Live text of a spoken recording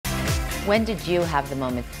When did you have the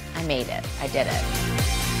moment, I made it, I did it?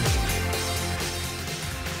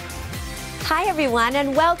 Hi, everyone,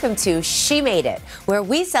 and welcome to She Made It, where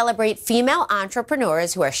we celebrate female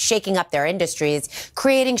entrepreneurs who are shaking up their industries,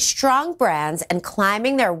 creating strong brands, and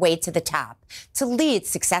climbing their way to the top to lead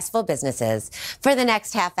successful businesses. For the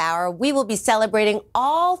next half hour, we will be celebrating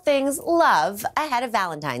all things love ahead of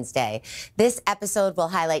Valentine's Day. This episode will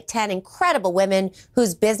highlight 10 incredible women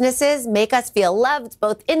whose businesses make us feel loved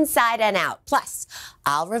both inside and out. Plus,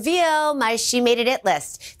 I'll reveal my She Made It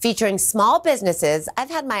list featuring small businesses I've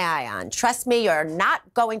had my eye on. Trust me, you're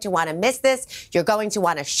not going to want to miss this. You're going to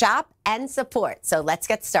want to shop and support. So let's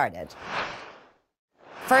get started.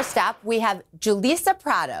 First up, we have Julissa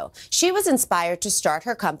Prado. She was inspired to start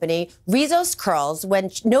her company, Rizos Curls, when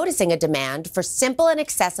noticing a demand for simple and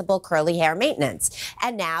accessible curly hair maintenance.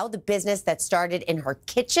 And now the business that started in her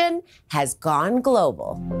kitchen has gone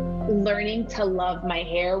global. Learning to love my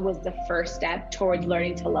hair was the first step towards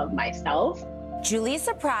learning to love myself.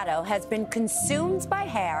 Julissa Prado has been consumed by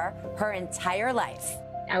hair her entire life.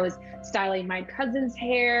 I was styling my cousin's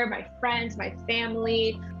hair, my friends, my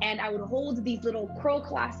family, and I would hold these little curl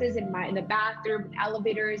classes in the bathroom, in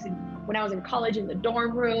elevators, and when I was in college in the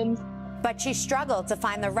dorm rooms. But she struggled to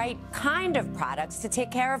find the right kind of products to take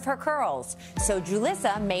care of her curls. So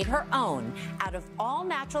Julissa made her own out of all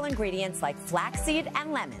natural ingredients like flaxseed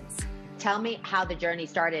and lemons. Tell me how the journey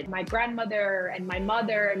started. My grandmother and my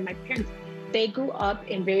mother and my parents, they grew up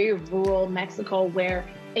in very rural Mexico where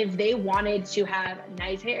if they wanted to have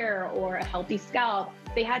nice hair or a healthy scalp,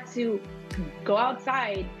 they had to go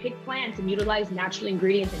outside, pick plants, and utilize natural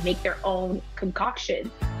ingredients and make their own concoction.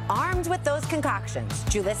 Armed with those concoctions,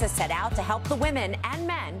 Julissa set out to help the women and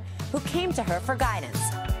men who came to her for guidance.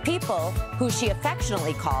 People who she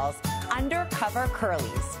affectionately calls undercover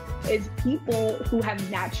curlies. Is people who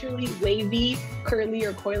have naturally wavy, curly,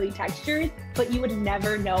 or coily textures, but you would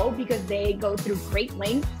never know because they go through great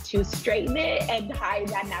lengths to straighten it and hide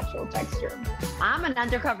that natural texture. I'm an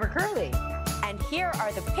undercover curly. And here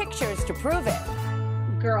are the pictures to prove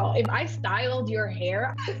it. Girl, if I styled your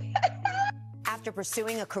hair... After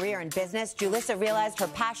pursuing a career in business, Julissa realized her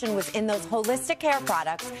passion was in those holistic hair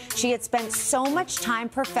products she had spent so much time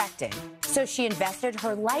perfecting. So she invested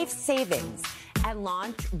her life savings and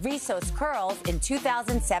launched Rizos Curls in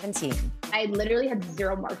 2017. I literally had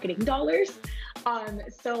zero marketing dollars.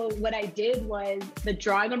 So what I did was the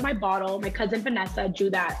drawing on my bottle, my cousin Vanessa drew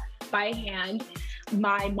that by hand.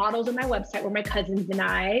 My models on my website were my cousins and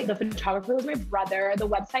I. The photographer was my brother. The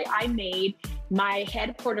website I made. My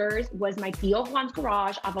headquarters was my Tío Juan's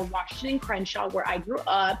garage off of Washington and Crenshaw, where I grew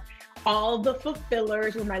up. All the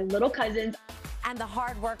fulfillers were my little cousins. And the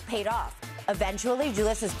hard work paid off. Eventually,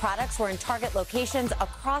 Julissa's products were in Target locations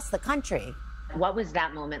across the country. What was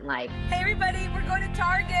that moment like? Hey everybody, we're going to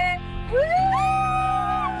Target.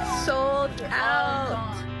 Woo! Sold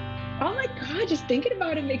out. Oh my God, just thinking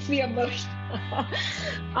about it makes me emotional.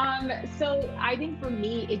 So I think for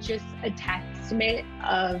me, it's just a testament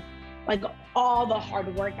of like all the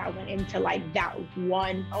hard work that went into like that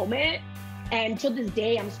one moment. And to this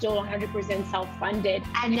day, I'm still 100% self-funded.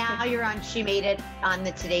 And now you're on She Made It on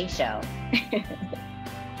the Today Show.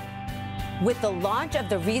 With the launch of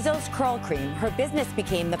the Rizos Curl Cream, her business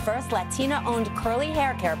became the first Latina-owned curly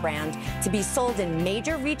hair care brand to be sold in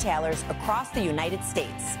major retailers across the United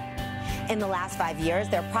States. In the last 5 years,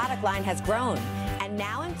 their product line has grown and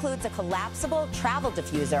now includes a collapsible travel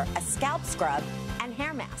diffuser, a scalp scrub, and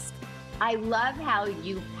hair mask. I love how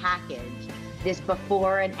you packaged this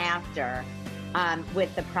before and after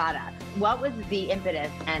with the product. What was the impetus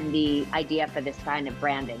and the idea for this kind of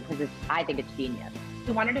branding? Because I think it's genius.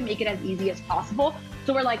 We wanted to make it as easy as possible.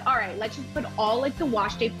 So we're like, all right, let's just put all like the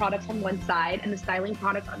wash day products on one side and the styling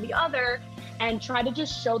products on the other and try to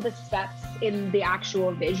just show the steps in the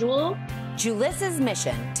actual visual. Julissa's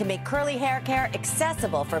mission to make curly hair care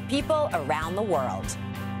accessible for people around the world.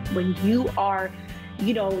 When you are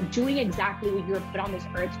doing exactly what you're put on this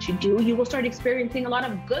earth to do, you will start experiencing a lot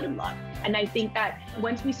of good luck. And I think that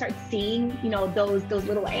once we start seeing, those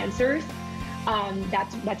little answers,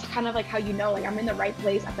 that's kind of like how like I'm in the right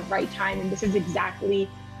place at the right time, and this is exactly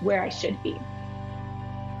where I should be.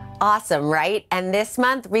 Awesome, right? And this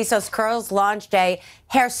month, Rizos Curls launched a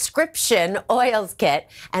Hairscription Oils Kit,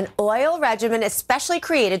 an oil regimen especially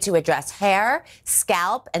created to address hair,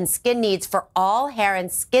 scalp, and skin needs for all hair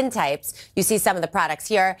and skin types. You see some of the products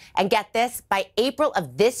here. And get this, by April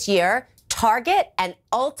of this year, Target and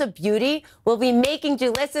Ulta Beauty will be making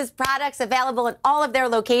Julissa's products available in all of their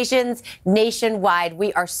locations nationwide.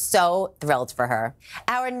 We are so thrilled for her.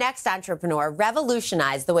 Our next entrepreneur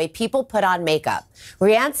revolutionized the way people put on makeup.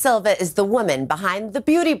 Rianne Silva is the woman behind the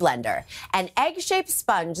Beauty Blender, an egg-shaped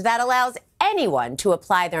sponge that allows anyone to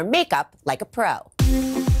apply their makeup like a pro.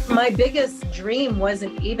 My biggest dream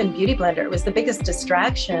wasn't even Beauty Blender. It was the biggest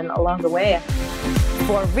distraction along the way.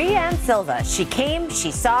 For Rianne Silva, she came,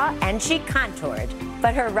 she saw, and she contoured.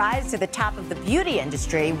 But her rise to the top of the beauty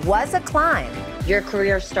industry was a climb. Your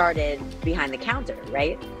career started behind the counter,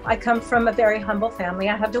 right? I come from a very humble family.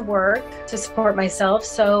 I had to work to support myself.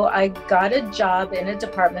 So I got a job in a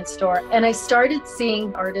department store and I started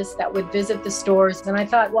seeing artists that would visit the stores. And I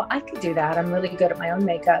thought, well, I could do that. I'm really good at my own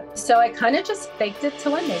makeup. So I kind of just faked it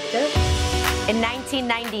till I made it. In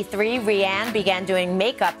 1993, Rianne began doing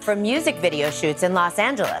makeup for music video shoots in Los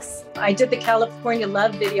Angeles. I did the California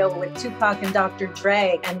Love video with Tupac and Dr.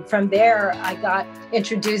 Dre. And from there, I got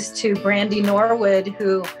introduced to Brandy Norwood,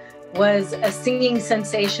 who was a singing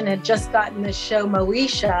sensation, had just gotten the show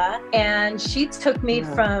Moesha. And she took me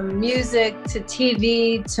from music to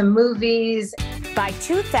TV to movies. By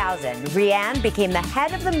 2000, Rianne became the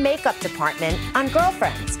head of the makeup department on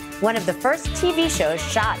Girlfriends, one of the first TV shows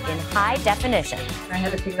shot in high definition. I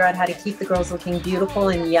had to figure out how to keep the girls looking beautiful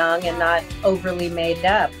and young and not overly made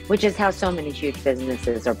up. Which is how so many huge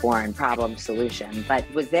businesses are born, problem solution. But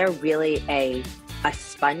was there really a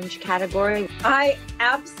sponge category? I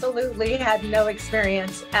absolutely had no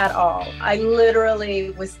experience at all. I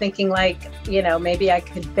literally was thinking like, you know, maybe I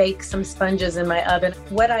could bake some sponges in my oven.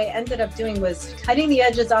 What I ended up doing was cutting the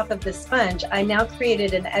edges off of the sponge. I now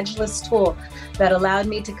created an edgeless tool that allowed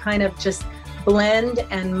me to kind of just blend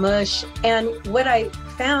and mush. And what I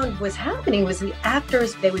found was happening was the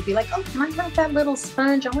actors, they would be like, oh, can I have that little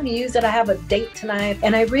sponge? I want to use it. I have a date tonight.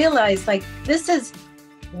 And I realized like, this is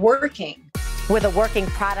working. With a working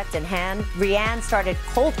product in hand, Rianne started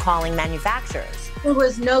cold calling manufacturers. There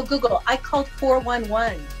was no Google. I called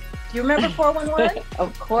 411. Do you remember 411?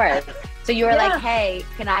 Of course. So you were like, hey,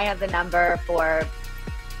 can I have the number for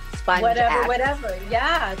Sponge X? Whatever.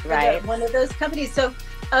 Yeah. Right. One of those companies. So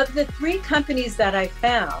of the 3 companies that I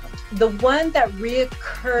found, the one that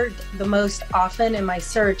reoccurred the most often in my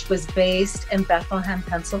search was based in Bethlehem,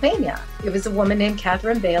 Pennsylvania. It was a woman named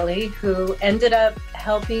Catherine Bailey who ended up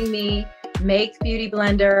helping me make Beauty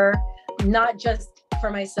Blender, not just for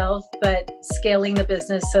myself, but scaling the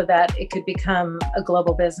business so that it could become a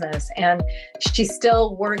global business. And she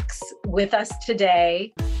still works with us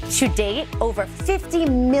today. To date, over 50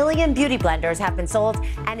 million Beauty Blenders have been sold,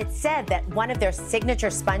 and it's said that one of their signature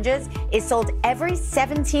sponges is sold every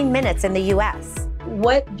 17 minutes in the US.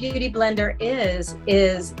 What Beauty Blender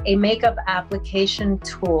is a makeup application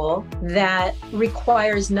tool that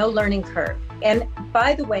requires no learning curve. And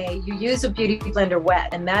by the way, you use a Beauty Blender wet,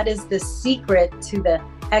 and that is the secret to the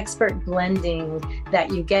expert blending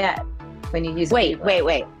that you get when you use Wait.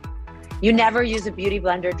 You never use a Beauty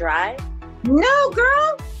Blender dry? No,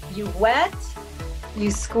 girl. You wet,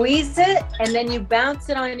 you squeeze it, and then you bounce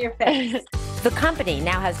it on your face. The company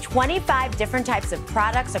now has 25 different types of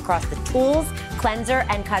products across the tools, cleanser,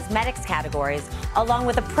 and cosmetics categories, along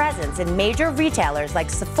with a presence in major retailers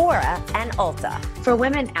like Sephora and Ulta. For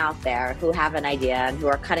women out there who have an idea and who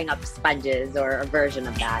are cutting up sponges or a version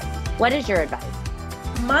of that, what is your advice?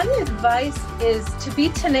 My advice is to be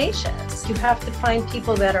tenacious. You have to find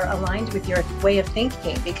people that are aligned with your way of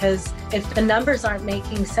thinking, because if the numbers aren't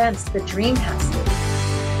making sense, the dream has to.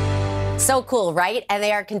 So cool, right? And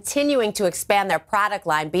they are continuing to expand their product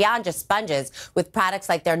line beyond just sponges with products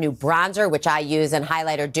like their new bronzer, which I use, and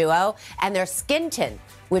highlighter duo, and their skin tint,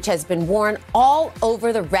 which has been worn all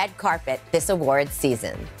over the red carpet this awards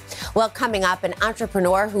season. Well, coming up, an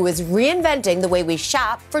entrepreneur who is reinventing the way we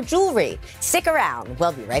shop for jewelry. Stick around.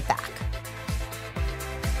 We'll be right back.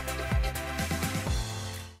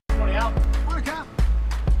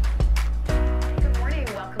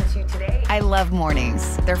 I love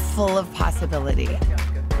mornings. They're full of possibility.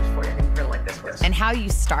 And how you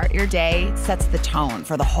start your day sets the tone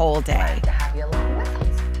for the whole day.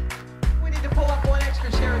 We need to pull up one extra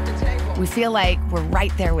chair at the table. We feel like we're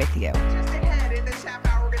right there with you. Just ahead, in this half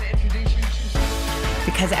hour, we're going to introduce you to...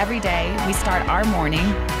 Because every day we start our morning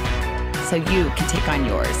so you can take on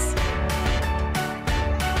yours.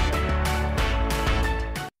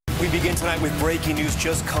 We begin tonight with breaking news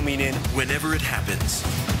just coming in. Whenever it happens,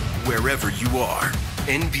 wherever you are,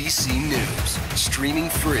 NBC News, streaming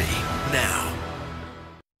free now.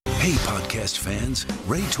 Hey, podcast fans,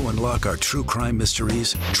 ready to unlock our true crime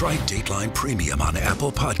mysteries? Try Dateline Premium on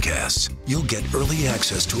Apple Podcasts. You'll get early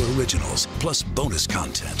access to originals, plus bonus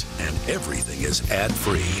content, and everything is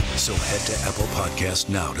ad-free. So head to Apple Podcasts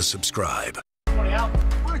now to subscribe. Good morning.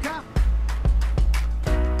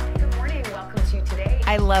 Welcome to Today.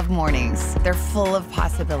 I love mornings. They're full of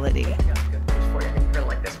possibility.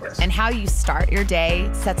 And how you start your day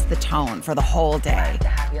sets the tone for the whole day. To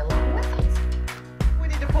have you along with us. We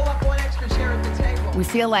need to pull up one extra chair at the table. We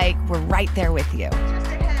feel like we're right there with you. Just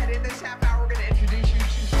ahead, in this half hour, we're going to introduce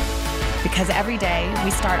you to... Because every day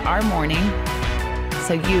we start our morning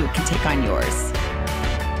so you can take on yours.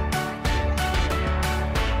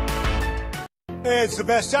 It's the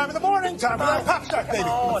best time of the morning. Time for that pop start, baby.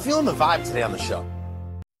 I'm feeling the vibe today on the show.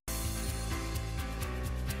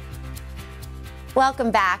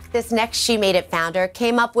 Welcome back. This next She Made It founder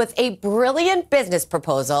came up with a brilliant business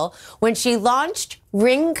proposal when she launched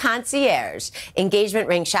Ring Concierge. Engagement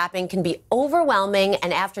ring shopping can be overwhelming,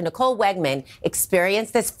 and after Nicole Wegman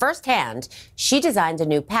experienced this firsthand, she designed a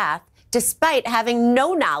new path despite having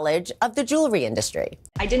no knowledge of the jewelry industry.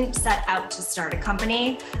 I didn't set out to start a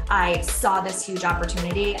company. I saw this huge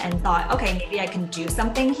opportunity and thought, okay, maybe I can do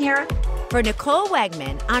something here. For Nicole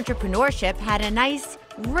Wegman, entrepreneurship had a nice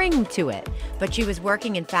ring to it, but she was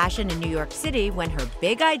working in fashion in New York City when her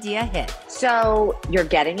big idea hit. So you're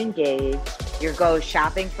getting engaged, you go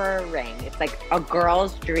shopping for a ring. It's like a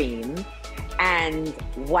girl's dream. And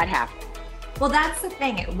what happened? Well, that's the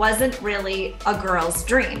thing. It wasn't really a girl's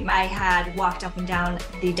dream. I had walked up and down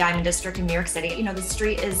the Diamond District in New York City. You know, the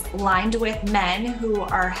street is lined with men who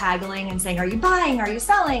are haggling and saying, are you buying? Are you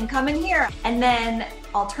selling? Come in here. And then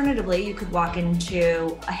alternatively, you could walk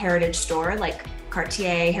into a heritage store like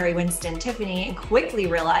Cartier, Harry Winston, Tiffany, and quickly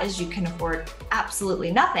realize you can afford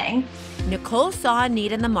absolutely nothing. Nicole saw a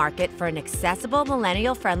need in the market for an accessible,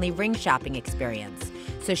 millennial-friendly ring shopping experience.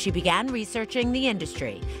 So she began researching the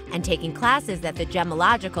industry and taking classes at the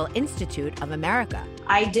Gemological Institute of America.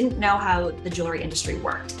 I didn't know how the jewelry industry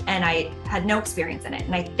worked, and I had no experience in it.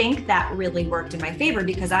 And I think that really worked in my favor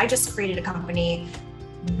because I just created a company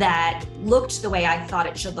that looked the way I thought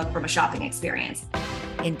it should look from a shopping experience.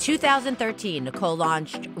 In 2013, Nicole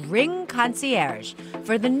launched Ring Concierge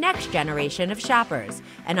for the next generation of shoppers,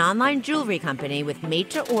 an online jewelry company with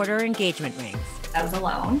made-to-order engagement rings. I was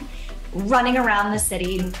alone, running around the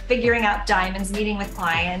city, figuring out diamonds, meeting with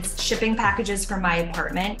clients, shipping packages from my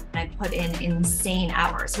apartment. And I put in insane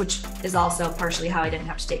hours, which is also partially how I didn't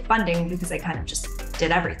have to take funding because I kind of just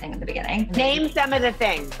did everything in the beginning. Name some of the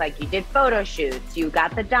things, like you did photo shoots, you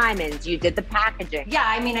got the diamonds, you did the packaging. Yeah,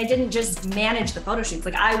 I mean, I didn't just manage the photo shoots.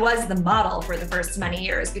 Like I was the model for the first many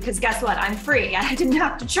years because guess what? I'm free. I didn't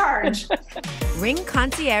have to charge. Ring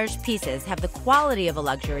Concierge pieces have the quality of a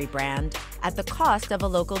luxury brand at the cost of a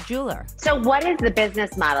local jeweler. So what is the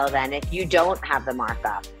business model then if you don't have the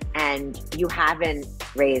markup and you haven't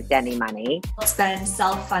raised any money? It's been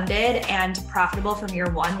self-funded and profitable from year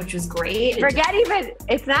one, which was great. Forget even,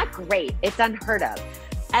 it's not great, it's unheard of.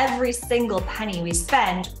 Every single penny we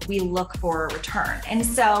spend, we look for a return. And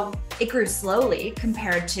so it grew slowly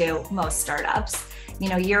compared to most startups. You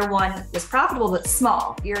know, year one was profitable, but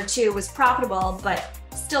small. Year two was profitable, but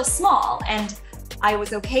still small. And I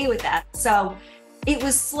was okay with that. So it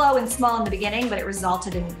was slow and small in the beginning, but it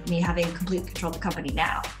resulted in me having complete control of the company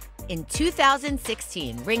now. In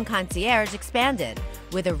 2016, Ring Concierge expanded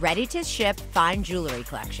with a ready-to-ship fine jewelry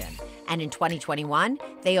collection. And in 2021,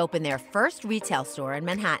 they opened their first retail store in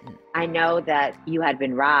Manhattan. I know that you had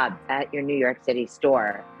been robbed at your New York City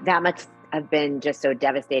store. That must have been just so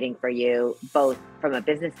devastating for you, both from a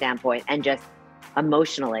business standpoint and just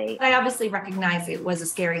emotionally. I obviously recognize it was a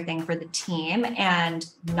scary thing for the team and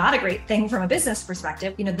not a great thing from a business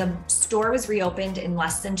perspective. You know, the store was reopened in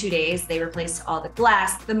less than 2 days. They replaced all the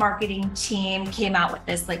glass. The marketing team came out with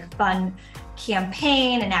this like fun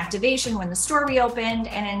campaign and activation when the store reopened.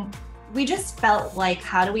 And we just felt like,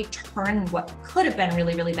 how do we turn what could have been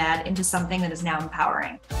really, really bad into something that is now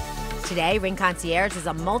empowering? Today, Ring Concierge is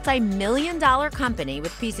a multi-million-dollar company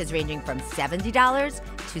with pieces ranging from $70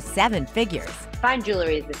 to 7 figures. Fine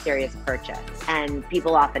jewelry is a serious purchase, and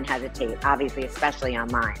people often hesitate, obviously, especially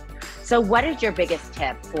online. So what is your biggest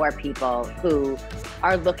tip for people who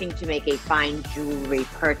are looking to make a fine jewelry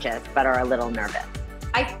purchase but are a little nervous?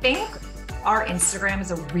 I think our Instagram is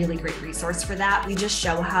a really great resource for that. We just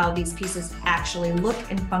show how these pieces actually look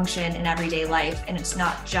and function in everyday life, and it's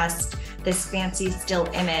not just this fancy still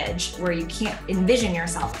image where you can't envision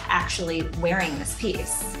yourself actually wearing this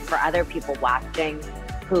piece. For other people watching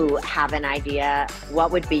who have an idea, what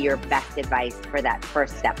would be your best advice for that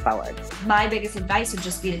first step forward? My biggest advice would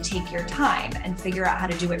just be to take your time and figure out how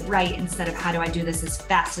to do it right instead of how do I do this as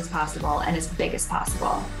fast as possible and as big as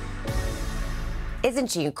possible.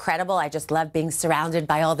 Isn't she incredible? I just love being surrounded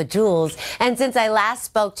by all the jewels. And since I last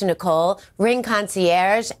spoke to Nicole, Ring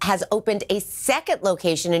Concierge has opened a second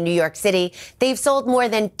location in New York City. They've sold more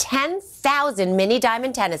than 10,000 mini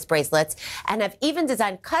diamond tennis bracelets and have even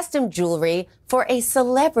designed custom jewelry for a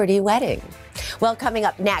celebrity wedding. Well, coming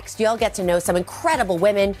up next, you'll get to know some incredible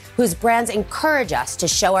women whose brands encourage us to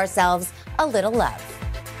show ourselves a little love.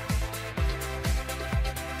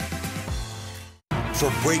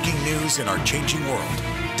 For breaking news in our changing world,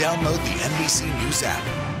 download the NBC News app.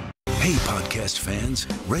 Hey, podcast fans,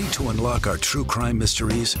 ready to unlock our true crime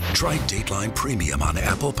mysteries? Try Dateline Premium on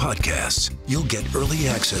Apple Podcasts. You'll get early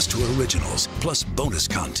access to originals, plus bonus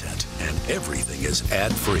content, and everything is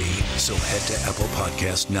ad-free. So head to Apple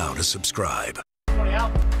Podcasts now to subscribe. Good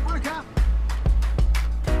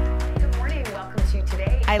morning, welcome to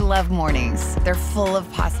today. I love mornings. They're full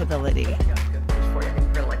of possibility.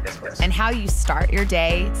 And how you start your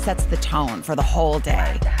day sets the tone for the whole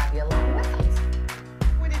day.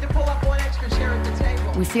 We need to pull up one extra chair at the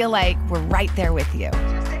table. We feel like we're right there with you.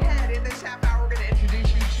 Just ahead, in this half hour, we're going to introduce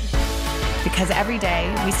you to... Because every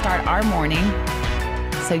day we start our morning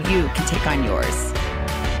so you can take on yours.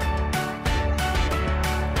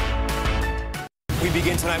 We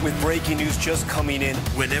begin tonight with breaking news just coming in.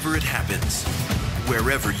 Whenever it happens,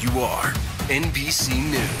 wherever you are, NBC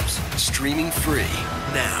News, streaming free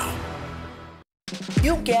now.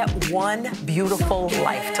 You get one beautiful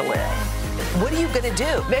life to live. What are you going to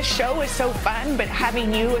do? This show is so fun, but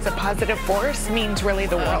having you as a positive force means really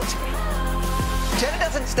the world to me. Jenna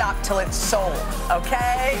doesn't stop till it's sold,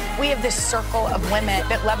 okay? We have this circle of women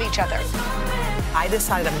that love each other. I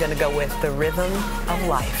decided I'm going to go with the rhythm of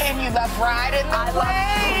life. And you love riding the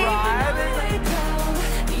wave.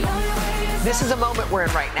 This is a moment we're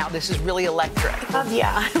in right now. This is really electric.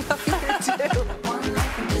 Yeah, I love you too.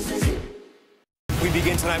 We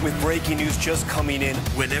begin tonight with breaking news just coming in.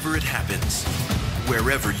 Whenever it happens,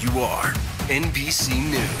 wherever you are, NBC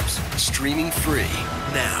News, streaming free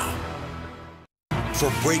now.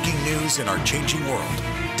 For breaking news in our changing world,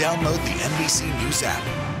 download the NBC News app.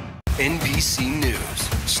 NBC News,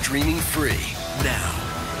 streaming free now.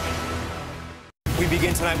 We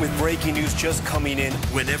begin tonight with breaking news just coming in.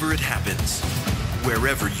 Whenever it happens,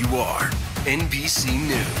 wherever you are, NBC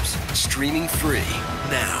News, streaming free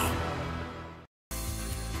now.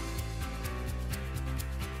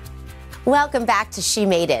 Welcome back to She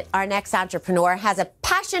Made It. Our next entrepreneur has a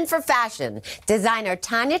passion for fashion. Designer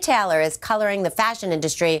Tanya Taylor is coloring the fashion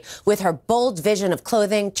industry with her bold vision of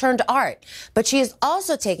clothing turned art. But she is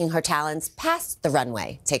also taking her talents past the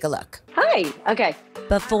runway. Take a look. Hi. Okay.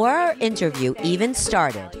 Before our interview even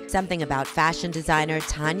started, something about fashion designer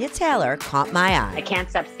Tanya Taylor caught my eye. I can't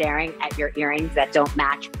stop staring at your earrings that don't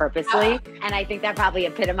match purposely. And I think that probably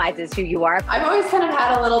epitomizes who you are. I've always kind of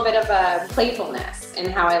had a little bit of a playfulness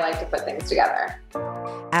in how I like to put things together.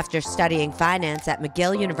 After studying finance at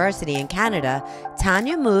McGill University in Canada,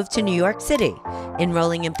 Tanya moved to New York City,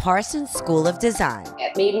 enrolling in Parsons School of Design.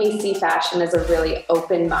 It made me see fashion as a really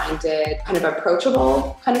open-minded, kind of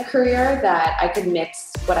approachable kind of career that I could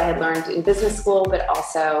mix what I had learned in business school, but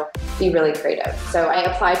also be really creative. So I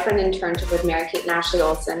applied for an internship with Mary-Kate and Ashley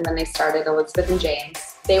Olsen when they started Elizabeth &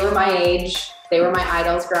 James. They were my age. They were my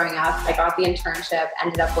idols growing up. I got the internship,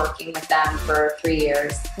 ended up working with them for 3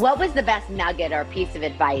 years. What was the best nugget or piece of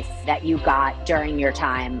advice that you got during your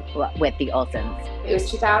time with the Olsens? It was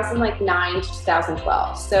 2009 to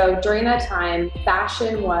 2012. So during that time,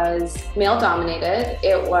 fashion was male dominated.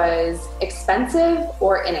 It was expensive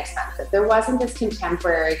or inexpensive. There wasn't this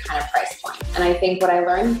contemporary kind of price point. And I think what I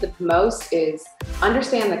learned the most is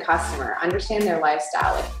understand the customer, understand their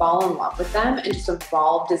lifestyle, like fall in love with them and just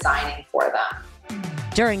evolve designing for them.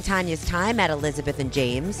 During Tanya's time at Elizabeth &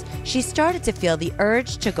 James, she started to feel the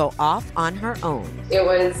urge to go off on her own. It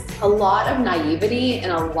was a lot of naivety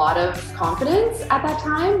and a lot of confidence at that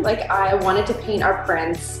time. Like I wanted to paint our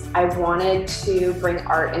prints. I wanted to bring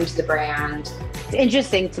art into the brand. It's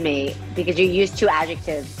interesting to me because you use two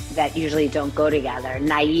adjectives that usually don't go together,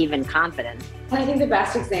 naive and confident. And I think the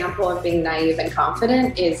best example of being naive and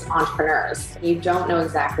confident is entrepreneurs. You don't know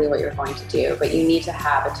exactly what you're going to do, but you need to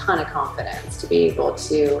have a ton of confidence to be able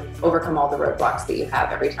to overcome all the roadblocks that you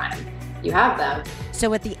have every time you have them.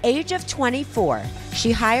 So at the age of 24,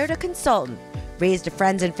 she hired a consultant, raised a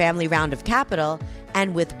friends and family round of capital,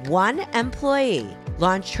 and with one employee,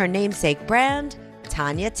 launched her namesake brand,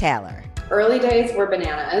 Tanya Taylor. Early days were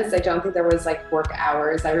bananas. I don't think there was like work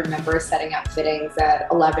hours. I remember setting up fittings at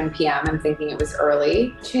 11 p.m. and thinking it was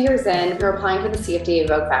early. 2 years in, we were applying for the CFDA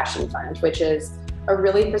Vogue Fashion Fund, which is a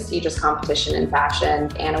really prestigious competition in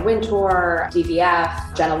fashion. Anna Wintour,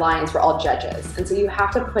 DVF, Jenna Lyons were all judges. And so you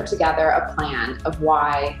have to put together a plan of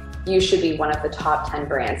why you should be one of the top 10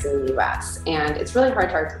 brands in the US. And it's really hard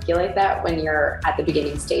to articulate that when you're at the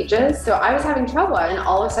beginning stages. So I was having trouble, and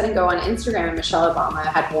all of a sudden go on Instagram and Michelle Obama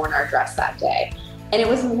had worn our dress that day. And it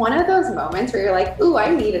was one of those moments where you're like, ooh,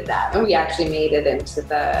 I needed that. And we actually made it into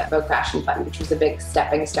the Vogue Fashion Fund, which was a big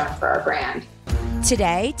stepping stone for our brand.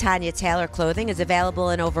 Today, Tanya Taylor clothing is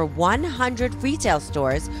available in over 100 retail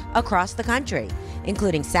stores across the country,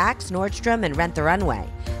 including Saks, Nordstrom, and Rent the Runway.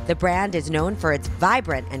 The brand is known for its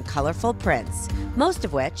vibrant and colorful prints, most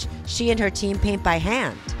of which she and her team paint by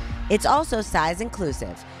hand. It's also size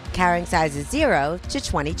inclusive, carrying sizes 0 to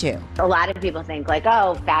 22. A lot of people think like,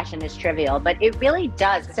 oh, fashion is trivial, but it really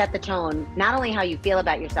does set the tone, not only how you feel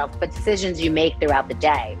about yourself, but decisions you make throughout the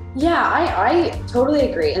day. Yeah, I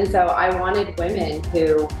totally agree. And so I wanted women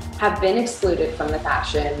who have been excluded from the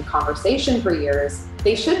fashion conversation for years.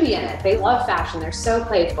 They should be in it. They love fashion. They're so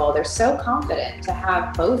playful. They're so confident to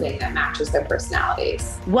have clothing that matches their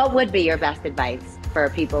personalities. What would be your best advice for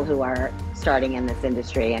people who are starting in this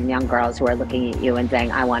industry and young girls who are looking at you and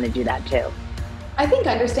saying, I want to do that too? I think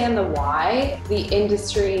understand the why. The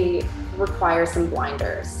industry requires some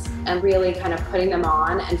blinders, and really kind of putting them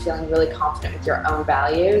on and feeling really confident with your own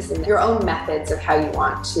values and your own methods of how you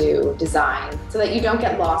want to design so that you don't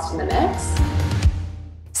get lost in the mix.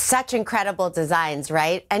 Such incredible designs,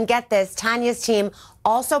 right? And get this, Tanya's team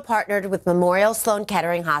also partnered with Memorial Sloan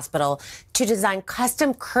Kettering Hospital to design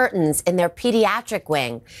custom curtains in their pediatric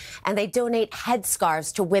wing. And they donate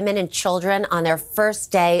headscarves to women and children on their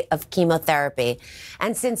first day of chemotherapy.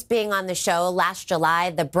 And since being on the show last July,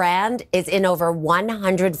 the brand is in over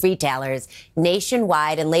 100 retailers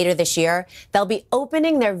nationwide. And later this year, they'll be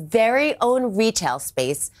opening their very own retail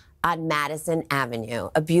space on Madison Avenue.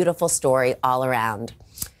 A beautiful story all around.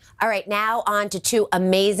 All right, now on to two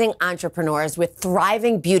amazing entrepreneurs with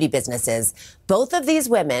thriving beauty businesses. Both of these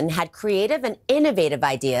women had creative and innovative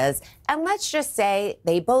ideas, and let's just say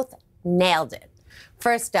they both nailed it.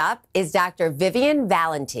 First up is Dr. Vivian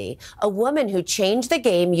Valenti, a woman who changed the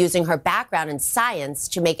game using her background in science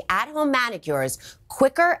to make at-home manicures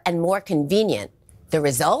quicker and more convenient. The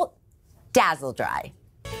result? Dazzle Dry.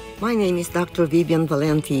 My name is Dr. Vivian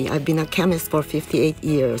Valenti. I've been a chemist for 58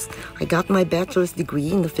 years. I got my bachelor's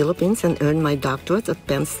degree in the Philippines and earned my doctorate at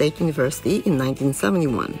Penn State University in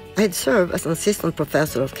 1971. I had served as an assistant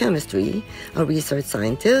professor of chemistry, a research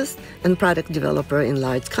scientist, and product developer in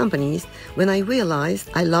large companies when I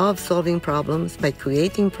realized I love solving problems by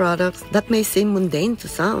creating products that may seem mundane to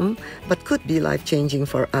some, but could be life-changing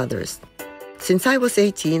for others. Since I was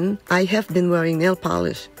 18, I have been wearing nail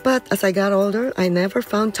polish. But as I got older, I never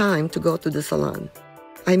found time to go to the salon.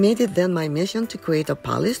 I made it then my mission to create a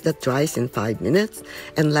polish that dries in 5 minutes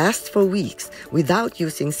and lasts for weeks without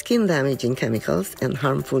using skin-damaging chemicals and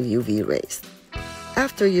harmful UV rays.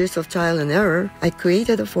 After years of trial and error, I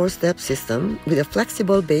created a 4-step system with a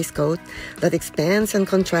flexible base coat that expands and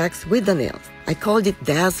contracts with the nails. I called it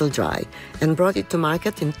Dazzle Dry and brought it to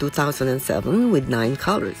market in 2007 with 9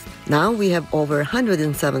 colors. Now we have over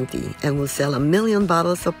 170 and will sell 1 million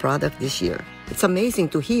bottles of product this year. It's amazing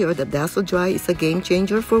to hear that Dazzle Dry is a game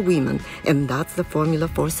changer for women, and that's the formula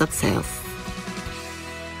for success.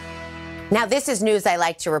 Now, this is news I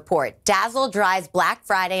like to report. Dazzle Dry's Black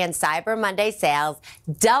Friday and Cyber Monday sales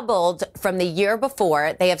doubled from the year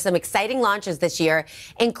before. They have some exciting launches this year,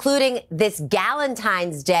 including this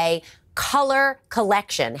Galentine's Day color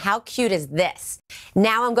collection. How cute is this?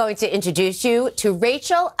 Now I'm going to introduce you to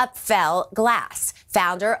Rachel Upfel Glass,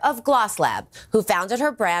 founder of Gloss Lab, who founded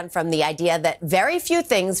her brand from the idea that very few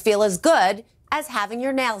things feel as good as having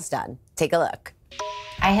your nails done. Take a look.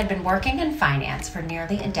 I had been working in finance for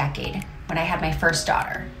nearly a decade when I had my first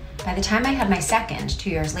daughter. By the time I had my second, 2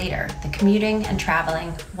 years later, the commuting and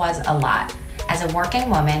traveling was a lot. As a working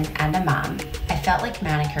woman and a mom, I felt like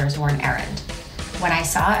manicures were an errand. When I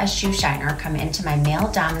saw a shoe shiner come into my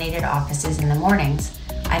male-dominated offices in the mornings,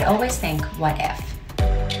 I'd always think, what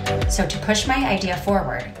if? So to push my idea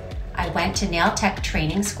forward, I went to Nail Tech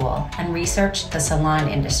Training School and researched the salon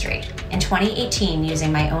industry. In 2018,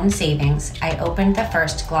 using my own savings, I opened the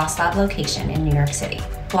first Gloss Lab location in New York City.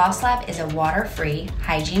 Gloss Lab is a water-free,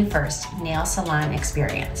 hygiene-first nail salon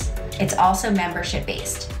experience. It's also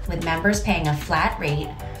membership-based, with members paying a flat rate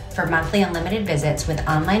for monthly unlimited visits with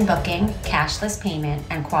online booking, cashless payment,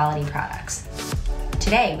 and quality products.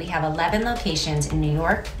 Today, we have 11 locations in New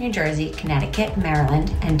York, New Jersey, Connecticut,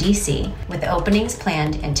 Maryland, and DC, with openings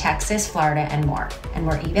planned in Texas, Florida, and more. And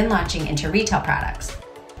we're even launching into retail products.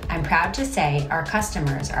 I'm proud to say our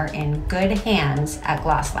customers are in good hands at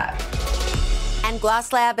Gloss Lab. And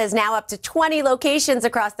Gloss Lab is now up to 20 locations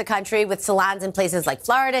across the country with salons in places like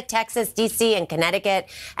Florida, Texas, DC, and Connecticut.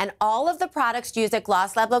 And all of the products used at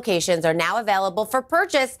Gloss Lab locations are now available for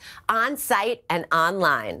purchase on site and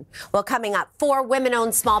online. Well, coming up, 4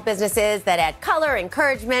 women-owned small businesses that add color,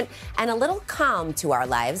 encouragement, and a little calm to our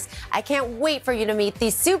lives. I can't wait for you to meet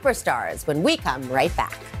these superstars when we come right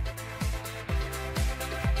back.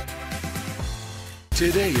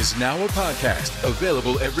 Today is now a podcast,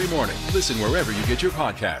 available every morning. Listen wherever you get your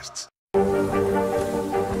podcasts.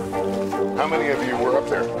 How many of you were up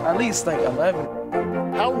there? At least like 11.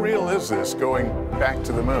 How real is this going back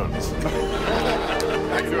to the moon?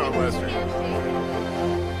 How you doing, Lester?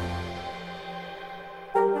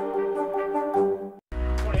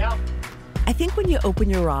 I think when you open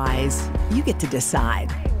your eyes, you get to decide,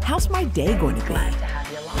 how's my day going to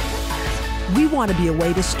be? We want to be a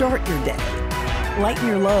way to start your day. Lighten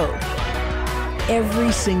your load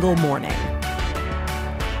every single morning.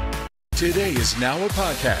 Today is now a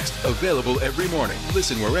podcast, available every morning.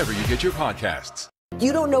 Listen wherever you get your podcasts.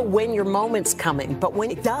 You don't know when your moment's coming, but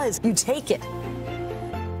when it does, you take it.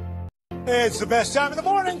 It's the best time of the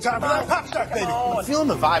morning, time for that pop start, baby. I'm feeling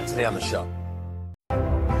the vibe today on the show.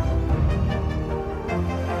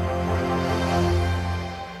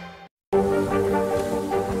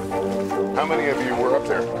 How many of you were up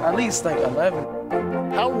there? At least like 11.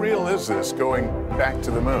 How real is this going back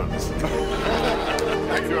to the moon?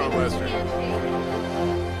 How you doing, Lester?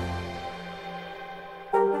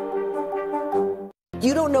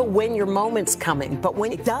 You don't know when your moment's coming, but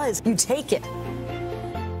when it does, you take it.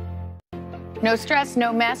 No stress,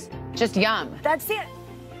 no mess, just yum. That's it.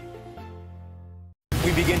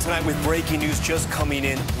 We begin tonight with breaking news just coming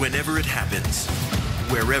in. Whenever it happens,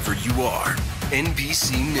 wherever you are,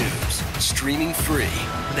 NBC News, streaming free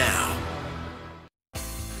now.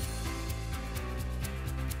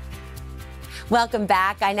 Welcome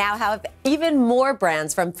back. I now have even more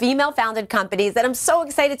brands from female-founded companies that I'm so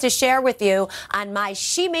excited to share with you on my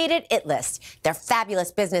She Made It list. They're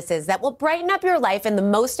fabulous businesses that will brighten up your life in the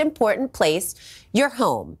most important place, your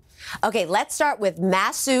home. Okay, let's start with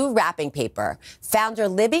Masu Wrapping Paper. Founder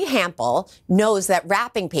Libby Hampel knows that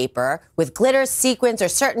wrapping paper with glitter, sequins, or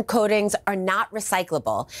certain coatings are not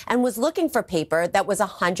recyclable and was looking for paper that was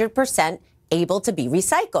 100% able to be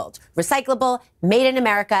recycled, recyclable, made in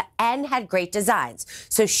America, and had great designs.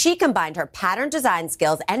 So she combined her pattern design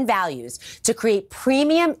skills and values to create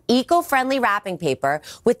premium, eco-friendly wrapping paper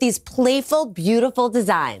with these playful, beautiful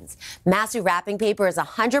designs. Masu wrapping paper is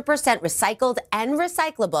 100% recycled and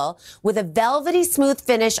recyclable with a velvety smooth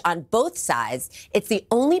finish on both sides. It's the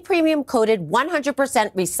only premium coated 100%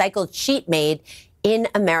 recycled sheet made in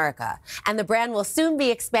America. And the brand will soon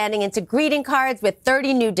be expanding into greeting cards with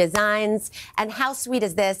 30 new designs. And how sweet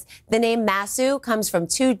is this? The name Masu comes from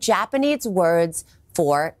 2 Japanese words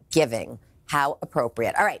for giving. How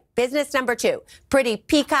appropriate. All right, business number 2, Pretty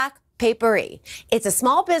Peacock Papery. It's a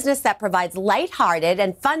small business that provides lighthearted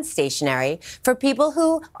and fun stationery for people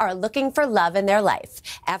who are looking for love in their life.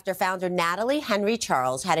 After founder Natalie Henry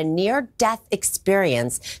Charles had a near-death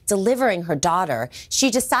experience delivering her daughter, she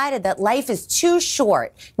decided that life is too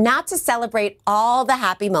short not to celebrate all the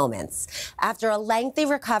happy moments. After a lengthy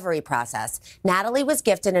recovery process, Natalie was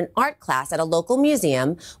gifted an art class at a local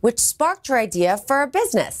museum, which sparked her idea for a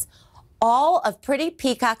business. All of Pretty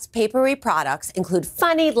Peacock's papery products include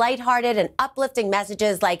funny, lighthearted, and uplifting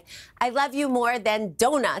messages like, I love you more than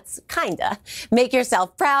donuts, kinda. Make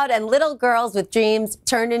yourself proud, and little girls with dreams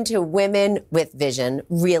turn into women with vision.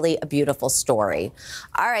 Really a beautiful story.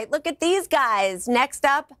 All right, look at these guys. Next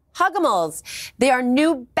up, Hugimals. They are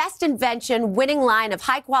new best invention winning line of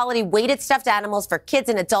high-quality weighted stuffed animals for kids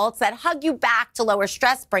and adults that hug you back to lower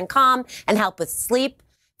stress, bring calm, and help with sleep.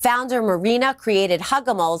 Founder Marina created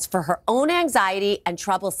Hugimals for her own anxiety and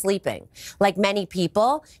trouble sleeping. Like many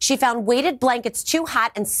people, she found weighted blankets too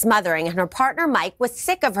hot and smothering, and her partner Mike was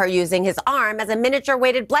sick of her using his arm as a miniature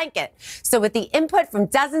weighted blanket. So with the input from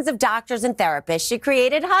dozens of doctors and therapists, she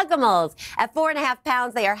created Hugimals. At 4.5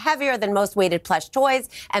 pounds, they are heavier than most weighted plush toys,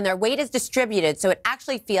 and their weight is distributed so it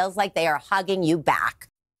actually feels like they are hugging you back.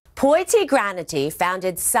 Poi Granity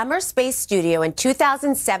founded Summer Space Studio in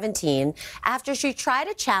 2017 after she tried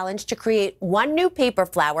a challenge to create one new paper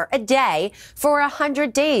flower a day for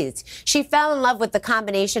 100 days. She fell in love with the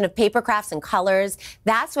combination of paper crafts and colors.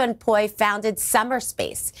 That's when Poi founded Summer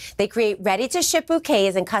Space. They create ready-to-ship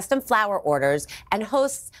bouquets and custom flower orders and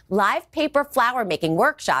hosts live paper flower making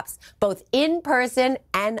workshops, both in person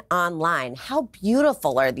and online. How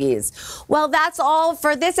beautiful are these? Well, that's all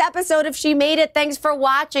for this episode of She Made It. Thanks for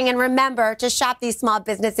watching. And remember to shop these small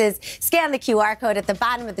businesses, scan the QR code at the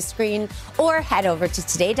bottom of the screen, or head over to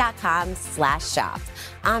today.com/shop.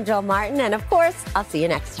 I'm Joel Martin, and of course, I'll see you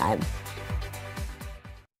next time.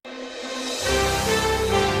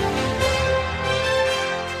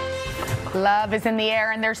 Love is in the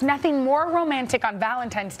air, and there's nothing more romantic on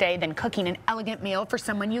Valentine's Day than cooking an elegant meal for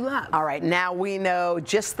someone you love. All right, now we know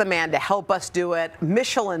just the man to help us do it.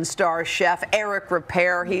 Michelin star chef Eric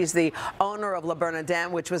Ripert. He's the owner of La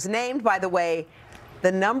Bernardin, which was named, by the way,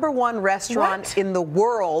 the #1 restaurant in the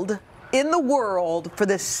world for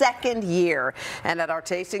the second year. And at our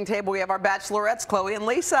tasting table, we have our bachelorettes, Chloe and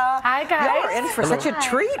Lisa. Hi, guys. You're in for such a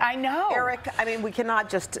treat. I know. Eric, I mean, we cannot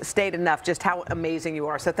just state enough just how amazing you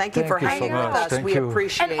are. So thank you for hanging with us. Thank we you.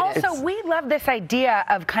 appreciate it. it. And also, we love this idea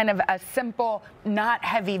of kind of a simple, not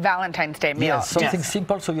heavy Valentine's Day meal. Yes, something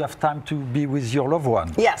simple so you have time to be with your loved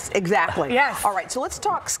one. Yes, exactly. Yes. All right, so let's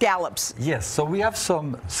talk scallops. Yes, so we have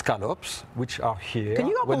some scallops, which are here. Can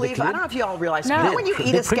you all believe, I don't know if you all realize, No. you know when you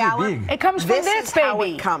eat a scallop, big. It comes from this, is how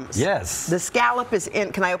baby. it comes. Yes. The scallop is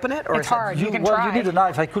in, can I open it? Or It's is it- hard. You can well, try. you need a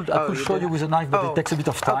knife. I could show you with a knife, but it takes a bit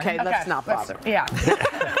of time. Okay, let's not bother. Yeah. So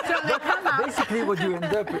they come out. Basically, what you end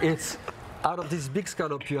up, it's out of this big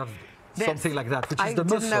scallop, you have something like that, which is I the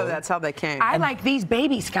didn't muscle. know that's how they came. I like these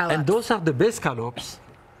baby scallops. And those are the base scallops,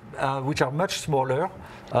 which are much smaller.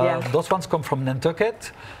 Yeah. Those ones come from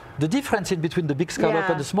Nantucket. The difference in between the big scallop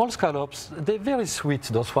and the small scallops, they're very sweet,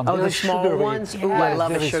 those ones. Oh, very the small sugary. ones? Ooh, I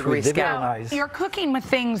love a very sugary sweet. They're very scallop. nice. You're cooking with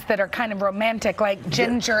things that are kind of romantic, like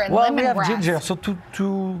ginger and Well, we have lemongrass. ginger. So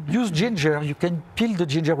to use ginger, you can peel the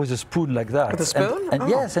ginger with a spoon like that. With a spoon? And Oh.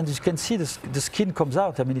 yes, and you can see the skin comes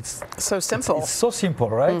out. I mean, it's so simple. It's so simple,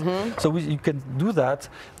 right? So you can do that.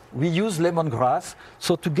 We use lemongrass.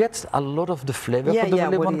 So to get a lot of the flavor from the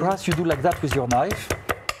lemongrass, you do like that with your knife.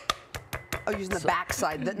 Oh, using the back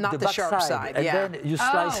side, not the back sharp side. And then you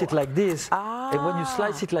slice it like this. And when you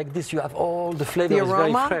slice it like this, you have all the flavor. The It's very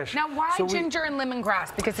aroma? fresh. Now, why So ginger and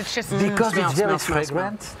lemongrass? Because it's just because it's very smell.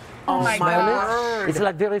 fragrant. Oh my Smell it. God. It's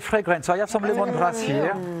like very fragrant. So I have some lemongrass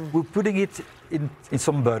here. We're putting it in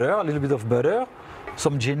some butter, a little bit of butter,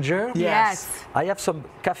 some ginger. Yes. I have some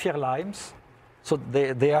kaffir limes. So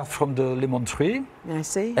they are from the lemon tree. I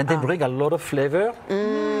see. And they bring a lot of flavor.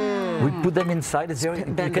 We put them inside. It's very, you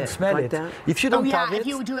Bend can it smell like it. that. If you Oh don't yeah, have it, if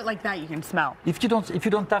you do it like that, you can smell. if you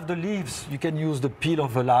don't have the leaves, you can use the peel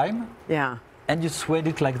of a lime. Yeah. And you sweat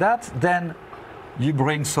it like that. Then you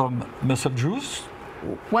bring some mussel juice.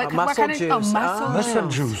 What muscle kind of juice. Mussel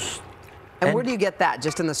juice. And where do you get that?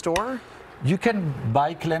 Just in the store? You can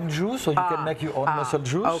buy clam juice, or you can make your own mussel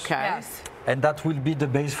juice. Okay. Yes. And that will be the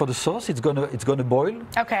base for the sauce. It's gonna boil.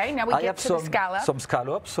 Okay, now we I get have to the scallop. some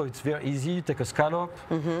scallops, so it's very easy. You take a scallop,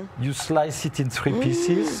 you slice it in 3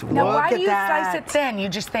 pieces. Now, Look why do at you slice that. it thin? You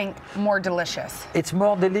just think more delicious. It's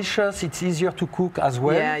more delicious. It's easier to cook as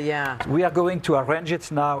well. Yeah, yeah. We are going to arrange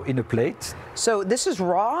it now in a plate. So this is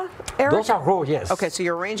raw, Eric? Those are raw, yes. Okay, so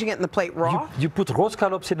you're arranging it in the plate raw? You put raw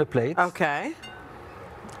scallops in a plate. Okay.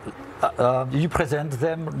 You present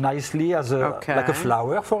them nicely as like a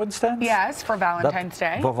flower, for instance. Yes, for Valentine's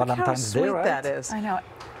Day. For Look how Valentine's Day, sweet right? that is. I know.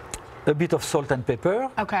 A bit of salt and pepper,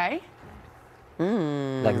 Okay.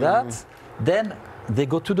 like that. Then they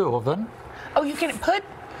go to the oven. Oh, you can put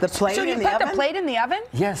The plate So you in the put the oven? plate in the oven?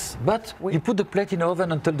 Yes, but you put the plate in the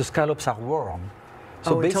oven until the scallops are warm.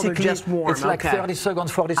 So Oh, until they're basically, just warm, it's like okay. 30 seconds,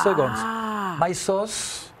 40 seconds. Ah. My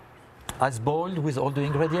sauce has boiled with all the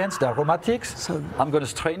ingredients, the aromatics. So I'm going to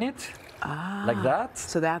strain it like that.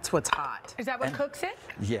 So that's what's hot. Is that what cooks it?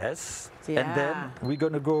 Yes. Yeah. And then we're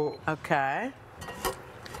going to go, Okay.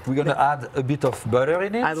 we're going to add a bit of butter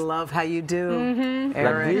in it. I love how you do, Mm-hmm.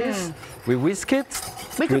 Eric. Like this. We whisk it.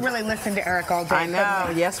 We could really listen to Eric all day. I know.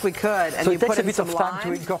 couldn't we? Yes, we could. And So you it takes put a in bit some of time to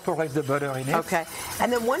lime? incorporate the butter in it. Okay.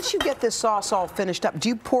 And then once you get this sauce all finished up, do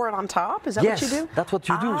you pour it on top? Is that Yes, what you do? that's what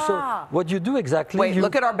you do. So what you do exactly? Wait, you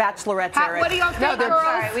look at our bachelorettes, Eric. What do y'all think, girls?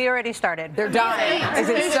 All right, we already started. They're dying. Is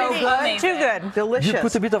it so good? Too good. Delicious. You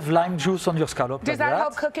put a bit of lime juice on your scallop. Does like that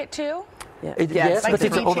help cook it too? Yes, like but the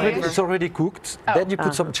it's tea already, chamber. it's already cooked. Oh. Then you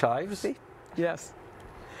put some chives. Yes.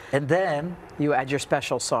 And then you add your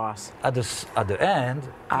special sauce. At the end,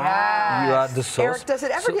 Yes. you add the sauce. Eric, does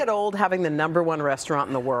it ever get old having the #1 restaurant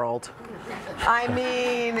in the world? I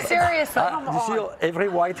mean, seriously. You see every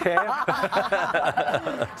white hair?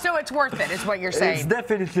 So it's worth it, is what you're saying. It's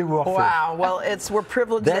definitely worth it. Wow. Well, we're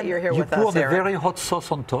privileged that you're here with us, you pour the Eric. very hot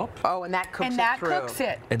sauce on top. Oh, and that cooks and it that through. cooks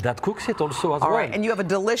it. And that cooks it also as All well. right, and you have a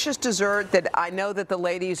delicious dessert that I know that the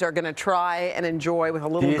ladies are going to try and enjoy with a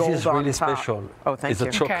little gold on top. This is really special. Oh, thank you.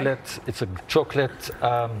 It's a chocolate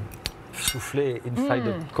souffle inside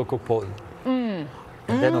the cocoa pod. And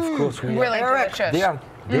then, of course, we really delicious.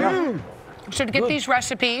 They are. So to get these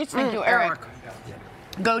recipes, thank you, Eric.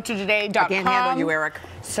 Go to today.com. I can't handle you, Eric.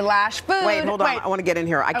 /food. Wait, hold on. I want to get in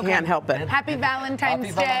here. I can't help it. Happy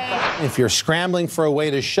Valentine's Day. If you're scrambling for a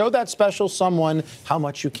way to show that special someone how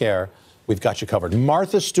much you care, we've got you covered.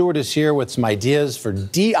 Martha Stewart is here with some ideas for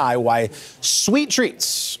DIY sweet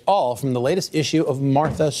treats, all from the latest issue of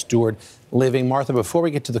Martha Stewart Living. Martha, before we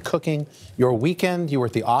get to the cooking, your weekend, you were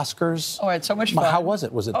at the Oscars. Oh, I had so much fun. How was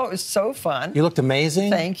it? Oh, it was so fun. You looked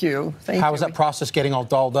amazing. Thank you. How was that process, getting all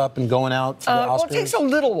dolled up and going out for the Oscars? Well, it takes a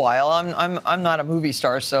little while. I'm not a movie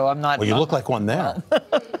star, so I'm not. Well, you look like one there.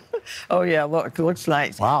 Oh, yeah, look, it looks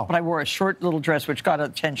nice. Wow. But I wore a short little dress, which got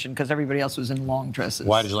attention because everybody else was in long dresses.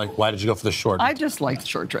 Why did you go for the short? I just like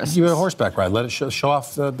short dresses. You had a horseback ride. Let it show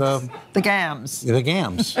off the gams. The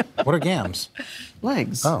gams. What are gams?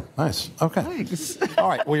 Legs. Oh, nice. Okay. Legs. All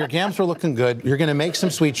right. Well, your gams were looking good. You're going to make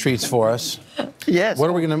some sweet treats for us. Yes. What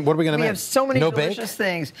are we going to make? We have so many delicious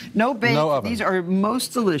things. No bake. No oven. These are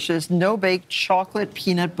most delicious. No bake chocolate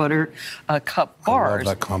peanut butter cup bars. I love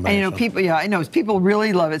that combination. And you know, people. Yeah, I know. People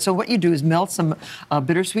really love it. So what you do is melt some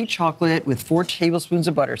bittersweet chocolate with 4 tablespoons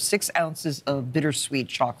of butter, 6 ounces of bittersweet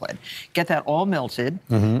chocolate. Get that all melted.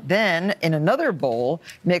 Mm-hmm. Then in another bowl,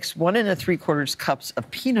 mix 1 3/4 cups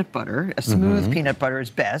of peanut butter. A smooth peanut butter is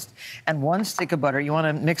best, and 1 stick of butter. You want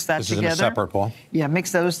to mix that together. This is in a separate bowl. Yeah,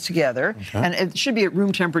 mix those together, and it should be at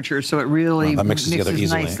room temperature, so it really that mixes together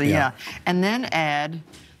easily. nicely. Yeah, and then add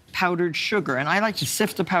powdered sugar, and I like to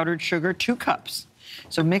sift the powdered sugar, 2 cups.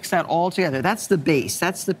 So mix that all together. That's the base.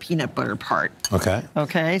 That's the peanut butter part. Okay.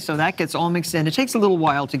 Okay, so that gets all mixed in. It takes a little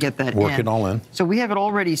while to get that Work it all in. So we have it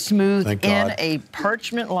already smoothed Thank in God. a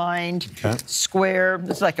parchment-lined square.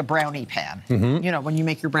 This is like a brownie pan. Mhm. You know, when you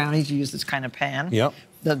make your brownies, you use this kind of pan. Yep.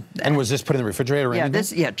 And was this put in the refrigerator or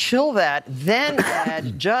anything? Chill that. Then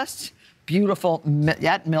add just beautiful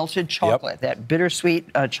that melted chocolate, that bittersweet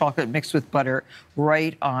chocolate mixed with butter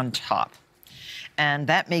right on top. And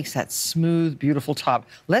that makes that smooth, beautiful top.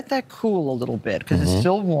 Let that cool a little bit because it's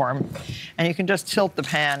still warm. And you can just tilt the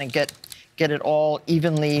pan and get it all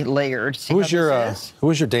evenly layered. See Who was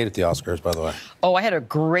how your date at the Oscars, by the way? Oh, I had a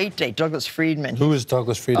great date. Douglas Friedman. Who is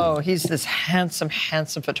Douglas Friedman? Oh, he's this handsome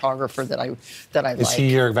photographer that I like. Is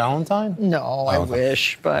he your Valentine? No, I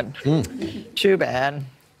wish, but too bad.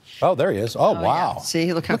 Oh, there he is. Oh, wow. Yeah.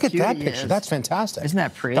 See, look how at cute that he picture. is. That's fantastic. Isn't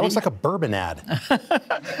that pretty? That looks like a bourbon ad.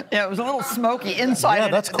 Yeah, it was a little smoky inside. Yeah,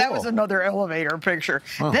 and that's That cool. was another elevator picture.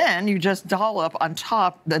 Huh. Then you just dollop on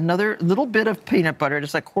top another little bit of peanut butter,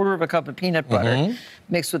 just like 1/4 cup of peanut butter,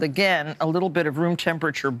 mixed with, again, a little bit of room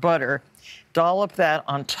temperature butter. Dollop that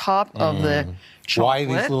on top of the chocolate. Why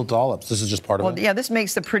these little dollops? This is just part of Well, it? yeah, this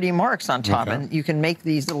makes the pretty marks on top. Okay. And you can make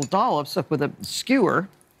these little dollops up with a skewer.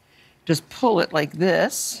 Just pull it like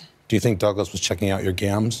this. Do you think Douglas was checking out your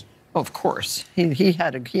gams? Of course, he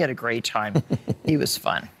had a great time. He was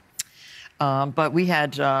fun. But we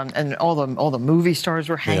had and all the movie stars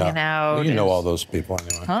were hanging out. Well, you know all those people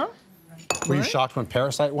anyway. Huh? Were you shocked when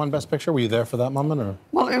Parasite won Best Picture? Were you there for that moment, or?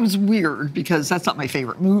 Well, it was weird because that's not my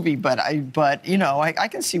favorite movie, but you know I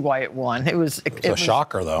can see why it won. It was a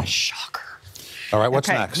shocker, though. A shocker. All right, what's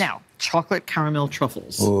Okay, next? Now, chocolate caramel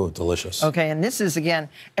truffles. Ooh, delicious. Okay, and this is, again,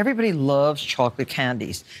 everybody loves chocolate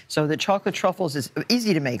candies. So the chocolate truffles is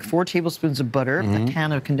easy to make. 4 tablespoons of butter, a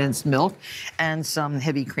can of condensed milk, and some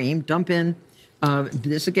heavy cream. Dump in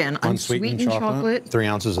this, again, unsweetened chocolate. 3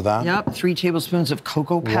 ounces of that. Yep, 3 tablespoons of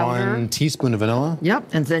cocoa powder. 1 teaspoon of vanilla. Yep,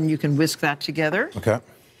 and then you can whisk that together. Okay.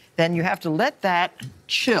 Then you have to let that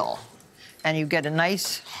chill. And you get a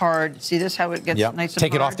nice hard, see this, how it gets Yep. nice and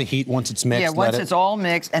Take it hard? off the heat once it's mixed. Yeah, once it's all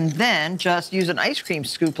mixed, and then just use an ice cream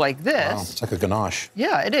scoop like this. Wow, it's like a ganache.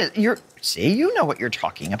 Yeah, it is. You know what you're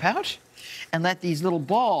talking about. And let these little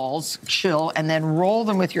balls chill, and then roll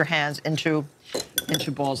them with your hands into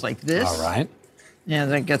balls like this. All right. Yeah,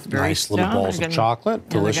 that gets very nice little balls of chocolate.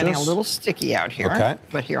 Delicious. They're getting a little sticky out here. Okay.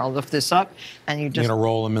 But here, I'll lift this up, and you just you're gonna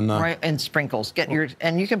roll them in the right in sprinkles.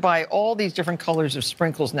 And you can buy all these different colors of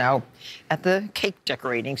sprinkles now at the cake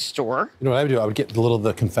decorating store. You know what I would do? I would get a little of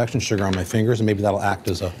the confection sugar on my fingers, and maybe that'll act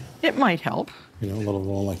as a. It might help. You know, a little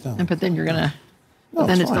roll like that. But then you're gonna. No,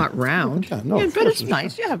 then it's it's fine. not round. Yeah, no, Yeah, of but course it's it's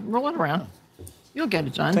nice. Yeah, roll it around. You'll get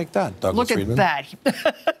it done. Take that, Douglas Look Friedman. at that.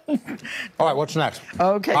 All right, what's next?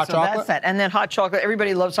 Okay, hot so chocolate? that's that. And then hot chocolate.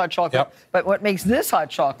 Everybody loves hot chocolate. Yep. But what makes this hot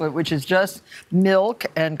chocolate, which is just milk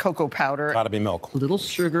and cocoa powder. Gotta be milk. A little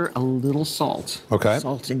sugar, a little salt. Okay.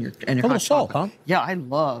 Salt in your A little hot salt, chocolate. huh? Yeah, I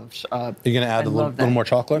love. You're gonna add a little more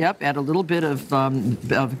chocolate? Yep, add a little bit of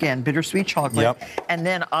again, bittersweet chocolate. Yep. And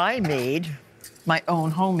then I made my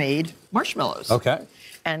own homemade marshmallows. Okay.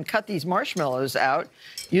 And cut these marshmallows out.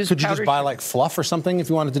 Use Could you just powdered buy like fluff or something if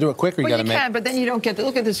you wanted to do it quick, or you well, gotta you make? can, but then you don't get the,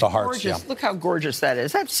 look at this the hearts, gorgeous, yeah. look how gorgeous that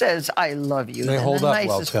is. That says, I love you. They in hold the up nicest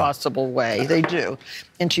well, too. possible way. They do.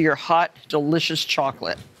 Into your hot, delicious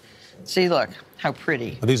chocolate. See, look, how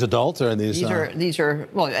pretty. Are these adults or are these? These are,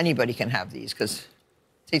 well, anybody can have these because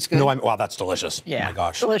tastes good. No, wow, that's delicious. Yeah, Oh my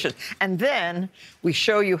gosh. delicious. And then we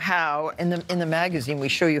show you how, in the magazine, we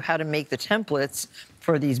show you how to make the templates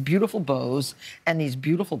for these beautiful bows and these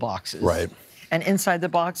beautiful boxes. Right. And inside the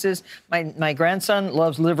boxes, my grandson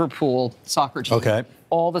loves Liverpool soccer team. Okay.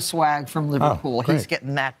 All the swag from Liverpool. great. He's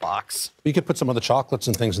getting that box. You could put some of the chocolates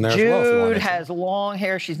and things in there as well if you wanted Jude to. has long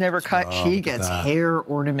hair. She's never cut. Oh, She look at gets that. hair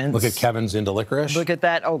ornaments. Look at Kevin's into licorice. Look at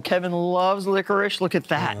that. Oh, Kevin loves licorice. Look at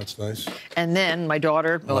that. Oh, that's nice. And then my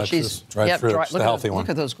daughter, Well, that's she's just dried fruit. It's the look healthy at, one. Look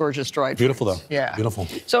at those gorgeous dried Beautiful fruits. though. Yeah. Beautiful.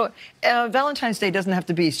 So Valentine's Day doesn't have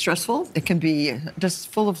to be stressful. It can be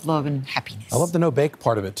just full of love and happiness. I love the no bake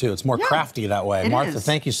part of it too. It's more crafty that way. it Martha, is.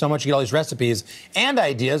 thank you so much. You get all these recipes and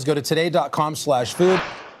ideas. Go to today.com/food.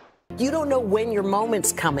 You don't know when your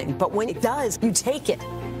moment's coming, but when it does, you take it.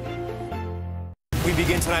 We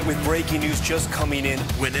begin tonight with breaking news just coming in.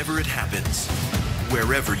 Whenever it happens,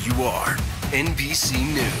 wherever you are, NBC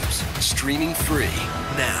News, streaming free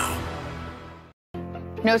now.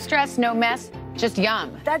 No stress, no mess, just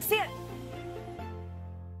yum. That's it.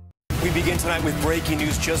 We begin tonight with breaking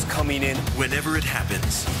news just coming in. Whenever it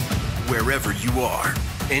happens, wherever you are,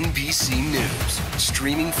 NBC News,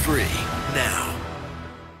 streaming free now.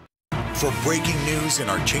 For breaking news in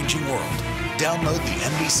our changing world, download the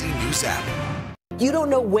NBC News app. You don't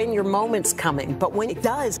know when your moment's coming, but when it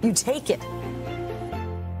does, you take it.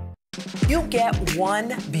 You get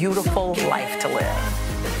one beautiful life to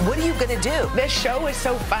live. What are you going to do? This show is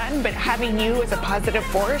so fun, but having you as a positive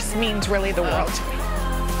force means really the world to me.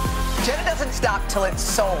 Jenna doesn't stop till it's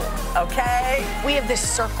sold, okay? We have this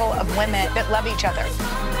circle of women that love each other.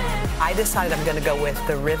 I decided I'm going to go with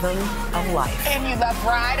the rhythm of life. And you love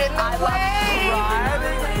riding the wave.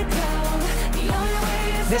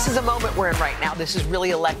 This is a moment we're in right now. This is really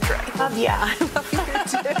electric. Yeah, I love you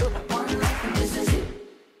too.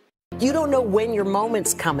 You don't know when your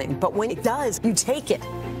moment's coming, but when it does, you take it.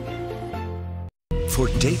 For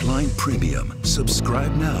Dateline Premium,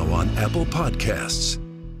 subscribe now on Apple Podcasts.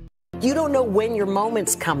 You don't know when your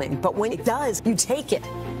moment's coming, but when it does, you take it.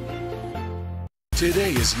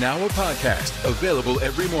 Today is now a podcast available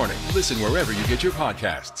every morning. Listen wherever you get your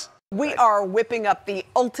podcasts. We are whipping up the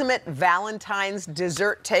ultimate Valentine's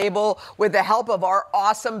dessert table with the help of our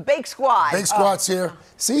awesome Bake Squad. Bake Squad's here.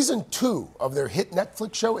 Season 2 of their hit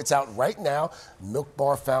Netflix show. It's out right now. Milk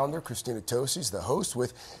Bar founder Christina Tosi is the host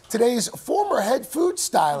with today's former head food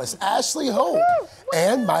stylist Ashley Holm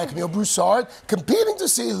and Maya Camille Broussard competing to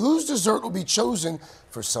see whose dessert will be chosen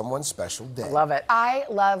for someone's special day. Love it. I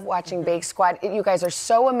love watching Bake Squad. You guys are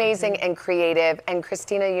so amazing and creative. And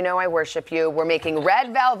Christina, you know I worship you. We're making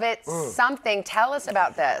red velvet something. Tell us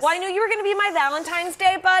about this. Well, I knew you were going to be my Valentine's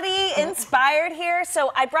Day buddy, inspired here.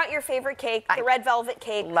 So I brought your favorite cake, the red velvet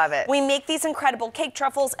cake. Love it. We make these incredible cake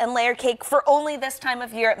truffles and layer cake for only this time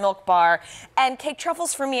of year at Milk Bar. And cake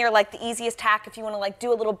truffles for me are like the easiest hack if you want to like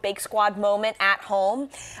do a little Bake Squad moment at home.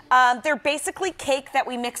 They're basically cake that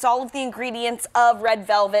we mix all of the ingredients of red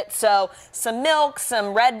velvet, so some milk,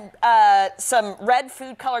 some red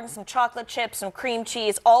food coloring, some chocolate chips, some cream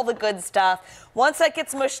cheese, all the good stuff. Once that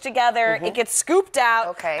gets mushed together, it gets scooped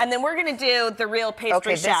out, and then we're gonna do the real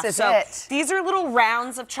pastry chef. This is so it. these are little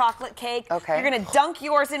rounds of chocolate cake. You're gonna dunk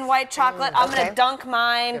yours in white chocolate. I'm gonna dunk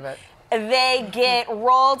mine They get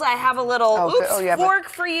rolled. I have a little fork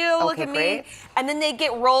for you. Look at me. Great. And then they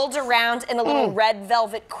get rolled around in a little red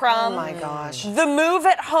velvet crumb. Oh my gosh. The move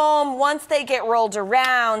at home, once they get rolled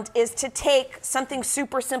around, is to take something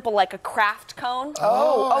super simple like a craft cone.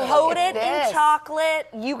 Coat it in chocolate.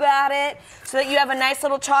 You got it. So that you have a nice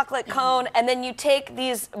little chocolate cone. And then you take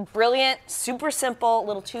these brilliant, super simple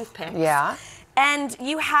little toothpicks. Yeah. And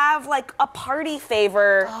you have like a party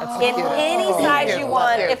favor in any size you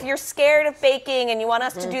want. If you're scared of baking and you want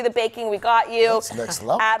us to do the baking, we got you. That's next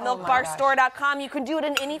level. At milkbarstore.com. You can do it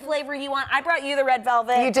in any flavor you want. I brought you the red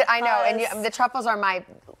velvet. You did, I know, and the truffles are my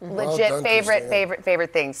legit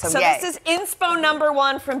favorite things. So this is inspo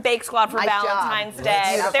 #1 from Bake Squad for Valentine's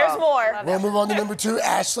Day. There's more. We'll move on to number 2.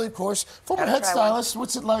 Ashley, of course, former head stylist.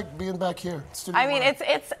 What's it like being back here? I mean, it's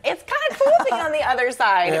kind of cool being on the other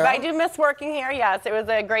side. Yeah. But I do miss working here. Yes, it was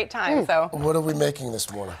a great time. So. What are we making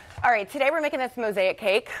this morning? All right, today we're making this mosaic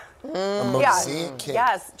cake. A mosaic cake?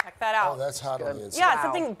 Yes, check that out. Oh, that's hot on the inside. Yeah,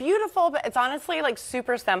 something beautiful, but it's honestly like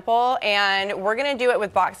super simple, and we're gonna do it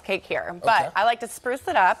with box cake here. But I like to spruce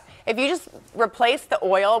it up. If you just replace the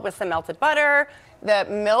oil with some melted butter, the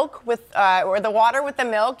milk with, or the water with the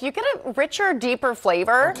milk, you get a richer, deeper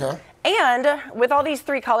flavor. Okay. And with all these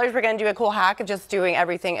 3 colors, we're gonna do a cool hack of just doing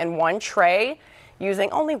everything in one tray,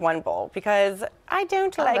 using only one bowl, because I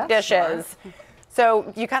don't like dishes. Smart.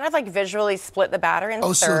 So you kind of like visually split the batter in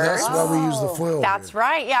thirds. So that's why we use the foil. That's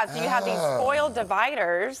right, yeah. So you have these foil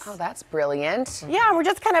dividers. Oh, that's brilliant. Yeah, and we're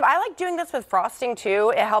just kind of, I like doing this with frosting too.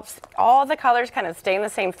 It helps all the colors kind of stay in the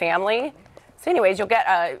same family. So anyways, you'll get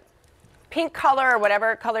a pink color or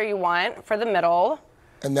whatever color you want for the middle.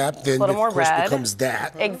 And that then, more of course, red. becomes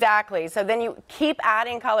that. Exactly. So then you keep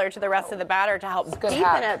adding color to the rest of the batter to help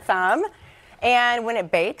deepen it some. And when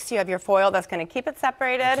it bakes, you have your foil that's going to keep it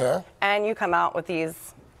separated, and you come out with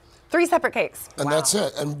these 3 separate cakes. And that's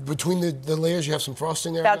it. And between the layers, you have some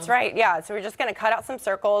frosting there? That's right, yeah. So we're just going to cut out some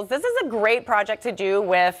circles. This is a great project to do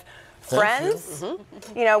with friends,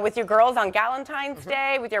 you know, with your girls on Galentine's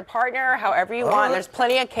Day, with your partner, however you want. There's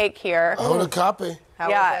plenty of cake here. I hold a copy. How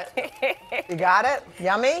is it? You got it?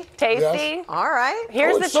 Yummy? Tasty? Yes. All right.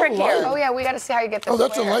 Here's the trick here. Oh, yeah, we got to see how you get this. Oh,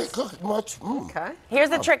 that's a light cook. Much. Okay. Here's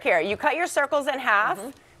the trick here. You cut your circles in half,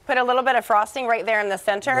 put a little bit of frosting right there in the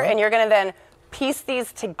center, and you're going to then piece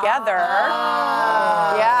these together.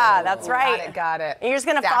 Yeah, that's right. Got it. And you're just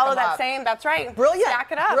going to follow that same, that's right. Brilliant.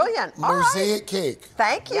 Stack it up. Brilliant. All right. Mosaic cake.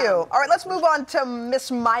 Thank you. All right, let's move on to Miss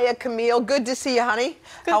Maya Camille. Good to see you, honey.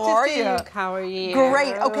 How are you? How are you?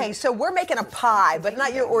 Great. Okay, so we're making a pie, but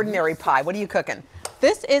not your ordinary pie. What are you cooking?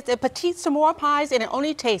 This is a petite s'more pies, and it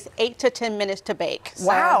only takes 8 to 10 minutes to bake.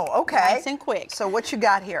 Wow, so okay. Nice and quick. So what you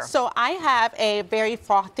got here? So I have a very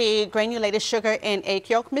frothy granulated sugar and egg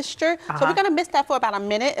yolk mixture. So we're gonna mix that for about a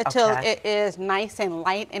minute until it is nice and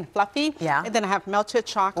light and fluffy. Yeah. And then I have melted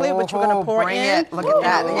chocolate, which we're gonna pour bring in. it. Look at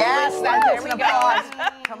that. Yes, that's There we go.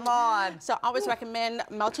 Come on. So I always recommend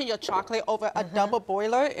melting your chocolate over a double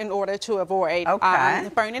boiler in order to avoid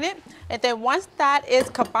burning it. And then once that is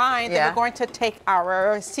combined, then we're going to take our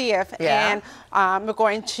sieve and we're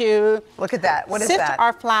going to look at that. What is sift that?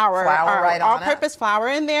 our flour, right on all-purpose flour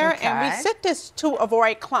in there, and we Okay. sift this to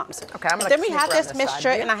avoid clumps. Okay, I'm gonna Then we sneak have around this this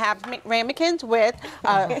mixture, side. and I have ramekins with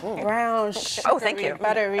brown sugary,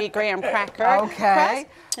 buttery graham cracker crust.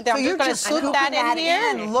 And then So I'm you're just going to just scoop that scooping in here.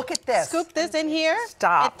 in. Look at this. Scoop this in here.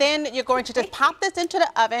 Stop. And then you're going to just pop this into the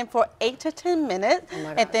oven for 8 to 10 minutes.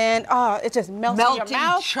 And then, it just melts in Melting your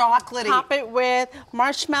mouth. chocolatey. Top it with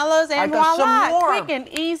marshmallows and I got some voila. more. Quick and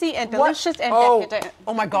easy and What? delicious and decadent.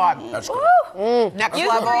 Oh my God. That's good. Next You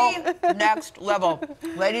level. Next level.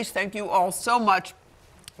 Ladies, thank you all so much.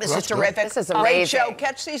 This is terrific. This is Great amazing. show.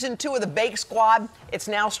 Catch season 2 of The Bake Squad. It's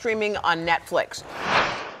now streaming on Netflix.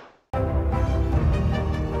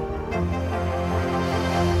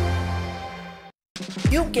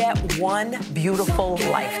 You get one beautiful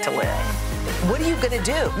life to live. What are you going to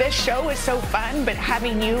do? This show is so fun, but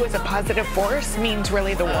having you as a positive force means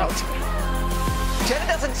really the world. Jenna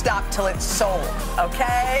doesn't stop till it's sold,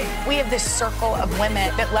 okay? We have this circle of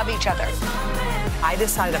women that love each other. I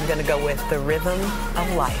decided I'm going to go with the rhythm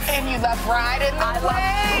of life. And you love riding the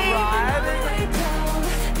wave.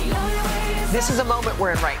 This is a moment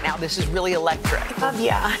we're in right now. This is really electric. Love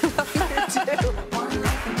ya. I love you too.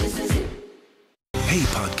 Hey,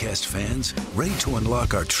 podcast fans, ready to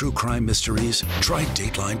unlock our true crime mysteries? Try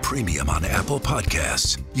Dateline Premium on Apple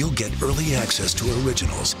Podcasts. You'll get early access to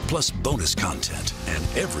originals, plus bonus content, and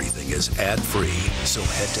everything is ad-free. So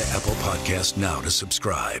head to Apple Podcasts now to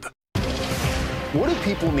subscribe. What do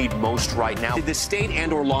people need most right now? Did the state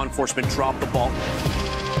and/or law enforcement drop the ball?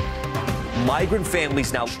 migrant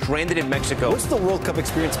families now stranded in Mexico. What's the World Cup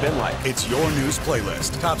experience been like? It's your news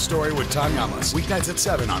playlist. Top story with Tom Amos. Weeknights at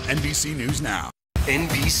 7 on NBC News Now.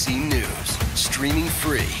 NBC News, streaming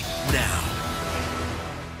free now.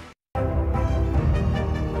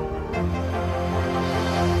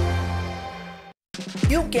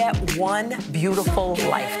 You get one beautiful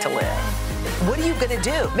life to live. What are you going to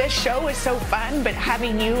do? This show is so fun, but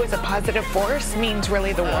having you as a positive force means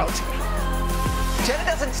really the world to me. Jenna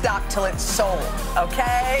doesn't stop till it's sold,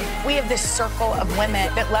 okay? We have this circle of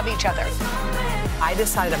women that love each other. I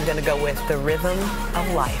decided I'm going to go with the rhythm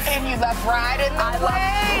of life. And you love riding the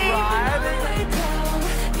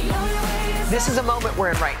wave. This is a moment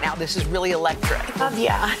we're in right now. This is really electric. Love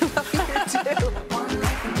ya. I love you too.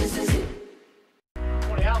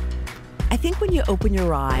 I think when you open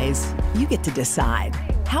your eyes, you get to decide,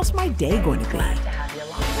 how's my day going to be?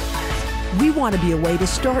 We want to be a way to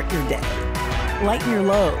start your day. Lighten your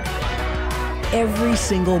load. Every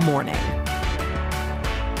single morning.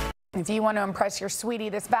 If you want to impress your sweetie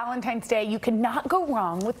this Valentine's Day, you cannot go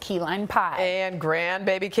wrong with key lime pie. And Grand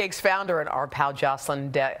Baby Cakes founder and our pal Jocelyn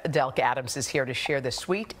Delk Adams is here to share the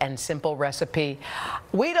sweet and simple recipe.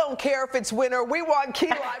 We don't care if it's winter, we want key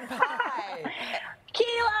lime pie.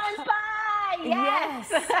 Key lime pie!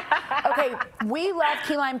 Yes! Okay, we love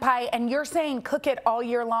key lime pie, and you're saying cook it all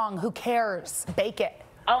year long. Who cares? Bake it.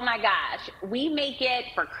 Oh my gosh, we make it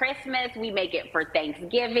for Christmas, we make it for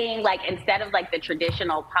Thanksgiving, like instead of like the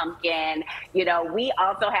traditional pumpkin, you know, we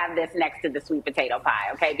also have this next to the sweet potato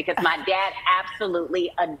pie, okay? Because my dad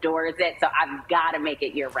absolutely adores it, so I've got to make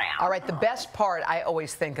it year round. All right, the best part I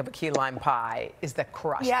always think of a key lime pie is the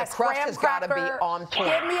crust. Yes, the crust has got to be on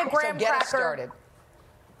point. Give me a graham so get cracker. Us started.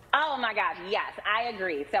 Oh my gosh, yes, I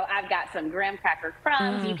agree. So I've got some graham cracker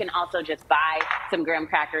crumbs. You can also just buy some graham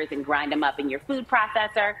crackers and grind them up in your food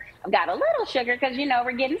processor. I've got a little sugar because, you know,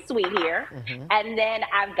 we're getting sweet here. And then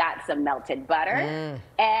I've got some melted butter.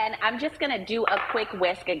 And I'm just going to do a quick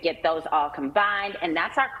whisk and get those all combined. And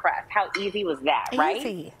that's our crust. How easy was that, right?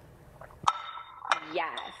 Easy.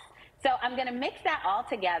 Yes. So I'm going to mix that all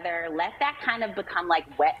together, let that kind of become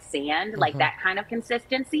like wet sand, like that kind of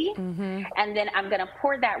consistency. And then I'm going to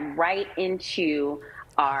pour that right into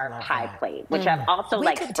our pie plate, which I've also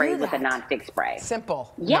like sprayed with a nonstick spray.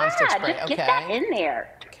 Simple. Yeah, nonstick spray. just get that in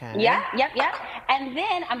there. Okay. Yeah, yep. And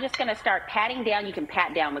then I'm just going to start patting down. You can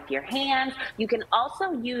pat down with your hands. You can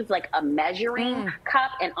also use like a measuring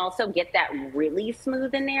cup and also get that really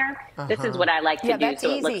smooth in there. This is what I like to do, so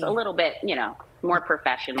it looks a little bit, you know, more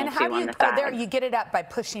professional and too how do you, on the side. there, you get it up by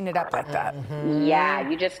pushing it up like that. Yeah,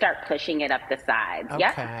 you just start pushing it up the sides.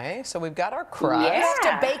 Okay, so we've got our crust. Yeah. You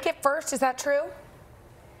have to bake it first, is that true?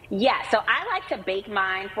 Yeah, so I like to bake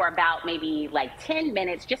mine for about maybe like 10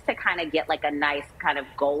 minutes just to kind of get like a nice kind of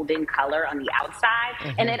golden color on the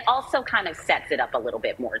outside. And it also kind of sets it up a little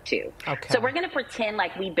bit more too. Okay. So we're going to pretend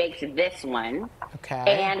like we baked this one.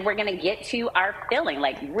 Okay. And we're going to get to our filling.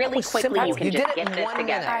 Like really quickly, you can just get this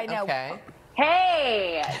together. I know. Okay.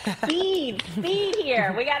 Hey, speed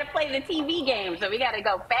here. We got to play the TV game, so we got to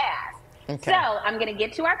go fast. Okay. So I'm going to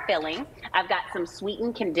get to our filling. I've got some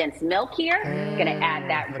sweetened condensed milk here. I'm going to add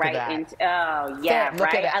that right into, oh yeah, Thick. Look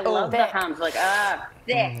at right? that. I love the Thick. hums, like,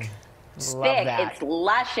 thick. Love Thick, that. it's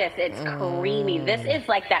luscious, it's creamy. This is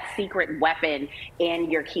like that secret weapon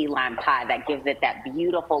in your key lime pie that gives it that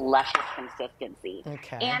beautiful, luscious consistency.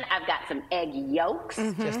 Okay. And I've got some egg yolks.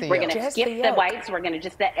 Just the We're yolks. going to skip the whites. We're going to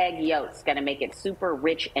just the egg yolks. Going to make it super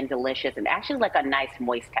rich and delicious and actually like a nice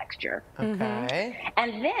moist texture. Okay.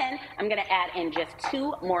 And then I'm going to add in just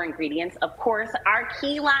 2 more ingredients. Of course, our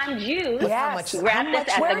key lime juice. Yes. Grab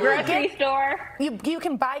this at the grocery store. You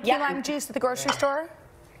can buy key lime juice at the grocery store?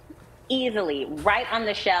 Easily, right on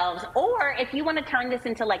the shelves. Or if you want to turn this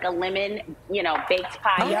into like a lemon, you know, baked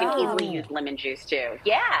pie, you can easily use lemon juice too.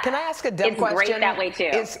 Yeah. Can I ask a dumb question? It's great that way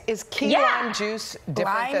too. Is key lime juice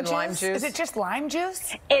different than lime juice? Is it just lime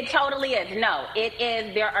juice? It totally is. No, it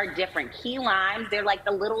is. There are different key limes. They're like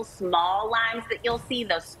the little small limes that you'll see,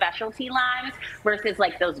 those specialty limes, versus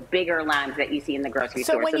like those bigger limes that you see in the grocery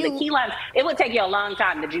store. So the key limes, it would take you a long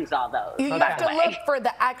time to juice all those. You have to look for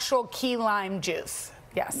the actual key lime juice.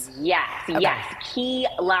 Yes. Yes, key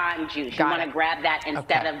lime juice. You want to grab that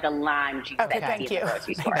instead of the lime juice that you see in the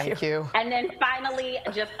grocery store. Thank you. And then finally,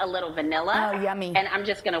 just a little vanilla. Oh, yummy. And I'm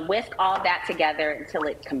just going to whisk all that together until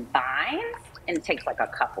it combines, and it takes like a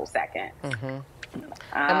couple seconds. And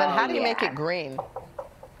then how do you make it green?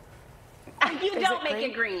 you don't make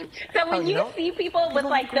it green. So when you see people with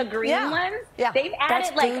like the green ones, they've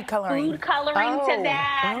added like food coloring to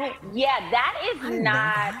that. Yeah, that is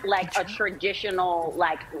not like a traditional,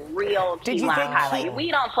 like real key lime highlight.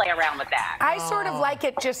 We don't play around with that. I sort of like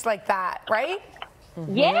it just like that, right?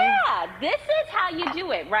 Yeah, this is how you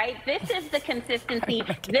do it, right? This is the consistency.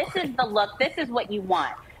 This is the look. This is what you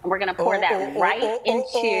want. And we're going to pour that right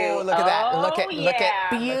into. Look at that. Look at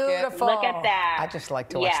beautiful. Look at that. I just like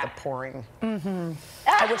to watch the pouring. I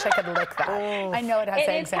wish I could lick that. I know it has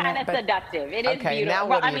eggs in it. It is kind of seductive. It is beautiful. Now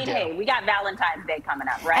what do you do? Hey, we got Valentine's Day coming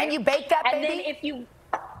up, right? And you bake that baby? And then if you...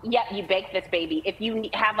 Yeah, you bake this baby. If you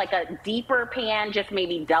have like a deeper pan, just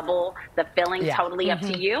maybe double the filling, totally up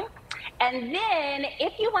to you. And then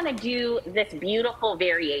if you want to do this beautiful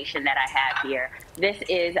variation that I have here, this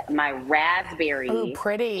is my raspberry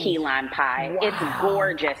key lime pie. Wow. It's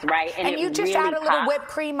gorgeous, right? And you just add a little whipped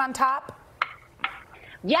cream on top?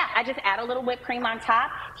 Yeah, I just add a little whipped cream on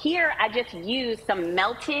top. Here, I just use some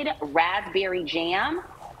melted raspberry jam.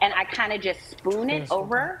 And I kind of just spoon it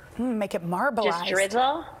over. Make it marbleized. Just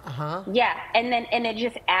drizzle. Yeah, and then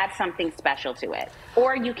just add something special to it.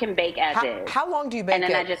 Or you can bake as is. How long do you bake and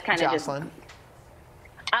then it, I just kind of Jocelyn?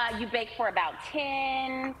 You bake for about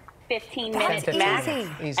 10, 15 minutes max.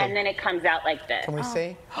 Easy. And then it comes out like this. Can we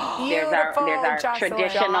see? There's our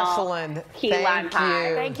traditional key lime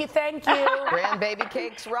pie. Thank you. Grandbaby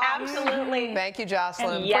cakes rock. Absolutely. Thank you,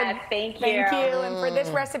 Jocelyn. Yes, thank you. Thank you. And for this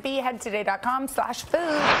recipe, head to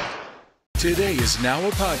today.com/food. Today is now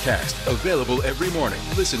a podcast available every morning.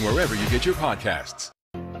 Listen wherever you get your podcasts.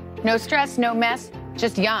 No stress, no mess,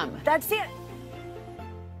 just yum. That's it.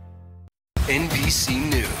 NBC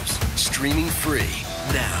News, streaming free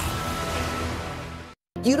now.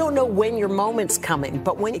 You don't know when your moment's coming,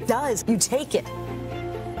 but when it does, you take it.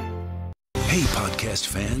 Hey, podcast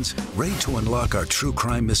fans, ready to unlock our true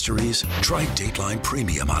crime mysteries? Try Dateline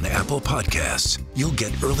Premium on Apple Podcasts. You'll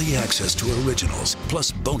get early access to originals,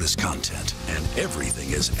 plus bonus content, and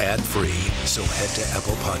everything is ad-free. So head to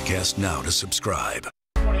Apple Podcasts now to subscribe.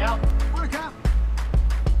 Good morning,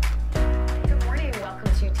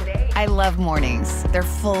 welcome to Today. I love mornings. They're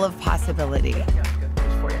full of possibility.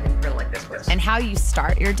 And how you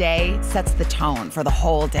start your day sets the tone for the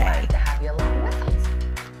whole day.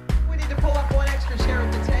 We need to pull up one extra chair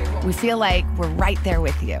at the table. We feel like we're right there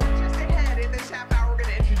with you. Just ahead, in this half hour, we're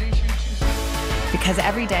going to introduce you to... Because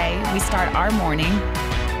every day we start our morning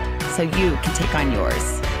so you can take on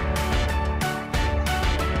yours.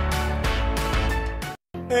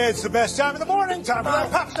 It's the best time of the morning. Time for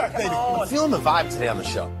that pop start, baby. I'm feeling the vibe today on the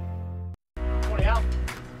show.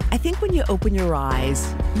 I think when you open your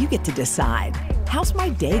eyes, you get to decide, how's my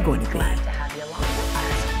day going to be?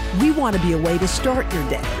 We want to be a way to start your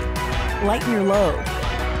day, lighten your load,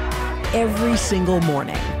 every single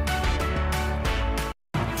morning.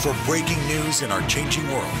 For breaking news in our changing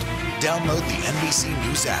world, download the NBC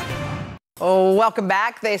News app. Oh, welcome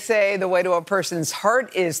back. They say the way to a person's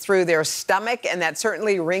heart is through their stomach, and that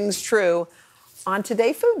certainly rings true on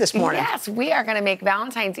Today Food this morning. Yes, we are going to make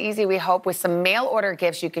Valentine's easy, we hope, with some mail order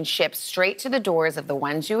gifts you can ship straight to the doors of the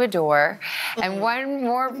ones you adore. And one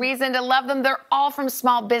more reason to love them, they're all from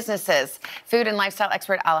small businesses. Food and lifestyle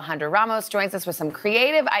expert Alejandro Ramos joins us with some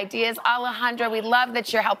creative ideas. Alejandro, we love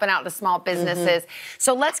that you're helping out the small businesses.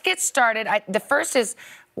 So let's get started. The first is,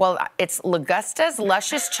 well, it's Lagusta's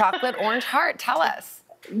Luscious Chocolate Orange Heart. Tell us.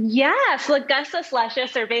 Yes, Lagusta's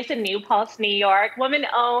Luscious. They're based in New Paltz, New York.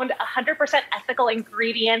 Women-owned, 100% ethical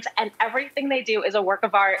ingredients, and everything they do is a work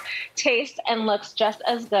of art. Tastes and looks just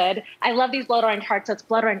as good. I love these blood orange hearts. So it's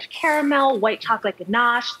blood orange caramel, white chocolate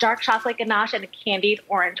ganache, dark chocolate ganache, and a candied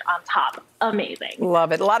orange on top. Amazing.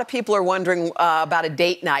 Love it. A lot of people are wondering about a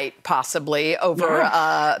date night, possibly,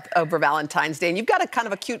 over Valentine's Day. And you've got a kind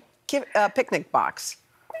of a cute picnic box.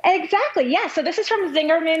 Exactly, yeah. So this is from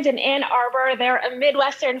Zingerman's in Ann Arbor. They're a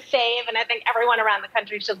Midwestern fave, and I think everyone around the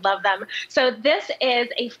country should love them. So this is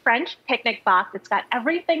a French picnic box. It's got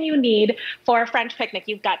everything you need for a French picnic.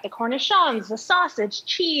 You've got the cornichons, the sausage,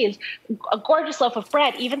 cheese, a gorgeous loaf of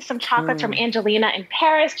bread, even some chocolates from Angelina in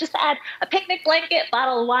Paris. Just add a picnic blanket,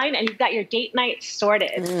 bottle of wine, and you've got your date night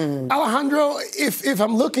sorted. Alejandro, if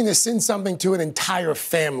I'm looking to send something to an entire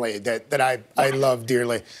family that I love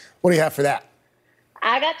dearly, what do you have for that?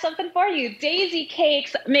 I got something for you. Daisy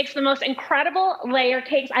Cakes makes the most incredible layer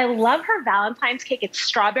cakes. I love her Valentine's cake. It's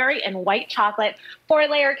strawberry and white chocolate.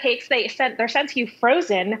 4-layer cakes. They're sent to you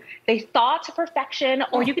frozen. They thaw to perfection,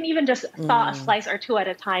 or you can even just thaw a slice or two at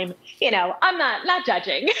a time. You know, I'm not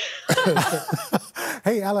judging.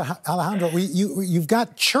 Hey, Alejandro, you've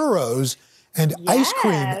got churros and ice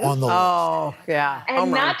cream on the list. Oh, yeah.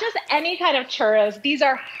 And not just any kind of churros. These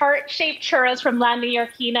are heart-shaped churros from La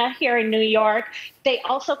Neoyorquina here in New York. They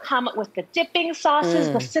also come with the dipping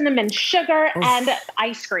sauces, the cinnamon sugar, and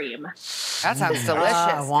ice cream. That sounds delicious.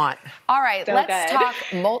 I want. All right, So let's good. talk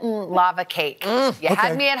molten lava cake. You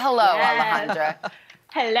had me at hello, Alejandra.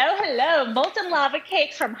 Hello, hello. Molten lava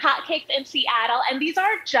cakes from Hot Cakes in Seattle. And these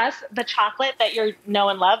aren't just the chocolate that you know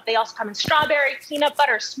and love. They also come in strawberry, peanut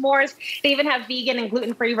butter, s'mores. They even have vegan and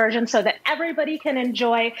gluten-free versions so that everybody can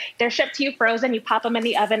enjoy. They're shipped to you frozen. You pop them in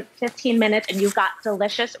the oven 15 minutes and you've got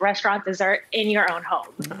delicious restaurant dessert in your own home.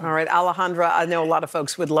 All right, Alejandra, I know a lot of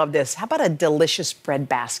folks would love this. How about a delicious bread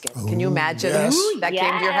basket? Can you imagine that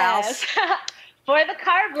came to your house? For the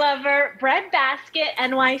carb lover, Bread Basket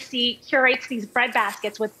NYC curates these bread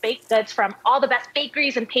baskets with baked goods from all the best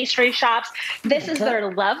bakeries and pastry shops. This is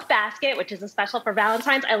their love basket, which is a special for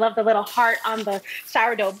Valentine's. I love the little heart on the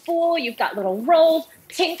sourdough bowl. You've got little rolls,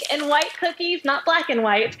 pink and white cookies, not black and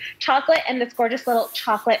white, chocolate, and this gorgeous little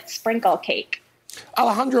chocolate sprinkle cake.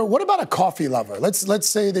 Alejandra, what about a coffee lover? Let's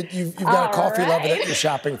say that you've got a coffee lover that you're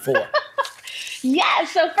shopping for. Yeah,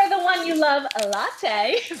 so for the one you love, a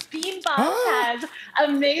latte, Beanbox has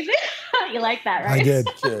amazing, you like that, right? I did.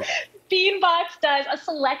 Beanbox does a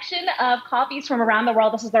selection of coffees from around the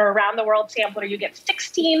world. This is their around the world sampler. You get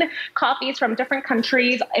 16 coffees from different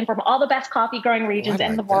countries and from all the best coffee growing regions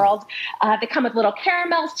in the world. They come with little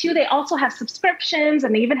caramels too. They also have subscriptions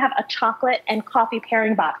and they even have a chocolate and coffee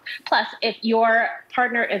pairing box. Plus, if your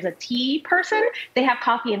partner is a tea person, they have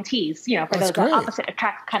coffee and teas, you know, for those opposite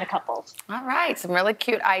attract kind of couples. All right, some really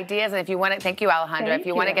cute ideas. And if you want to, thank you, Alejandra. If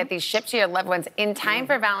you want to get these shipped to your loved ones in time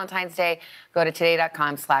for Valentine's Day, go to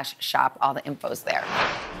today.com/shop. All the info's there.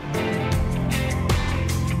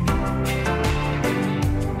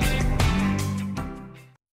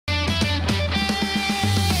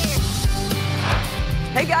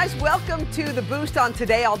 Hey guys, welcome to The Boost on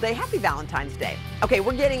Today All Day. Happy Valentine's Day. Okay,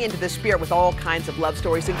 we're getting into the spirit with all kinds of love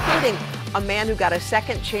stories, including a man who got a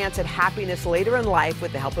second chance at happiness later in life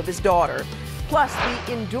with the help of his daughter, plus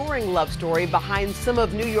the enduring love story behind some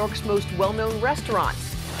of New York's most well-known restaurants.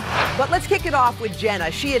 But let's kick it off with Jenna.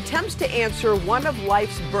 She attempts to answer one of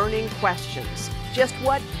life's burning questions. Just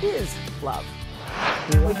what is love?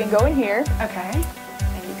 We can go in here. Okay.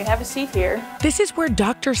 And you can have a seat here. This is where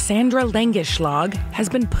Dr. Sandra Langeschlag has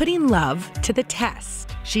been putting love to the test.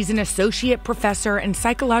 She's an associate professor in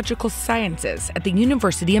psychological sciences at the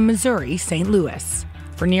University of Missouri, St. Louis.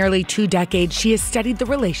 For nearly 2 decades, she has studied the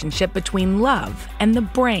relationship between love and the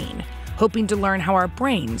brain, hoping to learn how our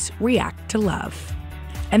brains react to love.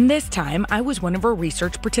 And this time, I was one of her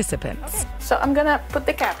research participants. So I'm gonna put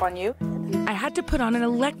the cap on you. I had to put on an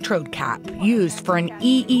electrode cap used for an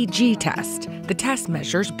EEG test. The test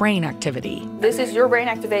measures brain activity. This is your brain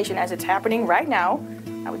activation as it's happening right now.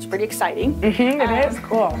 Now it's pretty exciting. It is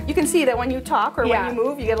cool. You can see that when you talk or when you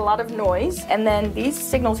move, you get a lot of noise. And then these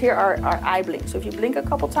signals here are eye blinks. So if you blink a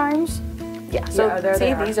couple times, these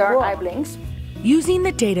are eye blinks. Using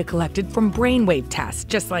the data collected from brainwave tests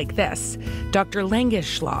just like this, Dr.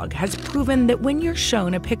 Langeschlag has proven that when you're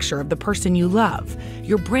shown a picture of the person you love,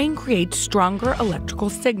 your brain creates stronger electrical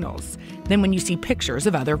signals than when you see pictures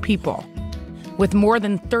of other people. With more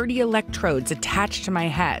than 30 electrodes attached to my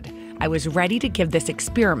head, I was ready to give this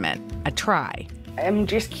experiment a try. I'm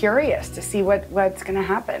just curious to see what's gonna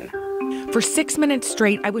happen. For 6 minutes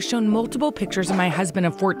straight, I was shown multiple pictures of my husband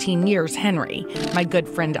of 14 years, Henry, my good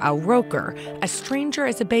friend Al Roker, a stranger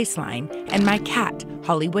as a baseline, and my cat,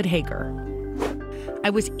 Hollywood Hager. I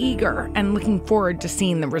was eager and looking forward to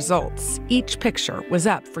seeing the results. Each picture was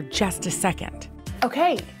up for just a second.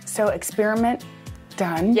 Okay, so experiment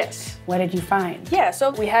done. Yes. What did you find? Yeah,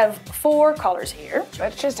 so we have 4 colors here.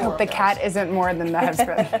 Let's just hope the cat isn't more than the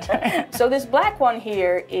husband. So this black one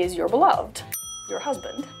here is your beloved, your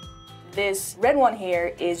husband. This red one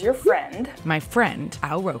here is your friend. My friend,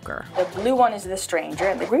 Al Roker. The blue one is the stranger,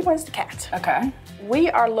 and the green one is the cat. Okay. We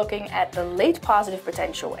are looking at the late positive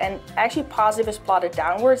potential, and actually positive is plotted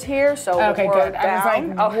downwards here, so okay, the more good.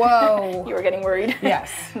 down, I was like, whoa. You were getting worried.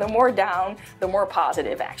 Yes. The more down, the more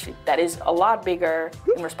positive, actually. That is a lot bigger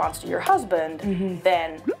in response to your husband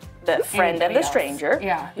than the friend and the stranger.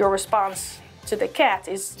 Yeah. Your response to the cat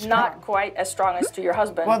is not quite as strong as to your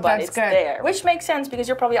husband, well, but that's it's good. there. Which makes sense because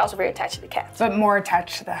you're probably also very attached to the cat. But more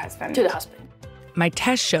attached to the husband. To the husband. My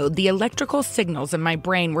test showed the electrical signals in my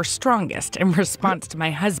brain were strongest in response to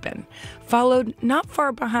my husband, followed not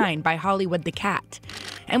far behind by Hollywood the cat.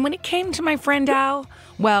 And when it came to my friend Al,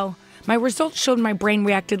 well, my results showed my brain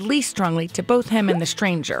reacted least strongly to both him and the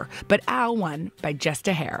stranger, but Al won by just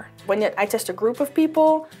a hair. When I test a group of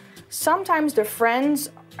people, sometimes the friends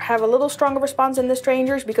have a little stronger response than the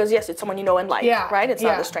strangers because yes, it's someone you know and like, right? It's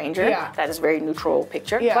not a stranger. That is a very neutral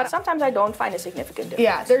picture. But sometimes I don't find a significant difference.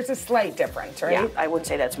 Yeah, there's a slight difference, right? Yeah, I wouldn't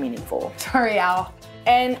say that's meaningful. Sorry, Al.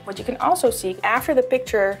 And what you can also see, after the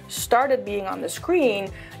picture started being on the screen,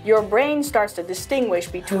 your brain starts to distinguish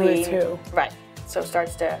between... Who is who. Right. So it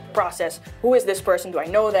starts to process, who is this person? Do I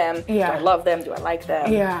know them? Do I love them? Do I like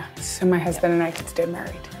them? Yeah, so my husband and I could stay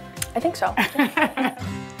married. I think so.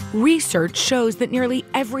 Research shows that nearly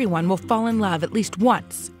everyone will fall in love at least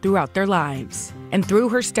once throughout their lives. And through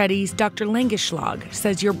her studies, Dr. Langeschlag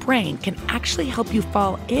says your brain can actually help you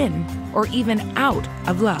fall in or even out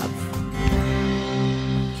of love.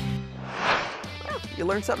 You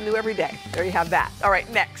learn something new every day. There you have that. All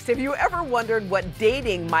right, next. Have you ever wondered what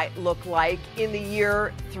dating might look like in the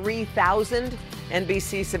year 3000?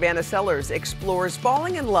 NBC's Savannah Sellers explores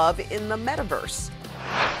falling in love in the metaverse.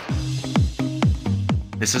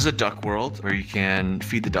 This is a duck world where you can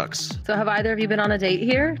feed the ducks. So have either of you been on a date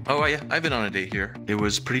here? Oh, yeah, I've been on a date here. It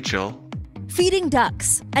was pretty chill. Feeding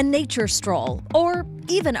ducks, a nature stroll, or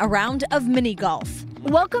even a round of mini golf.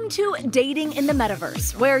 Welcome to Dating in the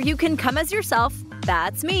Metaverse, where you can come as yourself,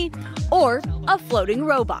 that's me, or a floating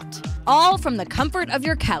robot, all from the comfort of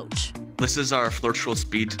your couch. This is our Flirtual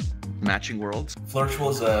Speed matching world. Flirtual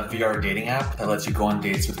is a VR dating app that lets you go on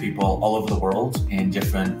dates with people all over the world in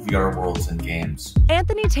different VR worlds and games.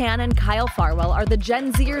 Anthony Tan and Kyle Farwell are the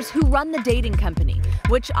Gen Zers who run the dating company,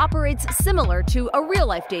 which operates similar to a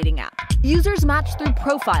real-life dating app. Users match through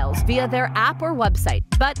profiles via their app or website,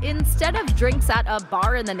 but instead of drinks at a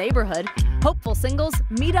bar in the neighborhood, hopeful singles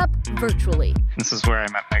meet up virtually. This is where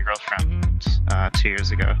I met my girlfriend 2 years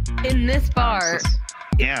ago. In this bar?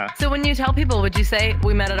 Yeah. So when you tell people, would you say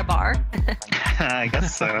we met at a bar? I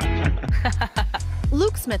guess so.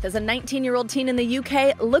 Luke Smith is a 19-year-old teen in the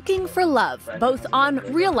UK looking for love, both on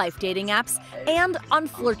real-life dating apps and on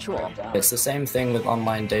Flirtual. It's the same thing with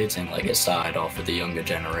online dating. Like, it started off with the younger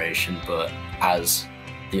generation, but as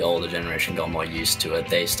the older generation got more used to it,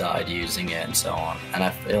 they started using it and so on. And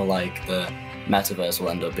I feel like the metaverse will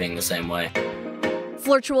end up being the same way.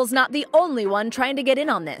 Flirtual's not the only one trying to get in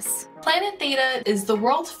on this. Planet Theta is the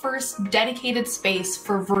world's first dedicated space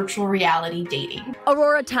for virtual reality dating.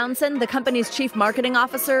 Aurora Townsend, the company's chief marketing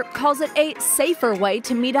officer, calls it a safer way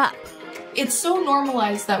to meet up. It's so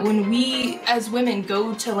normalized that when we as women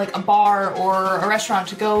go to like a bar or a restaurant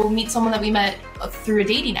to go meet someone that we met through a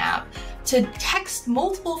dating app, to text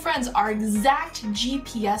multiple friends our exact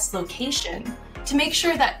GPS location to make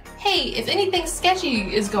sure that, hey, if anything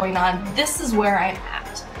sketchy is going on, this is where I'm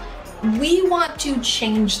at. We want to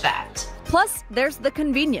change that. Plus, there's the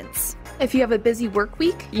convenience. If you have a busy work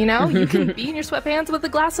week, you know, you can be in your sweatpants with a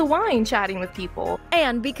glass of wine chatting with people.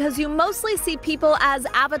 And because you mostly see people as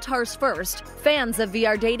avatars first, fans of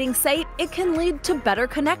VR dating say it can lead to better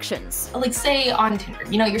connections. Like say on Tinder,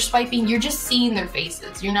 you know, you're swiping, you're just seeing their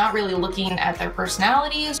faces. You're not really looking at their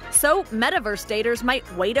personalities. So metaverse daters might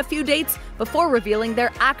wait a few dates before revealing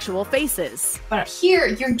their actual faces. But here,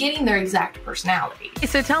 you're getting their exact personality.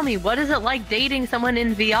 So tell me, what is it like dating someone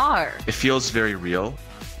in VR? It feels very real.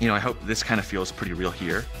 You know, I hope this kind of feels pretty real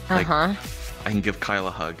here. Like, I can give Kyle a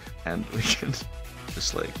hug and we can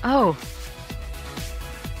just like... Oh.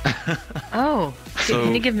 Oh. So,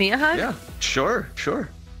 can you give me a hug? Yeah, sure.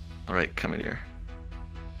 All right, come in here.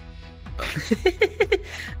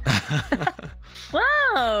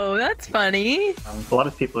 Wow, that's funny. A lot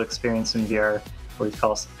of people experience in VR what we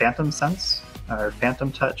call phantom sense or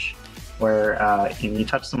phantom touch, where you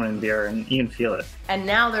touch someone in VR and you can feel it. And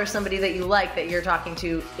now there's somebody that you like that you're talking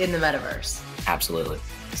to in the metaverse. Absolutely.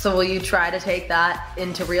 So will you try to take that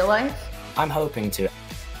into real life? I'm hoping to.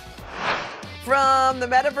 From the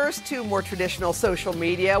metaverse to more traditional social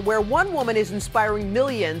media, where one woman is inspiring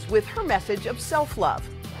millions with her message of self-love.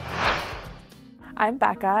 I'm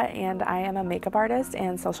Becca, and I am a makeup artist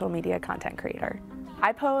and social media content creator.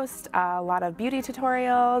 I post a lot of beauty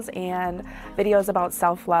tutorials and videos about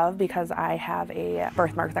self-love because I have a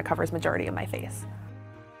birthmark that covers majority of my face.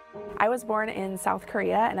 I was born in South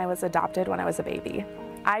Korea and I was adopted when I was a baby.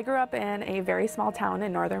 I grew up in a very small town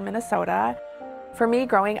in northern Minnesota. For me,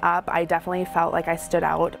 growing up, I definitely felt like I stood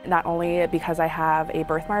out, not only because I have a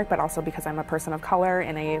birthmark, but also because I'm a person of color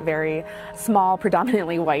in a very small,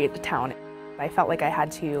 predominantly white town. I felt like I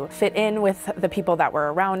had to fit in with the people that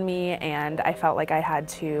were around me, and I felt like I had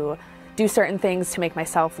to do certain things to make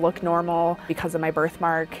myself look normal because of my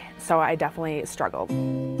birthmark, so I definitely struggled.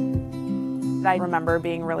 I remember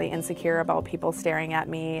being really insecure about people staring at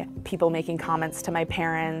me, people making comments to my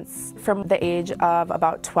parents. From the age of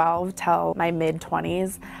about 12 till my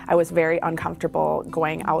mid-20s, I was very uncomfortable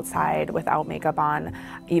going outside without makeup on,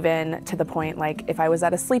 even to the point like if I was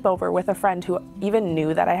at a sleepover with a friend who even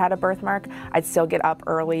knew that I had a birthmark, I'd still get up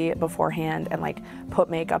early beforehand and like put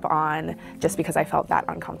makeup on just because I felt that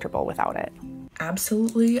uncomfortable without it.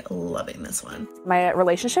 Absolutely loving this one. My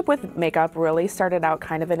relationship with makeup really started out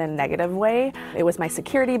kind of in a negative way. It was my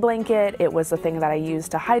security blanket. It was the thing that I used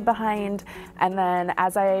to hide behind. And then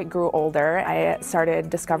as I grew older, I started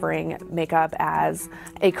discovering makeup as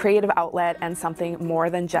a creative outlet and something more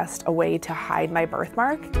than just a way to hide my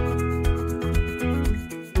birthmark.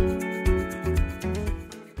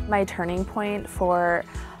 My turning point for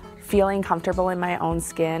feeling comfortable in my own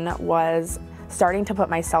skin was starting to put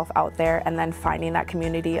myself out there and then finding that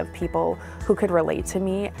community of people who could relate to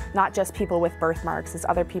me, not just people with birthmarks, as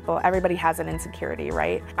other people, everybody has an insecurity,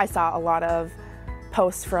 right? I saw a lot of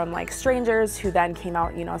posts from like strangers who then came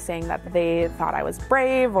out, you know, saying that they thought I was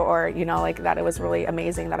brave or, you know, like that it was really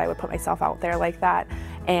amazing that I would put myself out there like that.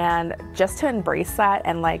 And just to embrace that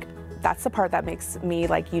and like, that's the part that makes me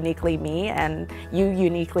like uniquely me and you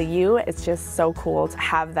uniquely you. It's just so cool to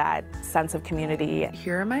have that sense of community.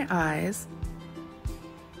 Here are my eyes.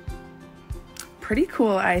 Pretty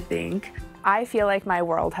cool, I think. I feel like my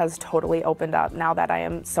world has totally opened up now that I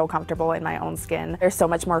am so comfortable in my own skin. There's so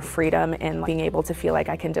much more freedom in being able to feel like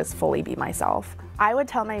I can just fully be myself. I would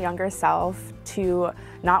tell my younger self to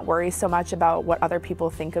not worry so much about what other people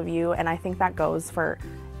think of you, and I think that goes for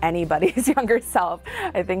anybody's younger self.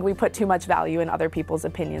 I think we put too much value in other people's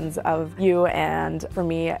opinions of you, and for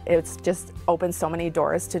me, it's just opened so many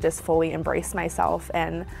doors to just fully embrace myself,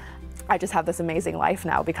 and I just have this amazing life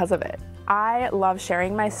now because of it. I love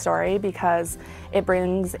sharing my story because it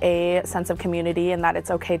brings a sense of community and that it's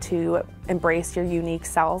okay to embrace your unique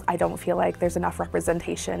self. I don't feel like there's enough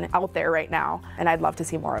representation out there right now, and I'd love to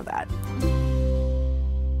see more of that.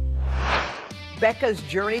 Becca's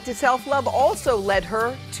journey to self-love also led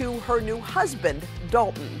her to her new husband,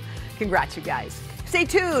 Dalton. Congrats, you guys. Stay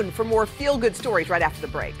tuned for more feel-good stories right after the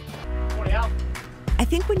break. I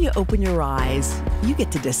think when you open your eyes, you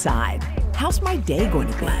get to decide, how's my day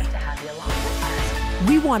going to be?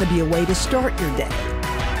 We want to be a way to start your day,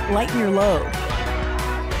 lighten your load,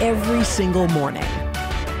 every single morning.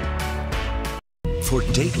 For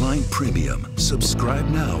Dateline Premium, subscribe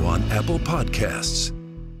now on Apple Podcasts.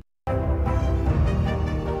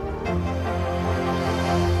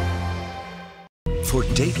 For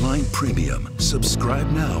Dateline Premium, subscribe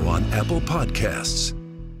now on Apple Podcasts.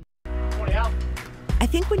 I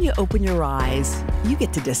think when you open your eyes, you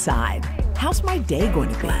get to decide, how's my day going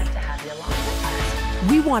to be?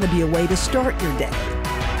 We want to be a way to start your day,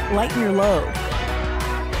 lighten your load,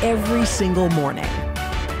 every single morning.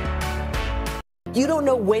 You don't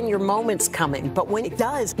know when your moment's coming, but when it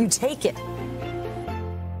does, you take it.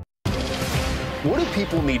 What do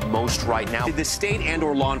people need most right now? Did the state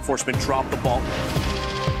and/or law enforcement drop the ball?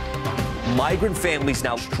 Migrant families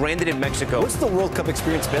now stranded in Mexico. What's the World Cup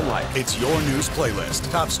experience been like? It's your news playlist.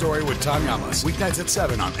 Top story with Tom Yamas. Weeknights at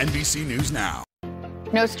 7 on NBC News Now.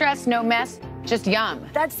 No stress, no mess, just yum.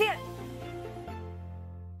 That's it.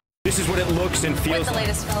 This is what it looks and feels the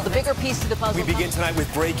latest film. The bigger piece to the puzzle. We begin tonight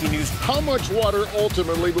with breaking news. How much water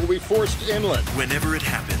ultimately will be forced inland? Whenever it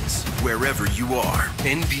happens, wherever you are,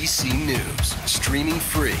 NBC News, streaming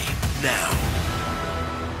free now.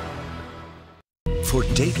 For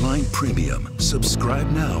Dateline Premium, subscribe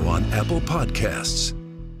now on Apple Podcasts.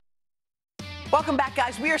 Welcome back,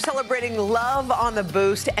 guys. We are celebrating Love on the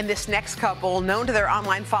Boost, and this next couple, known to their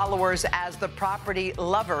online followers as the Property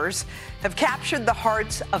Lovers, have captured the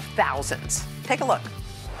hearts of thousands. Take a look.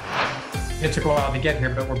 It took a while to get here,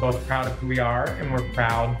 but we're both proud of who we are, and we're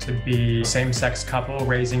proud to be a same-sex couple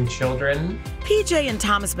raising children. PJ and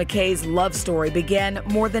Thomas McKay's love story began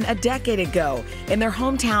more than a decade ago in their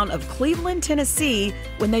hometown of Cleveland, Tennessee,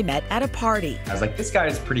 when they met at a party. I was like, this guy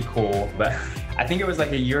is pretty cool, but I think it was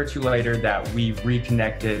like a year or two later that we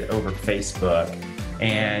reconnected over Facebook,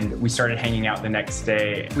 and we started hanging out the next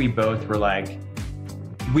day. We both were like,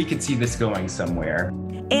 we could see this going somewhere.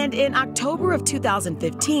 And in October of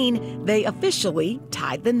 2015, they officially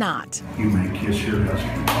tied the knot. You may kiss your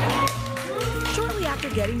husband. Shortly after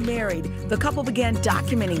getting married, the couple began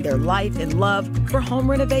documenting their life and love for home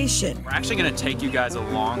renovation. We're actually going to take you guys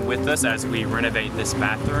along with us as we renovate this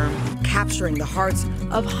bathroom. Capturing the hearts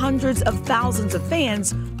of hundreds of thousands of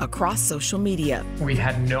fans across social media. We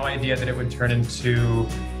had no idea that it would turn into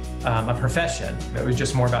a profession. It was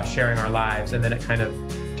just more about sharing our lives, and then it kind of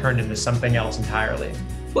turned into something else entirely.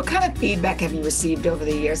 What kind of feedback have you received over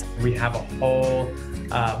the years? We have a whole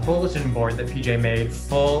bulletin board that PJ made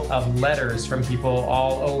full of letters from people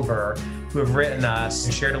all over who have written us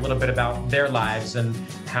and shared a little bit about their lives and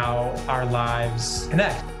how our lives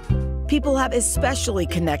connect. People have especially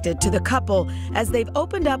connected to the couple as they've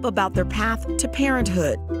opened up about their path to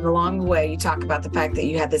parenthood. Along the way, you talk about the fact that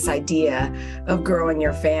you had this idea of growing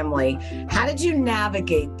your family. How did you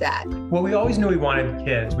navigate that? Well, we always knew we wanted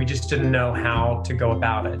kids. We just didn't know how to go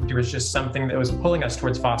about it. There was just something that was pulling us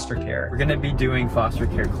towards foster care. We're going to be doing foster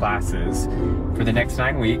care classes for the next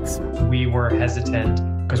 9 weeks. We were hesitant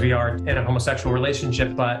because we are in a homosexual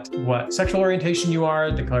relationship, but what sexual orientation you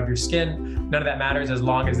are, the color of your skin, none of that matters as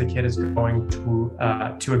long as the kid is going to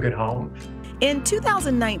a good home. In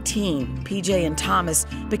 2019, PJ and Thomas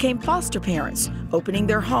became foster parents, opening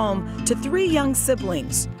their home to 3 young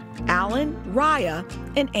siblings, Alan, Raya,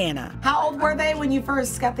 and Anna. How old were they when you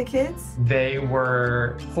first got the kids? They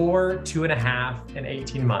were 4, 2.5, and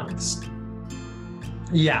 18 months.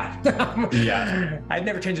 Yeah. Yeah. I'd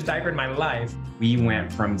never changed a diaper in my life. We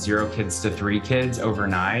went from 0 kids to 3 kids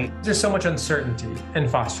overnight. There's so much uncertainty in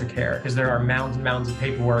foster care because there are mounds and mounds of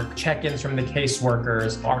paperwork, check-ins from the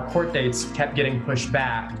caseworkers. Our court dates kept getting pushed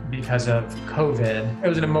back because of COVID. It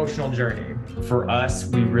was an emotional journey. For us,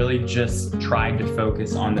 we really just tried to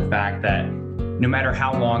focus on the fact that no matter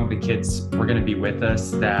how long the kids were going to be with us,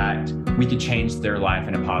 that we could change their life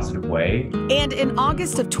in a positive way. And in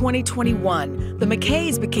August of 2021, the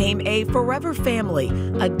McKays became a forever family,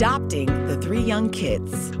 adopting the 3 young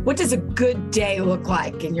kids. What does a good day look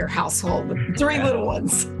like in your household with 3 little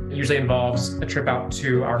ones? It usually involves a trip out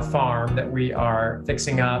to our farm that we are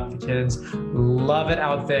fixing up. The kids love it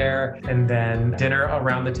out there. And then dinner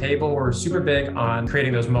around the table. We're super big on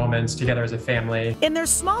creating those moments together as a family. In their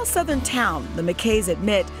small southern town, the McKays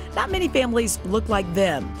admit not many families look like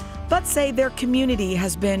them, but say their community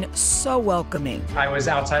has been so welcoming. I was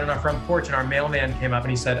outside on our front porch and our mailman came up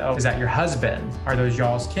and he said, "Oh, is that your husband? Are those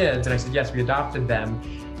y'all's kids?" And I said, "Yes, we adopted them."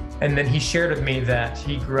 And then he shared with me that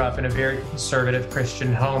he grew up in a very conservative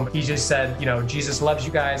Christian home. He just said, you know, Jesus loves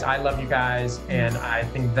you guys, I love you guys, and I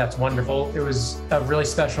think that's wonderful. It was a really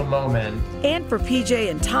special moment. And for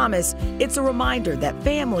PJ and Thomas, it's a reminder that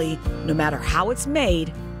family, no matter how it's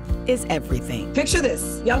made, is everything. Picture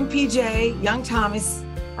this, young PJ, young Thomas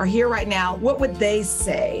are here right now. What would they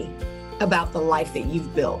say about the life that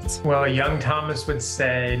you've built? Well, young Thomas would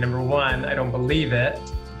say, number 1, I don't believe it.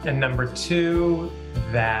 And number 2,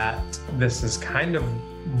 that this is kind of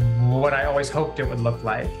what I always hoped it would look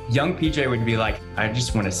like. Young PJ would be like, I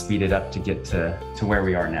just want to speed it up to get to where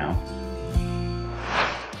we are now.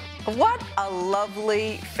 What a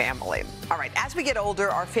lovely family. All right, as we get older,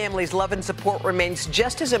 our family's love and support remains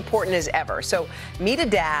just as important as ever. So meet a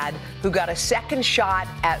dad who got a second shot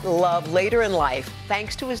at love later in life,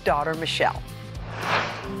 thanks to his daughter, Michelle.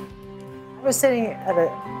 I was sitting at a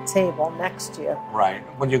table next to you. Right,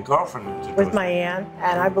 when your girlfriend... With my aunt,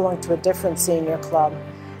 and I belonged to a different senior club.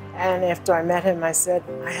 And after I met him, I said,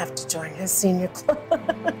 I have to join his senior club.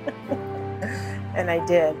 And I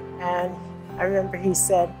did. And I remember he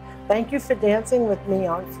said, thank you for dancing with me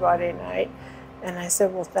on Friday night. And I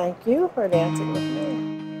said, well, thank you for dancing with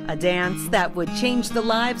me. A dance that would change the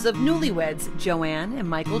lives of newlyweds Joanne and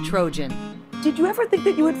Michael Trojan. Did you ever think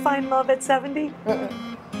that you would find love at 70?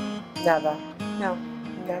 Never. No,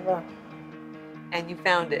 never. And you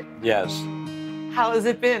found it? Yes. How has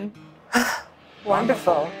it been?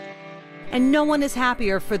 Wonderful. And no one is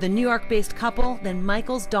happier for the New York-based couple than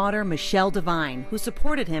Michael's daughter, Michelle Devine, who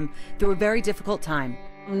supported him through a very difficult time.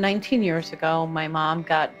 19 years ago, my mom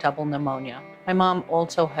got double pneumonia. My mom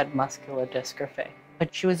also had muscular dystrophy,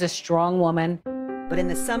 but she was a strong woman. But in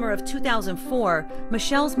the summer of 2004,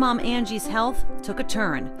 Michelle's mom Angie's health took a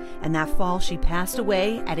turn, and that fall she passed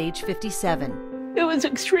away at age 57. It was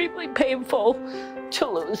extremely painful to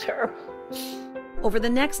lose her. Over the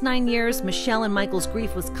next 9 years, Michelle and Michael's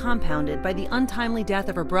grief was compounded by the untimely death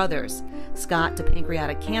of her brothers, Scott to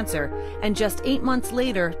pancreatic cancer, and just 8 months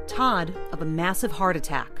later, Todd of a massive heart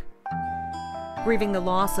attack. Grieving the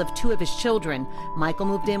loss of 2 of his children, Michael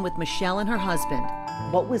moved in with Michelle and her husband.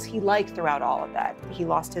 What was he like throughout all of that? He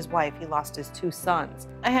lost his wife, he lost his 2 sons.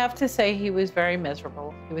 I have to say he was very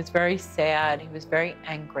miserable. He was very sad, he was very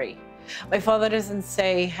angry. My father doesn't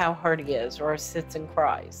say how hurt he is or sits and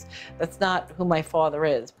cries. That's not who my father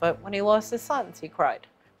is, but when he lost his sons, he cried.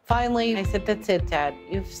 Finally, I said, that's it, Dad.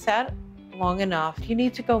 You've sat long enough. You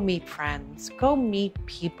need to go meet friends, go meet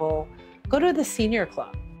people, go to the senior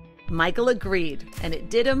club. Michael agreed, and it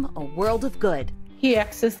did him a world of good. He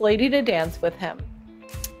asked this lady to dance with him,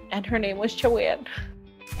 and her name was Joanne.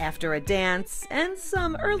 After a dance and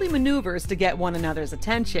some early maneuvers to get one another's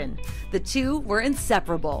attention, the two were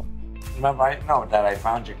inseparable. Remember, I know that I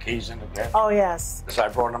found your keys in the bed. Oh, yes. So I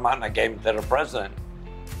brought them out and I gave them to the president.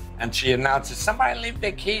 And she announced, somebody leave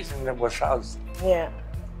their keys in the Bush house. Yeah.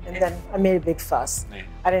 And then I made a big fuss. Yeah.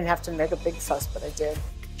 I didn't have to make a big fuss, but I did.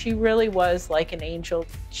 She really was like an angel.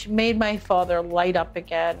 She made my father light up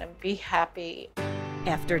again and be happy.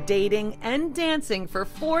 After dating and dancing for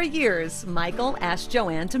 4 years, Michael asked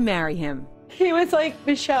Joanne to marry him. He was like,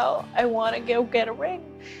 Michelle, I want to go get a ring.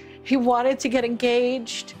 He wanted to get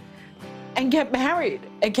engaged and get married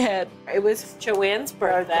again. It was Joanne's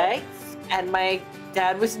birthday, and my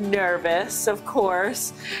dad was nervous, of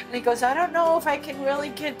course. And he goes, I don't know if I can really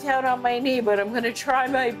get down on my knee, but I'm going to try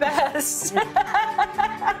my best.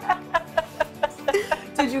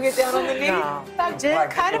 Did you get down on the knee? No. I did.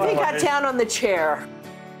 Kind of, he got down on the chair.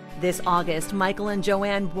 This August, Michael and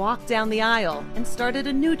Joanne walked down the aisle and started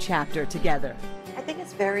a new chapter together. I think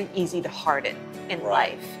it's very easy to harden in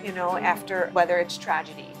life, you know, after whether it's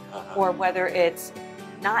tragedy or whether it's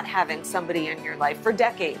not having somebody in your life for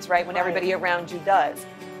decades, right? When everybody around you does.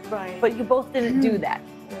 Right. But you both didn't do that.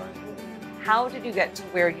 How did you get to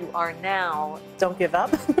where you are now? Don't give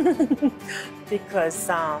up, because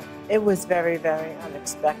it was very, very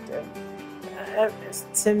unexpected.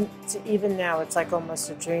 To even now, it's like almost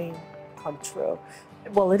a dream come true.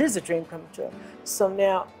 Well, it is a dream come true. So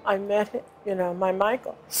now I met him, you know, my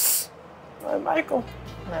Michael. My Michael.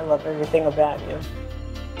 And I love everything about you.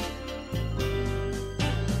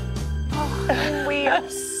 Oh, we are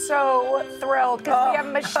so thrilled because we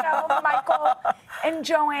have Michelle, Michael, and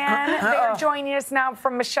Joanne. They are joining us now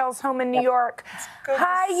from Michelle's home in New York.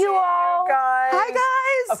 Hi, you all. Hi,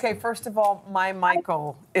 guys. Okay, first of all, my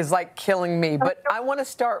Michael is like killing me, but I want to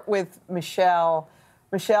start with Michelle.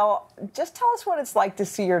 Michelle, just tell us what it's like to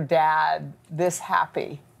see your dad this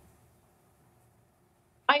happy.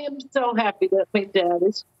 I am so happy that my dad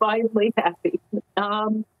is finally happy.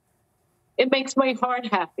 It makes my heart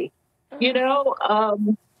happy. You know,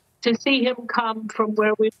 to see him come from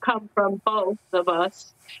where we've come from, both of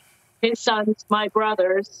us, his sons, my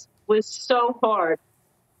brothers, was so hard.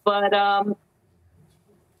 But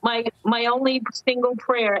my only single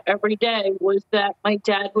prayer every day was that my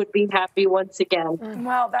dad would be happy once again.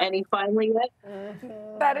 Well, and he finally is.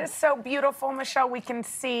 That is so beautiful, Michelle. We can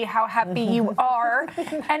see how happy you are.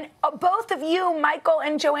 And both of you, Michael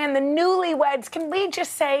and Joanne, the newlyweds, can we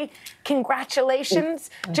just say congratulations?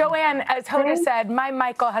 Joanne, as Hoda said, my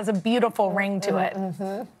Michael has a beautiful ring to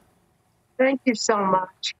it. Thank you so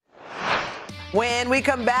much. When we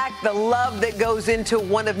come back, the love that goes into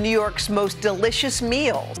one of New York's most delicious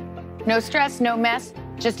meals. No stress, no mess,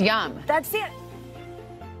 just yum. That's it.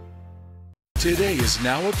 Today is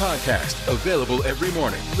now a podcast, available every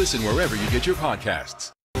morning. Listen wherever you get your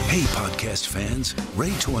podcasts. Hey, podcast fans,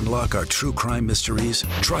 ready to unlock our true crime mysteries?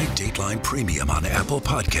 Try Dateline Premium on Apple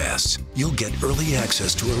Podcasts. You'll get early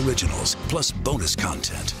access to originals, plus bonus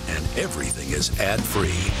content, and everything is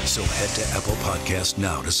ad-free. So head to Apple Podcasts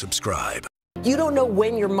now to subscribe. You don't know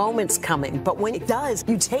when your moment's coming, but when it does,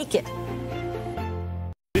 you take it.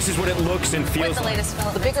 This is what it looks and feels the latest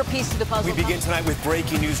film, the bigger piece to the puzzle. We begin tonight with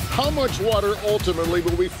breaking news. How much water ultimately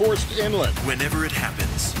will be forced inland? Whenever it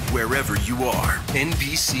happens, wherever you are,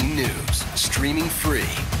 NBC News, streaming free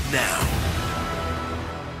now.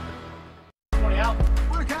 Good morning,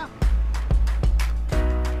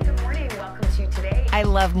 welcome to Today. I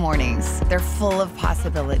love mornings. They're full of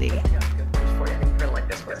possibility.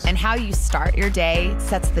 And how you start your day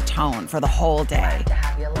sets the tone for the whole day.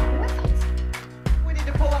 We need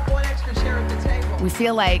to pull up one extra chair at the table. We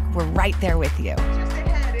feel like we're right there with you. Just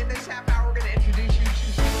ahead, in this half hour, we're going to introduce you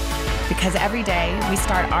to... Because every day we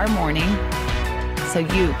start our morning so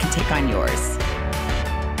you can take on yours.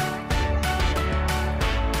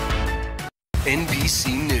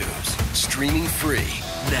 NBC News, streaming free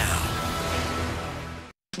now.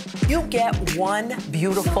 You get one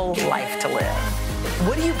beautiful life to live.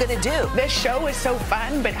 What are you going to do? This show is so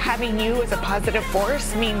fun, but having you as a positive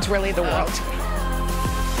force means really the world.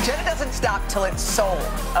 Jenna doesn't stop till it's sold,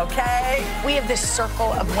 okay? We have this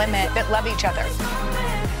circle of women that love each other.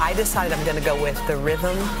 I decided I'm going to go with the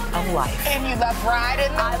rhythm of life. And you love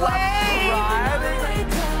riding the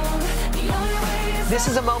wave. This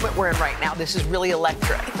is a moment we're in right now. This is really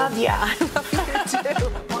electric. Yeah. I love you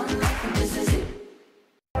too.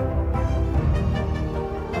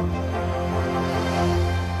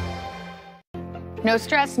 No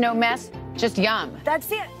stress, no mess, just yum.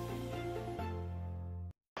 That's it.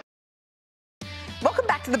 Welcome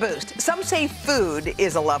back to The Boost. Some say food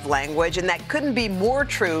is a love language, and that couldn't be more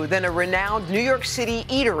true than a renowned New York City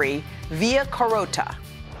eatery, Via Carota.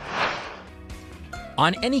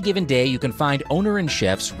 On any given day, you can find owner and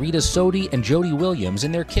chefs Rita Sodi and Jody Williams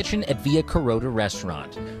in their kitchen at Via Carota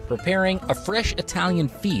Restaurant, preparing a fresh Italian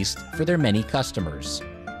feast for their many customers.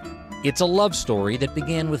 It's a love story that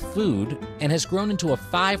began with food and has grown into a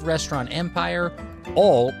 5-restaurant empire,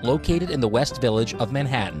 all located in the West Village of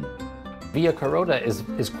Manhattan. Via Carota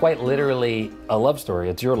is quite literally a love story.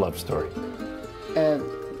 It's your love story.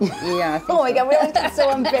 Yeah. Oh my God, we always get so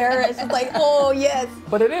embarrassed. It's like, oh yes.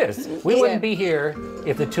 But it is. We wouldn't be here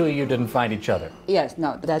if the two of you didn't find each other. Yes,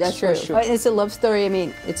 no, that's true. Sure. It's a love story. I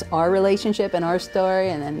mean, it's our relationship and our story,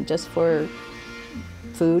 and then just for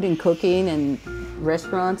food and cooking and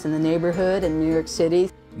restaurants in the neighborhood in New York City.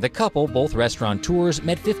 The couple, both restaurateurs,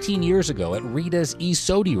 met 15 years ago at Rita's E.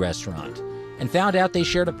 Sodi restaurant and found out they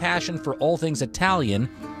shared a passion for all things Italian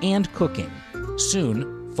and cooking,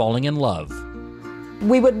 soon falling in love.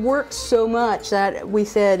 We would work so much that we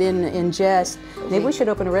said in jest, maybe we should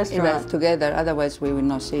open a restaurant together, otherwise we would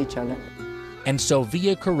not see each other. And so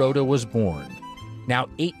Via Carota was born. Now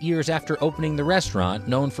 8 years after opening the restaurant,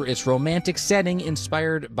 known for its romantic setting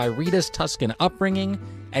inspired by Rita's Tuscan upbringing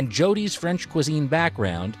and Jody's French cuisine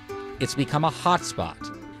background, it's become a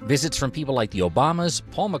hotspot. Visits from people like the Obamas,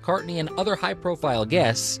 Paul McCartney, and other high-profile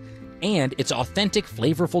guests, and its authentic,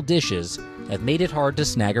 flavorful dishes have made it hard to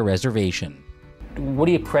snag a reservation. What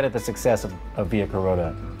do you credit the success of Via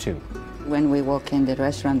Carota to? When we walk in the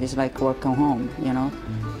restaurant, it's like welcome home, you know.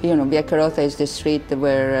 You know, Via Carota is the street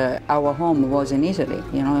where our home was in Italy,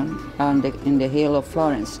 you know, in the hill of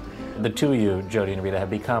Florence. The two of you, Jody and Rita, have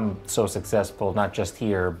become so successful, not just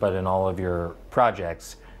here, but in all of your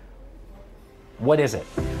projects. What is it?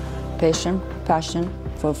 Passion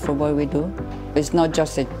for what we do. It's not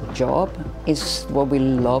just a job, it's what we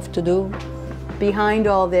love to do. Behind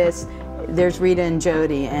all this, there's Rita and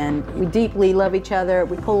Jody, and we deeply love each other,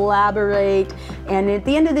 we collaborate, and at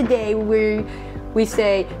the end of the day, we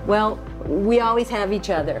say, well, we always have each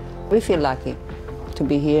other. We feel lucky to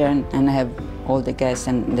be here and have all the guests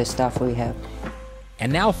and the staff we have.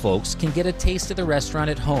 And now folks can get a taste of the restaurant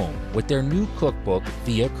at home with their new cookbook,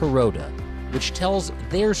 Via Carota, which tells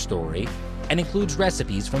their story and includes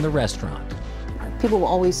recipes from the restaurant. People will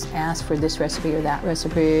always ask for this recipe or that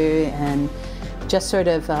recipe, and just sort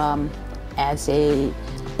of as an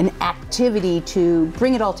activity to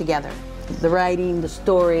bring it all together. The writing, the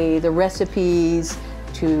story, the recipes,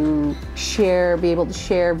 to share, be able to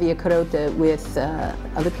share Via Carota with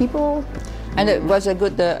other people. And it was a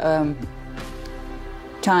good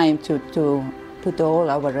time to put all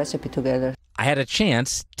our recipe together. I had a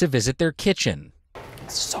chance to visit their kitchen.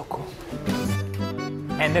 It's so cool.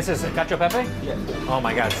 And this is cacio pepe? Yes. Oh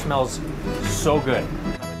my God, it smells so good.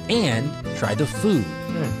 And try the food.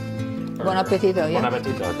 Buon appetito, yeah. Buon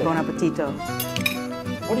appetito, okay. Buon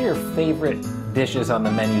appetito. What are your favorite dishes on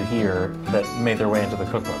the menu here that made their way into the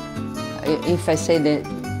cookbook? If I say the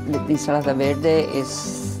insalata verde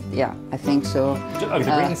is, yeah, I think so. Oh,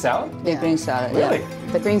 the green salad? The green salad, really?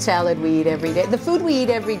 Yeah. The green salad we eat every day. The food we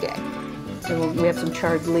eat every day. So we have some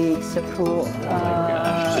charred leeks, so cool. Oh my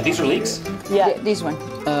gosh. So these are leeks? Yeah, this one.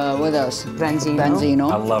 What else?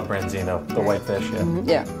 Branzino. I love branzino, the white fish, yeah. Mm-hmm.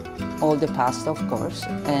 Yeah. All the pasta, of course,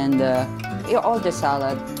 and yeah, all the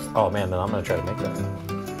salad. Oh man, then I'm gonna try to make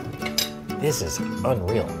that. This is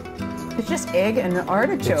unreal. It's just egg and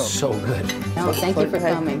artichoke. It's so good. No, thank you for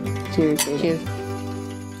coming. Cheers. Cheers.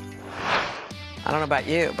 I don't know about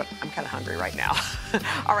you, but I'm kind of hungry right now.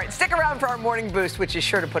 All right, stick around for our morning boost, which is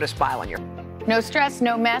sure to put a smile on your. No stress,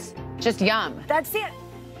 no mess, just yum. That's it.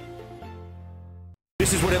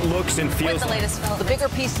 This is what it looks and feels What's the latest, Phil? The bigger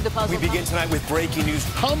piece to the puzzle. We begin tonight with breaking news.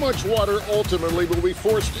 How much water ultimately will be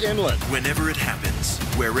forced inland? Whenever it happens,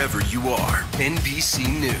 wherever you are,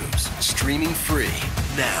 NBC News, streaming free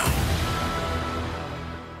now.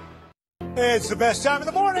 It's the best time of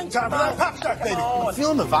the morning, time for that pop start, baby. Oh, I'm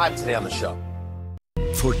feeling the vibe today on the show.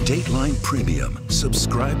 For Dateline Premium,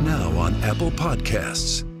 subscribe now on Apple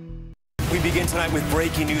Podcasts. We begin tonight with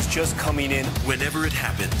breaking news just coming in. Whenever it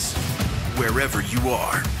happens, wherever you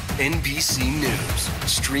are, NBC News,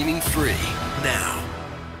 streaming free now.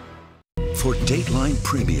 For Dateline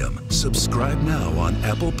Premium, subscribe now on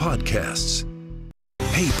Apple Podcasts.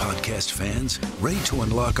 Hey, podcast fans, ready to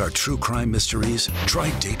unlock our true crime mysteries? Try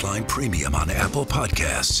Dateline Premium on Apple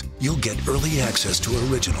Podcasts. You'll get early access to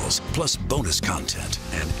originals, plus bonus content,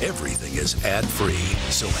 and everything is ad-free.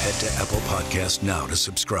 So head to Apple Podcasts now to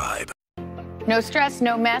subscribe. No stress,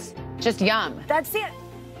 no mess, just yum. That's it.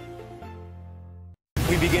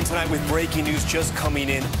 We begin tonight with breaking news just coming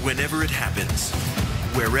in. Whenever it happens,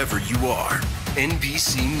 wherever you are,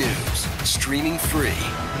 NBC News, streaming free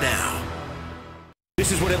now. This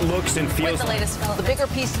This is what it looks and feels What's the latest, the bigger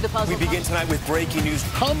piece to the puzzle? We begin tonight with breaking news.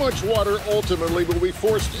 How much water ultimately will be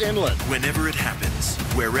forced inland? Whenever it happens,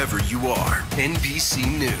 wherever you are, NBC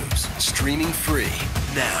News, streaming free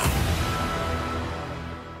now.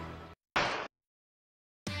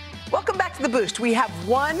 Welcome back to The Boost. We have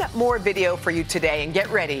one more video for you today, and get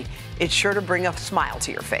ready. It's sure to bring a smile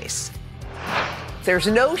to your face. There's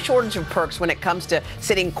no shortage of perks when it comes to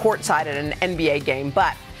sitting courtside at an NBA game,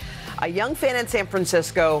 but a young fan in San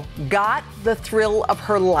Francisco got the thrill of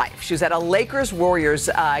her life. She was at a Lakers-Warriors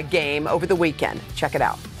game over the weekend. Check it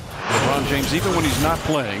out. LeBron James, even when he's not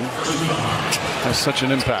playing, has such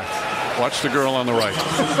an impact. Watch the girl on the right.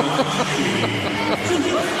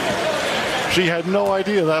 She had no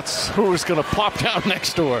idea that's who was going to plop down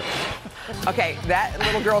next to her. Okay, that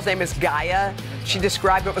little girl's name is Gaia. She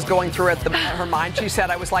described what was going through her mind. She said,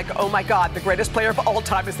 I was like, oh my God, the greatest player of all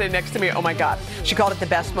time is sitting next to me. Oh my God. She called it the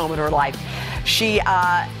best moment of her life. She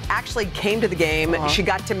actually came to the game. She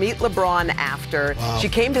got to meet LeBron after. Wow.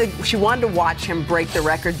 She wanted to watch him break the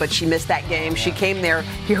record, but she missed that game. She came there.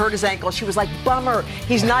 He hurt his ankle. She was like, bummer.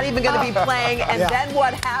 He's not even going to be playing. And then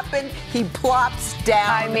what happened? He plops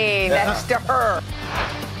down next to her.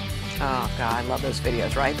 Oh, God, I love those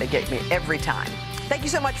videos, right? They get me every time. Thank you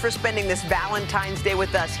so much for spending this Valentine's Day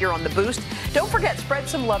with us here on The Boost. Don't forget, spread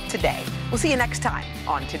some love today. We'll see you next time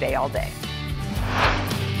on Today All Day.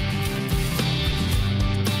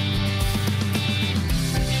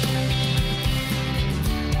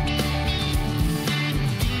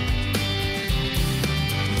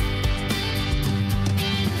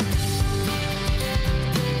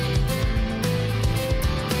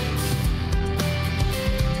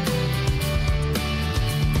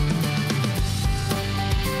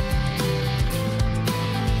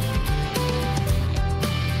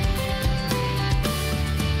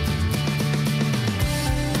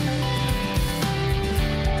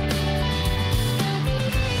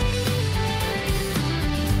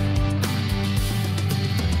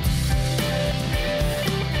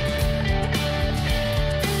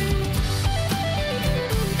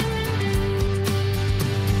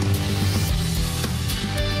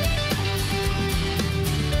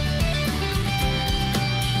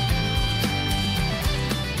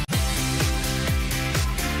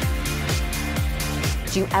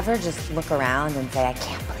 Do you ever just look around and say, I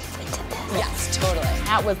can't believe we did this? Yes, totally.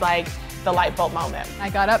 That was like the light bulb moment. I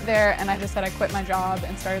got up there and I just said I quit my job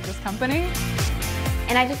and started this company.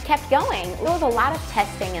 And I just kept going. There was a lot of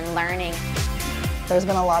testing and learning. There's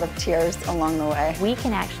been a lot of tears along the way. We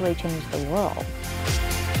can actually change the world.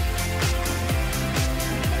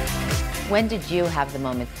 When did you have the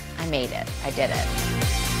moment, I made it, I did it?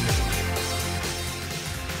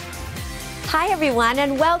 Hi, everyone,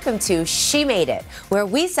 and welcome to She Made It, where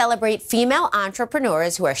we celebrate female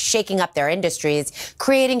entrepreneurs who are shaking up their industries,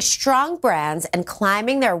 creating strong brands, and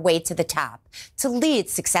climbing their way to the top to lead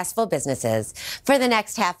successful businesses. For the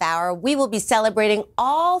next half hour, we will be celebrating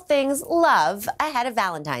all things love ahead of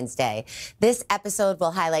Valentine's Day. This episode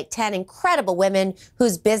will highlight 10 incredible women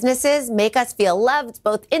whose businesses make us feel loved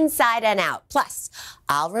both inside and out. Plus,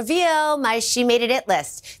 I'll reveal my She Made It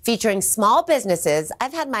list featuring small businesses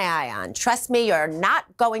I've had my eye on. Trust me, you're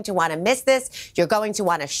not going to want to miss this. You're going to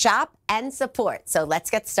want to shop and support. So let's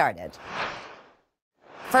get started.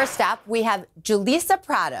 First up, we have Julissa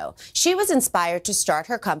Prado. She was inspired to start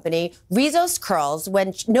her company, Rizos Curls,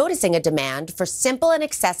 when noticing a demand for simple and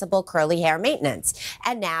accessible curly hair maintenance.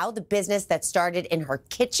 And now the business that started in her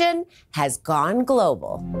kitchen has gone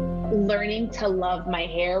global. Learning to love my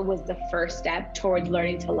hair was the first step towards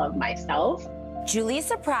learning to love myself.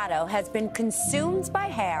 Julissa Prado has been consumed by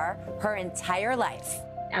hair her entire life.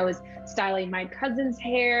 I was styling my cousin's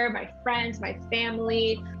hair, my friends, my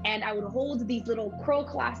family, and I would hold these little curl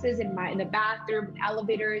classes in the bathroom,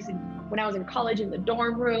 elevators, and when I was in college in the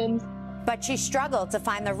dorm rooms. But she struggled to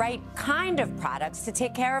find the right kind of products to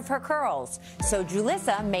take care of her curls. So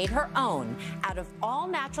Julissa made her own out of all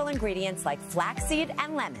natural ingredients like flaxseed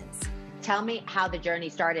and lemons. Tell me how the journey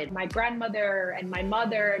started. My grandmother and my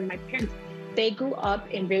mother and my parents, they grew up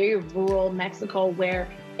in very rural Mexico where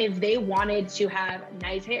if they wanted to have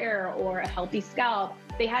nice hair or a healthy scalp,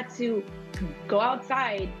 they had to go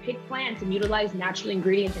outside, pick plants, and utilize natural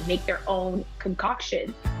ingredients and make their own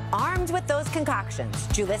concoctions. Armed with those concoctions,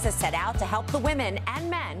 Julissa set out to help the women and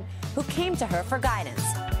men who came to her for guidance.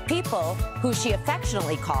 People who she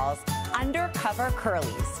affectionately calls undercover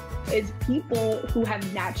curlies. Is people who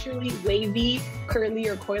have naturally wavy, curly,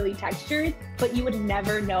 or coily textures, but you would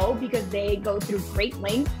never know because they go through great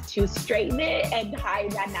lengths to straighten it and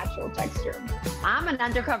hide that natural texture. I'm an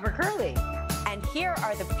undercover curly. And here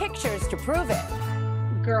are the pictures to prove it.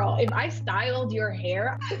 girl, if I styled your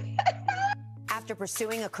hair. After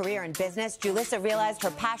pursuing a career in business, Julissa realized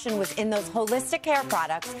her passion was in those holistic hair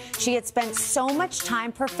products she had spent so much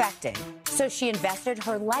time perfecting. So she invested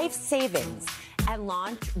her life savings and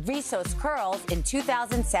launched Rizos Curls in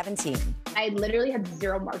 2017. I literally had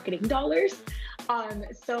zero marketing dollars.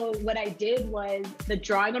 So what I did was the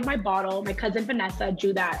drawing on my bottle, my cousin Vanessa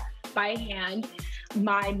drew that by hand.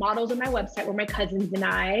 My models on my website were my cousins and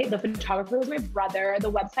I. The photographer was my brother.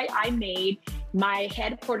 The website I made, my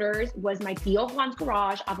headquarters was my Theo Juan's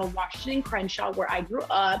garage off of Washington Crenshaw, where I grew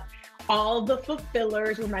up. All the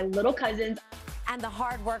fulfillers were my little cousins. And the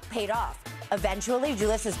hard work paid off. Eventually,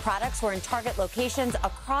 Julissa's products were in Target locations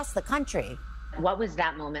across the country. What was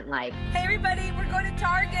that moment like? Hey everybody, we're going to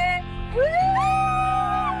Target. Woo!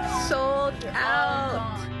 Sold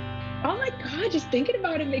out. Oh my God, just thinking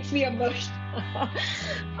about it makes me emotional.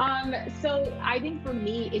 So I think for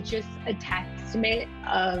me, it's just a testament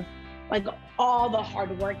of like all the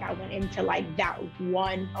hard work that went into like that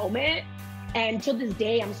one moment. And till this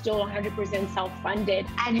day, I'm still 100% self-funded.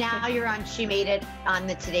 And now you're on She Made It on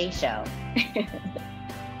the Today Show.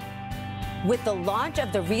 With the launch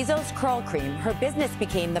of the Rizos Curl Cream, her business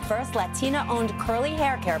became the first Latina-owned curly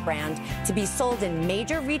hair care brand to be sold in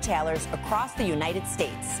major retailers across the United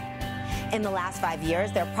States. In the last 5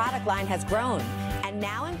 years, their product line has grown and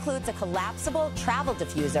now includes a collapsible travel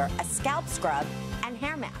diffuser, a scalp scrub, and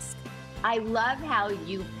hair mask. I love how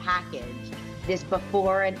you packaged this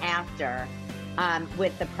before and after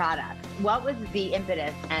with the product. What was the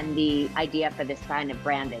impetus and the idea for this kind of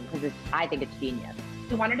branding? Because I think it's genius.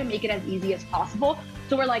 We wanted to make it as easy as possible.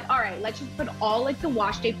 So we're like, all right, let's just put all like the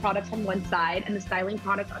wash day products on one side and the styling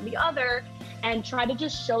products on the other and try to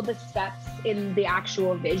just show the steps in the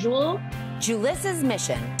actual visual. Julissa's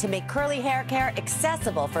mission to make curly hair care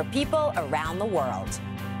accessible for people around the world.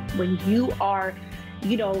 When you are,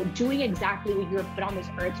 you know, doing exactly what you're put on this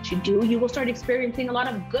earth to do, you will start experiencing a lot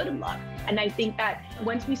of good luck. And I think that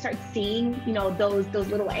once we start seeing, you know, those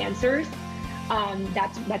little answers,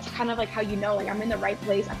 that's kind of like how you know, like I'm in the right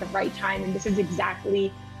place at the right time, and this is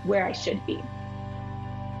exactly where I should be.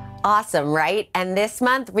 Awesome, right? And this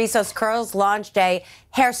month, Rizos Curls launched a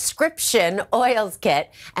Hairscription Oils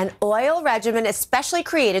Kit, an oil regimen especially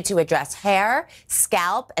created to address hair,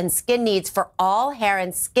 scalp, and skin needs for all hair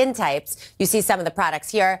and skin types. You see some of the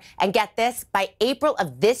products here. And get this, by April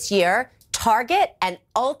of this year, Target and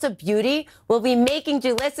Ulta Beauty will be making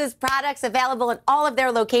Julissa's products available in all of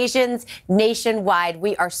their locations nationwide.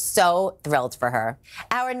 We are so thrilled for her.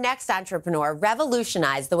 Our next entrepreneur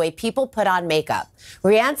revolutionized the way people put on makeup.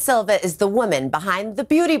 Rianne Silva is the woman behind the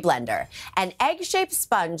Beauty Blender, an egg-shaped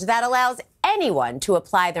sponge that allows anyone to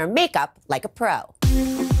apply their makeup like a pro.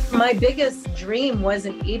 My biggest dream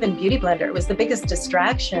wasn't even Beauty Blender. It was the biggest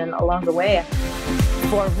distraction along the way.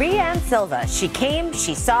 For Rianne Silva, she came,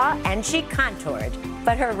 she saw, and she contoured.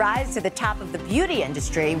 But her rise to the top of the beauty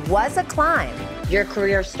industry was a climb. Your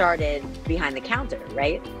career started behind the counter,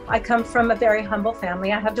 right? I come from a very humble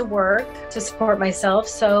family. I had to work to support myself.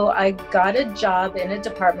 So I got a job in a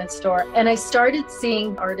department store and I started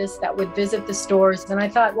seeing artists that would visit the stores. And I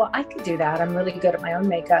thought, well, I could do that. I'm really good at my own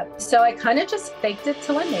makeup. So I kind of just faked it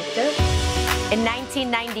till I made it. In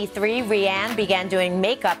 1993, Rianne began doing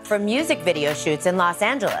makeup for music video shoots in Los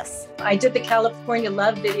Angeles. I did the California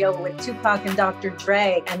Love video with Tupac and Dr.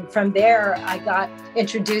 Dre. And from there, I got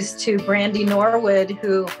introduced to Brandy Norwood,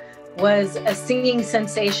 who was a singing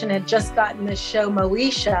sensation, had just gotten the show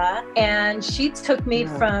Moesha. And she took me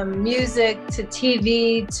from music to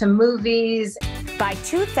TV to movies. By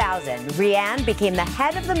 2000, Rianne became the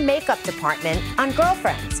head of the makeup department on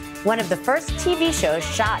Girlfriends, one of the first TV shows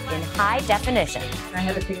shot in high definition. I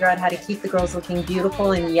had to figure out how to keep the girls looking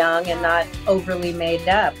beautiful and young and not overly made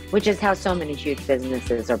up. Which is how so many huge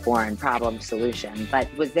businesses are born, problem solution.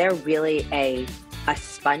 But was there really a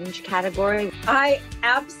sponge category? I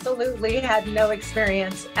absolutely had no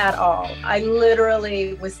experience at all. I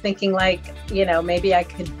literally was thinking like, you know, maybe I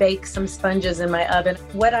could bake some sponges in my oven.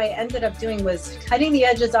 What I ended up doing was cutting the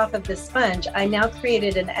edges off of the sponge. I now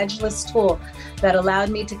created an edgeless tool that allowed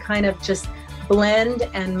me to kind of just blend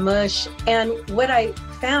and mush. And what I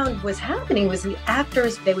found was happening was the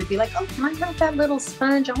actors, they would be like, oh, can I have that little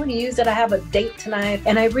sponge? I want to use it. I have a date tonight.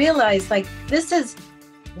 And I realized like, this is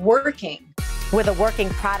working. With a working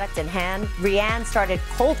product in hand, Rianne started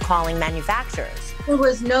cold calling manufacturers. There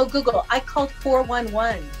was no Google. I called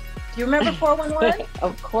 411. Do you remember 411?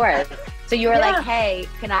 Of course. So you were like, hey,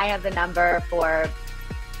 can I have the number for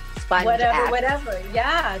Sponge Whatever.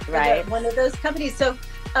 Yeah. Right. One of those companies. So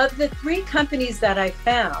of the 3 companies that I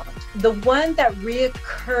found, The one that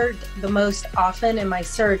reoccurred the most often in my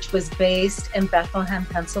search was based in Bethlehem,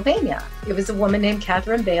 Pennsylvania. It was a woman named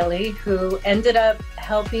Catherine Bailey who ended up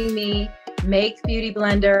helping me make Beauty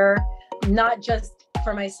Blender, not just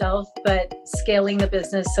for myself, but scaling the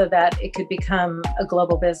business so that it could become a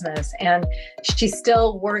global business. And she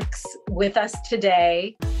still works with us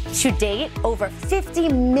today. To date, over 50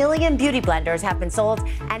 million Beauty Blenders have been sold,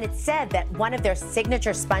 and it's said that one of their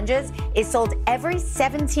signature sponges is sold every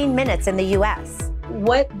 17 minutes in the US.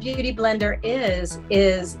 What Beauty Blender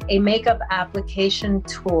is a makeup application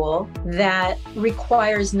tool that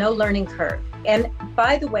requires no learning curve. And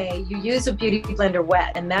by the way, you use a Beauty Blender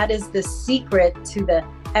wet, and that is the secret to the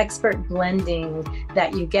expert blending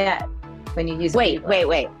that you get when you use Wait.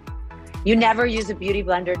 You never use a Beauty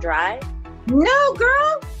Blender dry? No,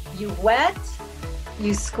 girl. You wet,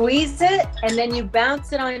 you squeeze it, and then you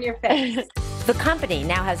bounce it on your face. The company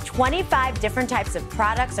now has 25 different types of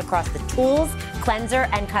products across the tools, cleanser,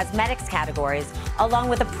 and cosmetics categories, along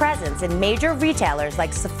with a presence in major retailers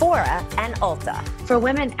like Sephora and Ulta. For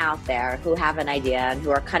women out there who have an idea and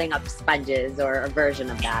who are cutting up sponges or a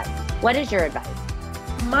version of that, what is your advice?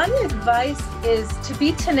 My advice is to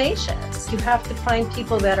be tenacious. You have to find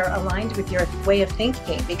people that are aligned with your way of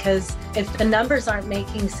thinking, because if the numbers aren't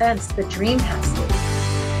making sense, the dream has to.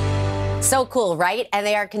 So cool, right? And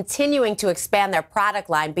they are continuing to expand their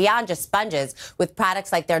product line beyond just sponges with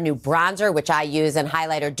products like their new bronzer, which I use, and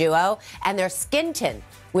highlighter duo, and their skin tint,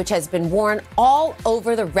 which has been worn all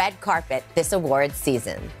over the red carpet this awards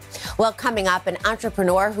season. Well, coming up, an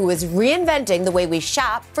entrepreneur who is reinventing the way we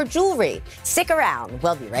shop for jewelry. Stick around.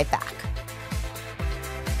 We'll be right back.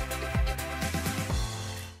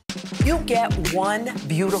 You get one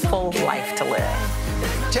beautiful life to live.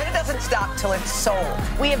 Jenna doesn't stop till it's sold.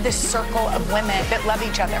 We have this circle of women that love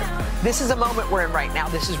each other. This is a moment we're in right now.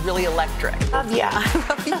 This is really electric. Love ya. I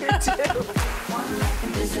love you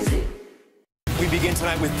too. We begin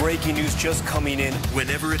tonight with breaking news just coming in.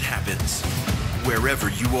 Whenever it happens, wherever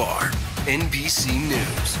you are, NBC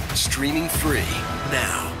News, streaming free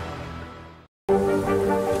now.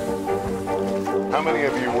 How many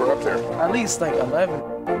of you were up there? At least like 11.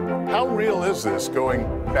 How real is this going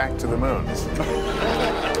back to the moon?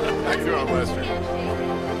 How you doing, Lester?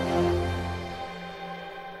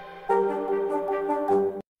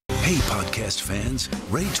 Hey, podcast fans,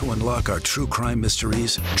 ready to unlock our true crime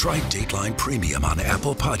mysteries? Try Dateline Premium on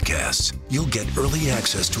Apple Podcasts. You'll get early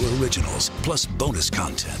access to originals, plus bonus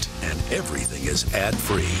content, and everything is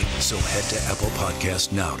ad-free. So head to Apple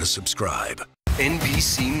Podcasts now to subscribe.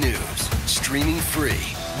 NBC News, streaming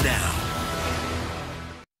free now.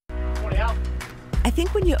 I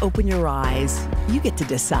think when you open your eyes, you get to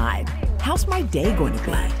decide, how's my day going to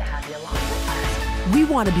be? We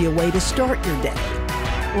want to be a way to start your day,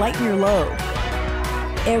 lighten your load,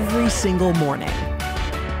 every single morning.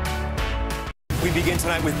 We begin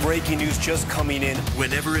tonight with breaking news just coming in.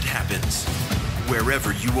 Whenever it happens,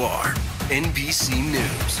 wherever you are, NBC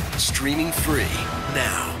News, streaming free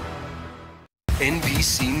now.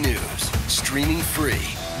 NBC News, streaming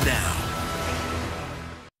free now.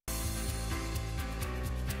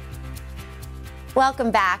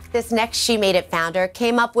 Welcome back. This next She Made It founder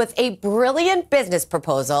came up with a brilliant business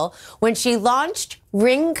proposal when she launched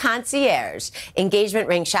Ring Concierge. Engagement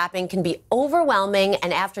ring shopping can be overwhelming,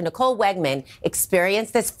 and after Nicole Wegman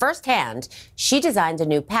experienced this firsthand, she designed a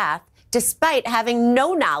new path despite having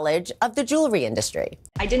no knowledge of the jewelry industry.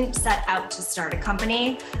 I didn't set out to start a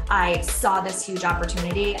company. I saw this huge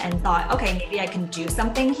opportunity and thought, okay, maybe I can do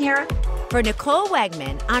something here. For Nicole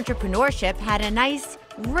Wegman, entrepreneurship had a nice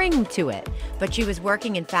ring to it, but she was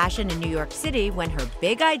working in fashion in New York City when her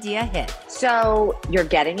big idea hit. So you're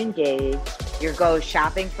getting engaged, you go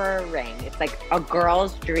shopping for a ring. It's like a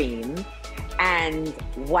girl's dream. And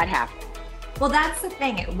what happened? Well, that's the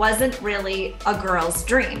thing. It wasn't really a girl's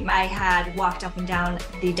dream. I had walked up and down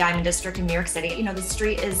the Diamond District in New York City. You know, the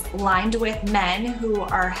street is lined with men who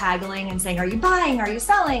are haggling and saying, are you buying? Are you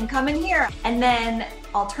selling? Come in here. And then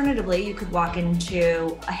alternatively, you could walk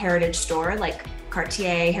into a heritage store like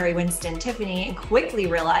Cartier, Harry Winston, Tiffany, and quickly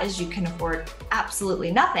realize you can afford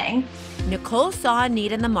absolutely nothing. Nicole saw a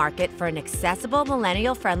need in the market for an accessible,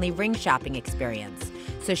 millennial-friendly ring shopping experience.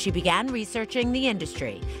 So she began researching the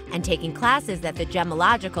industry and taking classes at the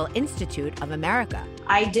Gemological Institute of America.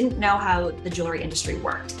 I didn't know how the jewelry industry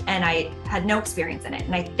worked, and I had no experience in it.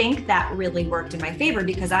 And I think that really worked in my favor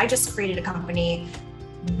because I just created a company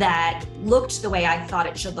that looked the way I thought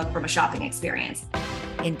it should look from a shopping experience.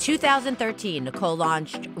 In 2013, Nicole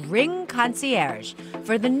launched Ring Concierge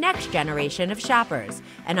for the next generation of shoppers,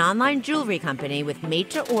 an online jewelry company with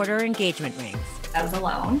made-to-order engagement rings. I was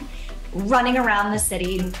alone, running around the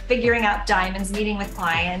city, figuring out diamonds, meeting with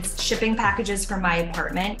clients, shipping packages from my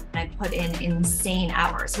apartment. And I put in insane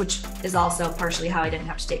hours, which is also partially how I didn't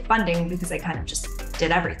have to take funding because I kind of just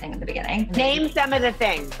did everything in the beginning. Name some of the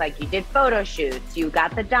things, like you did photo shoots, you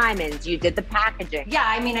got the diamonds, you did the packaging. Yeah,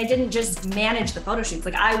 I mean, I didn't just manage the photo shoots.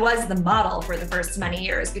 Like I was the model for the first many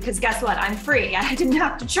years because guess what? I'm free. I didn't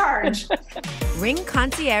have to charge. Ring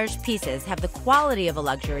Concierge pieces have the quality of a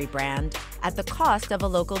luxury brand at the cost of a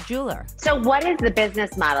local jeweler. So what is the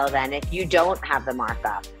business model then if you don't have the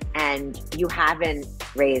markup and you haven't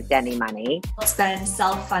raised any money? It's been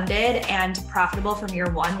self-funded and profitable from year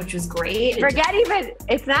one, which was great. Forget even,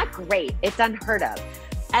 it's not great, it's unheard of.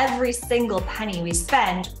 Every single penny we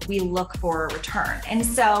spend, we look for a return. And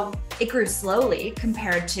so it grew slowly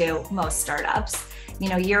compared to most startups. You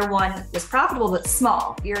know, year one was profitable, but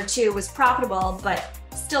small. Year two was profitable, but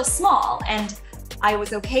still small. And I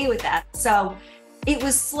was okay with that. So it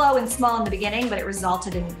was slow and small in the beginning, but it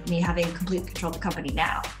resulted in me having complete control of the company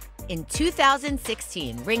now. In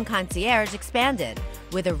 2016, Ring Concierge expanded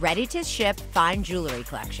with a ready-to-ship fine jewelry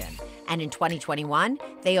collection. And in 2021,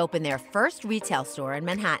 they opened their first retail store in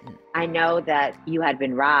Manhattan. I know that you had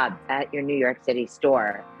been robbed at your New York City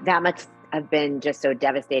store. That must have been just so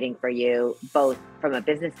devastating for you, both from a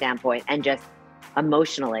business standpoint and just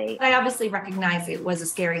emotionally. I obviously recognize it was a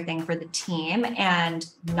scary thing for the team and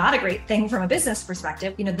not a great thing from a business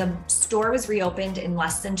perspective. You know, the store was reopened in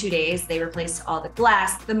less than 2 days. They replaced all the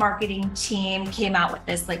glass. The marketing team came out with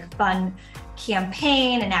this like fun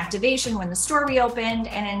campaign and activation when the store reopened.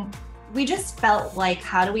 And we just felt like,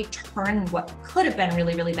 how do we turn what could have been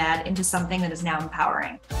really, really bad into something that is now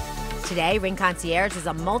empowering? Today, Ring Concierge is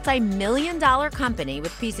a multi-million-dollar company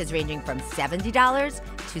with pieces ranging from $70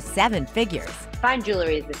 to 7 figures. Fine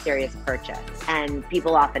jewelry is a serious purchase, and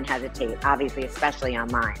people often hesitate, obviously, especially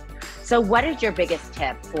online. So what is your biggest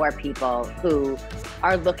tip for people who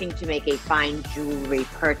are looking to make a fine jewelry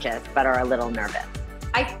purchase but are a little nervous?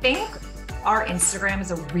 I think our Instagram is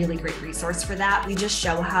a really great resource for that. We just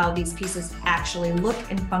show how these pieces actually look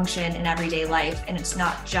and function in everyday life, and it's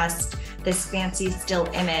not just this fancy still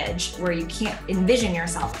image where you can't envision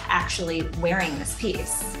yourself actually wearing this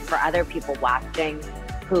piece. For other people watching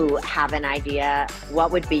who have an idea, what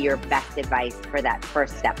would be your best advice for that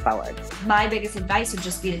first step forward? My biggest advice would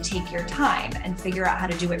just be to take your time and figure out how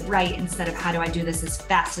to do it right instead of how do I do this as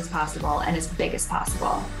fast as possible and as big as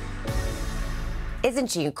possible.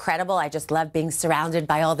 Isn't she incredible? I just love being surrounded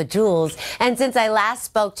by all the jewels. And since I last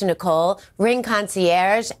spoke to Nicole, Ring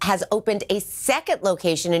Concierge has opened a second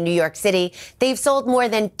location in New York City. They've sold more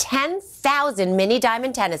than 10,000 mini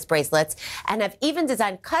diamond tennis bracelets and have even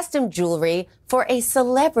designed custom jewelry for a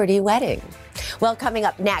celebrity wedding. Well, coming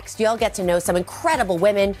up next, you'll get to know some incredible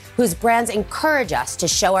women whose brands encourage us to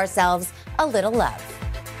show ourselves a little love.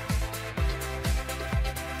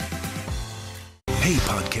 Hey,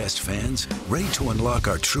 podcast fans, ready to unlock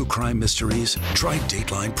our true crime mysteries? Try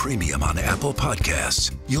Dateline Premium on Apple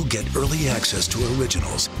Podcasts. You'll get early access to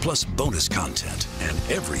originals, plus bonus content, and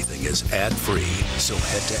everything is ad-free. So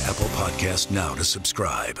head to Apple Podcasts now to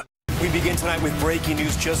subscribe. We begin tonight with breaking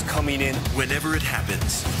news just coming in. Whenever it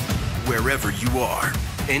happens, wherever you are,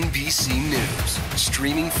 NBC News,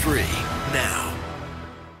 streaming free now.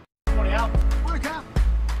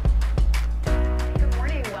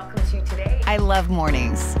 I love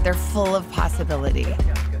mornings. They're full of possibility.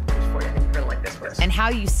 And how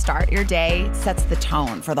you start your day sets the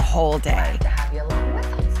tone for the whole day.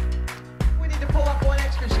 We need to pull up one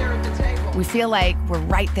extra chair at the table. We feel like we're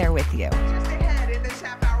right there with you. Just ahead, in this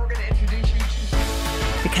half hour, we're going to introduce you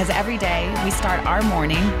to... Because every day we start our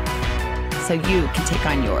morning so you can take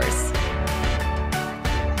on yours.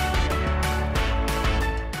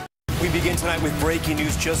 We begin tonight with breaking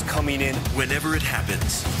news just coming in. Whenever it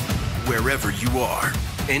happens, wherever you are,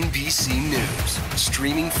 NBC News,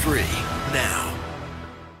 streaming free now.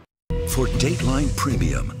 For Dateline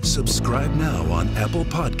Premium, subscribe now on Apple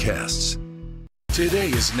Podcasts. Today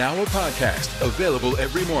is now a podcast available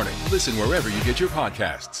every morning. Listen wherever you get your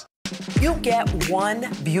podcasts. You get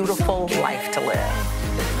one beautiful life to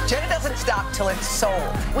live. Jenna doesn't stop till it's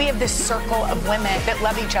sold. We have this circle of women that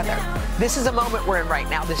love each other. This is a moment we're in right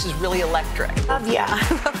now. This is really electric. Love ya. I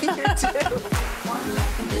love you too.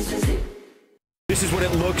 This is what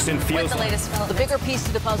it looks and feels What's the latest, Phil? The bigger piece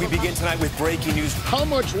to the puzzle. We begin tonight with breaking news. How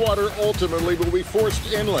much water ultimately will be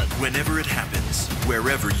forced inland? Whenever it happens,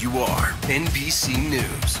 wherever you are, NBC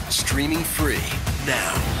News, streaming free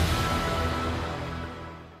now.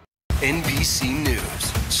 NBC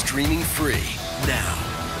News, streaming free now.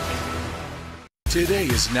 Today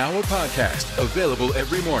is now a podcast available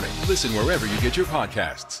every morning. Listen wherever you get your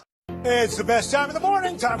podcasts. It's the best time of the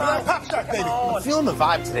morning. Time for that pop start, baby. I'm feeling the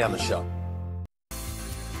vibe today on the show.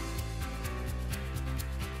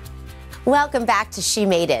 Welcome back to She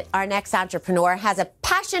Made It. Our next entrepreneur has a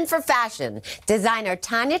passion for fashion. Designer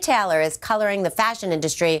Tanya Taylor is coloring the fashion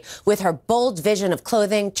industry with her bold vision of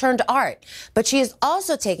clothing turned art. But she is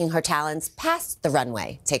also taking her talents past the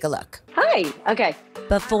runway. Take a look. Hi. Okay.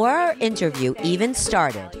 Before our interview even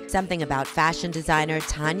started, something about fashion designer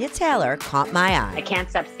Tanya Taylor caught my eye. I can't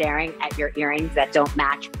stop staring at your earrings that don't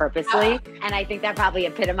match purposely. And I think that probably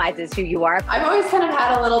epitomizes who you are. I've always kind of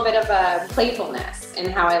had a little bit of a playfulness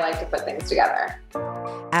in how I like to put things together.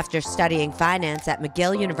 After studying finance at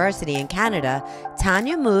McGill University in Canada,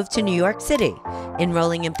 Tanya moved to New York City,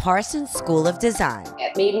 enrolling in Parsons School of Design.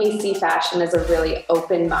 It made me see fashion as a really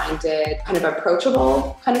open-minded, kind of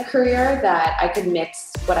approachable kind of career that I could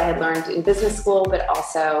mix what I had learned in business school, but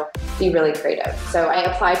also be really creative. So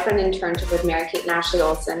I applied for an internship with Mary-Kate and Ashley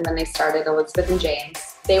Olsen when they started Elizabeth &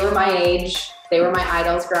 James. They were my age. They were my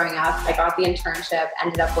idols growing up. I got the internship,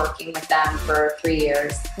 ended up working with them for 3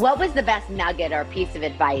 years. What was the best nugget or piece of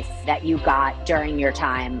advice that you got during your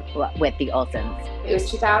time with the Olsens? It was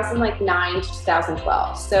 2009 to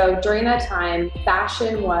 2012. So during that time,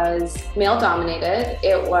 fashion was male dominated.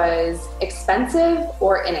 It was expensive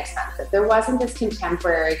or inexpensive. There wasn't this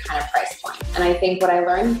contemporary kind of price point. And I think what I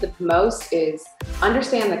learned the most is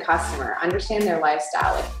understand the customer, understand their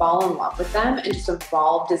lifestyle, like fall in love with them and just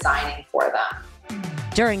evolve designing for them.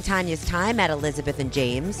 During Tanya's time at Elizabeth &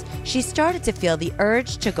 James, she started to feel the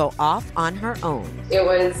urge to go off on her own. It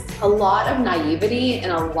was a lot of naivety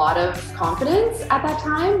and a lot of confidence at that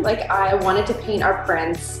time. Like I wanted to paint our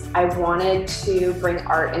prints. I wanted to bring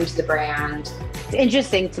art into the brand. It's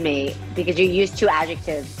interesting to me because you use two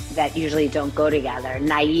adjectives that usually don't go together,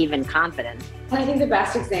 naive and confident. And I think the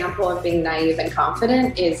best example of being naive and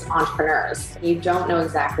confident is entrepreneurs. You don't know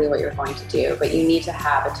exactly what you're going to do, but you need to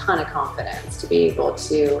have a ton of confidence to be able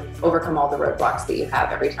to overcome all the roadblocks that you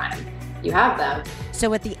have every time you have them.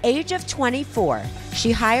 So at the age of 24,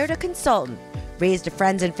 she hired a consultant, raised a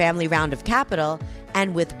friends and family round of capital,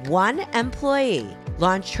 and with one employee,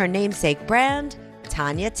 launched her namesake brand,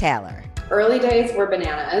 Tanya Taylor. Early days were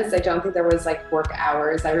bananas. I don't think there was like work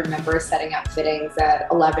hours. I remember setting up fittings at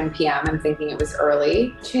 11 p.m. and thinking it was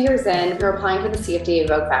early. 2 years in, we were applying for the CFDA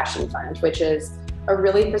Vogue Fashion Fund, which is a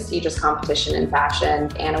really prestigious competition in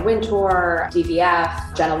fashion. Anna Wintour,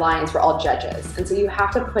 DVF, Jenna Lyons were all judges. And so you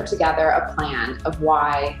have to put together a plan of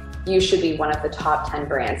why you should be one of the top 10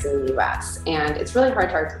 brands in the US. And it's really hard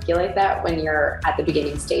to articulate that when you're at the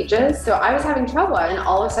beginning stages. So I was having trouble and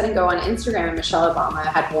all of a sudden go on Instagram and Michelle Obama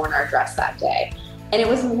had worn our dress that day. And it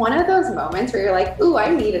was one of those moments where you're like, ooh,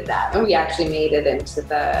 I needed that. And we actually made it into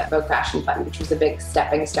the Vogue Fashion Fund, which was a big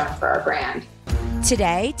stepping stone for our brand.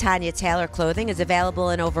 Today, Tanya Taylor clothing is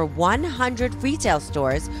available in over 100 retail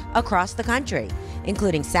stores across the country,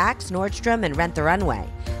 including Saks, Nordstrom, and Rent the Runway.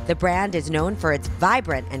 The brand is known for its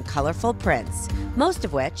vibrant and colorful prints, most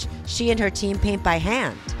of which she and her team paint by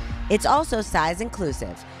hand. It's also size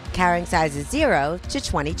inclusive, carrying sizes 0 to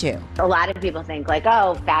 22. A lot of people think like,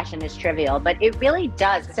 oh, fashion is trivial, but it really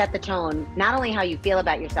does set the tone, not only how you feel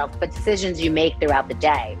about yourself, but decisions you make throughout the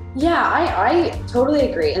day. Yeah, I totally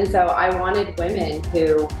agree. And so I wanted women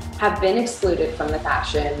who have been excluded from the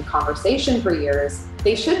fashion conversation for years.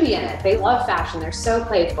 They should be in it. They love fashion. They're so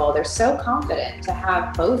playful. They're so confident to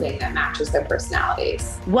have clothing that matches their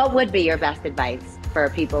personalities. What would be your best advice for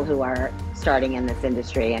people who are starting in this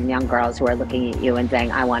industry and young girls who are looking at you and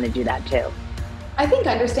saying, I want to do that too? I think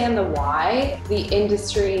understand the why. The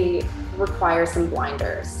industry requires some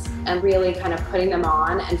blinders and really kind of putting them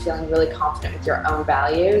on and feeling really confident with your own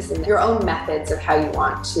values and your own methods of how you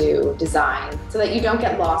want to design so that you don't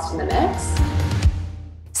get lost in the mix.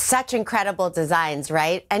 Such incredible designs,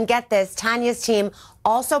 right? And get this, Tanya's team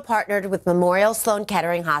also partnered with Memorial Sloan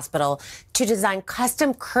Kettering Hospital to design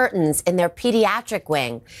custom curtains in their pediatric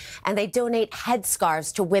wing. And they donate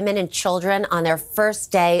headscarves to women and children on their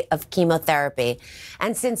first day of chemotherapy.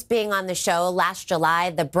 And since being on the show last July,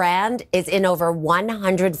 the brand is in over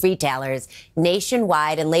 100 retailers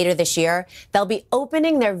nationwide. And later this year, they'll be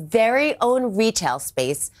opening their very own retail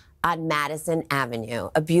space on Madison Avenue.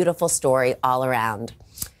 A beautiful story all around.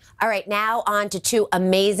 All right, now on to two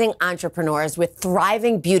amazing entrepreneurs with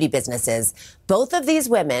thriving beauty businesses. Both of these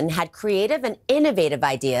women had creative and innovative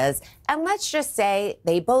ideas, and let's just say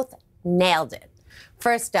they both nailed it.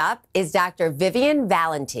 First up is Dr. Vivian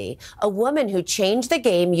Valenti, a woman who changed the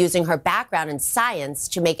game using her background in science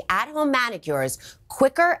to make at-home manicures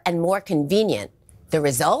quicker and more convenient. The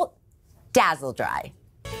result? Dazzle Dry.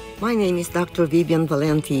 My name is Dr. Vivian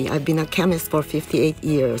Valenti. I've been a chemist for 58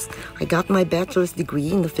 years. I got my bachelor's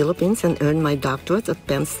degree in the Philippines and earned my doctorate at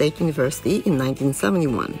Penn State University in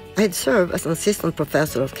 1971. I had served as an assistant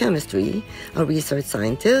professor of chemistry, a research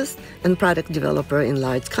scientist, and product developer in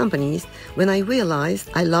large companies when I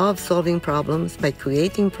realized I love solving problems by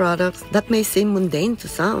creating products that may seem mundane to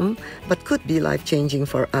some, but could be life-changing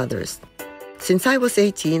for others. Since I was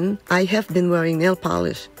 18, I have been wearing nail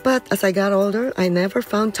polish. But as I got older, I never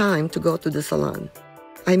found time to go to the salon.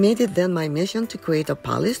 I made it then my mission to create a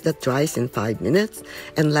polish that dries in 5 minutes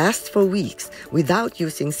and lasts for weeks without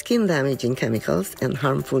using skin-damaging chemicals and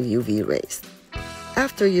harmful UV rays.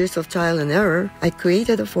 After years of trial and error, I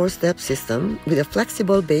created a 4-step system with a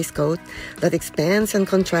flexible base coat that expands and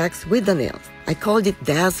contracts with the nails. I called it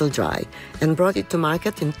Dazzle Dry and brought it to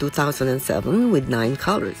market in 2007 with 9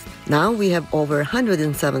 colors. Now we have over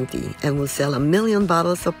 170 and will sell 1 million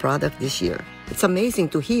bottles of product this year. It's amazing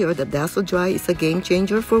to hear that Dazzle Dry is a game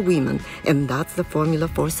changer for women, and that's the formula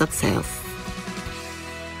for success.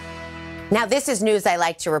 Now, this is news I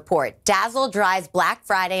like to report. Dazzle Dry's Black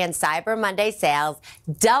Friday and Cyber Monday sales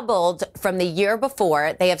doubled from the year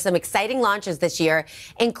before. They have some exciting launches this year,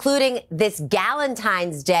 including this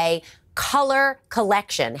Galentine's Day color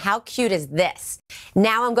collection. How cute is this?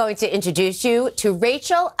 Now I'm going to introduce you to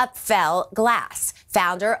Rachel Apfel Glass,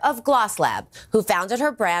 founder of Gloss Lab, who founded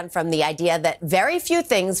her brand from the idea that very few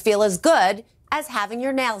things feel as good as having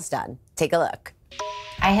your nails done. Take a look.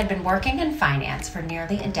 I had been working in finance for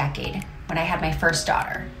nearly a decade when I had my first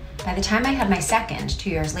daughter. By the time I had my second, 2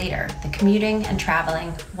 years later, the commuting and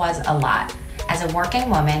traveling was a lot. As a working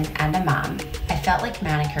woman and a mom, I felt like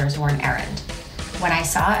manicures were an errand. When I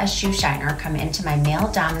saw a shoe shiner come into my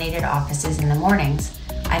male-dominated offices in the mornings,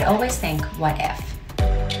 I'd always think, what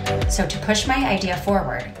if? So to push my idea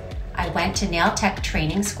forward, I went to Nail Tech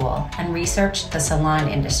Training School and researched the salon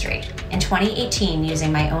industry. In 2018,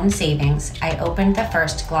 using my own savings, I opened the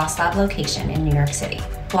first Gloss Lab location in New York City.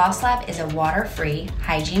 Gloss Lab is a water-free,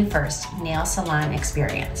 hygiene-first nail salon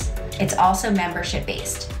experience. It's also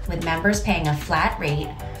membership-based, with members paying a flat rate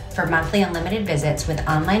for monthly unlimited visits with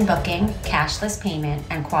online booking, cashless payment,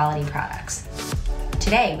 and quality products.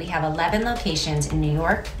 Today, we have 11 locations in New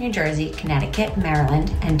York, New Jersey, Connecticut,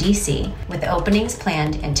 Maryland, and DC, with openings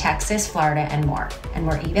planned in Texas, Florida, and more. And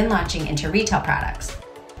we're even launching into retail products.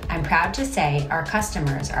 I'm proud to say our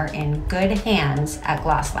customers are in good hands at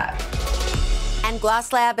Gloss Lab. And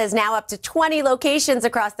Gloss Lab is now up to 20 locations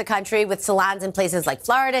across the country with salons in places like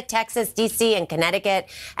Florida, Texas, DC, and Connecticut.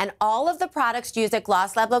 And all of the products used at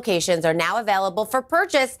Gloss Lab locations are now available for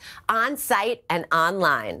purchase on site and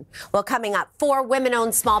online. Well, coming up, 4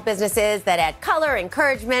 women-owned small businesses that add color,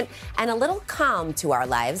 encouragement, and a little calm to our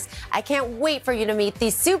lives. I can't wait for you to meet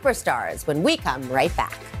these superstars when we come right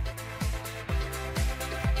back.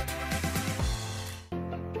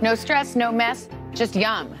 No stress, no mess, just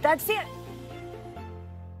yum. That's it.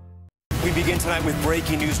 We begin tonight with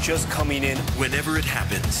breaking news just coming in. Whenever it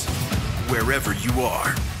happens, wherever you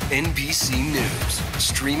are, NBC News,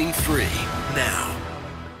 streaming free now.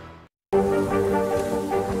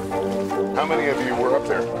 How many of you were up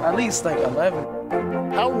there? At least like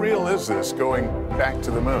 11. How real is this going back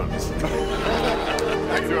to the moon?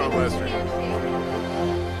 How you doing, Lester?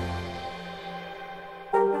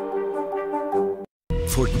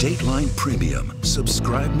 For Dateline Premium,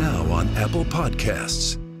 subscribe now on Apple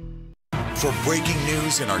Podcasts. For breaking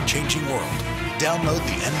news in our changing world, download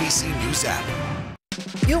the NBC News app.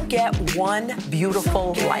 You get one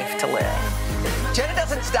beautiful life to live. Jenna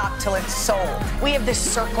doesn't stop till it's sold. We have this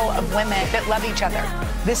circle of women that love each other.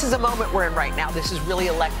 This is a moment we're in right now. This is really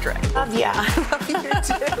electric. Love ya. Love you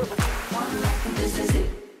too.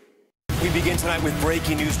 We begin tonight with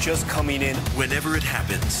breaking news just coming in. Whenever it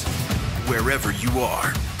happens, wherever you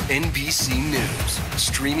are, NBC News,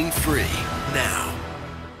 streaming free now.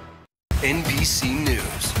 NBC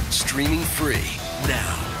News, streaming free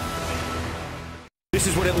now. This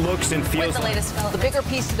is what it looks and feels the latest film. The bigger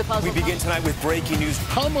piece to the puzzle. We begin tonight with breaking news.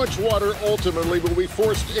 How much water ultimately will be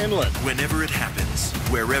forced inland? Whenever it happens,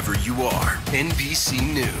 wherever you are, NBC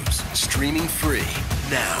News, streaming free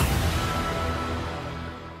now.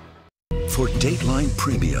 For Dateline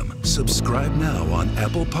Premium, subscribe now on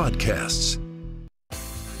Apple Podcasts.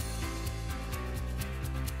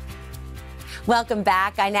 Welcome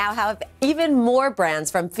back. I now have even more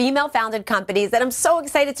brands from female-founded companies that I'm so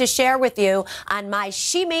excited to share with you on my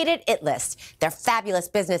She Made It It list. They're fabulous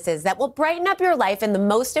businesses that will brighten up your life in the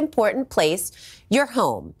most important place, your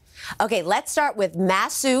home. Okay, let's start with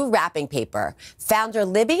Masu wrapping paper. Founder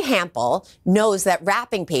Libby Hampel knows that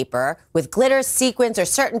wrapping paper with glitter, sequins, or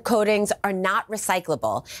certain coatings are not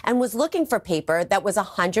recyclable and was looking for paper that was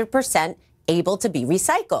 100% able to be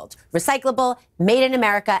recycled, recyclable, made in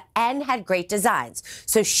America, and had great designs.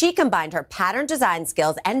 So she combined her pattern design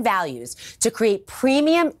skills and values to create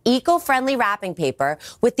premium, eco-friendly wrapping paper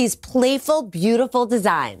with these playful, beautiful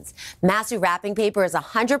designs. Masu wrapping paper is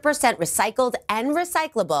 100% recycled and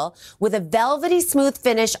recyclable with a velvety smooth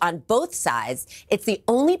finish on both sides. It's the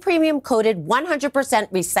only premium coated 100%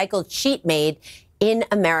 recycled sheet made in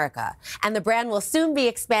America. And the brand will soon be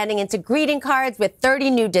expanding into greeting cards with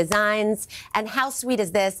 30 new designs. And how sweet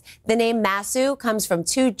is this? The name Masu comes from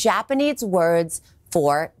two Japanese words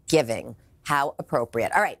for giving. How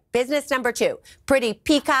appropriate. All right, business number 2, Pretty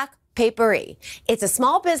Peacock Papery. It's a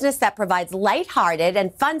small business that provides lighthearted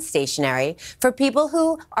and fun stationery for people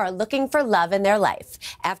who are looking for love in their life.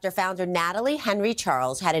 After founder Natalie Henry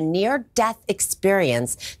Charles had a near-death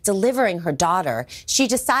experience delivering her daughter, she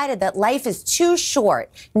decided that life is too short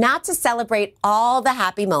not to celebrate all the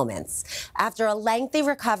happy moments. After a lengthy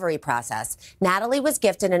recovery process, Natalie was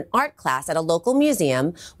gifted an art class at a local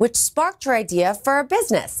museum, which sparked her idea for a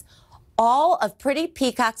business. All of Pretty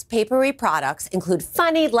Peacock's papery products include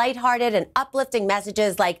funny, lighthearted, and uplifting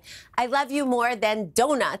messages like, I love you more than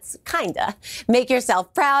donuts, kinda. Make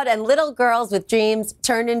yourself proud, and little girls with dreams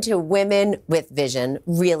turned into women with vision.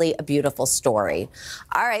 Really a beautiful story.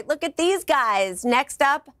 All right, look at these guys. Next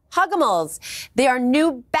up, Hugimals. They are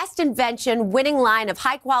new best invention winning line of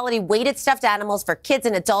high-quality weighted stuffed animals for kids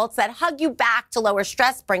and adults that hug you back to lower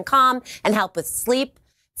stress, bring calm, and help with sleep.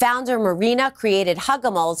 Founder Marina created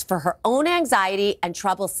Hugimals for her own anxiety and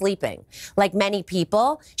trouble sleeping. Like many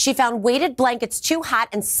people, she found weighted blankets too hot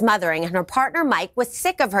and smothering, and her partner Mike was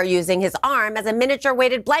sick of her using his arm as a miniature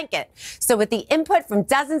weighted blanket. So with the input from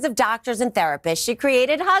dozens of doctors and therapists, she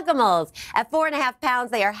created Hugimals. At 4.5 pounds,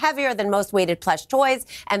 they are heavier than most weighted plush toys,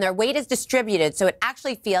 and their weight is distributed, so it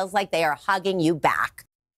actually feels like they are hugging you back.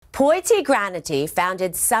 Poiti Granity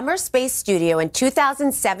founded Summer Space Studio in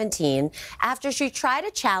 2017 after she tried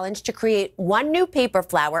a challenge to create one new paper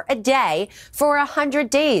flower a day for 100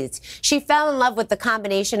 days. She fell in love with the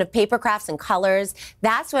combination of paper crafts and colors.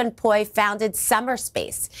 That's when Poi founded Summer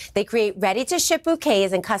Space. They create ready-to-ship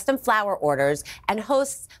bouquets and custom flower orders and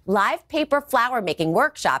hosts live paper flower making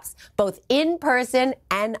workshops, both in person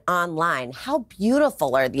and online. How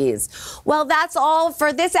beautiful are these? Well, that's all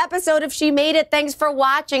for this episode of She Made It. Thanks for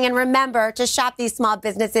watching. And remember to shop these small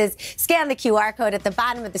businesses, scan the QR code at the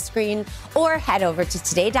bottom of the screen, or head over to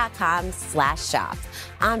today.com/shop.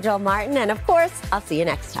 I'm Jill Martin, and of course, I'll see you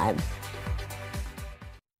next time.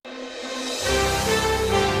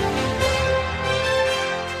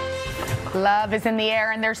 Love is in the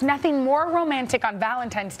air, and there's nothing more romantic on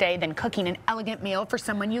Valentine's Day than cooking an elegant meal for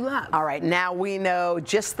someone you love. All right, now we know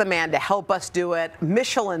just the man to help us do it.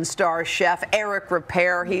 Michelin star chef Eric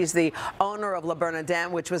Ripert. He's the owner of Le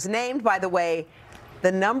Bernardin, which was named, by the way,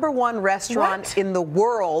 the #1 restaurant in the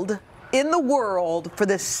world for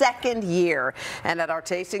the 2nd year. And at our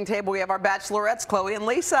tasting table, we have our bachelorettes, Chloe and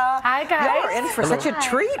Lisa. Hi, guys. You're in for such a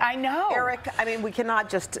treat. I know. Eric, I mean, we cannot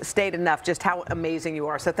just state enough just how amazing you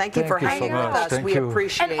are. So thank you for hanging with us. Thank we you.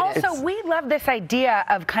 appreciate it. it. And also, we love this idea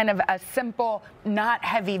of kind of a simple, not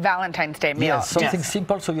heavy Valentine's Day meal. Yes, something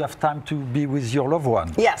simple so you have time to be with your loved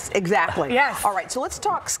one. Yes, exactly. Yes. All right, so let's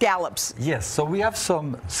talk scallops. Yes, so we have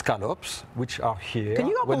some scallops, which are here. Can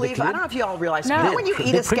you all believe, I don't know if you all realize, No. you know when you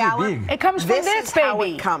eat a scallop, big. It comes from this, is how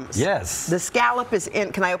baby. it comes. Yes. The scallop is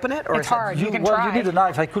in, can I open it? Or It's is it- hard. You can well, try. you need a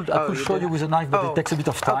knife. I could show you with a knife, but it takes a bit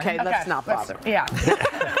of time. Okay, let's not bother. Yeah. So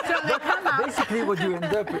they come out. Basically, what you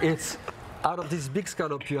end up, it's out of this big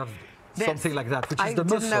scallop, you have something like that, which is I the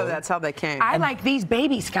didn't muscle. know that's how they came. I like these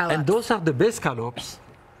baby scallops. And those are the base scallops,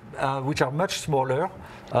 which are much smaller.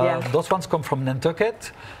 Yeah. Those ones come from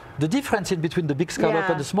Nantucket. The difference in between the big scallop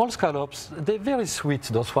and the small scallops, they're very sweet,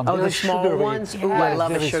 those ones. Oh, very the small sugary. ones? Ooh, I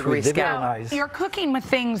love a very sugary sweet. They're scallop. very nice. You're cooking with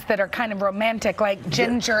things that are kind of romantic, like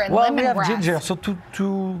ginger and Well, we have lemongrass. ginger. So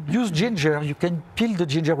to use ginger, you can peel the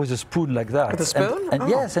ginger with a spoon like that. With a spoon? And Oh.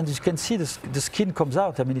 yes, and you can see the skin comes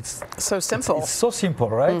out. I mean, it's so simple. It's so simple,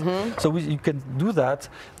 right? So you can do that.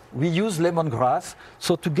 We use lemongrass.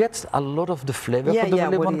 So to get a lot of the flavor from the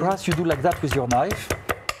lemongrass, you do like that with your knife.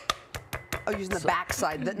 Oh, using the back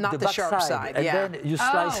side, not the back sharp side. And then you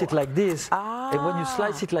slice it like this. And when you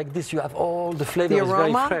slice it like this, you have all the flavor. The is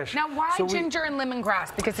very aroma? fresh. Now, why So ginger and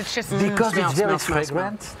lemongrass? Because it's just because it's very smell.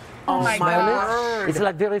 fragrant. Oh my God. It's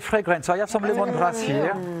like very fragrant. So I have some lemongrass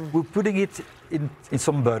here. We're putting it in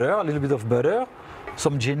some butter, a little bit of butter,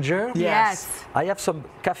 some ginger. Yes. I have some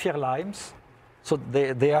kaffir limes. So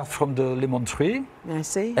they are from the lemon tree. I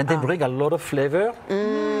see. And they bring a lot of flavor.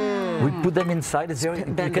 We put them inside. It's very,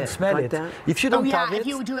 you can smell like it. that. If you don't have if it,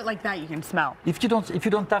 you do it like that, you can smell. if you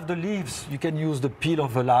don't have the leaves, you can use the peel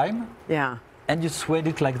of a lime. Yeah. And you sweat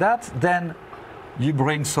it like that. Then you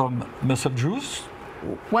bring some mussel juice.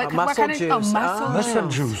 What kind of mussel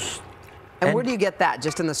juice. And where do you get that?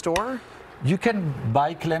 Just in the store? You can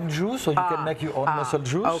buy clam juice, or you can make your own mussel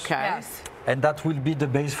juice. Okay. Yes. And that will be the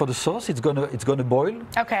base for the sauce. It's gonna boil.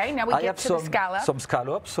 Okay, now we I get have to the scallop. some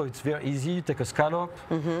scallops, so it's very easy. You take a scallop,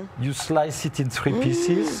 you slice it in 3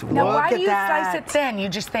 pieces. Now, why do you slice it thin? You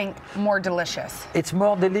just think more delicious. It's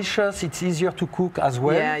more delicious. It's easier to cook as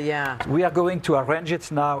well. Yeah. We are going to arrange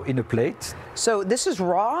it now in a plate. So this is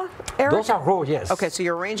raw, Eric? Those are raw, yes. Okay, so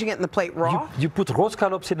you're arranging it in the plate raw? You put raw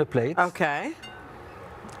scallops in a plate. Okay.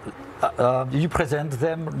 You present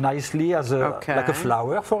them nicely as like a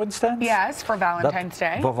flower, for instance. Yes, for Valentine's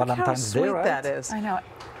Day. For Valentine's Day, right? That is. I know.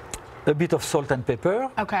 A bit of salt and pepper.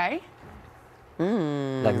 Okay.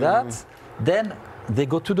 Like that. Then they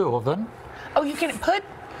go to the oven. Oh, you can put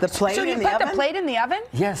the plate in the oven? So you put the plate in the oven?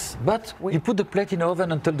 Yes, but you put the plate in the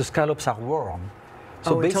oven until the scallops are warm.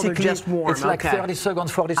 So until basically, they're just warm. it's like 30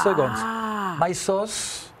 seconds, 40 seconds. My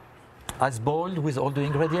sauce has boiled with all the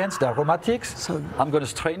ingredients, the aromatics. So I'm going to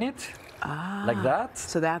strain it like that.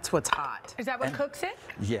 So that's what's hot. Is that what cooks it?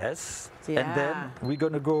 Yes. Yeah. And then we're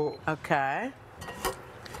going to go. Okay.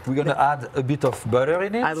 We're going to add a bit of butter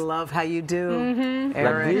in it. I love how you do,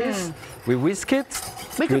 Eric. Like this. We whisk it.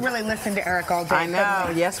 We could really listen to Eric all day. I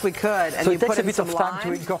know. Yes, we could. And so you it takes put a in bit some of time lime?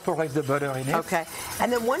 to incorporate the butter in it. Okay.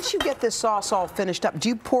 And then once you get this sauce all finished up, do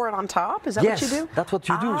you pour it on top? Is that what you do? That's what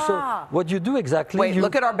you do. So what you do exactly? Wait,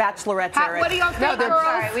 look at our bachelorettes, Eric. What do y'all think, girls? All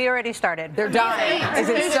right, we already started. They're dying. Is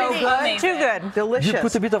it so good? Too good. Delicious. You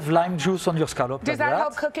put a bit of lime juice on your scallop. Does like that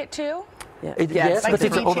help cook it too? Yes, like but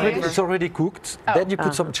the it's already cooked. Oh. Then you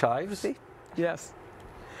put some chives. Yes.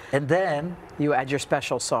 And then you add your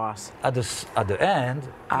special sauce. At the end,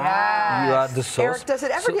 you add the sauce. Eric, does it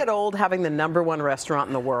ever get old having the #1 restaurant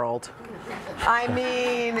in the world? I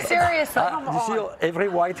mean, seriously. You see every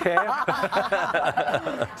white hair?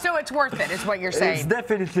 So it's worth it, is what you're saying. It's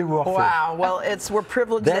definitely worth it. Wow. Well, we're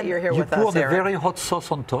privileged that you're here with us, you pour the Eric. very hot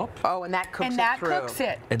sauce on top. Oh, and that cooks it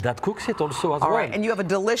through. And that cooks it also as All well. right, and you have a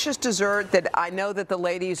delicious dessert that I know that the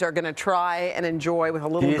ladies are going to try and enjoy with a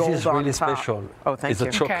little gold on top. This is really special. Oh, thank you.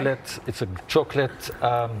 It's a chocolate. It's a chocolate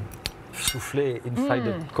souffle inside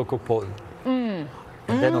the cocoa pod. And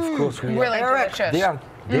then, of course, we really delicious. They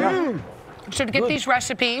are. So to get these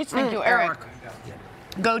recipes, thank you, Eric.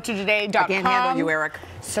 Go to today.com. I can't handle you, Eric.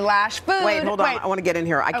 /food. Wait, hold on. I want to get in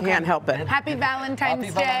here. I can't help it. Happy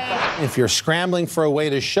Valentine's Day. If you're scrambling for a way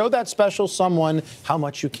to show that special someone how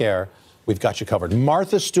much you care, we've got you covered.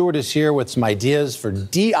 Martha Stewart is here with some ideas for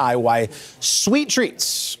DIY sweet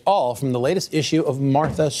treats, all from the latest issue of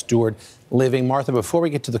Martha Stewart Living. Martha, before we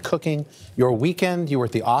get to the cooking, your weekend, you were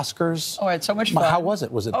at the Oscars. Oh, I had so much fun. How was it?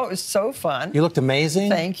 Oh, it was so fun. You looked amazing.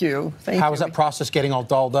 Thank you. How was that process, getting all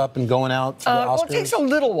dolled up and going out for the Oscars? Well, it takes a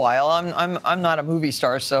little while. I'm not a movie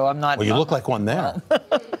star, so I'm not. Well, you look like one there.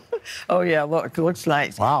 Oh, yeah, look, it looks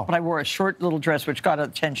nice. Wow. But I wore a short little dress, which got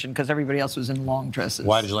attention because everybody else was in long dresses.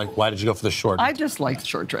 Why did you go for the short? I just like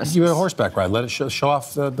short dresses. You had a horseback ride. Let it show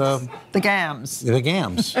off the gams. The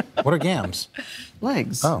gams. What are gams?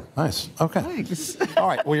 Legs. Oh, nice. Okay. Legs. All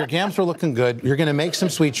right. Well, your gams are looking good. You're going to make some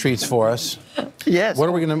sweet treats for us. Yes. What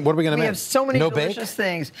are we going to make? We have so many delicious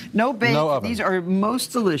things. No bake. No oven. These are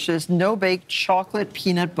most delicious. No bake chocolate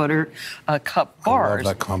peanut butter cup bars. I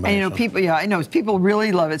love that combination. And you know, people. Yeah, I know. People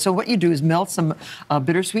really love it. So what you do is melt some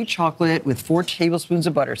bittersweet chocolate with 4 tablespoons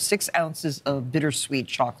of butter, 6 ounces of bittersweet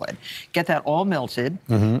chocolate. Get that all melted.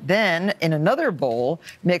 Then in another bowl,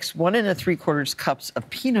 mix 1 3/4 cups of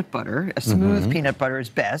peanut butter. A smooth peanut butter is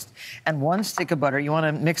best, and 1 stick of butter. You want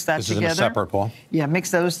to mix that together. This is in a separate bowl. Yeah,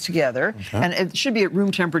 mix those together, and it should be at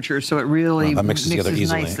room temperature, so it really that mixes together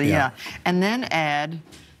easily. nicely. Yeah, and then add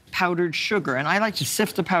powdered sugar, and I like to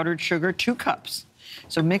sift the powdered sugar, 2 cups.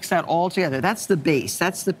 So mix that all together. That's the base.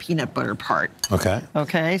 That's the peanut butter part. Okay.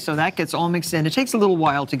 Okay, so that gets all mixed in. It takes a little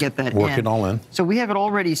while to get that Work it all in. So we have it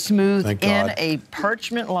already smoothed Thank in God. a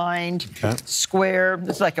parchment-lined square.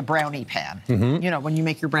 This is like a brownie pan. You know, when you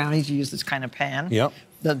make your brownies, you use this kind of pan. Yep.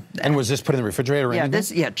 And was this put in the refrigerator or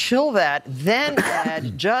anything? Chill that. Then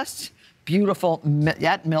add just beautiful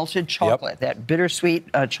that melted chocolate, that bittersweet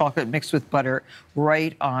chocolate mixed with butter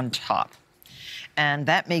right on top. And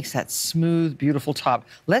that makes that smooth, beautiful top.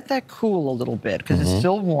 Let that cool a little bit because it's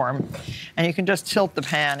still warm. And you can just tilt the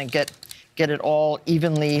pan and get get it all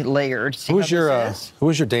evenly layered. See Who was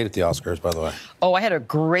your date at the Oscars, by the way? Oh, I had a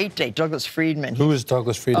great date, Douglas Friedman. Who is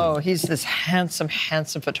Douglas Friedman? Oh, he's this handsome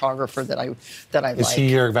photographer that I like. Is he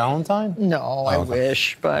your Valentine? No, I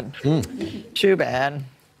wish, but too bad.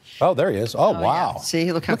 Oh, there he is. Oh, wow. Yeah.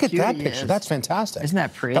 See, look how cute at that he picture. is. That's fantastic. Isn't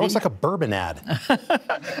that pretty? That looks like a bourbon ad.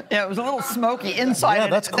 Yeah, it was a little smoky inside. Yeah,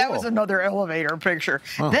 that's cool. That was another elevator picture.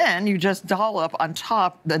 Huh. Then you just dollop on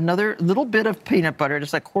top another little bit of peanut butter,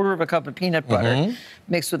 just a quarter of a cup of peanut butter,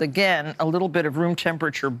 mixed with, again, a little bit of room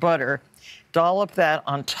temperature butter. Dollop that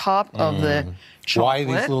on top of the chocolate.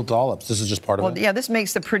 Why these little dollops? This is just part of it? Yeah, this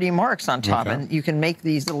makes the pretty marks on top. Okay. And you can make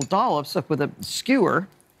these little dollops up with a skewer.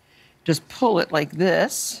 Just pull it like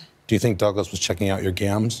this. Do you think Douglas was checking out your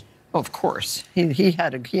gams? Oh, of course. He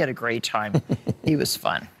had a great time. He was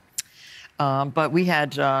fun. But we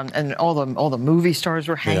had and all the movie stars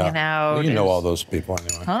were hanging out. Well, you know all those people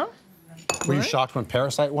anyway. Huh? Were you shocked when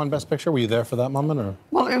Parasite won Best Picture? Were you there for that moment, or?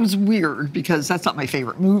 Well, it was weird because that's not my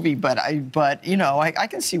favorite movie, but you know, I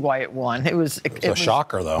can see why it won. It was a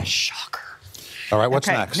shocker, though. A shocker. All right, what's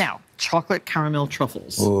next? Now, chocolate caramel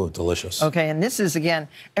truffles. Ooh, delicious. Okay, and this is, again,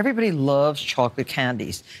 everybody loves chocolate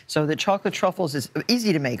candies. So the chocolate truffles is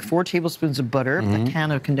easy to make. 4 tablespoons of butter, a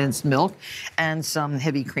can of condensed milk, and some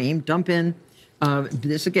heavy cream. Dump in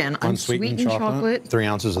this, again, unsweetened chocolate. 3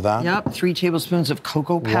 ounces of that. Yep, 3 tablespoons of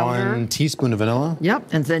cocoa powder. 1 teaspoon of vanilla. Yep,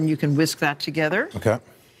 and then you can whisk that together. Okay.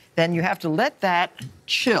 Then you have to let that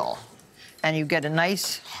chill. And you get a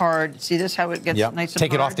nice hard, see this, how it gets nice and hard?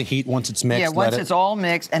 Take it off the heat once it's mixed. Yeah, once it's all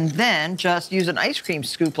mixed, and then just use an ice cream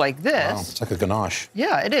scoop like this. Wow, it's like a ganache.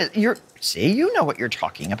 Yeah, it is. See, you know what you're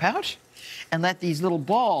talking about. And let these little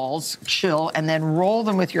balls chill, and then roll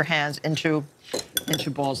them with your hands into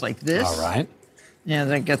balls like this. All right. Yeah,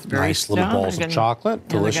 that gets very nice little balls of chocolate.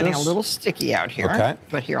 Delicious. They're getting a little sticky out here. Okay.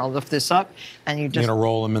 But here, I'll lift this up, and you just you're gonna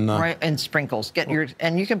roll them in the right in sprinkles.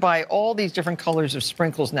 And you can buy all these different colors of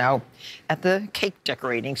sprinkles now at the cake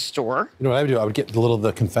decorating store. You know what I would do? I would get a little of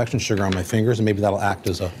the confection sugar on my fingers, and maybe that'll act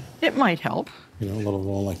as a. It might help. You know, a little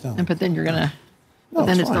roll like that. But then you're gonna. No,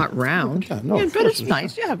 then it's it's fine. not round. Yeah, no, but it's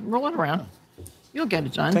nice. Yeah, roll it around. You'll get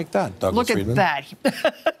it done. Take that, Douglas Look Friedman. at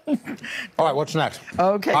that. All right, what's next?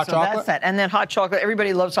 Okay, hot so chocolate? that's that. And then hot chocolate.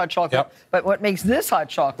 Everybody loves hot chocolate. Yep. But what makes this hot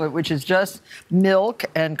chocolate, which is just milk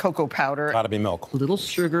and cocoa powder. Gotta be milk. A little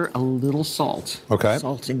sugar, a little salt. Okay.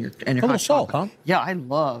 Salt in your A little hot salt, chocolate. huh? Yeah, I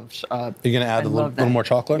love. You're gonna add I a love little that. more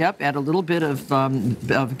chocolate? Yep, add a little bit of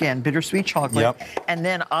again, bittersweet chocolate. Yep. And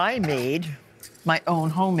then I made my own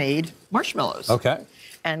homemade marshmallows. Okay.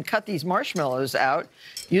 And cut these marshmallows out.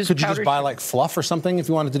 Could you just powdered buy like fluff or something if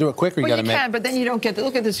you wanted to do it quick, or you well, gotta you make? can, but then you don't get the,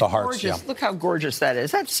 look at this the hearts, gorgeous, yeah. look how gorgeous that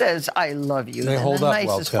is. That says, I love you. They in hold the up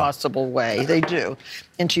well, nicest too. possible way. They do.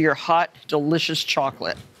 Into your hot, delicious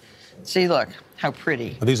chocolate. See, look, how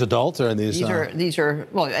pretty. Are these adult or are these? These are,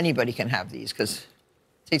 well, anybody can have these because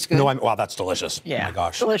tastes good. No, wow, that's delicious. Yeah, Oh my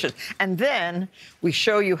gosh. delicious. And then we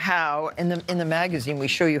show you how, in the magazine, we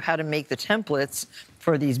show you how to make the templates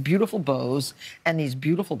for these beautiful bows and these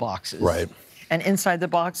beautiful boxes. Right. And inside the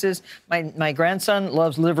boxes, my grandson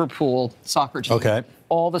loves Liverpool soccer team. Okay.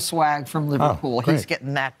 All the swag from Liverpool. great. He's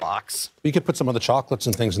getting that box. You could put some of the chocolates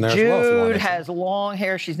and things in there as well if you wanted Jude to. has long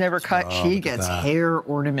hair. She's never cut. Oh, She look at gets that. hair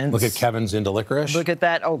ornaments. Look at Kevin's into licorice. Look at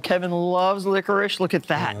that. Oh, Kevin loves licorice. Look at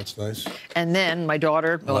that. Oh, that's nice. And then my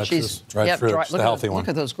daughter, well, that's she's just dried fruit. It's the look healthy at, one. Look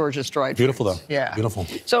at those gorgeous dried Beautiful fruits. though. Yeah. Beautiful.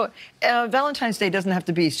 So Valentine's Day doesn't have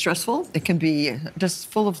to be stressful. It can be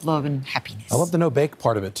just full of love and happiness. I love the no-bake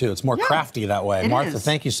part of it, too. It's more crafty that way. it Martha, is.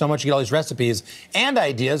 thank you so much. You get all these recipes and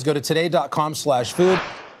ideas. Go to today.com/food.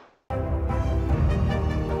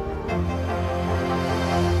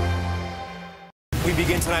 We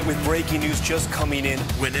begin tonight with breaking news just coming in.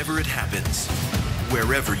 Whenever it happens,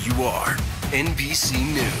 wherever you are,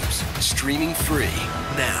 NBC News, streaming free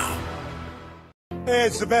now.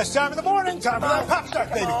 It's the best time of the morning. Time for that pop start,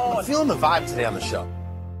 baby. I'm feeling the vibe today on the show.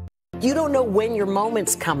 You don't know when your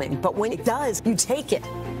moment's coming, but when it does, you take it.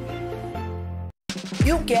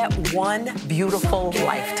 You get one beautiful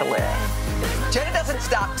life to live. Jenna doesn't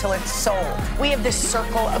stop till it's sold. We have this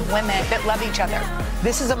circle of women that love each other.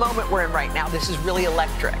 This is a moment we're in right now. This is really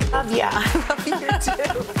electric. Love ya. Love you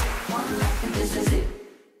too.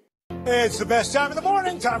 It's the best time of the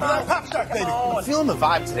morning. Time for that pop start, baby. I'm feeling the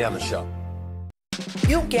vibe today on the show.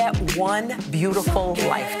 You get one beautiful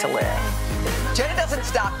life to live. Jenna doesn't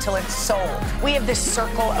stop till it's sold. We have this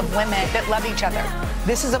circle of women that love each other.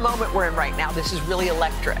 This is a moment we're in right now. This is really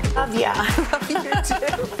electric. Love ya. Love you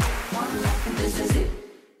too.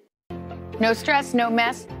 No stress, no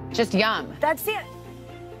mess, just yum. That's it.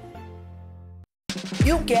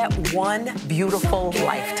 You get one beautiful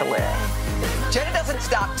life to live. Jenna doesn't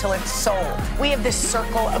stop till it's sold. We have this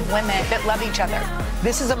circle of women that love each other.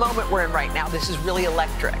 This is a moment we're in right now. This is really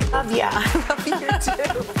electric. Love ya. I love you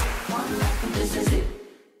too.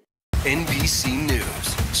 NBC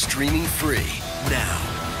News, streaming free now.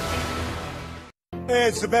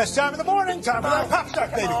 It's the best time of the morning. Time for that pop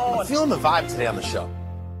start, baby. I'm feeling the vibe today on the show.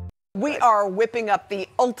 We are whipping up the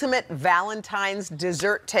ultimate Valentine's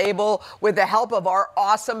dessert table with the help of our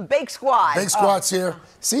awesome Bake Squad. Bake Squad's here.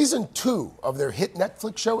 Season 2 of their hit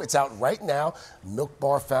Netflix show. It's out right now. Milk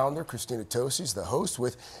Bar founder Christina Tosi is the host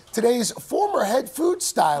with today's former head food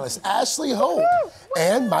stylist Ashley Holt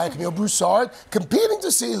and Maya Camille Broussard competing to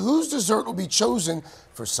see whose dessert will be chosen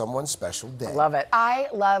for someone's special day. I love it. I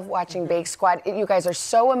love watching Bake Squad. You guys are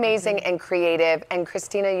so amazing and creative. And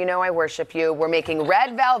Christina, you know I worship you. We're making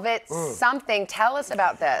red velvet something. Tell us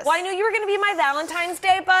about this. Well, I knew you were going to be my Valentine's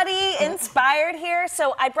Day buddy, inspired here.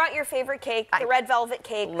 So I brought your favorite cake, the red velvet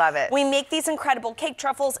cake. Love it. We make these incredible cake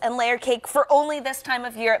truffles and layer cake for only this time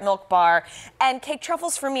of year at Milk Bar. And cake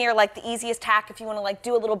truffles for me are like the easiest hack if you want to like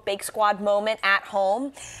do a little Bake Squad moment at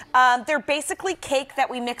home. They're basically cake that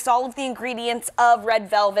we mix all of the ingredients of red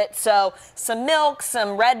velvet, so some milk,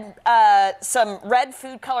 some red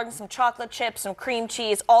food coloring, some chocolate chips, some cream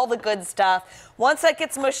cheese, all the good stuff. Once that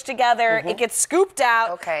gets mushed together, it gets scooped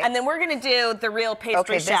out, and then we're gonna do the real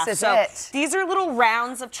pastry chef. This is so it. These are little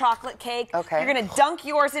rounds of chocolate cake. You're gonna dunk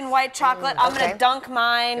yours in white chocolate. I'm gonna dunk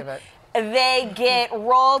mine. They get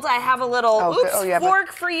rolled. I have a little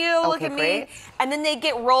fork for you. Look at me. And then they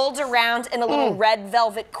get rolled around in a little red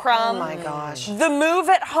velvet crumb. Oh my gosh. The move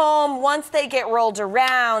at home, once they get rolled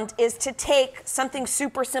around, is to take something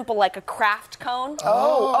super simple like a craft cone.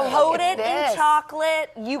 Coat it in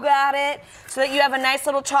chocolate. You got it. So that you have a nice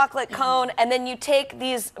little chocolate cone. And then you take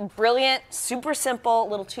these brilliant, super simple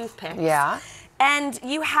little toothpicks. And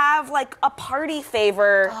you have like a party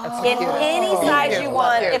favor in any size you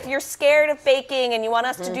want. If you're scared of baking and you want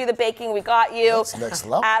us to do the baking, we got you. That's next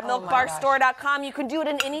level. At milkbarstore.com. You can do it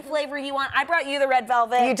in any flavor you want. I brought you the red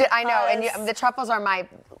velvet. You did, I know, and the truffles are my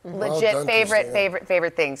legit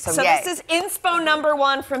favorite thing. So this is inspo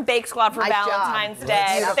 #1 from Bake Squad for Valentine's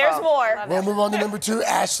Day. There's more. We'll move on to number 2.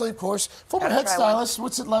 Ashley, of course, former head stylist.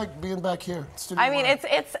 What's it like being back here? I mean, it's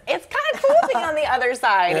kind of cool being on the other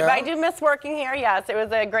side. But I do miss working here. Yes, it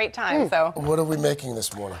was a great time. So. What are we making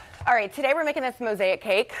this morning? All right, today we're making this mosaic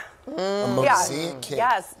cake. A mosaic cake?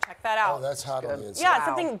 Yes, check that out. Oh, that's hot on the inside. Yeah,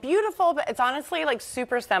 something beautiful, but it's honestly like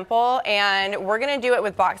super simple, and we're gonna do it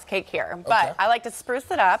with box cake here. But I like to spruce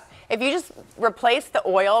it up. If you just replace the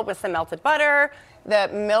oil with some melted butter, the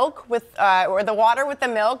milk with, or the water with the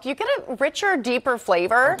milk, you get a richer, deeper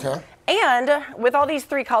flavor. And with all these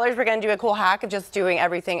 3 colors, we're gonna do a cool hack of just doing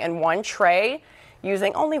everything in one tray,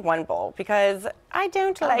 using only one bowl, because I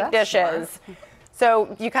don't like dishes.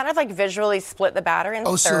 So you kind of like visually split the batter in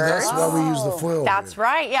thirds. So that's why we use the foil. That's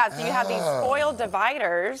right, yeah. So you have these foil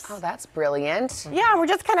dividers. Oh, that's brilliant. Yeah, we're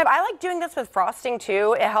just kind of, I like doing this with frosting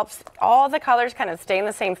too. It helps all the colors kind of stay in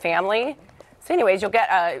the same family. So anyways, you'll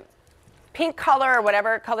get a pink color or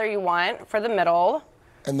whatever color you want for the middle.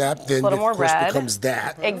 And that then, of course, red becomes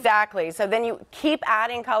that. Exactly. So then you keep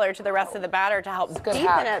adding color to the rest of the batter to help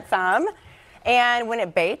deepen it some. And when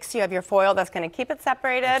it bakes, you have your foil that's going to keep it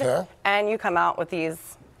separated, and you come out with these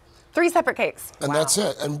 3 separate cakes. And that's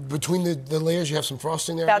it. And between the layers, you have some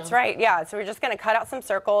frosting there? That's right, yeah. So we're just going to cut out some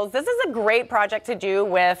circles. This is a great project to do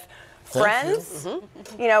with friends,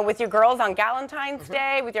 you know, with your girls on Galentine's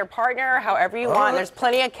Day, with your partner, however you want. There's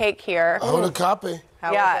plenty of cake here. I want a copy.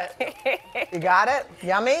 How is it? You got it?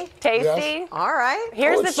 Yummy? Tasty? Yes. All right.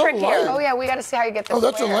 Here's the trick here. Oh, yeah, we got to see how you get this. Oh,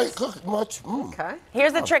 that's a light cook. Much. Okay.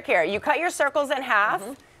 Here's the trick here. You cut your circles in half,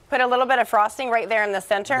 put a little bit of frosting right there in the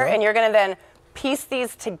center, and you're going to then piece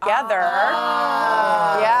these together.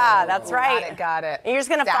 Yeah, that's right. Got it. And you're just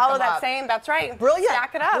going to follow that same, that's right. Brilliant.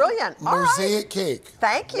 Stack it up. Brilliant. Mosaic cake.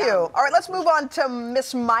 Thank you. All right, let's move on to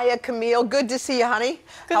Miss Maya Camille. Good to see you, honey.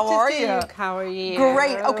 How are you? How are you?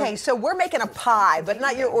 Great. Okay, so we're making a pie, but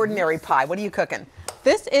not your ordinary pie. What are you cooking?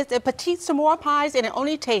 This is a petite s'more pies, and it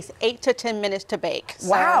only takes 8 to 10 minutes to bake.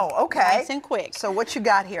 Wow, okay. Nice and quick. So what you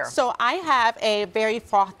got here? So I have a very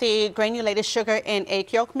frothy granulated sugar and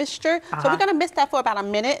egg yolk mixture. So we're gonna mix that for about a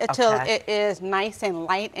minute until it is nice and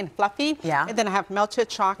light and fluffy. Yeah. And then I have melted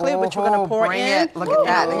chocolate, which we're gonna pour in. Look at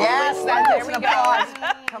that. Yes, that's an applause.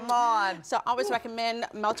 Come on. So I always recommend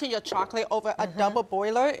melting your chocolate over a double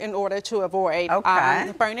boiler in order to avoid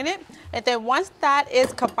burning it. And then once that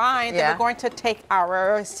is combined, then we're going to take our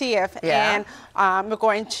flour, sieve, and we're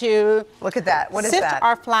going to look at that. What is sift that?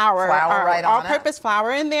 Our flour, right on all-purpose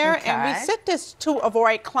flour in there, and we sift this to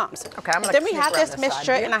avoid clumps. Okay, I'm then we have this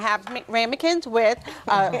mixture, and I have ramekins with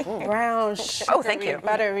brown sugary,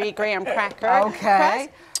 buttery graham cracker. Okay.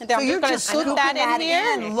 And then So I'm you're just going to just scoop that scooping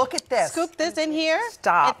in here. Look at this. Scoop this in here.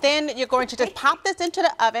 Stop. And then you're going to just pop this into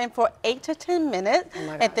the oven for 8 to 10 minutes.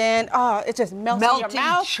 And then, it just melts in your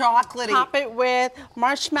mouth. Chocolatey. Top it with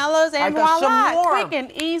marshmallows, and I got voila. some more. Quick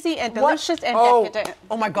and easy and delicious and decadent.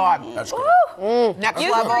 Oh my God. That's good. Next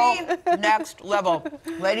level. Next level.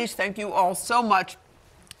 Ladies, thank you all so much.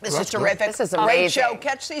 This is terrific. This is Great amazing. show.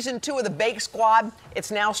 Catch season 2 of The Bake Squad. It's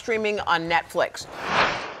now streaming on Netflix.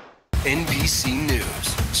 NBC News,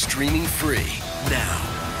 streaming free now.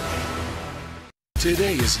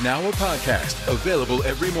 Today is now a podcast, available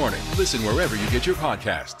every morning. Listen wherever you get your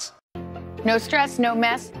podcasts. No stress, no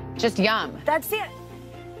mess, just yum. That's it.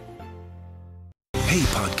 Hey,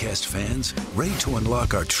 podcast fans, ready to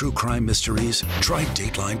unlock our true crime mysteries? Try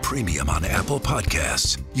Dateline Premium on Apple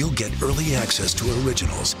Podcasts. You'll get early access to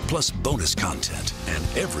originals, plus bonus content, and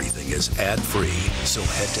everything is ad-free. So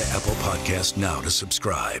head to Apple Podcasts now to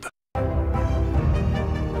subscribe.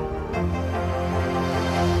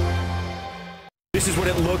 This is what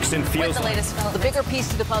it looks and feels The latest film, the bigger piece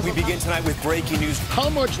to the puzzle. We begin tonight with breaking news. How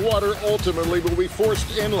much water ultimately will be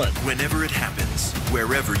forced inland? Whenever it happens,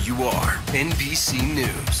 wherever you are, NBC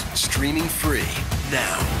News, streaming free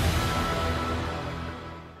now.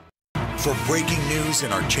 For breaking news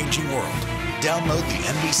in our changing world, download the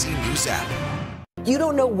NBC News app. You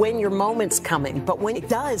don't know when your moment's coming, but when it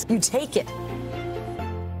does, you take it.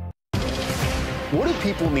 What do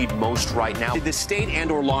people need most right now? Did the state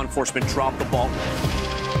and/or law enforcement drop the ball?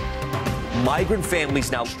 Migrant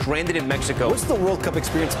families now stranded in Mexico. What's the World Cup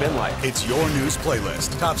experience been like? It's your news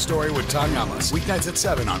playlist. Top story with Todd Llamas. Weeknights at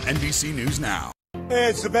 7 on NBC News Now.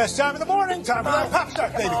 It's the best time of the morning. Time for that pop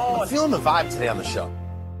start, baby. I'm feeling the vibe today on the show.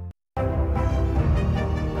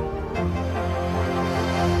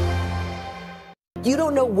 You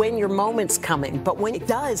don't know when your moment's coming, but when it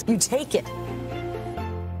does, you take it.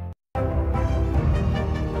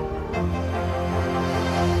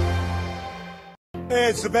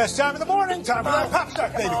 It's the best time of the morning. Time for that pop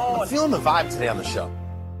start, baby. I'm feeling the vibe today on the show.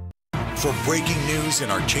 For breaking news in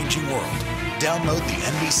our changing world, download the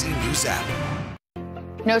NBC News app.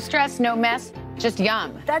 No stress, no mess, just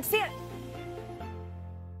yum. That's it.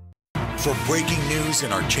 For breaking news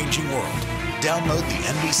in our changing world, download the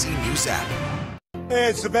NBC News app.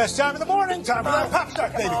 It's the best time of the morning. Time for that pop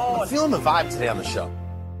start, baby. I'm feeling the vibe today on the show.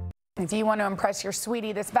 If you want to impress your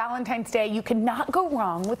sweetie this Valentine's Day, you cannot go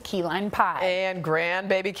wrong with key lime pie. And Grand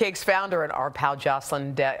Baby Cakes founder and our pal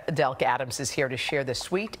Jocelyn Delk Adams is here to share the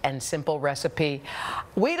sweet and simple recipe.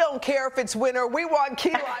 We don't care if it's winter, we want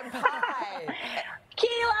key lime pie.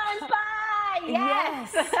 Key lime pie,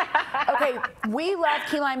 yes. Okay, we love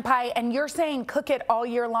key lime pie, and you're saying cook it all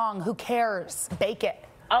year long. Who cares? Bake it.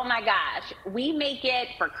 Oh my gosh, we make it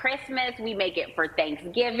for Christmas, we make it for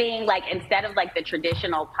Thanksgiving, like instead of like the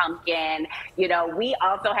traditional pumpkin, you know, we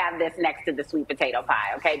also have this next to the sweet potato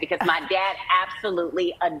pie, okay? Because my dad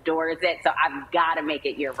absolutely adores it, so I've got to make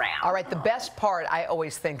it year round. All right, the best part I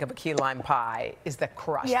always think of a key lime pie is the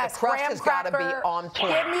crust. Yes, the crust graham has got to be cracker. on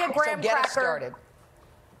point. Give me a graham so get cracker. us started.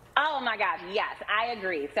 Oh my gosh, yes, I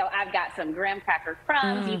agree. So I've got some graham cracker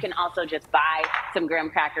crumbs. You can also just buy some graham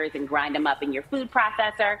crackers and grind them up in your food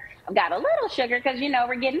processor. I've got a little sugar because, you know,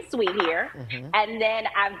 we're getting sweet here. And then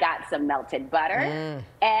I've got some melted butter.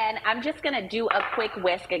 And I'm just going to do a quick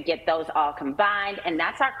whisk and get those all combined. And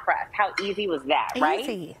that's our crust. How easy was that, right?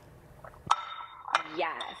 Easy.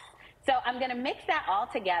 Yes. So I'm going to mix that all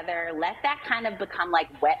together, let that kind of become like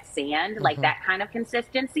wet sand, like that kind of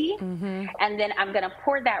consistency. And then I'm going to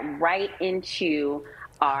pour that right into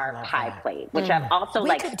our pie plate, which I've also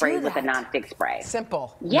like sprayed with a nonstick spray.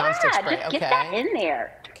 Simple. Yeah, nonstick spray. just get that in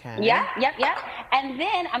there. Okay. Yep. And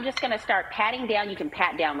then I'm just going to start patting down. You can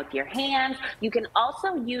pat down with your hands. You can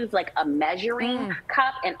also use like a measuring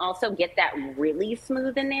cup and also get that really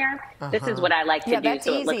smooth in there. This is what I like to do,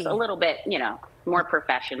 so it looks a little bit, you know, more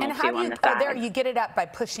professional And too how do on you, the side. there, you get it up by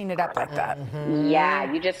pushing it up like that.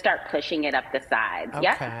 Yeah, you just start pushing it up the sides.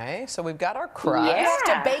 Okay, so we've got our crust. You have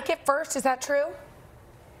to bake it first, is that true?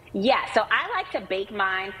 Yeah, so I like to bake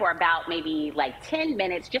mine for about maybe like 10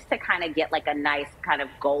 minutes just to kind of get like a nice kind of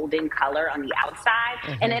golden color on the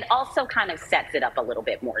outside. And it also kind of sets it up a little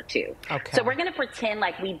bit more too. Okay. So we're going to pretend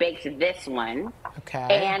like we baked this one.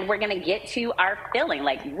 Okay. And we're going to get to our filling.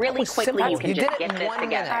 Like really quickly, you can just get this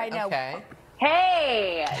together. I know. Okay.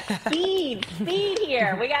 Hey, speed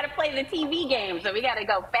here. We got to play the TV game, so we got to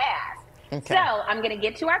go fast. So I'm going to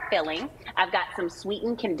get to our filling. I've got some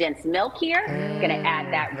sweetened condensed milk here. I'm going to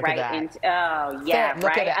add that right into, oh, yeah, Thick.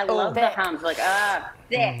 Look right? at I it. love the hums. Like,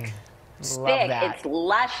 thick. Love Thick, that. it's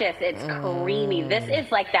luscious, it's creamy. This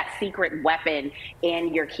is like that secret weapon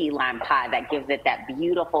in your key lime pie that gives it that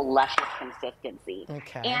beautiful, luscious consistency.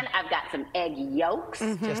 Okay. And I've got some egg yolks.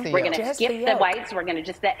 Just the We're yolk. going to skip the whites. We're going to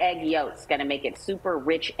just the egg yolks. Going to make it super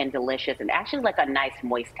rich and delicious and actually like a nice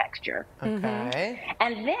moist texture. Okay.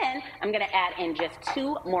 And then I'm going to add in just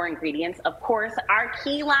 2 more ingredients. Of course, our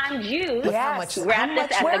key lime juice. Yes. Grab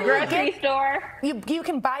this at the grocery store. You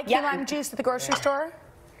can buy key lime juice at the grocery store?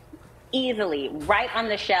 Easily, right on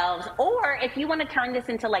the shelves. Or if you want to turn this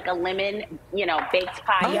into like a lemon, baked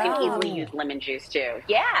pie, you can easily use lemon juice too.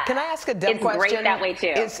 Yeah. Can I ask a dumb question? It's great that way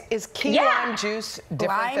too. Is key lime juice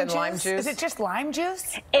different than lime juice? Is it just lime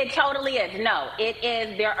juice? It totally is. No, it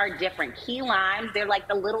is. There are different key limes. They're like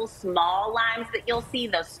the little small limes that you'll see,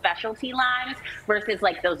 those specialty limes, versus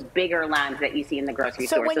like those bigger limes that you see in the grocery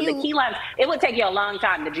store. So the key limes, it would take you a long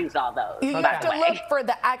time to juice all those. You have to look for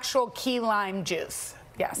the actual key lime juice.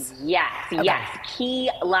 Yes. Yes.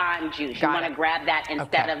 Key lime juice. You want to grab that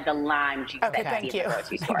instead of the lime juice that you see in the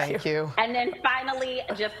grocery store. Thank you. And then finally,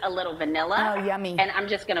 just a little vanilla. Oh, yummy. And I'm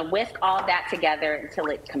just going to whisk all that together until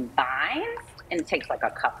it combines. And it takes like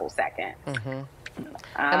a couple seconds. And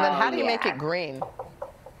then how do you make it green?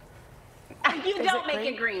 You don't make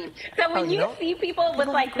it green. So when you see people with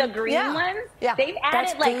like the green ones, they've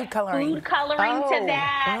added like food coloring to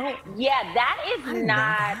that. Yeah, that is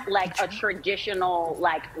not like a traditional,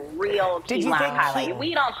 like real key lime highlight.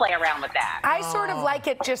 We don't play around with that. I sort of like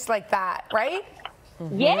it just like that, right?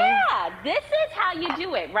 Yeah, this is how you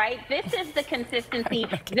do it, right? This is the consistency.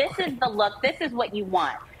 This is the look. This is what you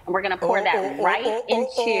want. And we're going to pour that right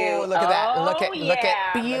into. Look at that. Look at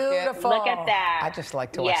beautiful. Look at that. I just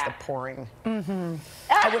like to watch the pouring.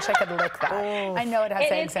 I wish I could lick that. I know it has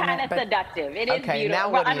eggs in it. It is kind of seductive. It is beautiful. Now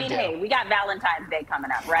what do you do? Hey, we got Valentine's Day coming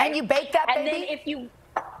up, right? And you bake that baby? And then if you...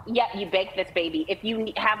 Yeah, you bake this baby. If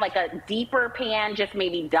you have like a deeper pan, just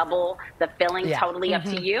maybe double the filling, totally up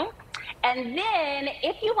to you. And then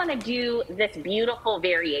if you want to do this beautiful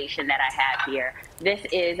variation that I have here, this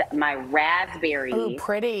is my raspberry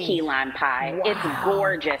key lime pie. Wow. It's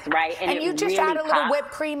gorgeous, right? And you just add a little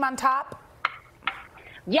whipped cream on top?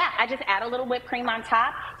 Yeah, I just add a little whipped cream on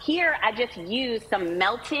top. Here, I just use some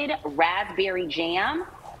melted raspberry jam.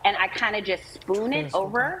 And I kind of just spoon it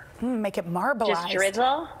over. Make it marbleized. Just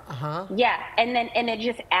drizzle. Yeah, and it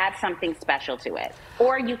just adds something special to it.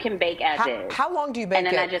 Or you can bake as is. How long do you bake and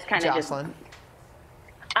then it, I just kind of Jocelyn?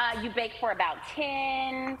 You bake for about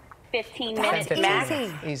 10, 15 minutes max.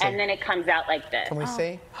 Easy. And then it comes out like this. Can we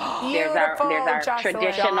see? There's our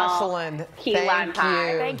traditional key lime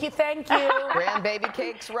pie. Thank you. Grandbaby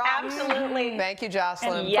cakes rock. Absolutely. Thank you,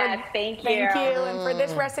 Jocelyn. Yes, thank you. Thank you. And for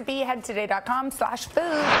this recipe, head to today.com/food.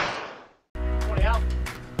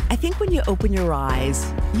 I think when you open your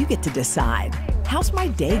eyes, you get to decide, how's my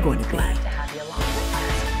day going to be?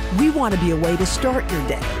 We want to be a way to start your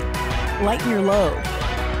day, lighten your load,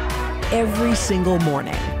 every single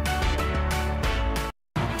morning.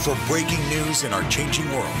 For breaking news in our changing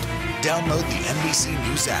world, download the NBC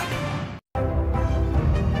News app.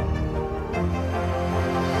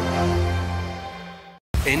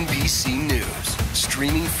 NBC News,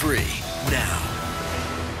 streaming free now.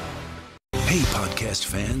 Hey, podcast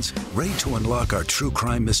fans, ready to unlock our true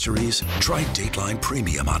crime mysteries? Try Dateline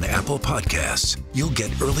Premium on Apple Podcasts. You'll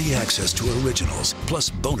get early access to originals, plus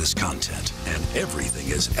bonus content, and everything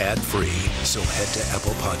is ad-free. So head to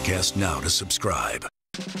Apple Podcasts now to subscribe.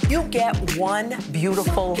 You get one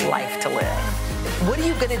beautiful life to live. What are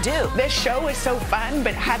you going to do? This show is so fun,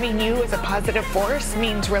 but having you as a positive force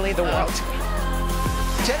means really the world.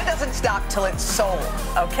 Jenna doesn't stop till it's sold,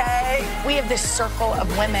 okay? We have this circle of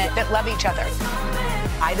women that love each other.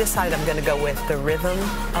 I decided I'm going to go with the rhythm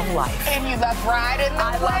of life. And you love riding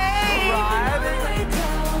the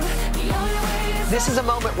wave. This is a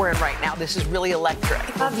moment we're in right now. This is really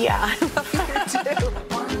electric. Love ya. I love you too.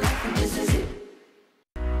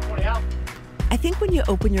 I think when you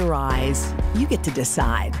open your eyes, you get to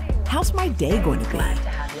decide, how's my day going to be?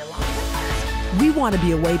 We want to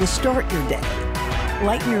be a way to start your day,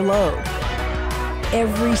 lighten your load,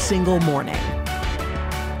 every single morning.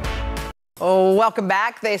 Oh, welcome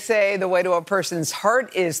back. They say the way to a person's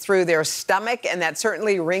heart is through their stomach, and that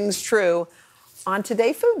certainly rings true on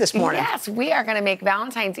Today Food this morning. Yes, we are going to make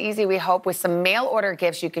Valentine's easy, we hope, with some mail order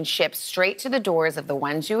gifts you can ship straight to the doors of the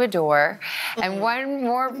ones you adore. And one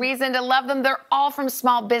more reason to love them, they're all from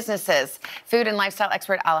small businesses. Food and lifestyle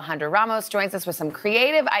expert Alejandra Ramos joins us with some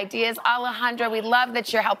creative ideas. Alejandra, we love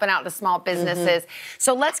that you're helping out the small businesses.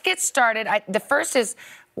 So let's get started. The first is,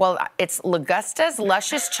 well, it's Lagusta's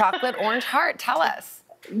Luscious Chocolate Orange Heart. Tell us.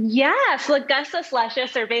 Yes, Lagusta's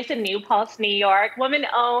Luscious. They're based in New Paltz, New York.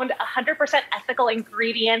 Women-owned, 100% ethical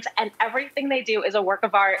ingredients, and everything they do is a work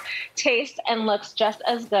of art. Tastes and looks just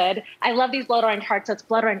as good. I love these blood orange hearts. So it's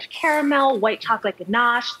blood orange caramel, white chocolate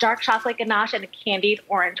ganache, dark chocolate ganache, and a candied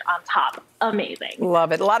orange on top. Amazing.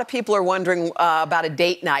 Love it. A lot of people are wondering about a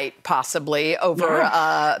date night, possibly, over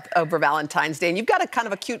Valentine's Day. And you've got a kind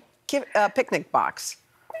of a cute picnic box.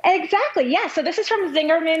 Exactly, yeah. So this is from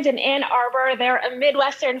Zingerman's in Ann Arbor. They're a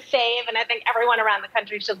Midwestern fave, and I think everyone around the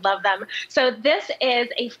country should love them. So this is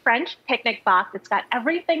a French picnic box. It's got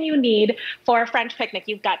everything you need for a French picnic.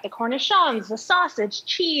 You've got the cornichons, the sausage,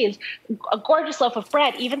 cheese, a gorgeous loaf of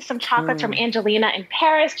bread, even some chocolates from Angelina in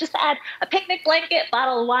Paris. Just add a picnic blanket,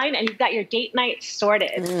 bottle of wine, and you've got your date night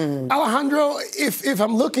sorted. Alejandro, if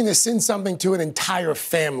I'm looking to send something to an entire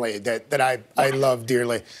family that I love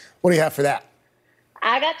dearly, what do you have for that?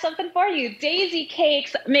 I got something for you. Daisy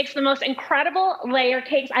Cakes makes the most incredible layer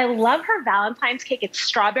cakes. I love her Valentine's cake. It's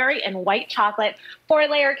strawberry and white chocolate.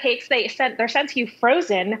 4-layer cakes. They're sent to you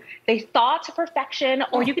frozen. They thaw to perfection,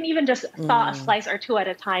 or you can even just thaw a slice or two at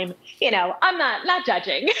a time. You know, I'm not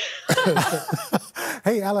judging.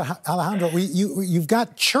 Hey, Alejandro, you've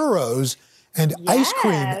got churros and ice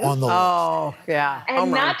cream on the list. Oh, yeah.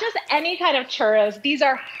 And not just any kind of churros. These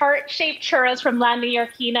are heart-shaped churros from La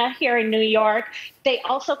Newyorkina here in New York. They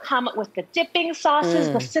also come with the dipping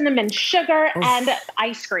sauces, the cinnamon sugar, and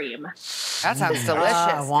ice cream. That sounds delicious.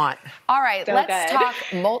 I want. All right, So let's good. talk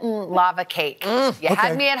molten lava cake. You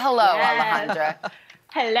had me at hello, Alejandra.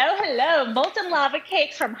 Hello, hello. Molten lava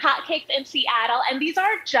cakes from Hot Cakes in Seattle. And these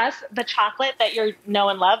aren't just the chocolate that you know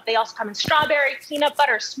and love. They also come in strawberry, peanut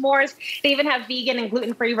butter, s'mores. They even have vegan and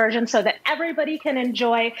gluten-free versions so that everybody can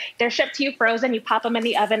enjoy. They're shipped to you frozen. You pop them in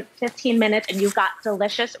the oven 15 minutes, and you've got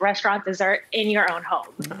delicious restaurant dessert in your own home.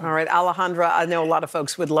 All right, Alejandra, I know a lot of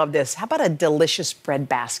folks would love this. How about a delicious bread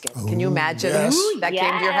basket? Can you imagine that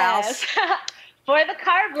came to your house? For the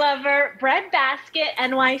carb lover, Bread Basket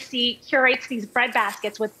NYC curates these bread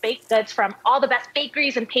baskets with baked goods from all the best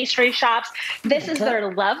bakeries and pastry shops. This is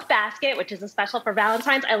their love basket, which is a special for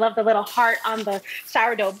Valentine's. I love the little heart on the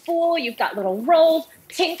sourdough bowl. You've got little rolls,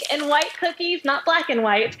 pink and white cookies, not black and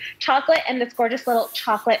white, chocolate, and this gorgeous little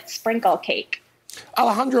chocolate sprinkle cake.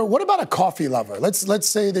 Alejandro, what about a coffee lover? Let's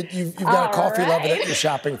say that you've got a coffee lover that you're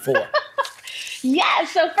shopping for. Yeah,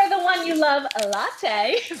 so for the one you love, a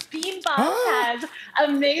latte, Beanbox has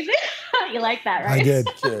amazing, you like that, right? I did.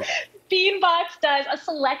 Beanbox does a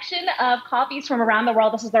selection of coffees from around the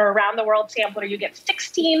world. This is their around the world sampler. You get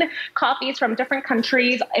 16 coffees from different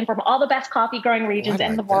countries and from all the best coffee growing regions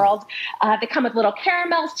in the world. They come with little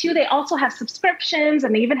caramels too. They also have subscriptions,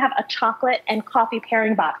 and they even have a chocolate and coffee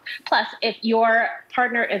pairing box. Plus, if your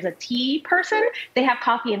partner is a tea person, they have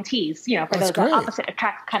coffee and teas, you know, for those opposite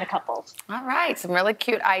attract kind of couples. All right, some really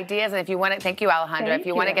cute ideas. And if you want to, thank you, Alejandra. If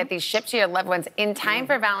you want to get these shipped to your loved ones in time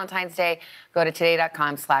for Valentine's Day, go to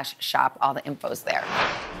today.com/shop. All the info's there.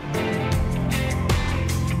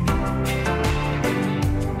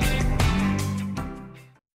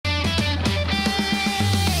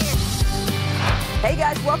 Hey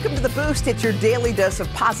guys, welcome to The Boost. It's your daily dose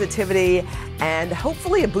of positivity and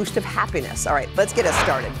hopefully a boost of happiness. All right, let's get us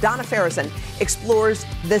started. Donna Farrison explores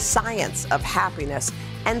the science of happiness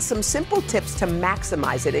and some simple tips to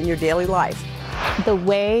maximize it in your daily life. The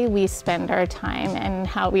way we spend our time and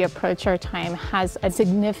how we approach our time has a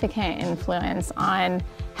significant influence on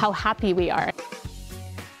how happy we are.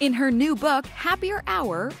 In her new book, Happier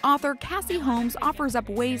Hour, author Cassie Holmes offers up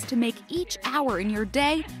ways to make each hour in your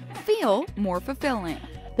day feel more fulfilling.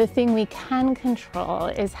 The thing we can control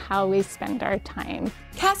is how we spend our time.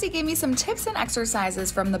 Cassie gave me some tips and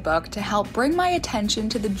exercises from the book to help bring my attention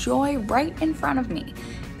to the joy right in front of me.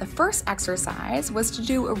 The first exercise was to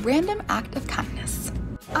do a random act of kindness.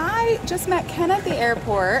 I just met Ken at the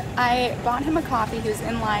airport. I bought him a coffee. He was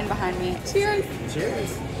in line behind me. Cheers.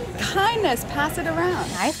 Cheers. Kindness, pass it around.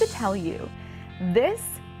 I have to tell you, this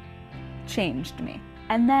changed me.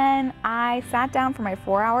 And then I sat down for my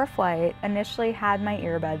 4-hour flight, initially had my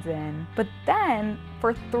earbuds in, but then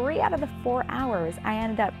for 3 out of the 4 hours, I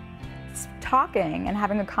ended up talking and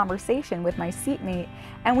having a conversation with my seatmate,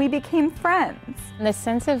 and we became friends. The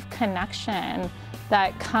sense of connection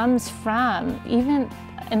that comes from even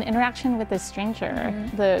an interaction with a stranger,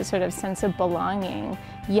 the sort of sense of belonging.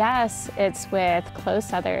 Yes, it's with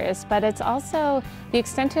close others, but it's also the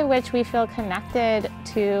extent to which we feel connected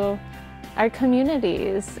to our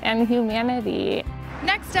communities and humanity.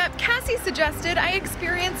 Next up, Cassie suggested I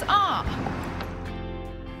experience awe.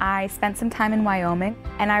 I spent some time in Wyoming,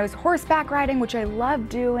 and I was horseback riding, which I love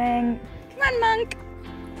doing. Come on, Monk.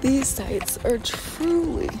 These sights are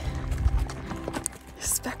truly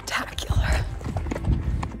spectacular.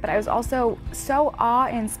 But I was also so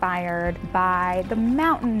awe-inspired by the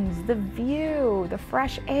mountains, the view, the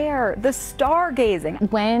fresh air, the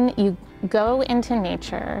stargazing. When you go into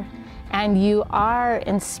nature and you are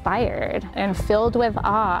inspired and filled with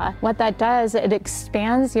awe, what that does, it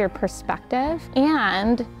expands your perspective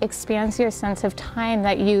and expands your sense of time,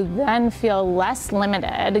 that you then feel less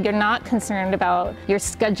limited. You're not concerned about your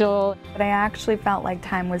schedule. But I actually felt like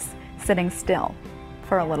time was sitting still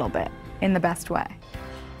for a little bit, in the best way.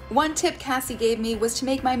 One tip Cassie gave me was to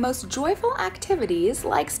make my most joyful activities,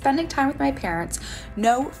 like spending time with my parents,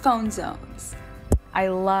 no phone zones. I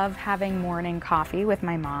love having morning coffee with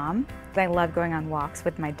my mom. I love going on walks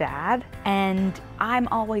with my dad. And I'm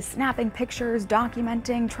always snapping pictures,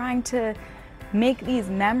 documenting, trying to make these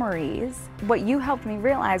memories. What you helped me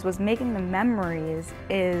realize was making the memories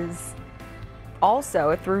is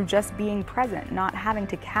also through just being present, not having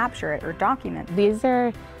to capture it or document. These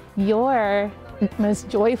are your most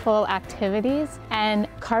joyful activities, and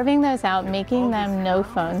carving those out, making them no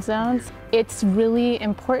phone zones, it's really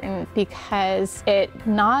important because it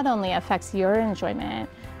not only affects your enjoyment,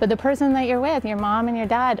 but the person that you're with, your mom and your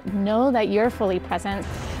dad, know that you're fully present.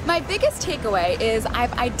 My biggest takeaway is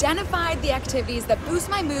I've identified the activities that boost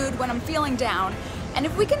my mood when I'm feeling down, and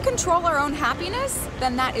if we can control our own happiness,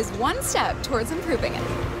 then that is one step towards improving it.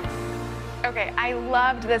 Okay, I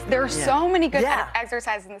loved this. There are so many good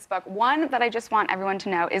exercises in this book. One that I just want everyone to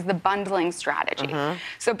know is the bundling strategy.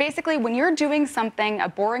 So basically, when you're doing something, a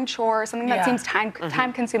boring chore, something that seems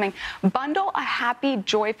time-consuming, bundle a happy,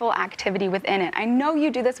 joyful activity within it. I know you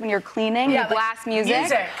do this when you're cleaning, you blast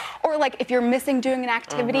music. Or like if you're missing doing an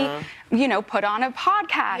activity, you know, put on a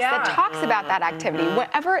podcast that talks about that activity.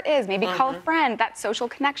 Whatever it is, maybe call a friend, that social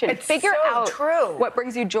connection. Figure out what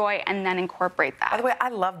brings you joy and then incorporate that. By the way, I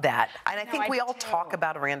love that. And I think we all talk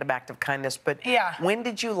about a random act of kindness, but when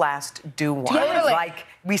did you last do one? Like,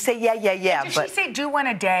 we say Did but she say do one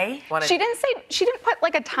a day? She didn't put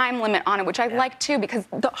like a time limit on it, which I like too, because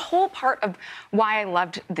the whole part of why I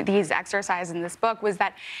loved these exercises in this book was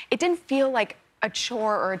that it didn't feel like a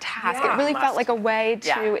chore or a task. It really felt like a way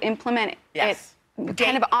to implement it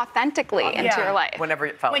kind of authentically into your life. Whenever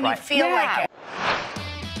it felt right. When you feel like it.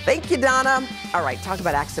 Thank you, Donna. All right, talk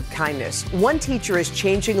about acts of kindness. One teacher is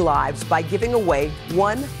changing lives by giving away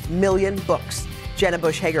 1 million books. Jenna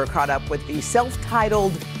Bush Hager caught up with the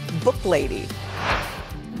self-titled book lady.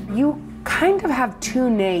 You kind of have two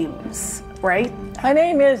names, right? My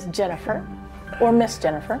name is Jennifer, or Miss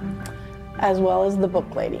Jennifer, as well as the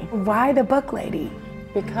book lady. Why the book lady?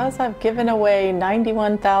 Because I've given away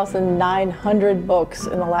 91,900 books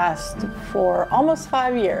in the last for almost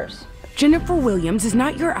 5 years. Jennifer Williams is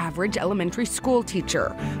not your average elementary school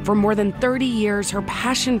teacher. For more than 30 years, her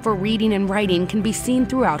passion for reading and writing can be seen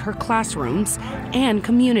throughout her classrooms and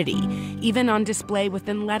community, even on display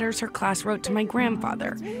within letters her class wrote to my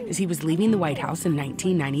grandfather as he was leaving the White House in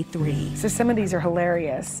 1993. So some of these are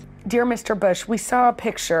hilarious. Dear Mr. Bush, we saw a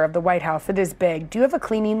picture of the White House. It is big. Do you have a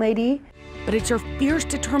cleaning lady? But it's her fierce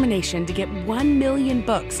determination to get 1 million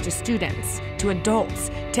books to students, to adults,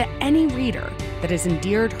 to any reader that has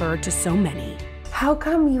endeared her to so many. How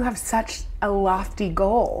come you have such a lofty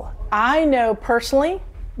goal? I know personally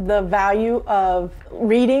the value of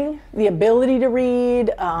reading, the ability to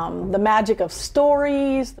read, the magic of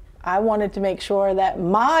stories. I wanted to make sure that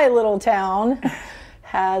my little town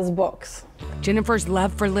has books. Jennifer's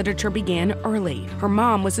love for literature began early. Her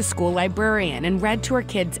mom was a school librarian and read to her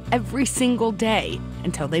kids every single day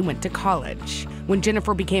until they went to college. When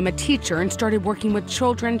Jennifer became a teacher and started working with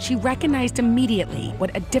children, she recognized immediately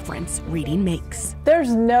what a difference reading makes.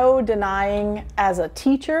 There's no denying, as a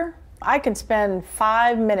teacher, I can spend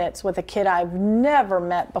 5 minutes with a kid I've never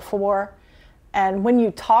met before. And when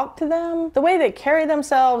you talk to them, the way they carry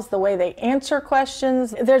themselves, the way they answer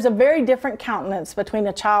questions, there's a very different countenance between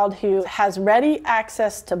a child who has ready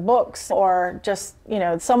access to books or just, you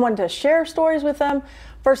know, someone to share stories with them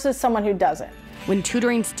versus someone who doesn't. When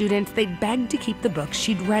tutoring students, they'd beg to keep the books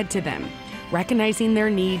she'd read to them. Recognizing their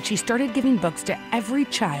need, she started giving books to every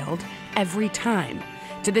child, every time.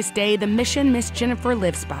 To this day, the mission Miss Jennifer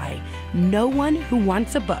lives by: no one who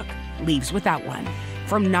wants a book leaves without one.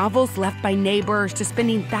 from novels left by neighbors to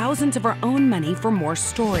spending thousands of her own money for more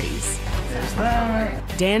stories.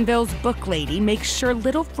 Danville's book lady makes sure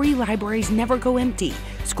little free libraries never go empty,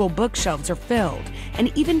 school bookshelves are filled,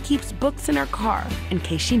 and even keeps books in her car in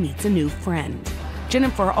case she meets a new friend.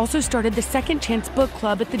 Jennifer also started the Second Chance Book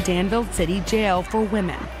Club at the Danville City Jail for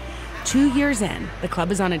women. 2 years in, the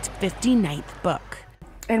club is on its 59th book.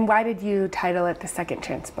 And why did you title it the Second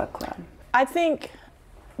Chance Book Club? I think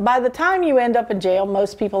by the time you end up in jail,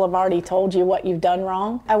 most people have already told you what you've done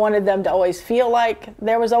wrong. I wanted them to always feel like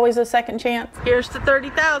there was always a second chance. Here's to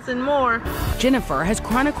 30,000 more. Jennifer has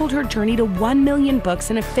chronicled her journey to 1 million books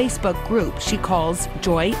in a Facebook group she calls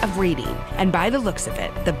Joy of Reading. And by the looks of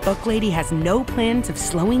it, the book lady has no plans of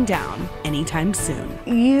slowing down anytime soon.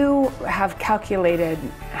 You have calculated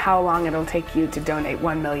how long it'll take you to donate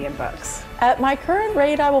 1 million books. At my current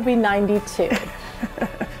rate, I will be 92.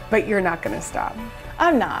 But you're not going to stop.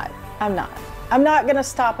 I'm not. I'm not going to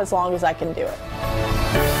stop as long as I can do it.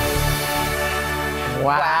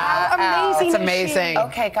 Wow. Amazing. It's amazing.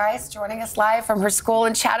 Okay, guys, joining us live from her school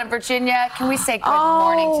in Chatham, Virginia. Can we say good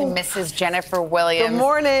morning to Mrs. Jennifer Williams? Good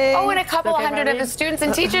morning. Oh, and a couple hundred of the students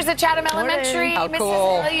and teachers at Chatham Elementary. How Mrs.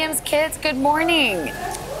 cool. Williams, kids, good morning.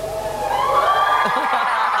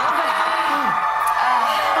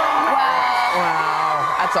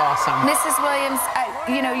 Wow, that's awesome. Mrs. Williams,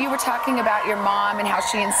 you were talking about your mom and how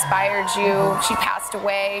she inspired you. She passed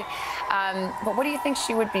away. But what do you think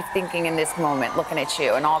she would be thinking in this moment, looking at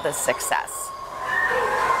you and all this success?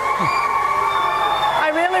 I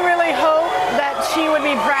really, really hope that she would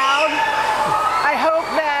be proud. I hope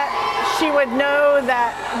that she would know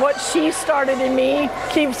that what she started in me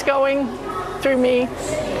keeps going through me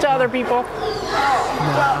to other people.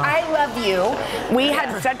 Well, I love you. We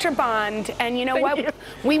had such a bond, and you know what?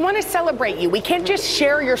 We want to celebrate you. We can't just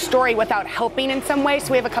share your story without helping in some way,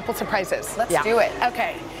 so we have a couple surprises. Let's do it.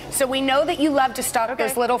 Okay, so we know that you love to stock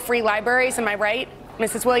those little free libraries, am I right,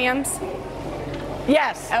 Mrs. Williams?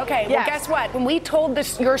 Yes. Okay, well, guess what? When we told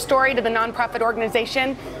your story to the nonprofit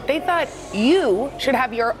organization, they thought you should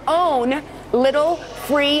have your own little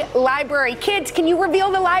free library. Kids, can you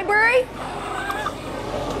reveal the library?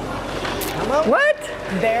 What?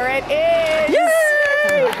 There it is.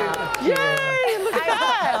 Yay! Yay! Look at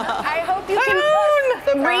that. I hope you can read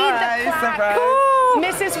the plaque. Cool.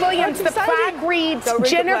 Mrs. Williams, That's the exciting. plaque reads Go read the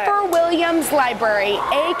Jennifer plaque. Williams Library,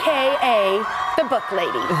 a.k.a. the Book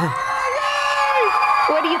Lady.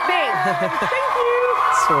 What do you think? Thank you.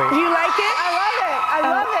 Sweet. You like it? I love it. I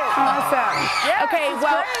love it. Awesome. Yes, Okay, it's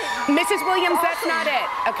well, great. Mrs. Williams, that's not it,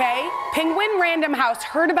 okay? Penguin Random House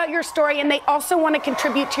heard about your story, and they also want to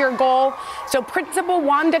contribute to your goal. So Principal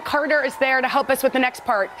Wanda Carter is there to help us with the next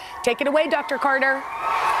part. Take it away, Dr. Carter.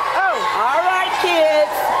 Oh, all right,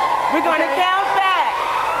 kids. We're going to count back.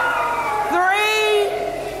 3,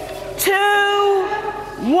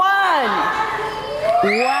 2,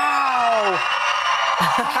 1. Wow.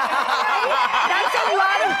 That's a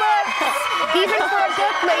lot of books. Even for a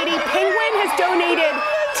book lady, Penguin has donated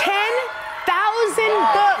 10,000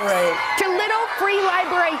 books to Little Free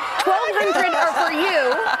Library. 1,200 are for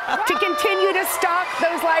you to continue to stock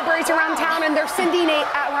those libraries around town, and they're sending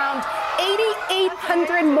around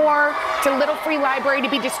 8,800 more to Little Free Library to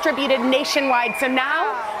be distributed nationwide. So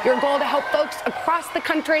now your goal to help folks across the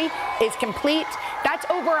country is complete. That's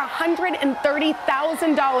over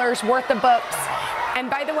 $130,000 worth of books. And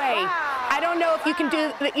by the way, I don't know if you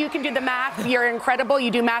can do the math. You're incredible. You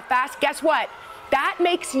do math fast. Guess what? That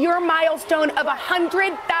makes your milestone of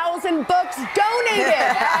 100,000 books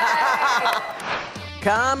donated.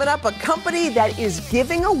 Coming up, a company that is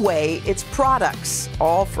giving away its products,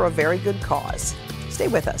 all for a very good cause. Stay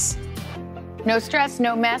with us. No stress,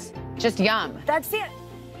 no mess, just yum. That's it.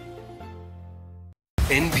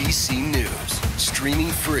 NBC News, streaming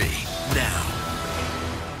free now.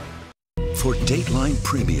 For Dateline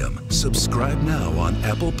Premium, subscribe now on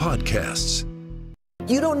Apple Podcasts.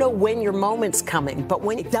 You don't know when your moment's coming, but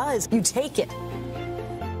when it does, you take it.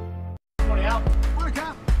 Good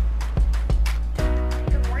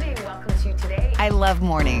morning, welcome to today. I love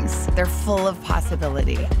mornings. They're full of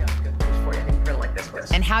possibility.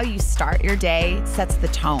 And how you start your day sets the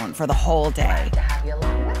tone for the whole day.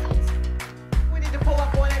 We need to pull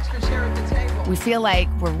up one extra chair at the table. We feel like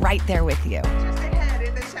we're right there with you. Just ahead,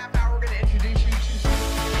 in this half hour, we're going to introduce you to...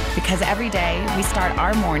 Because every day we start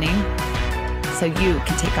our morning so you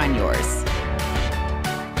can take on yours.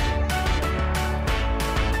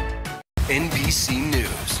 NBC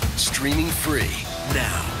News, streaming free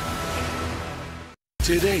now.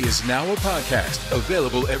 Today is now a podcast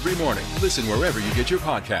available every morning. Listen wherever you get your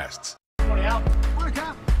podcasts. Good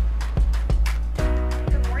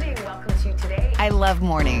morning, welcome to today. I love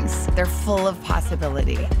mornings. They're full of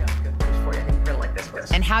possibility.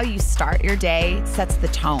 And how you start your day sets the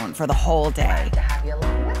tone for the whole day.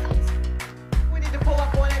 We need to pull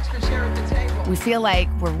up one extra chair at the table. We feel like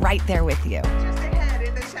we're right there with you. Just ahead,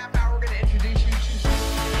 in this half hour, we're going to introduce you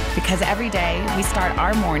to... Because every day we start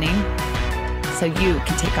our morning so you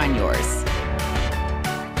can take on yours.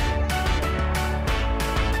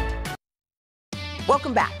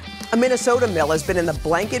 Welcome back. A Minnesota mill has been in the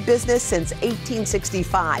blanket business since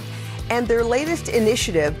 1865, and their latest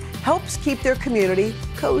initiative helps keep their community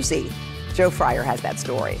cozy. Joe Fryer has that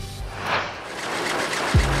story.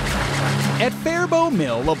 At Faribault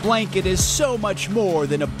Mill, a blanket is so much more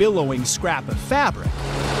than a billowing scrap of fabric.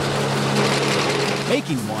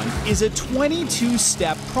 Making one is a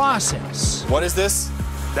 22-step process. What is this?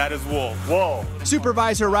 That is wool. Wool.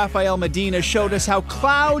 Supervisor Rafael Medina showed us how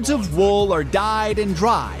clouds of wool are dyed and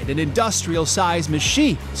dried in industrial-sized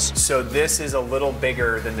machines. So this is a little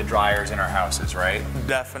bigger than the dryers in our houses, right?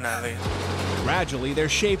 Definitely. Gradually, they're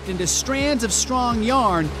shaped into strands of strong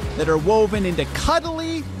yarn that are woven into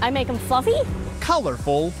cuddly, I make them fluffy,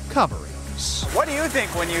 colorful coverings. What do you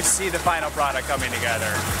think when you see the final product coming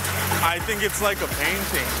together? I think it's like a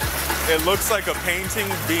painting. It looks like a painting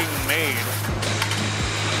being made.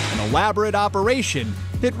 An elaborate operation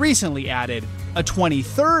that recently added a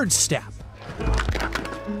 23rd step.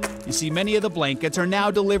 You see, many of the blankets are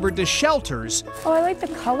now delivered to shelters. Oh, I like the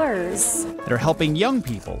colors. That are helping young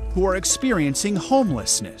people who are experiencing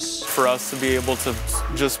homelessness. For us to be able to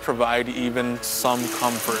just provide even some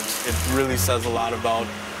comfort, it really says a lot about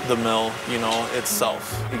the mill,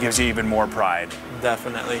 itself. It gives you even more pride.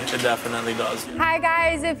 Definitely, it definitely does. Hi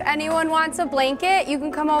guys, if anyone wants a blanket, you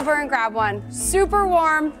can come over and grab one. Super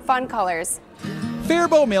warm, fun colors.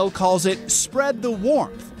 Faribault Mill calls it Spread the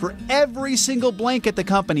Warmth. For every single blanket the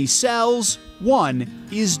company sells, one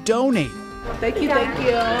is donated. Thank you, thank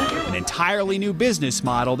you. An entirely new business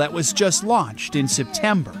model that was just launched in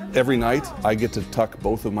September. Every night, I get to tuck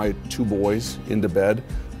both of my two boys into bed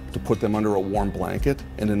to put them under a warm blanket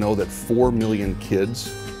and to know that 4 million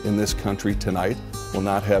kids in this country tonight will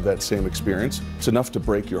not have that same experience. It's enough to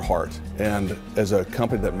break your heart. And as a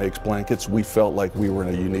company that makes blankets, we felt like we were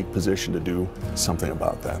in a unique position to do something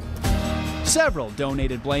about that. Several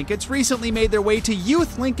donated blankets recently made their way to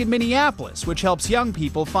YouthLink in Minneapolis, which helps young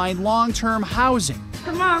people find long-term housing.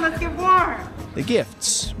 Come on, let's get warm. The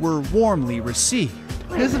gifts were warmly received.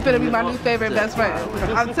 This is gonna be my new favorite best friend.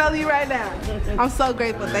 I'm telling you right now, I'm so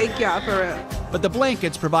grateful. Thank y'all for real. But the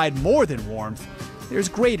blankets provide more than warmth. There's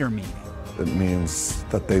greater meaning. It means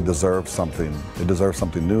that they deserve something. They deserve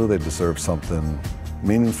something new, they deserve something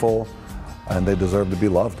meaningful, and they deserve to be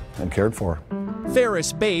loved and cared for.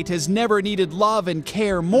 Ferris Bate has never needed love and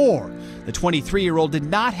care more. The 23-year-old did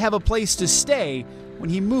not have a place to stay when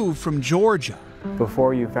he moved from Georgia.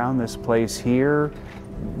 Before you found this place here,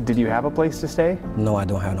 did you have a place to stay? No, I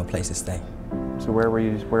don't have no place to stay. So where were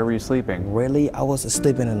you sleeping? Really, I was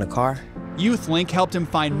sleeping in the car. YouthLink helped him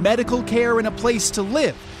find medical care and a place to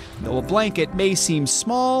live. Though a blanket may seem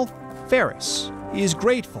small, Ferris is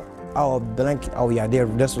grateful. Oh, blanket. Oh yeah,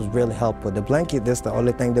 this was really helpful. The blanket, that's the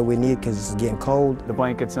only thing that we need because it's getting cold. The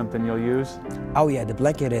blanket's something you'll use? Oh yeah, the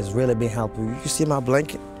blanket has really been helpful. You see my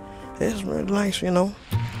blanket? It's really nice,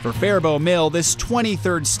 For Faribault Mill, this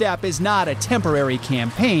 23rd step is not a temporary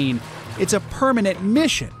campaign. It's a permanent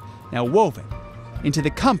mission, now woven into the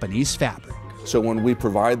company's fabric. So when we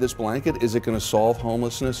provide this blanket, is it going to solve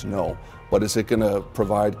homelessness? No. But is it going to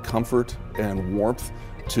provide comfort and warmth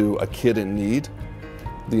to a kid in need?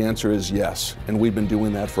 The answer is yes. And we've been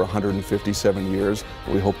doing that for 157 years.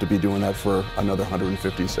 We hope to be doing that for another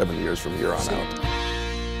 157 years from here on out.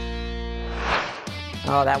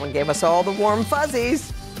 Oh, that one gave us all the warm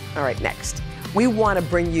fuzzies. All right, next. We want to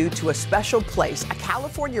bring you to a special place, a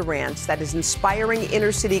California ranch that is inspiring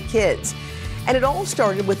inner city kids. And it all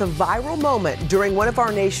started with a viral moment during one of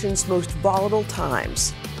our nation's most volatile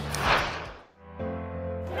times.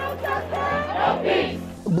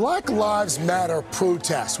 Black Lives Matter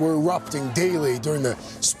protests were erupting daily during the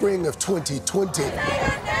spring of 2020.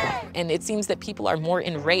 And it seems that people are more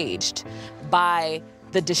enraged by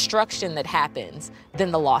the destruction that happens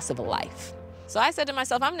than the loss of a life. So I said to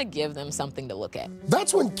myself, I'm going to give them something to look at.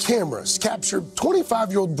 That's when cameras captured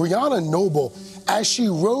 25-year-old Brianna Noble as she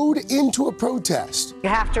rode into a protest. You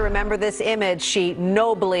have to remember this image. She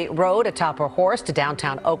nobly rode atop her horse to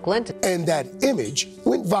downtown Oakland. And that image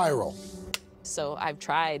went viral. So I've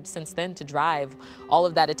tried since then to drive all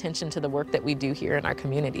of that attention to the work that we do here in our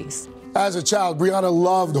communities. As a child, Brianna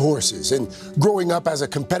loved horses, and growing up as a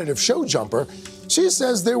competitive show jumper, she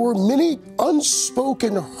says there were many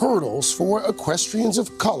unspoken hurdles for equestrians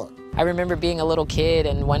of color. I remember being a little kid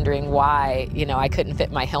and wondering why, you know, I couldn't fit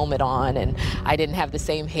my helmet on and I didn't have the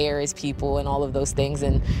same hair as people and all of those things.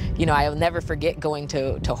 And, you know, I'll never forget going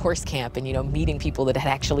to horse camp and, you know, meeting people that had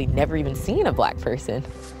actually never even seen a black person.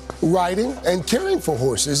 Riding and caring for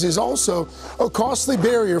horses is also a costly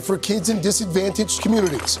barrier for kids in disadvantaged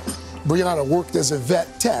communities. Brianna worked as a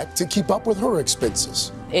vet tech to keep up with her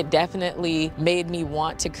expenses. It definitely made me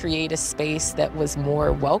want to create a space that was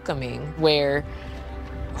more welcoming, where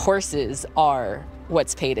horses are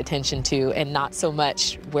what's paid attention to and not so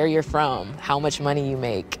much where you're from, how much money you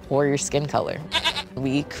make, or your skin color.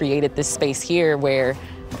 We created this space here where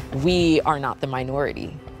we are not the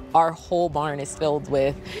minority. Our whole barn is filled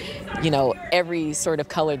with, you know, every sort of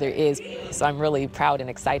color there is. So I'm really proud and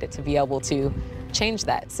excited to be able to change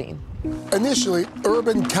that scene. Initially,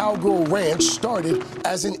 Urban Cowgirl Ranch started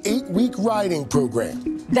as an 8-week riding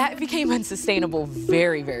program. That became unsustainable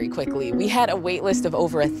very, very quickly. We had a wait list of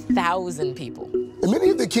over 1,000 people. And many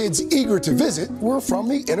of the kids eager to visit were from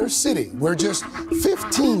the inner city, where just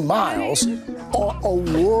 15 miles are a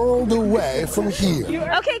world away from here.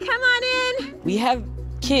 Okay, come on in. We have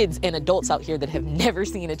kids and adults out here that have never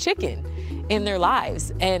seen a chicken in their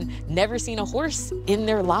lives and never seen a horse in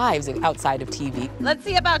their lives outside of TV. Let's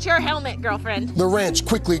see about your helmet, girlfriend. The ranch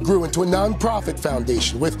quickly grew into a nonprofit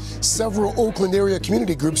foundation with several Oakland area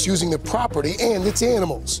community groups using the property and its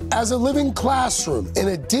animals as a living classroom. In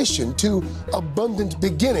addition to Abundant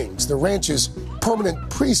Beginnings, the ranch's permanent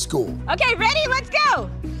preschool. Okay, ready? Let's go.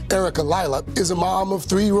 Erica Lila is a mom of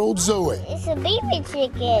 3-year-old Zoe. It's a baby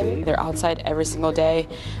chicken. They're outside every single day,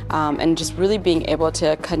 and just really being able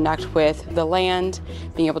to connect with the land,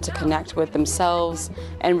 being able to connect with themselves,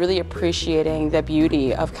 and really appreciating the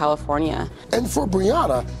beauty of California. And for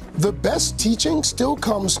Brianna, the best teaching still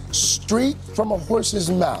comes straight from a horse's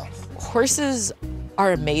mouth. Horses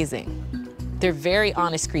are amazing. They're very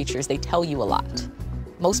honest creatures. They tell you a lot.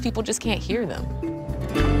 Most people just can't hear them.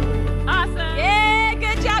 Awesome. Yeah,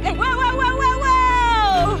 good job. And whoa, whoa, whoa,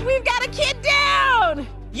 whoa, whoa! We've got a kid down.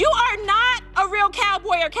 You are not a real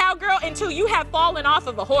cowboy or cowgirl until you have fallen off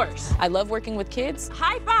of a horse. I love working with kids.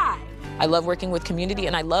 High five. I love working with community,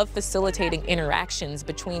 and I love facilitating interactions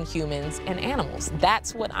between humans and animals.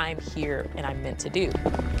 That's what I'm here and I'm meant to do.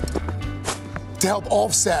 To help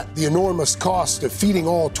offset the enormous cost of feeding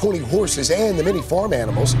all 20 horses and the many farm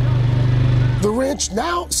animals, the ranch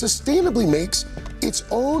now sustainably makes its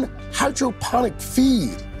own hydroponic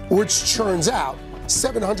feed, which churns out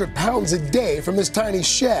 700 pounds a day from this tiny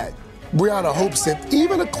shed. Brianna hopes that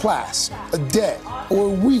even a class, a day, or a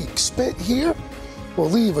week spent here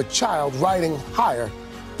will leave a child riding higher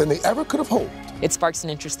than they ever could have hoped. It sparks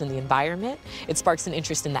an interest in the environment. It sparks an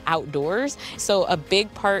interest in the outdoors. So a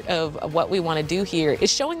big part of what we want to do here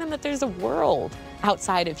is showing them that there's a world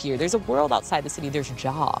outside of here. There's a world outside the city. There's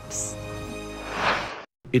jobs.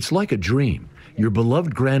 It's like a dream. Your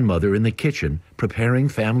beloved grandmother in the kitchen preparing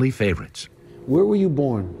family favorites. Where were you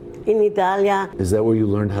born? In Italia. Is that where you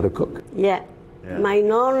learned how to cook? Yeah. My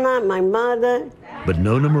nonna, my mother. But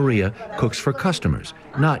Nonna Maria cooks for customers,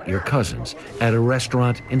 not your cousins, at a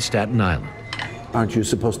restaurant in Staten Island. Aren't you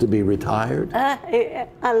supposed to be retired? I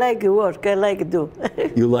like to work. I like to do.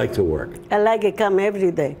 You like to work? I like to come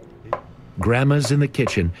every day. Grandma's in the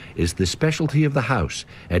kitchen is the specialty of the house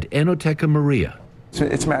at Enoteca Maria.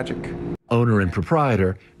 It's magic. Owner and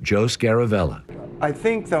proprietor, Joe Scaravella. I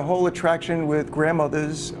think the whole attraction with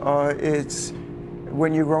grandmothers, it's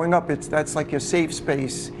when you're growing up, that's like your safe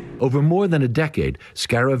space. Over more than a decade,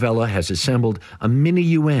 Scaravella has assembled a mini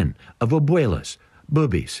UN of abuelas,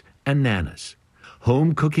 boobies, and nanas.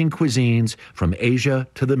 Home cooking cuisines from Asia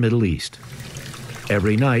to the Middle East.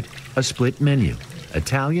 Every night, a split menu,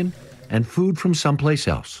 Italian and food from someplace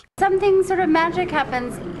else. Something sort of magic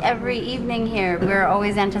happens every evening here. We're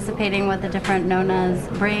always anticipating what the different nonas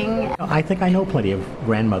bring. I think I know plenty of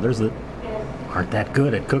grandmothers that aren't that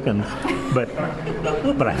good at cooking, but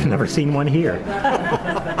I've never seen one here.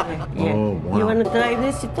 Oh, wow. You want to try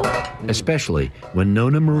this? Especially when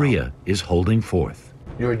Nonna Maria is holding forth.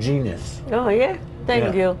 You're a genius. Oh, yeah?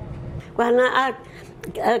 Thank you. When I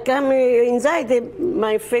come inside,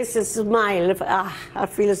 my face is smile. I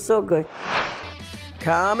feel so good.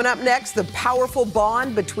 Coming up next, the powerful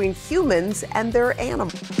bond between humans and their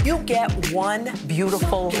animals. You get one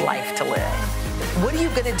beautiful life to live. What are you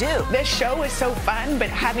going to do? This show is so fun, but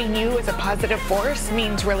having you as a positive force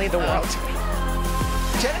means really the world to me.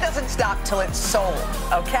 Jenna doesn't stop till it's sold,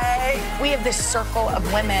 okay? We have this circle of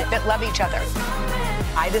women that love each other.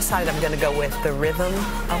 I decided I'm going to go with the rhythm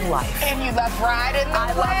of life. And you love riding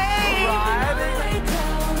the wave.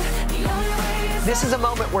 This is a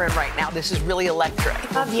moment we're in right now. This is really electric.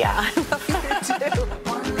 Yeah. I love you too.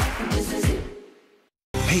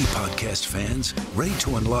 Hey, podcast fans, ready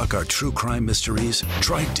to unlock our true crime mysteries?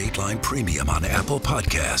 Try Dateline Premium on Apple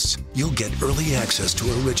Podcasts. You'll get early access to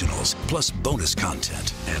originals, plus bonus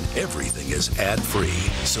content, and everything is ad-free.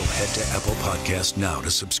 So head to Apple Podcasts now to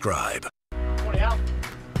subscribe.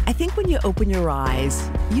 I think when you open your eyes,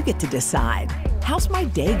 you get to decide, how's my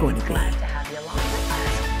day going to be?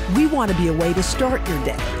 We want to be a way to start your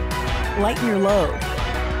day, lighten your load,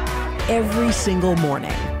 every single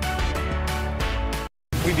morning.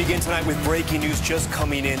 We begin tonight with breaking news just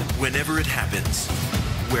coming in. Whenever it happens,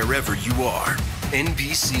 wherever you are,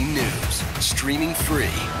 NBC News, streaming free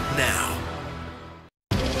now.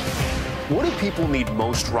 What do people need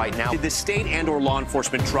most right now? Did the state and/or law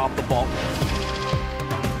enforcement drop the ball?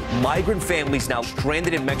 Migrant families now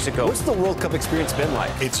stranded in Mexico. What's the World Cup experience been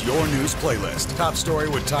like? It's your news playlist. Top story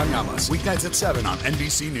with Tom Llamas. Weeknights at 7 on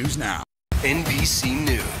NBC News Now. NBC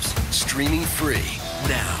News, streaming free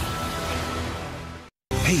now.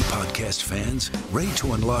 Hey, podcast fans, ready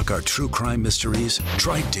to unlock our true crime mysteries?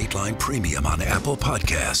 Try Dateline Premium on Apple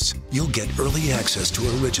Podcasts. You'll get early access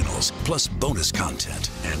to originals, plus bonus content,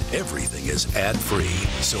 and everything is ad-free.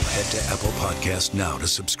 So head to Apple Podcasts now to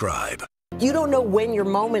subscribe. You don't know when your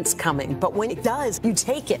moment's coming, but when it does, you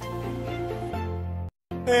take it.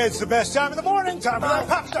 It's the best time of the morning. Time for that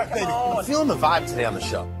pop start, baby. I'm feeling the vibe today on the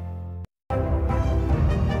show.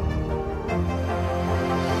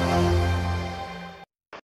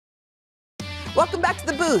 Welcome back to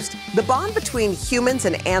The Boost. The bond between humans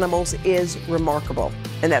and animals is remarkable.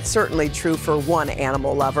 And that's certainly true for one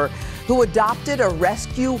animal lover who adopted a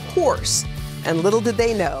rescue horse. And little did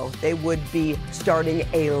they know they would be starting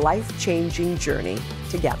a life-changing journey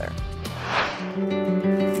together.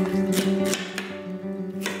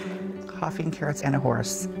 Coffee and carrots and a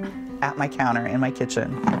horse at my counter in my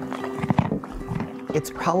kitchen. It's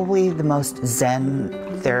probably the most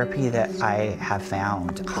zen therapy that I have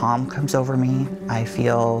found. Calm comes over me. I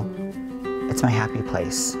feel it's my happy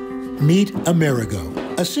place. Meet Amerigo,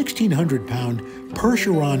 a 1,600-pound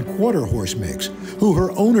Percheron quarter horse mix, who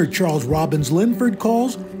her owner Charles Robbins Linford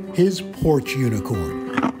calls his porch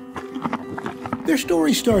unicorn. Their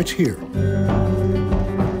story starts here,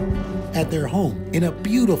 at their home in a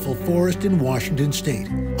beautiful forest in Washington State.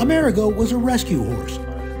 Amerigo was a rescue horse,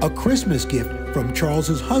 a Christmas gift from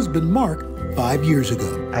Charles's husband Mark 5 years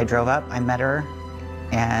ago. I drove up, I met her,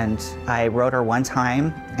 and I rode her one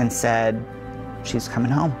time and said, she's coming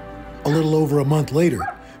home. A little over a month later,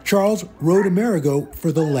 Charles rode Amerigo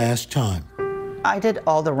for the last time. I did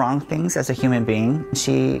all the wrong things as a human being.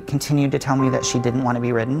 She continued to tell me that she didn't want to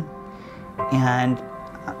be ridden, and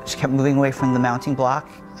she kept moving away from the mounting block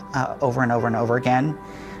over and over and over again.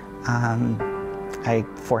 I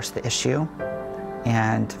forced the issue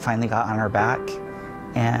and finally got on her back,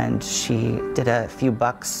 and she did a few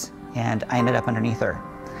bucks, and I ended up underneath her.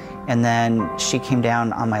 And then she came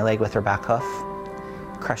down on my leg with her back hoof,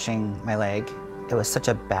 crushing my leg. It was such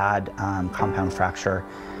a bad compound fracture.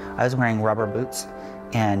 I was wearing rubber boots,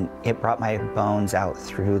 and it brought my bones out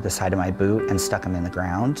through the side of my boot and stuck them in the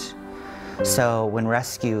ground. So when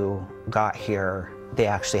rescue got here, they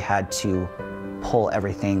actually had to pull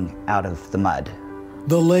everything out of the mud.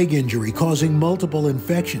 The leg injury causing multiple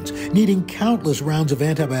infections, needing countless rounds of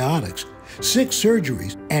antibiotics, 6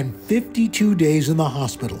 surgeries, and 52 days in the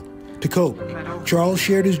hospital. To cope, Charles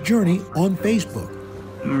shared his journey on Facebook.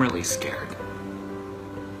 I'm really scared.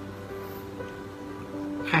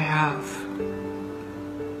 I have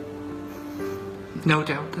no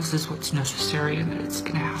doubt this is what's necessary and that it's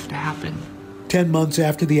gonna have to happen. 10 months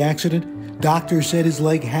after the accident, doctors said his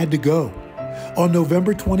leg had to go. On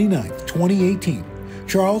November 29th, 2018,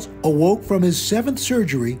 Charles awoke from his 7th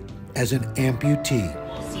surgery as an amputee.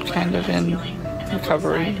 Kind of in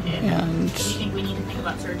recovery and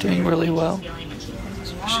doing really well,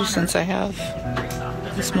 especially since I have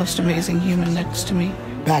this most amazing human next to me.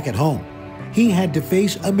 Back at home, he had to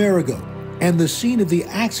face Amerigo and the scene of the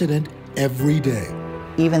accident every day.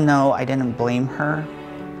 Even though I didn't blame her,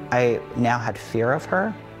 I now had fear of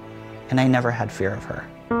her, and I never had fear of her.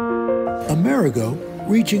 Amerigo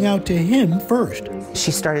reaching out to him first.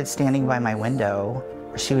 She started standing by my window.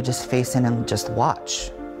 She would just face in and just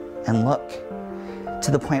watch and look,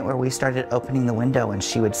 to the point where we started opening the window and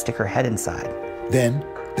she would stick her head inside. Then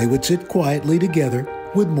they would sit quietly together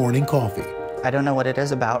with morning coffee. I don't know what it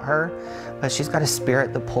is about her, but she's got a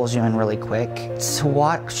spirit that pulls you in really quick. To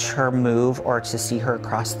watch her move or to see her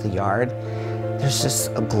across the yard, there's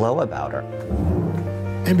just a glow about her.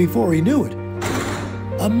 And before he knew it,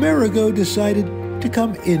 Amerigo decided to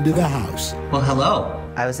come into the house. Well, hello.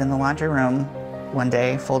 I was in the laundry room one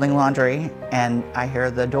day folding laundry, and I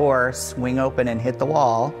hear the door swing open and hit the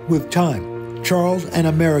wall. With time, Charles and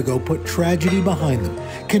Amerigo put tragedy behind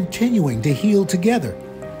them, continuing to heal together,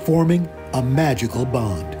 forming a magical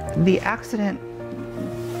bond. The accident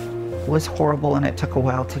was horrible and it took a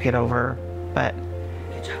while to get over, but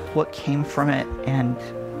what came from it and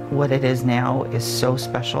what it is now is so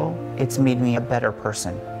special. It's made me a better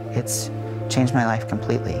person. It's changed my life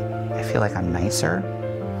completely. I feel like I'm nicer.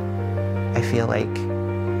 I feel like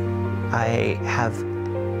I have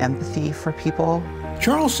empathy for people.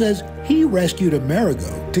 Charles says he rescued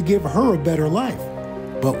Amerigo to give her a better life.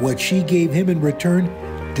 But what she gave him in return,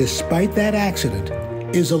 despite that accident,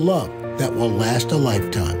 is a love that will last a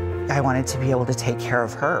lifetime. I wanted to be able to take care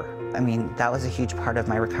of her. I mean, that was a huge part of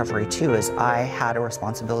my recovery too, is I had a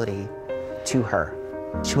responsibility to her.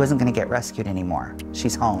 She wasn't gonna get rescued anymore.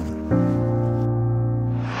 She's home.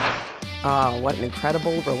 Oh, what an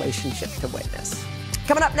incredible relationship to witness.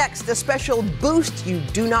 Coming up next, a special boost you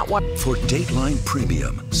do not want. For Dateline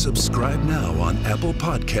Premium, subscribe now on Apple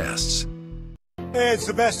Podcasts. It's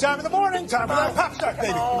the best time of the morning. Time for that pop start,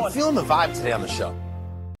 baby. Oh, I'm feeling the vibe today on the show.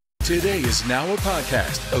 Today is now a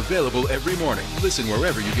podcast, available every morning. Listen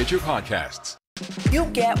wherever you get your podcasts. You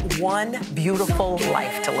get one beautiful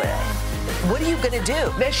life to live. What are you going to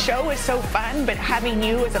do? This show is so fun, but having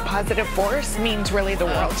you as a positive force means really the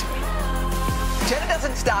world to me. Jenna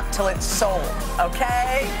doesn't stop till it's sold,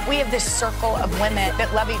 okay? We have this circle of women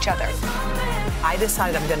that love each other. I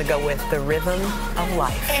decided I'm going to go with the rhythm of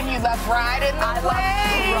life. And you love riding the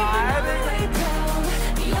wave.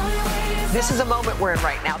 This is a moment we're in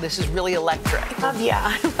right now. This is really electric. I love ya.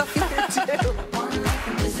 I love you too.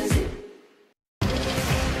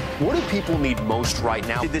 What do people need most right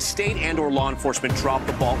now? Did the state and/or law enforcement drop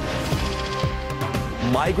the ball?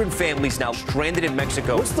 Migrant families now stranded in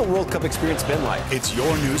Mexico. What's the World Cup experience been like? It's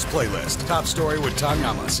your news playlist. Top Story with Tom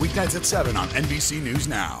Llamas. Weeknights at 7 on NBC News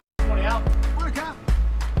Now.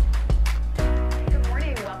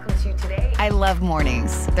 I love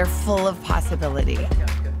mornings. They're full of possibility.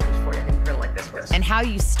 And how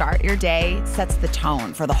you start your day sets the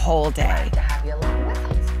tone for the whole day.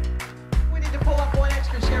 We need to pull up one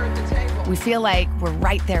extra chair at the table. We feel like we're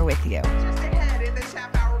right there with you. Just ahead, in this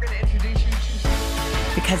half hour, we're going to introduce you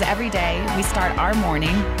to... Because every day we start our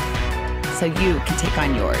morning so you can take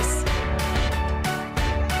on yours.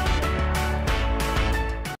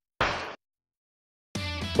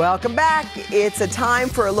 Welcome back. It's a time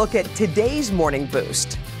for a look at today's Morning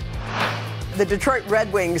Boost. The Detroit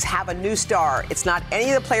Red Wings have a new star. It's not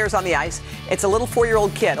any of the players on the ice. It's a little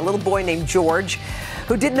 4-year-old kid, a little boy named George,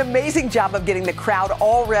 who did an amazing job of getting the crowd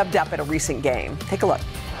all revved up at a recent game. Take a look.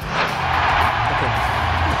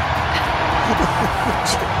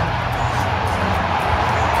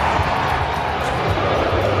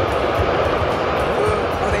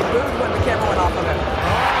 Oh, they booed when the camera went off of him.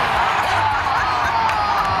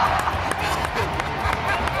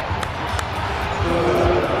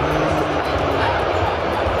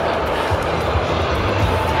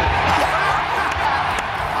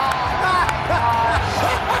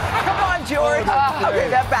 Okay,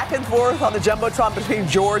 that back and forth on the Jumbotron between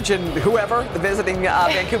George and whoever, the visiting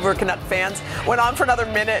Vancouver Canuck fans, went on for another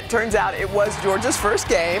minute. Turns out it was George's first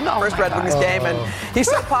game, first Red Wings game, and he's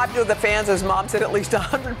so popular with the fans, his mom said at least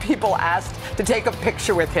 100 people asked to take a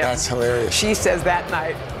picture with him. That's hilarious. She says that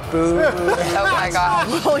night, boo. Oh my God.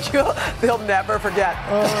 Well, they'll never forget.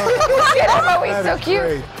 I'm always so cute.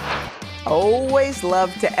 Great. Always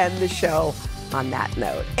love to end the show on that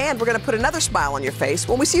note. And we're going to put another smile on your face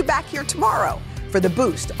when we see you back here tomorrow for the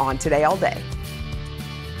Boost on Today All Day.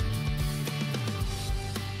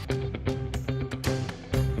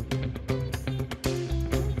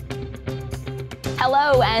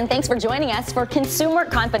 Hello, and thanks for joining us for Consumer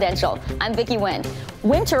Confidential. I'm Vicki Nguyen.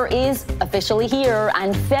 Winter is officially here,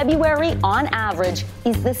 and February, on average,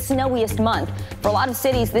 is the snowiest month. For a lot of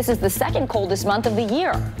cities, this is the second coldest month of the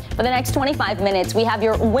year. For the next 25 minutes, we have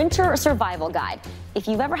your winter survival guide. If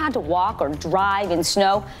you've ever had to walk or drive in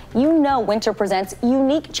snow, you know winter presents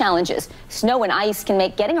unique challenges. Snow and ice can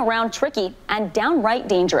make getting around tricky and downright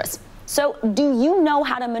dangerous. So do you know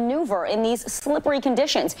how to maneuver in these slippery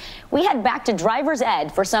conditions? We head back to driver's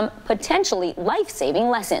ed for some potentially life-saving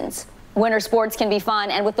lessons. Winter sports can be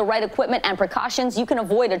fun, and with the right equipment and precautions, you can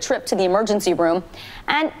avoid a trip to the emergency room.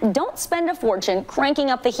 And don't spend a fortune cranking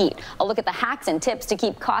up the heat. A look at the hacks and tips to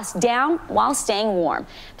keep costs down while staying warm.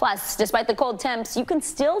 Plus, despite the cold temps, you can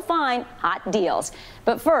still find hot deals.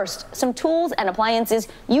 But first, some tools and appliances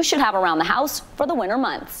you should have around the house for the winter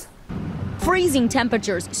months. Freezing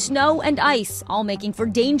temperatures, snow and ice, all making for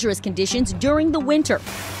dangerous conditions during the winter.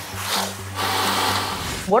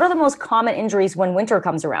 What are the most common injuries when winter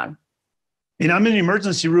comes around? And I'm in the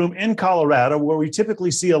emergency room in Colorado, where we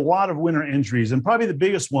typically see a lot of winter injuries. And probably the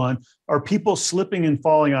biggest one are people slipping and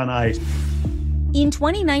falling on ice. In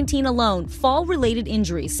 2019 alone, fall-related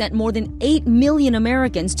injuries sent more than 8 million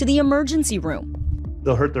Americans to the emergency room.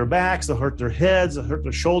 They'll hurt their backs, they'll hurt their heads, they'll hurt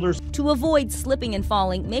their shoulders. To avoid slipping and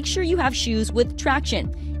falling, make sure you have shoes with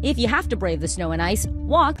traction. If you have to brave the snow and ice,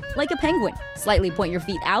 walk like a penguin. Slightly point your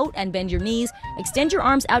feet out and bend your knees, extend your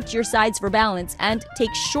arms out to your sides for balance, and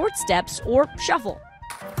take short steps or shuffle.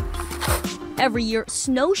 Every year,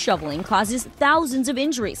 snow shoveling causes thousands of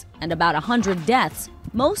injuries and about 100 deaths,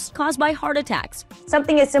 most caused by heart attacks.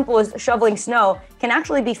 Something as simple as shoveling snow can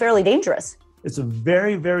actually be fairly dangerous. It's a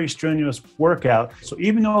very, very strenuous workout. So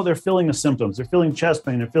even though they're feeling the symptoms, they're feeling chest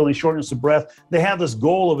pain, they're feeling shortness of breath, they have this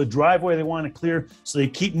goal of a driveway they want to clear, so they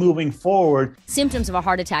keep moving forward. Symptoms of a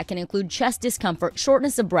heart attack can include chest discomfort,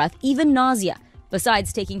 shortness of breath, even nausea.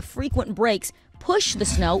 Besides taking frequent breaks, push the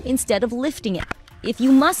snow instead of lifting it. If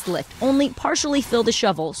you must lift, only partially fill the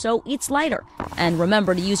shovel so it's lighter. And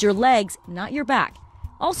remember to use your legs, not your back.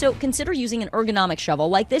 Also, consider using an ergonomic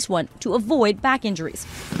shovel like this one to avoid back injuries.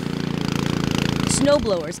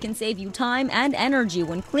 Snowblowers can save you time and energy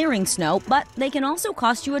when clearing snow, but they can also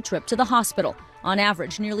cost you a trip to the hospital. On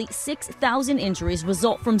average, nearly 6,000 injuries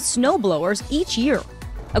result from snowblowers each year.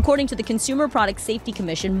 According to the Consumer Product Safety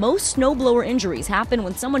Commission, most snowblower injuries happen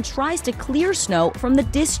when someone tries to clear snow from the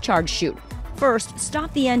discharge chute. First,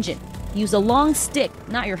 stop the engine. Use a long stick,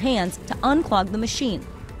 not your hands, to unclog the machine.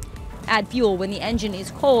 Add fuel when the engine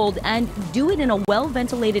is cold and do it in a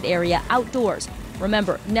well-ventilated area outdoors.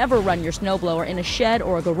 Remember, never run your snowblower in a shed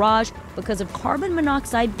or a garage because of carbon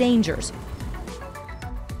monoxide dangers.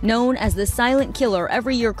 Known as the silent killer,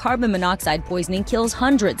 every year carbon monoxide poisoning kills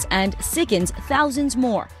hundreds and sickens thousands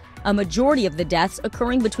more. A majority of the deaths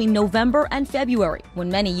occurring between November and February,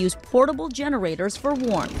 when many use portable generators for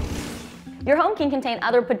warmth. Your home can contain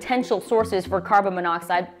other potential sources for carbon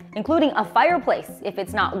monoxide, including a fireplace if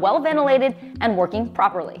it's not well ventilated and working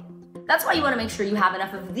properly. That's why you want to make sure you have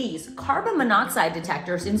enough of these carbon monoxide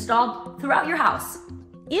detectors installed throughout your house.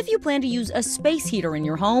 If you plan to use a space heater in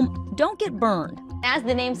your home, don't get burned. As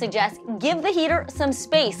the name suggests, give the heater some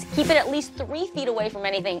space. Keep it at least 3 feet away from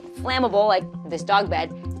anything flammable like this dog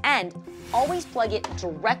bed, and always plug it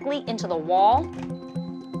directly into the wall,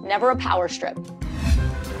 never a power strip.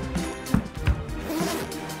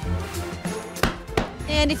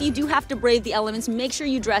 And if you do have to brave the elements, make sure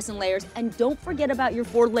you dress in layers, and don't forget about your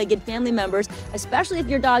 4-legged family members, especially if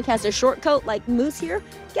your dog has a short coat like Moose here.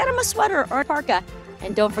 Get him a sweater or a parka,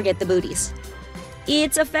 and don't forget the booties.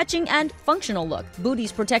 It's a fetching and functional look.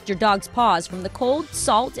 Booties protect your dog's paws from the cold,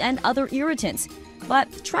 salt, and other irritants.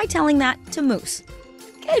 But try telling that to Moose.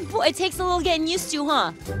 Good boy, it takes a little getting used to,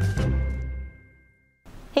 huh?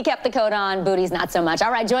 He kept the coat on, booties not so much. All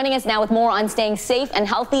right, joining us now with more on staying safe and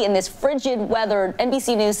healthy in this frigid weather,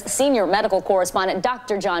 NBC News senior medical correspondent,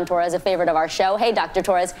 Dr. John Torres, a favorite of our show. Hey, Dr.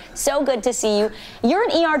 Torres, so good to see you. You're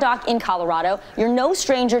an ER doc in Colorado. You're no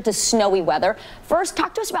stranger to snowy weather. First,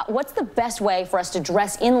 talk to us about what's the best way for us to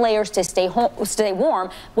dress in layers to stay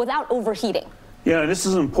warm without overheating. Yeah, this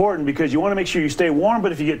is important because you want to make sure you stay warm,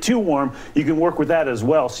 but if you get too warm, you can work with that as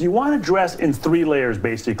well. So you want to dress in 3 layers,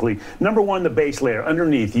 basically. Number 1, the base layer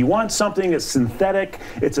underneath. You want something that's synthetic.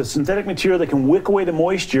 It's a synthetic material that can wick away the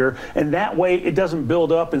moisture, and that way it doesn't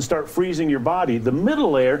build up and start freezing your body. The middle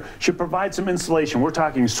layer should provide some insulation. We're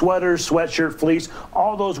talking sweaters, sweatshirt, fleece.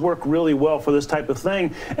 All those work really well for this type of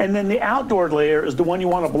thing. And then the outdoor layer is the one you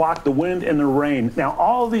want to block the wind and the rain. Now,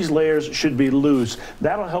 all of these layers should be loose.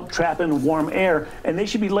 That'll help trap in warm air. And they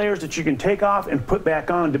should be layers that you can take off and put back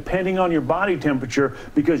on depending on your body temperature,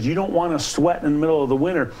 because you don't want to sweat in the middle of the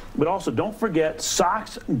winter. But also don't forget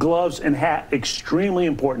socks, gloves, and hat. Extremely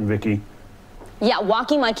important, Vicki. Yeah,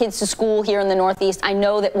 walking my kids to school here in the Northeast, I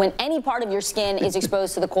know that when any part of your skin is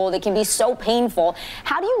exposed to the cold, it can be so painful.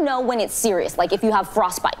 How do you know when it's serious, like if you have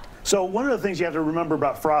frostbite? So one of the things you have to remember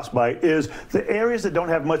about frostbite is the areas that don't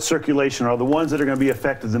have much circulation are the ones that are going to be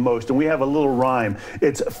affected the most. And we have a little rhyme.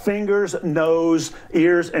 It's fingers, nose,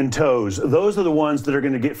 ears, and toes. Those are the ones that are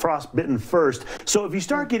going to get frostbitten first. So if you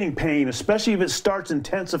start getting pain, especially if it starts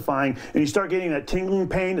intensifying and you start getting that tingling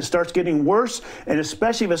pain, it starts getting worse, and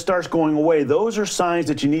especially if it starts going away, those are signs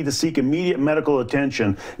that you need to seek immediate medical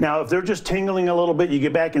attention. Now, if they're just tingling a little bit, you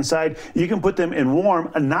get back inside, you can put them in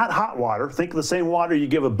warm and not hot water. Think of the same water you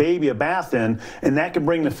give a baby a bath in, and that can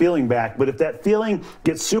bring the feeling back. But if that feeling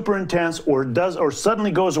gets super intense or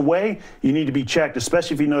suddenly goes away, you need to be checked,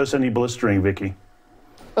 especially if you notice any blistering, Vicki.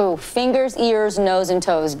 Oh, fingers, ears, nose, and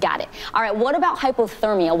toes. Got it. All right, what about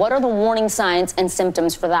hypothermia? What are the warning signs and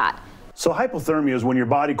symptoms for that? So hypothermia is when your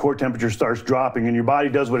body core temperature starts dropping and your body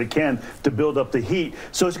does what it can to build up the heat.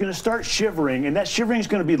 So it's going to start shivering, and that shivering is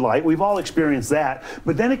going to be light. We've all experienced that.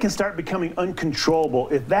 But then it can start becoming uncontrollable.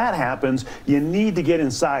 If that happens, you need to get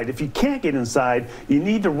inside. If you can't get inside, you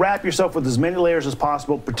need to wrap yourself with as many layers as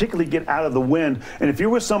possible, particularly get out of the wind. And if you're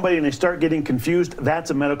with somebody and they start getting confused,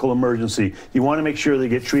 that's a medical emergency. You want to make sure they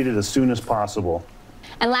get treated as soon as possible.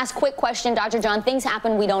 And last quick question, Dr. John, things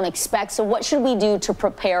happen we don't expect, so what should we do to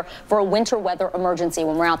prepare for a winter weather emergency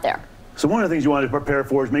when we're out there? So one of the things you want to prepare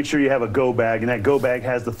for is make sure you have a go bag, and that go bag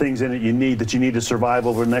has the things in it you need to survive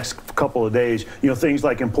over the next couple of days. You know, things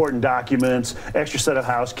like important documents, extra set of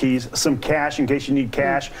house keys, some cash in case you need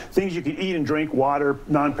cash, things you can eat and drink, water,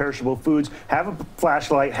 non-perishable foods, have a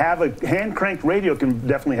flashlight, have a hand-cranked radio can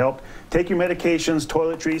definitely help. Take your medications,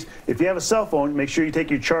 toiletries. If you have a cell phone, make sure you take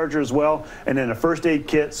your charger as well, and then a first aid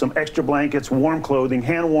kit, some extra blankets, warm clothing,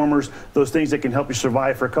 hand warmers, those things that can help you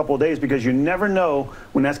survive for a couple of days, because you never know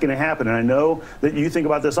when that's going to happen. And I know that you think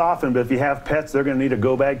about this often, but if you have pets, they're going to need a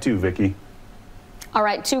go bag too, Vicki. All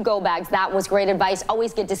right, 2 go bags. That was great advice.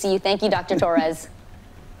 Always good to see you. Thank you, Dr. Torres.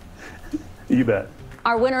 You bet.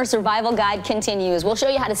 Our winter survival guide continues. We'll show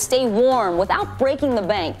you how to stay warm without breaking the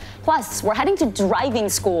bank. Plus, we're heading to driving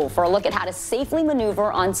school for a look at how to safely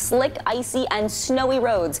maneuver on slick, icy, and snowy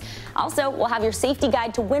roads. Also, we'll have your safety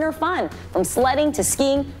guide to winter fun, from sledding to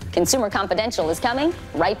skiing. Consumer Confidential is coming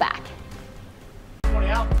right back. Good morning.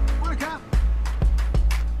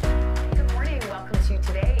 Welcome to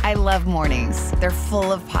Today. I love mornings. They're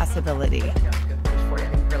full of possibility.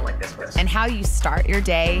 And how you start your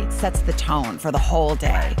day sets the tone for the whole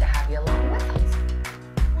day.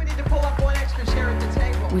 We need to pull up one extra chair at the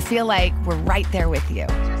table. We feel like we're right there with you.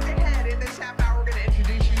 Just ahead, in this half hour, we're going to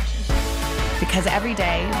introduce you to... Because every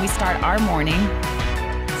day we start our morning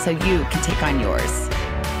so you can take on yours.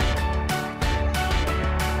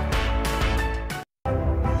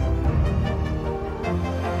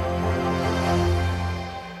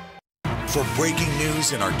 For breaking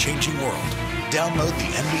news in our changing world, download the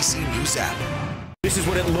NBC News app. This is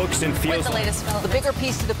what it looks and feels What's the latest film? The bigger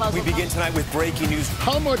piece to the puzzle. We begin tonight with breaking news.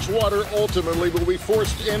 How much water ultimately will be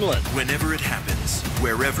forced inland? Whenever it happens,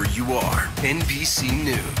 wherever you are, NBC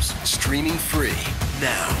News, streaming free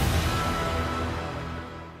now.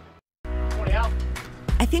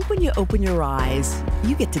 I think when you open your eyes,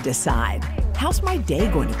 you get to decide, how's my day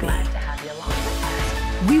going to be?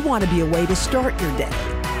 We want to be a way to start your day,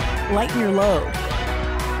 lighten your load,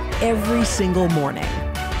 every single morning.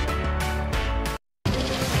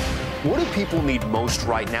 What do people need most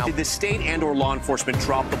right now? Did the state and/or law enforcement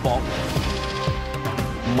drop the ball?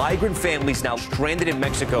 Migrant families now stranded in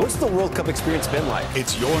Mexico. What's the World Cup experience been like?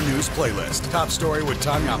 It's your news playlist. Top Story with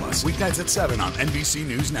Tom Llamas. Weeknights at 7 on NBC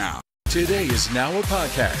News Now. Today is now a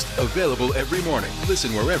podcast available every morning.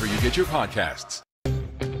 Listen wherever you get your podcasts.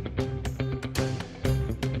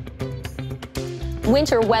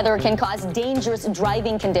 Winter weather can cause dangerous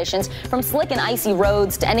driving conditions, from slick and icy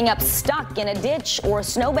roads to ending up stuck in a ditch or a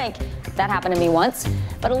snowbank. That happened to me once.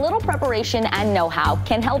 But a little preparation and know-how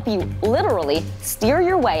can help you literally steer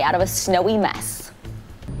your way out of a snowy mess.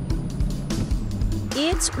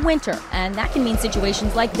 It's winter, and that can mean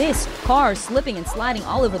situations like this: cars slipping and sliding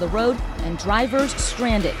all over the road and drivers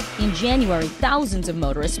stranded. In January, thousands of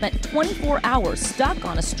motorists spent 24 hours stuck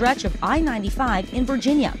on a stretch of I-95 in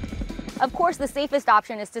Virginia. Of course, the safest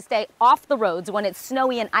option is to stay off the roads when it's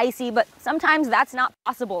snowy and icy, but sometimes that's not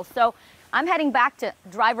possible. So I'm heading back to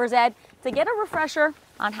Driver's Ed to get a refresher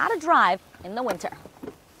on how to drive in the winter.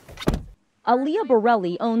 Aaliyah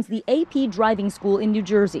Borelli owns the AP Driving School in New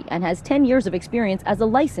Jersey and has 10 years of experience as a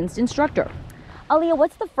licensed instructor. Aaliyah,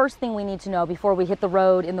 what's the first thing we need to know before we hit the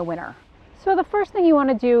road in the winter? So the first thing you want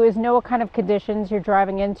to do is know what kind of conditions you're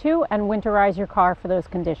driving into and winterize your car for those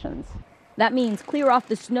conditions. That means clear off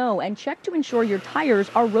the snow and check to ensure your tires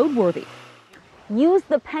are roadworthy. Use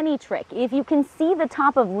the penny trick. If you can see the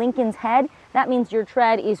top of Lincoln's head, that means your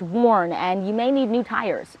tread is worn and you may need new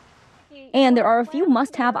tires. And there are a few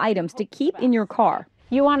must-have items to keep in your car.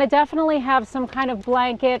 You want to definitely have some kind of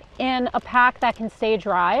blanket in a pack that can stay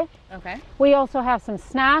dry. Okay. We also have some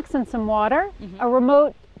snacks and some water. A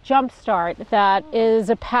remote jump start, that is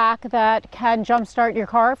a pack that can jump start your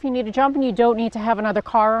car if you need to jump and you don't need to have another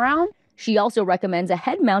car around. She also recommends a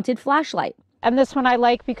head-mounted flashlight. And this one I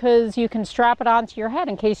like because you can strap it onto your head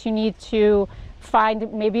in case you need to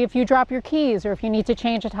find, maybe if you drop your keys or if you need to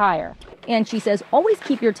change a tire. And she says always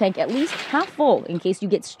keep your tank at least half full in case you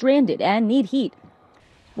get stranded and need heat.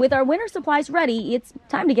 With our winter supplies ready, it's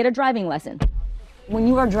time to get a driving lesson. When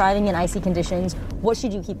you are driving in icy conditions, what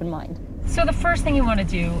should you keep in mind? So the first thing you want to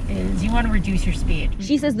do is you want to reduce your speed.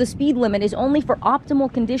 She says the speed limit is only for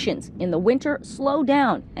optimal conditions. In the winter, slow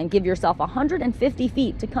down and give yourself 150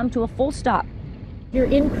 feet to come to a full stop. You're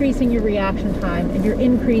increasing your reaction time and you're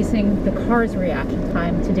increasing the car's reaction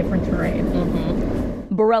time to different terrain.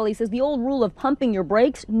 Borelli says the old rule of pumping your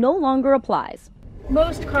brakes no longer applies.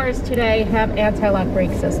 Most cars today have anti-lock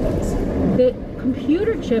brake systems. The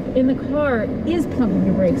computer chip in the car is pumping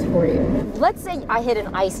your brakes for you. Let's say I hit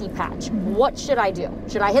an icy patch. What should I do?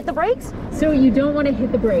 Should I hit the brakes? So you don't want to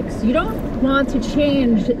hit the brakes. You don't want to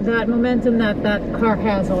change that momentum that car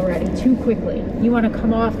has already too quickly. You want to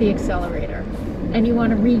come off the accelerator and you want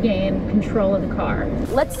to regain control of the car.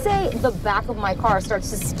 Let's say the back of my car starts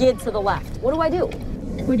to skid to the left. What do I do?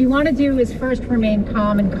 What you want to do is first remain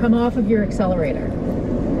calm and come off of your accelerator.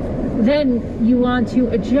 Then you want to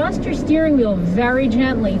adjust your steering wheel very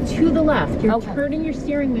gently to the left. You're turning your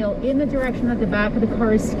steering wheel in the direction that the back of the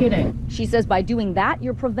car is skidding. She says by doing that,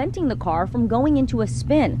 you're preventing the car from going into a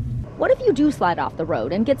spin. What if you do slide off the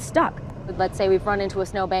road and get stuck? Let's say we've run into a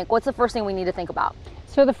snowbank. What's the first thing we need to think about?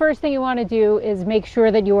 So the first thing you want to do is make sure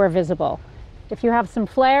that you are visible. If you have some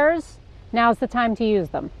flares, now's the time to use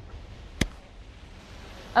them.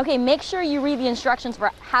 Okay, make sure you read the instructions for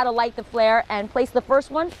how to light the flare and place the first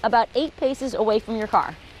one about 8 paces away from your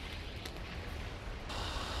car.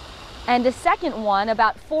 And the second one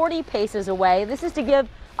about 40 paces away. This is to give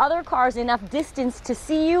other cars enough distance to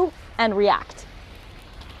see you and react.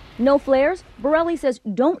 No flares? Borelli says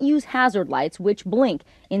don't use hazard lights, which blink.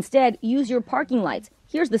 Instead, use your parking lights.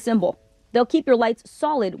 Here's the symbol. They'll keep your lights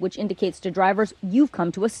solid, which indicates to drivers you've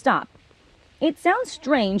come to a stop. It sounds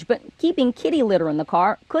strange, but keeping kitty litter in the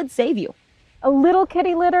car could save you. A little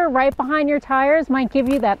kitty litter right behind your tires might give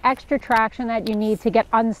you that extra traction that you need to get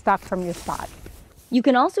unstuck from your spot. You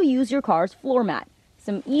can also use your car's floor mat.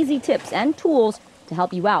 Some easy tips and tools to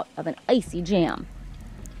help you out of an icy jam.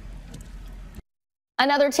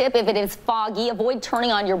 Another tip, if it is foggy, avoid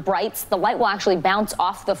turning on your brights. The light will actually bounce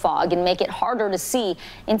off the fog and make it harder to see.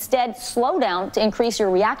 Instead, slow down to increase your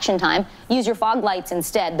reaction time. Use your fog lights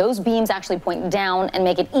instead. Those beams actually point down and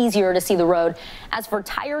make it easier to see the road. As for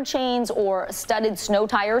tire chains or studded snow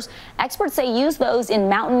tires, experts say use those in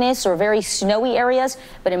mountainous or very snowy areas,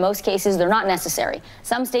 but in most cases, they're not necessary.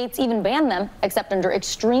 Some states even ban them, except under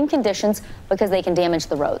extreme conditions because they can damage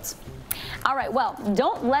the roads. All right, well,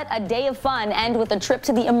 don't let a day of fun end with a trip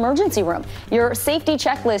to the emergency room. Your safety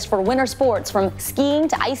checklist for winter sports, from skiing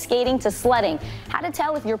to ice skating to sledding. How to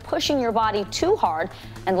tell if you're pushing your body too hard.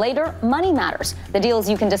 And later, money matters. The deals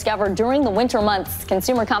you can discover during the winter months.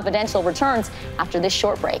 Consumer Confidential returns after this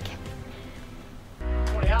short break.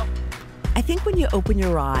 I think when you open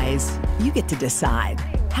your eyes, you get to decide,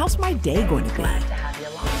 how's my day going to be?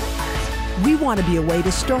 We want to be a way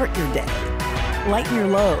to start your day, lighten your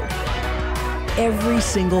load, every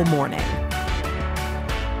single morning.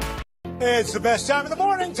 It's the best time of the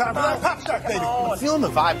morning. Time for that pop start, baby. I'm feeling the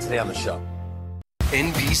vibe today on the show.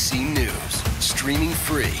 NBC News, streaming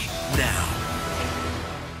free now.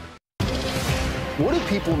 What do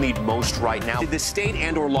people need most right now? Did the state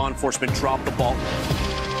and/or law enforcement drop the ball?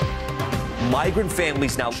 Migrant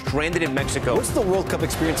families now stranded in Mexico. What's the World Cup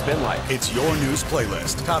experience been like? It's your news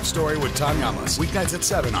playlist. Top story with Tom Yamas. Weeknights at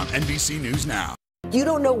 7 on NBC News Now. You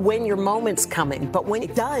don't know when your moment's coming, but when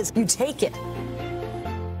it does, you take it.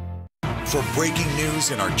 For breaking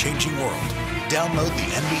news in our changing world, download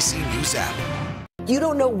the NBC News app. You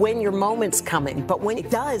don't know when your moment's coming, but when it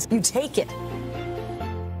does, you take it.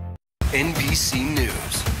 NBC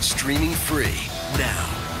News, streaming free now.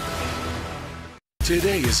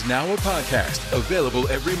 Today is now a podcast, available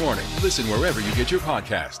every morning. Listen wherever you get your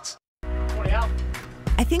podcasts.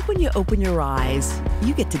 I think when you open your eyes,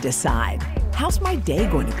 you get to decide, how's my day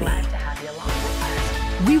going to be?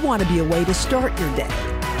 We want to be a way to start your day,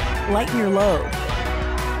 lighten your load,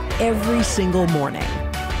 every single morning.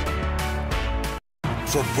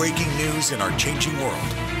 For breaking news in our changing world,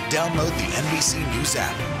 download the NBC News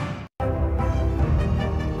app.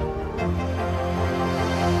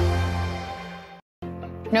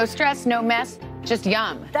 No stress, no mess, just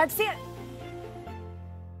yum. That's it.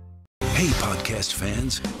 Hey, podcast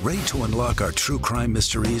fans, ready to unlock our true crime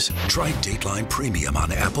mysteries? Try Dateline Premium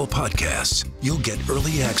on Apple Podcasts. You'll get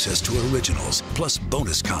early access to originals, plus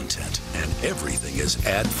bonus content, and everything is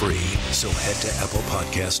ad-free. So head to Apple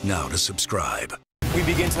Podcasts now to subscribe. We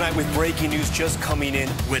begin tonight with breaking news just coming in.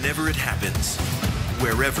 Whenever it happens,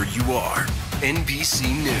 wherever you are,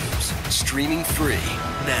 NBC News, streaming free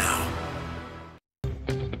now.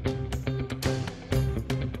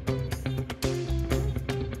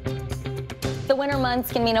 The winter months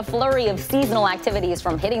months can mean a flurry of seasonal activities,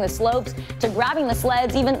 from hitting the slopes to grabbing the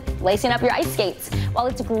sleds, even lacing up your ice skates. While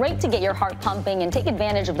it's great to get your heart pumping and take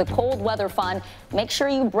advantage of the cold weather fun, make sure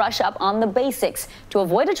you brush up on the basics to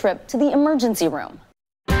avoid a trip to the emergency room.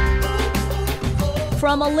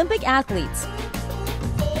 From Olympic athletes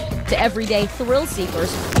to everyday thrill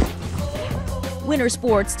seekers, winter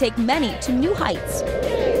sports take many to new heights,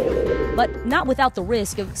 but not without the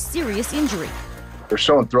risk of serious injury. They're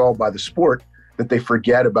so enthralled by the sport that they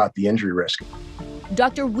forget about the injury risk.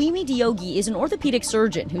 Dr. Wimi Diogi is an orthopedic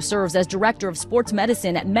surgeon who serves as director of sports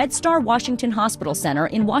medicine at MedStar Washington Hospital Center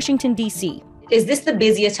in Washington, D.C. Is this the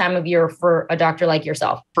busiest time of year for a doctor like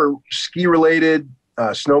yourself? For ski-related,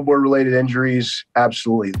 snowboard-related injuries,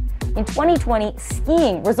 absolutely. In 2020,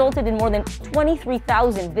 skiing resulted in more than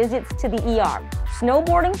 23,000 visits to the ER.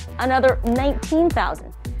 Snowboarding, another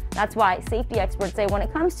 19,000. That's why safety experts say when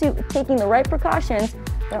it comes to taking the right precautions,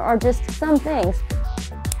 there are just some things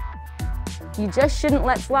you just shouldn't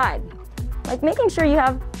let slide, like making sure you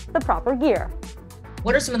have the proper gear.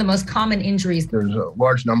 What are some of the most common injuries? There's a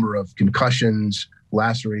large number of concussions,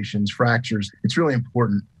 lacerations, fractures. It's really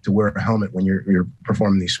important to wear a helmet when you're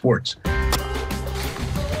performing these sports.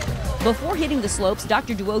 Before hitting the slopes,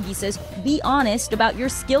 Dr. Diogi says be honest about your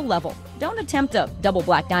skill level. Don't attempt a double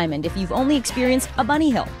black diamond if you've only experienced a bunny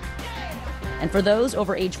hill. And for those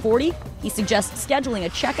over age 40, he suggests scheduling a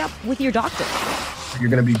checkup with your doctor. You're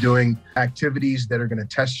going to be doing activities that are going to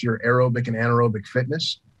test your aerobic and anaerobic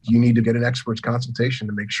fitness. You need to get an expert's consultation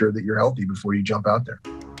to make sure that you're healthy before you jump out there.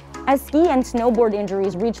 As ski and snowboard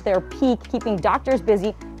injuries reach their peak, keeping doctors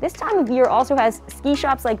busy, this time of year also has ski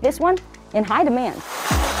shops like this one in high demand.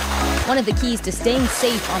 One of the keys to staying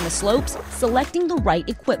safe on the slopes, selecting the right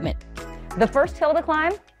equipment. The first hill to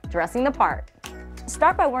climb, dressing the part.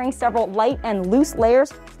 Start by wearing several light and loose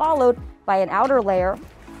layers, followed by an outer layer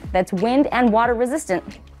that's wind and water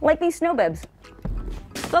resistant, like these snow bibs.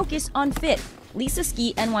 Focus on fit. Lisa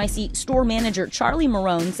Ski NYC store manager Charlie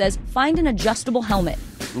Marone says find an adjustable helmet.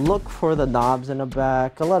 Look for the knobs in the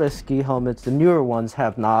back. A lot of ski helmets, the newer ones,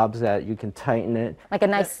 have knobs that you can tighten it. Like a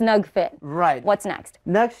nice snug fit. Right. What's next?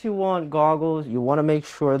 Next, you want goggles. You want to make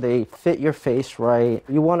sure they fit your face right.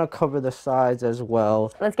 You want to cover the sides as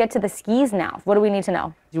well. Let's get to the skis now. What do we need to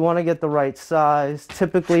know? You want to get the right size.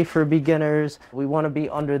 Typically for beginners, we want to be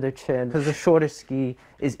under the chin because the shortest ski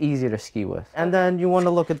is easier to ski with. And then you want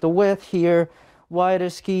to look at the width here. Wider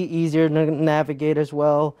ski, easier to navigate as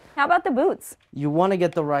well. How about the boots? You want to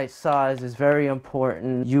get the right size, is very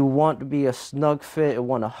important. You want to be a snug fit, you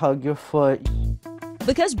want to hug your foot.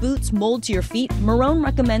 Because boots mold to your feet, Marone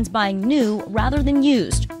recommends buying new rather than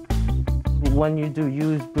used. When you do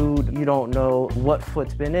used boot, you don't know what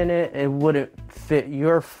foot's been in it. It wouldn't fit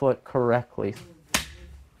your foot correctly.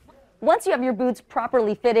 Once you have your boots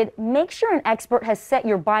properly fitted, make sure an expert has set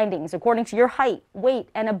your bindings according to your height, weight,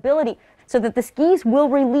 and ability, so that the skis will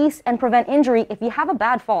release and prevent injury if you have a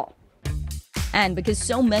bad fall. And because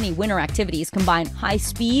so many winter activities combine high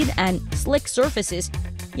speed and slick surfaces,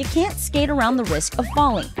 you can't skate around the risk of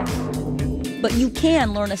falling. But you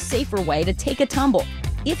can learn a safer way to take a tumble.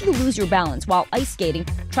 If you lose your balance while ice skating,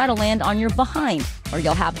 try to land on your behind, or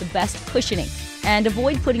you'll have the best cushioning. And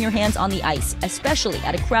avoid putting your hands on the ice, especially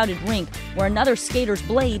at a crowded rink where another skater's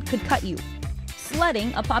blade could cut you.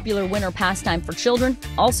 Sledding, a popular winter pastime for children,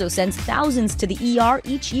 also sends thousands to the ER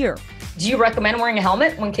each year. Do you recommend wearing a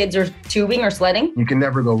helmet when kids are tubing or sledding? You can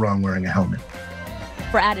never go wrong wearing a helmet.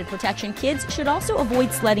 For added protection, kids should also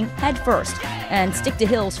avoid sledding head first and stick to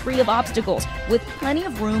hills free of obstacles with plenty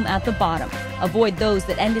of room at the bottom. Avoid those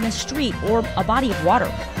that end in a street or a body of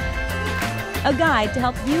water. A guide to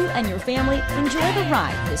help you and your family enjoy the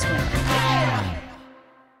ride this winter.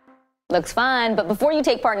 Looks fun, but before you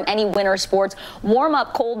take part in any winter sports, warm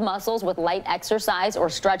up cold muscles with light exercise or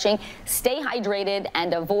stretching, stay hydrated,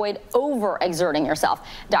 and avoid overexerting yourself.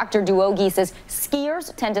 Dr. Diogi says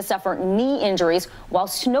skiers tend to suffer knee injuries, while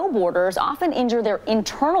snowboarders often injure their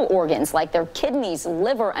internal organs like their kidneys,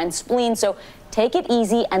 liver, and spleen. So take it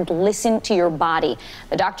easy and listen to your body.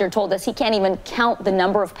 The doctor told us he can't even count the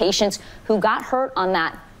number of patients who got hurt on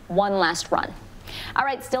that one last run. All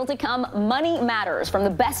right, still to come, money matters, from the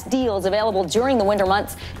best deals available during the winter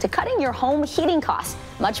months to cutting your home heating costs.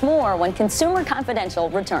 Much more when Consumer Confidential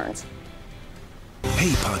returns. Hey,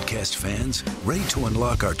 podcast fans, ready to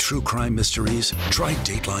unlock our true crime mysteries? Try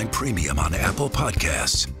Dateline Premium on Apple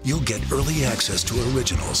Podcasts. You'll get early access to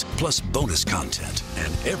originals, plus bonus content,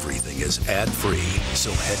 and everything is ad-free.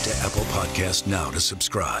 So head to Apple Podcasts now to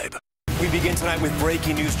subscribe. We begin tonight with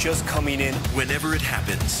breaking news just coming in. Whenever it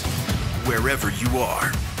happens, wherever you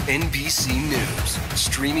are, NBC News,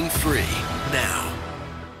 streaming free now.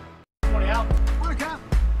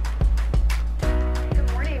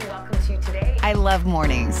 I love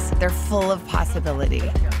mornings. They're full of possibility.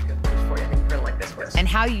 And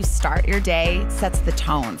how you start your day sets the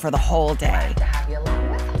tone for the whole day.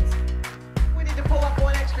 We need to pull up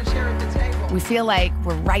one extra chair at the table. We feel like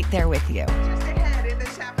we're right there with you. Just ahead, in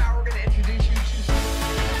this half hour, we're going to introduce you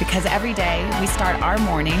to... Because every day we start our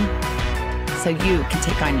morning so you can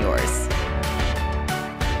take on yours.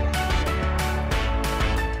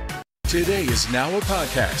 Today is now a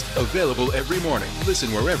podcast, available every morning.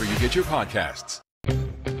 Listen wherever you get your podcasts.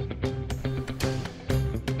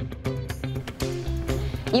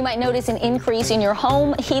 You might notice an increase in your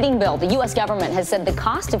home heating bill. The U.S. government has said the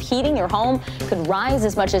cost of heating your home could rise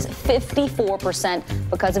as much as 54%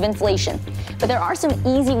 because of inflation. But there are some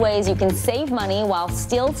easy ways you can save money while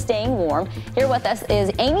still staying warm. Here with us is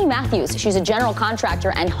Amy Matthews. She's a general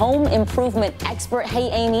contractor and home improvement expert. Hey,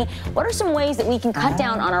 Amy, what are some ways that we can cut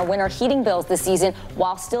down on our winter heating bills this season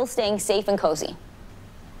while still staying safe and cozy?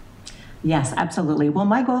 Yes, absolutely. Well,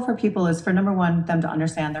 my goal for people is for number one, them to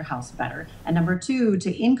understand their house better. And number two,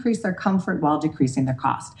 to increase their comfort while decreasing their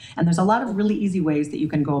cost. And there's a lot of really easy ways that you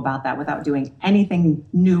can go about that without doing anything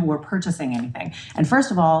new or purchasing anything. And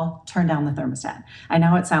first of all, turn down the thermostat. I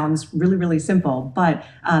know it sounds really, really simple, but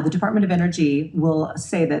the Department of Energy will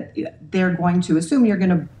say that they're going to assume you're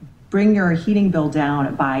going to bring your heating bill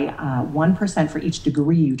down by 1% for each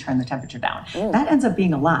degree you turn the temperature down. That ends up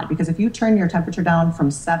being a lot, because if you turn your temperature down from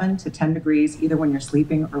 7 to 10 degrees, either when you're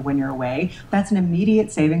sleeping or when you're away, that's an immediate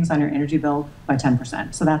savings on your energy bill by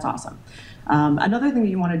 10%. So that's awesome. Another thing that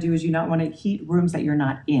you want to do is you don't want to heat rooms that you're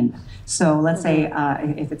not in. So let's say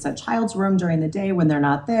if it's a child's room during the day when they're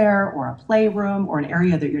not there, or a playroom, or an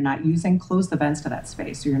area that you're not using, close the vents to that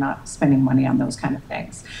space so you're not spending money on those kind of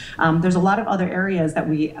things. There's a lot of other areas that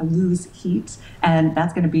we lose heat, and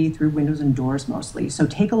that's going to be through windows and doors mostly. So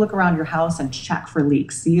take a look around your house and check for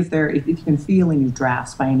leaks. See if you can feel any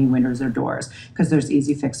drafts by any windows or doors, because there's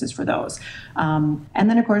easy fixes for those. And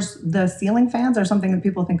then, of course, the ceiling fans are something that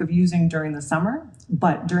people think of using during the summer,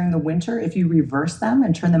 but during the winter, if you reverse them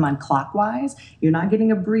and turn them on clockwise, you're not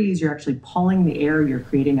getting a breeze, you're actually pulling the air, you're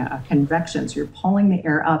creating a convection. So you're pulling the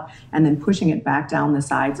air up and then pushing it back down the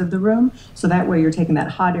sides of the room. So that way you're taking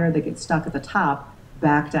that hot air that gets stuck at the top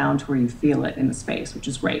back down to where you feel it in the space, which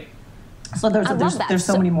is great. So there's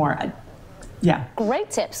so many more. Yeah.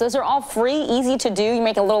 Great tips. Those are all free, easy to do. You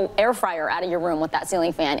make a little air fryer out of your room with that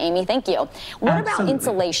ceiling fan. Amy, thank you. What about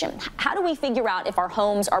insulation? How do we figure out if our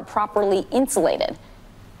homes are properly insulated?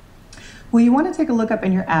 Well, you want to take a look up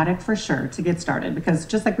in your attic for sure to get started, because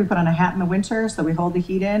just like we put on a hat in the winter so we hold the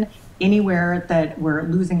heat in, anywhere that we're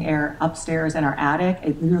losing air upstairs in our attic,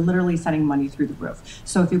 you're literally sending money through the roof.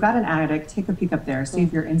 So if you've got an attic, take a peek up there, see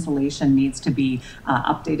if your insulation needs to be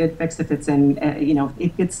updated, fixed. If it's in,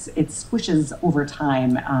 it squishes over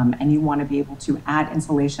time, and you want to be able to add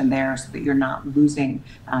insulation there so that you're not losing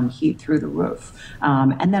heat through the roof.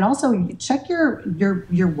 And then also check your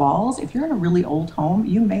walls. If you're in a really old home,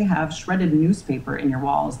 you may have shredded newspaper in your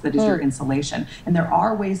walls that is your insulation. And there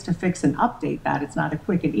are ways to fix and update that. It's not a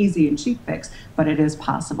quick and easy and cheap fix, but it is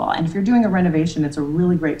possible. And if you're doing a renovation, it's a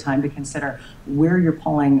really great time to consider where you're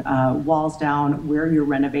pulling walls down, where you're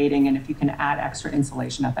renovating, and if you can add extra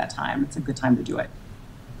insulation at that time, it's a good time to do it.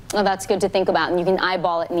 Well, that's good to think about, and you can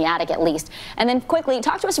eyeball it in the attic at least. And then quickly,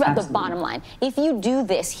 talk to us about the bottom line. If you do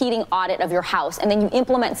this heating audit of your house and then you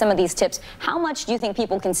implement some of these tips, how much do you think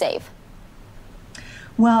people can save?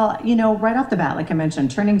 Well, right off the bat, like I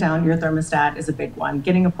mentioned, turning down your thermostat is a big one.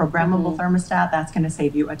 Getting a programmable thermostat, that's going to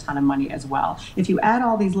save you a ton of money as well. If you add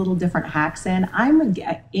all these little different hacks in, I'm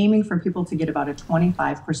aiming for people to get about a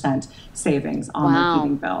 25% savings on their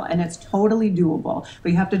heating bill. And it's totally doable.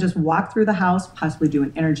 But you have to just walk through the house, possibly do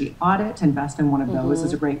an energy audit. Invest in one of those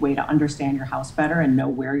is a great way to understand your house better and know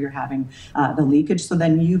where you're having the leakage, so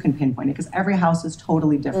then you can pinpoint it, because every house is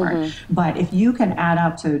totally different. But if you can add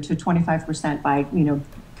up to 25% by,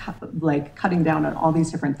 like cutting down on all these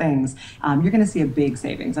different things, you're going to see a big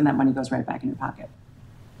savings, and that money goes right back in your pocket.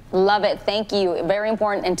 Love it. Thank you. Very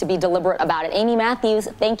important, and to be deliberate about it. Amy Matthews,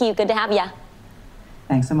 thank you. Good to have you.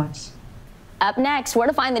 Thanks so much. Up next, where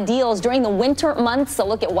to find the deals during the winter months, a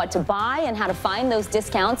look at what to buy and how to find those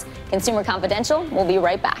discounts. Consumer Confidential, we'll be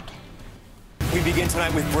right back. We begin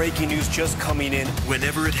tonight with breaking news just coming in.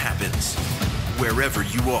 Whenever it happens, wherever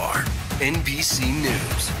you are, NBC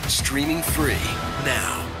News, streaming free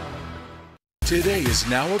now. Today is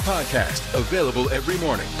now a podcast, available every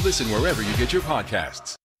morning. Listen wherever you get your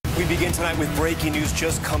podcasts. We begin tonight with breaking news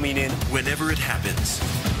just coming in. Whenever it happens,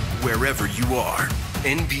 wherever you are,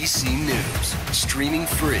 NBC News, streaming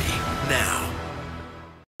free now.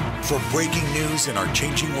 For breaking news in our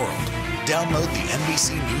changing world, download the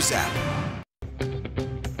NBC News app.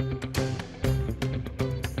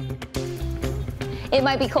 It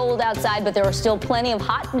might be cold outside, but there are still plenty of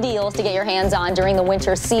hot deals to get your hands on during the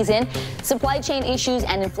winter season. Supply chain issues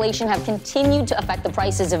and inflation have continued to affect the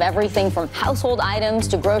prices of everything from household items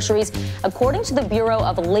to groceries. According to the Bureau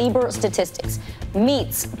of Labor Statistics,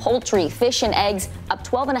 meats, poultry, fish, and eggs up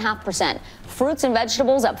 12.5%. Fruits and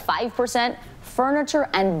vegetables up 5%. Furniture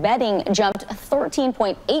and bedding jumped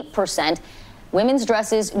 13.8%. Women's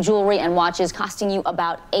dresses, jewelry, and watches costing you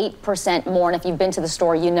about 8% more. And if you've been to the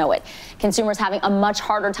store, you know it. Consumers having a much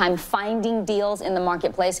harder time finding deals in the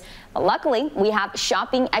marketplace. But luckily, we have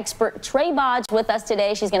shopping expert Trey Bodge with us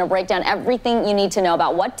today. She's going to break down everything you need to know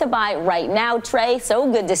about what to buy right now. Trey, so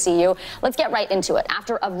good to see you. Let's get right into it.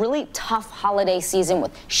 After a really tough holiday season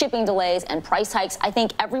with shipping delays and price hikes, I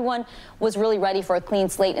think everyone was really ready for a clean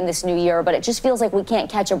slate in this new year, but it just feels like we can't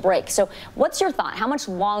catch a break. So what's your thought? How much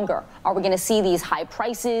longer are we going to see these high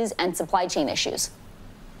prices and supply chain issues?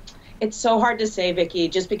 It's so hard to say, Vicki,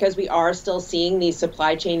 just because we are still seeing these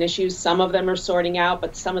supply chain issues. Some of them are sorting out,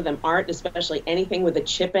 but some of them aren't, especially anything with a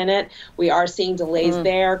chip in it. We are seeing delays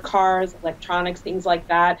there, cars, electronics, things like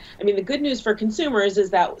that. I mean, the good news for consumers is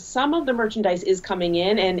that some of the merchandise is coming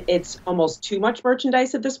in, and it's almost too much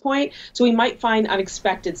merchandise at this point. So we might find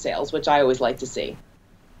unexpected sales, which I always like to see.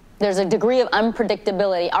 There's a degree of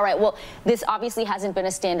unpredictability. All right, well, this obviously hasn't been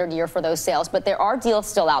a standard year for those sales, but there are deals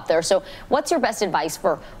still out there. So what's your best advice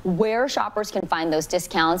for where shoppers can find those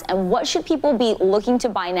discounts, and what should people be looking to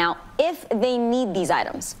buy now if they need these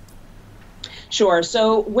items? Sure.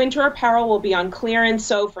 So winter apparel will be on clearance.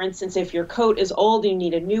 So, for instance, if your coat is old and you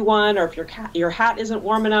need a new one, or if your hat isn't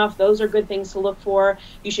warm enough, those are good things to look for.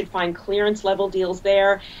 You should find clearance level deals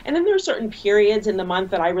there. And then there are certain periods in the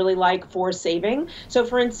month that I really like for saving. So,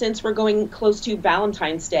 for instance, we're going close to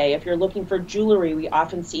Valentine's Day. If you're looking for jewelry, we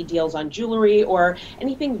often see deals on jewelry or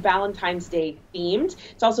anything Valentine's Day themed.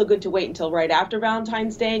 It's also good to wait until right after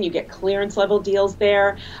Valentine's Day and you get clearance level deals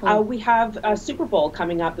there. We have a Super Bowl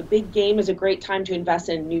coming up. The big game is a great time to invest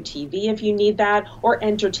in a new TV if you need that, or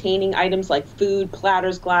entertaining items like food,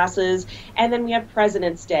 platters, glasses. And then we have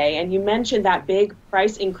President's Day. And you mentioned that big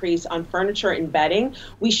price increase on furniture and bedding.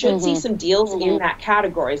 We should see some deals in that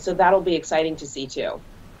category. So that'll be exciting to see too.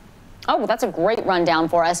 Oh, well, that's a great rundown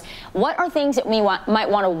for us. What are things that we might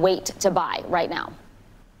want to wait to buy right now?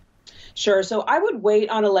 Sure. So I would wait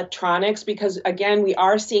on electronics because, again, we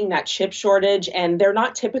are seeing that chip shortage, and they're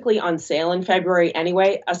not typically on sale in February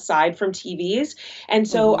anyway, aside from TVs. And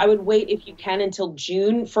so I would wait, if you can, until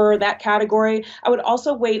June for that category. I would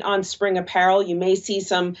also wait on spring apparel. You may see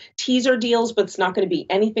some teaser deals, but it's not going to be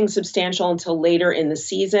anything substantial until later in the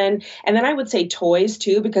season. And then I would say toys,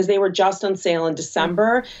 too, because they were just on sale in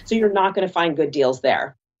December. So you're not going to find good deals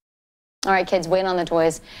there. All right, kids, wait on the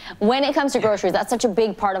toys. When it comes to groceries, that's such a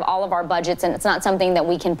big part of all of our budgets, and it's not something that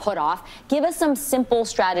we can put off. Give us some simple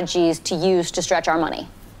strategies to use to stretch our money.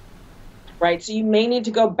 Right. So you may need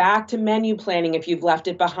to go back to menu planning if you've left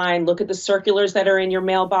it behind. Look at the circulars that are in your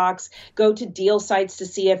mailbox. Go to deal sites to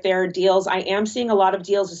see if there are deals. I am seeing a lot of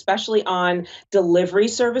deals, especially on delivery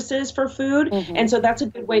services for food. And so that's a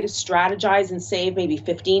good way to strategize and save maybe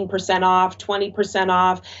 15% off, 20%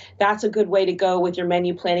 off. That's a good way to go with your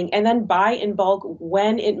menu planning. And then buy in bulk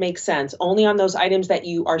when it makes sense, only on those items that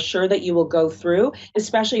you are sure that you will go through,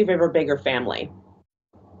 especially if you have a bigger family.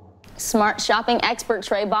 Smart shopping expert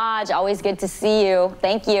Trey Bodge, always good to see you.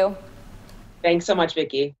 Thank you. Thanks so much,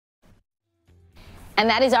 Vicki. And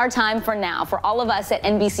that is our time for now. For all of us at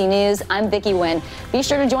NBC News, I'm Vicki Nguyen. Be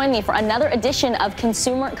sure to join me for another edition of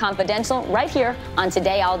Consumer Confidential right here on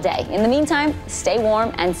Today All Day. In the meantime, stay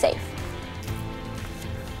warm and safe.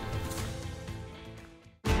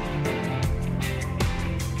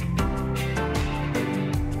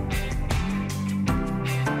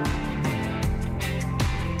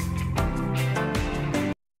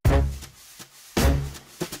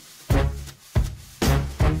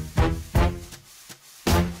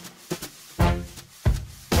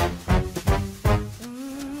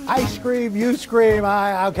 I scream, you scream.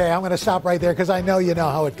 Okay, I'm going to stop right there because I know you know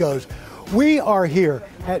how it goes. We are here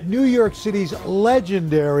at New York City's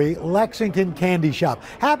legendary Lexington Candy Shop.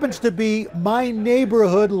 Happens to be my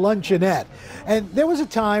neighborhood luncheonette. And there was a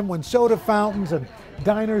time when soda fountains and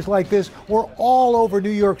diners like this were all over New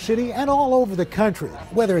York City and all over the country.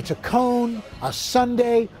 Whether it's a cone, a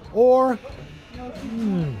sundae, or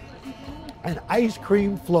an ice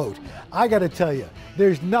cream float. I gotta tell you,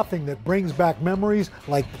 there's nothing that brings back memories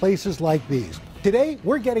like places like these. Today,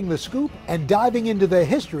 we're getting the scoop and diving into the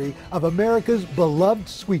history of America's beloved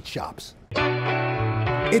sweet shops.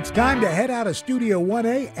 It's time to head out of Studio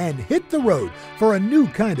 1A and hit the road for a new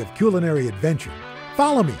kind of culinary adventure.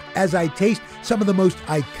 Follow me as I taste some of the most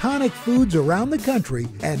iconic foods around the country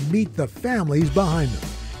and meet the families behind them.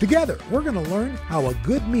 Together, we're going to learn how a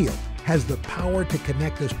good meal has the power to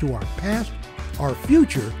connect us to our past, our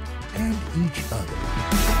future, and each other.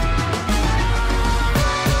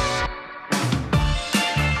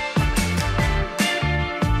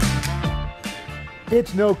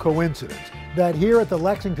 It's no coincidence that here at the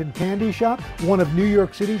Lexington Candy Shop, one of New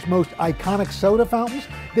York City's most iconic soda fountains,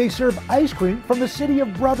 they serve ice cream from the city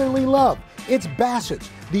of brotherly love. It's Bassett's,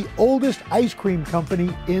 the oldest ice cream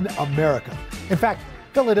company in America. In fact,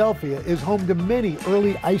 Philadelphia is home to many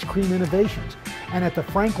early ice cream innovations. And at the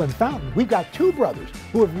Franklin Fountain, we've got two brothers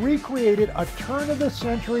who have recreated a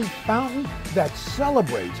turn-of-the-century fountain that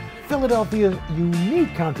celebrates Philadelphia's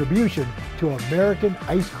unique contribution to American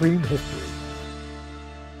ice cream history.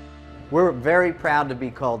 We're very proud to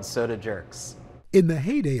be called Soda Jerks. In the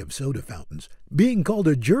heyday of soda fountains, being called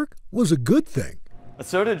a jerk was a good thing. A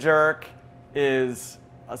soda jerk is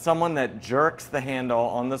someone that jerks the handle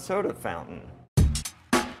on the soda fountain.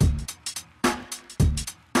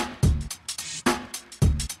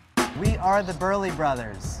 We are the Burley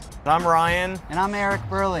Brothers. I'm Ryan. And I'm Eric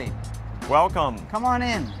Burley. Welcome. Come on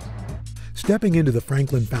in. Stepping into the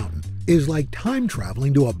Franklin Fountain is like time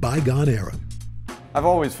traveling to a bygone era. I've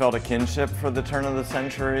always felt a kinship for the turn of the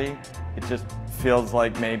century. It just feels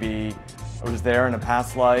like maybe I was there in a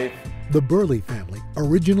past life. The Burley family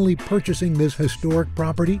originally purchasing this historic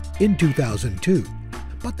property in 2002,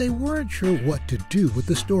 but they weren't sure what to do with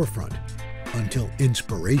the storefront until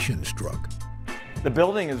inspiration struck. The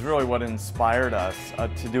building is really what inspired us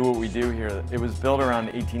to do what we do here. It was built around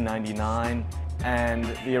 1899, and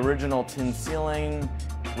the original tin ceiling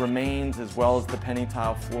remains, as well as the penny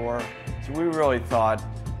tile floor. So we really thought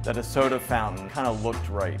that a soda fountain kind of looked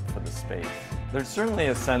right for the space. There's certainly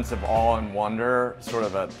a sense of awe and wonder, sort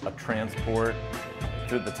of a transport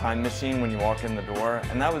through the time machine when you walk in the door,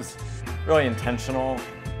 and that was really intentional.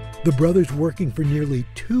 The brothers working for nearly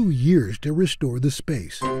 2 years to restore the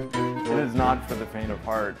space. It is not for the faint of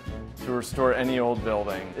heart to restore any old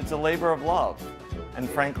building. It's a labor of love, and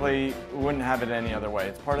frankly, we wouldn't have it any other way.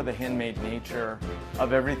 It's part of the handmade nature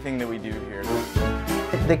of everything that we do here.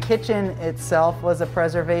 The kitchen itself was a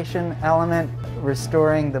preservation element,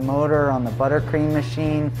 restoring the motor on the buttercream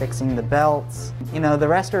machine, fixing the belts. You know, the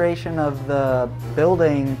restoration of the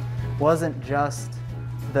building wasn't just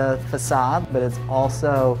the facade, but it's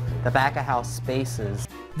also the back-of-house spaces.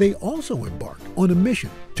 They also embarked on a mission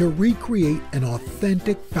to recreate an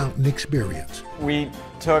authentic fountain experience. We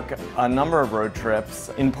took a number of road trips,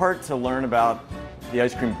 in part to learn about the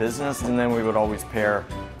ice cream business, and then we would always pair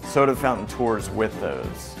soda fountain tours with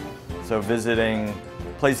those. So visiting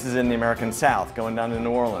places in the American South, going down to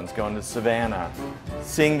New Orleans, going to Savannah,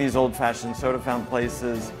 seeing these old-fashioned soda fountain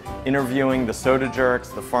places, interviewing the soda jerks,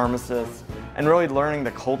 the pharmacists, and really learning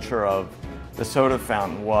the culture of the soda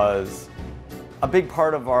fountain was a big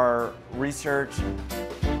part of our research.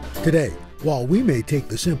 Today, while we may take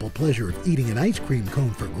the simple pleasure of eating an ice cream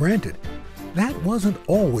cone for granted, that wasn't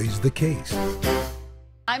always the case.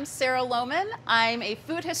 I'm Sarah Lohman. I'm a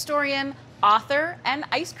food historian, author, and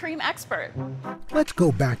ice cream expert. Let's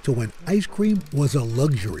go back to when ice cream was a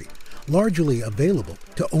luxury, largely available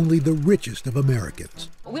to only the richest of Americans.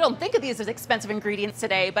 We don't think of these as expensive ingredients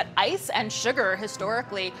today, but ice and sugar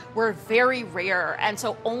historically were very rare, and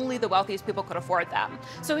so only the wealthiest people could afford them.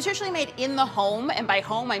 So it was usually made in the home, and by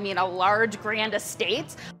home I mean a large grand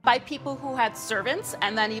estate, by people who had servants,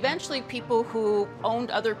 and then eventually people who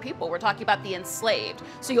owned other people. We're talking about the enslaved.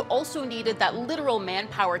 So you also needed that literal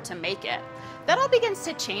manpower to make it. That all begins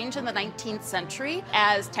to change in the 19th century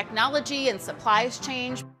as technology and supplies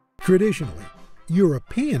change. Traditionally,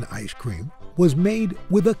 European ice cream was made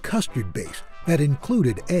with a custard base that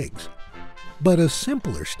included eggs, but a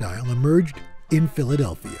simpler style emerged in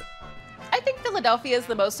Philadelphia. I think Philadelphia is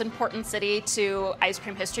the most important city to ice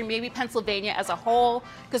cream history, maybe Pennsylvania as a whole,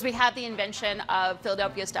 because we had the invention of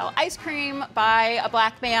Philadelphia-style ice cream by a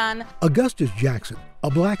black man. Augustus Jackson,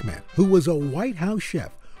 a black man who was a White House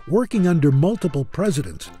chef working under multiple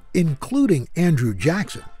presidents, including Andrew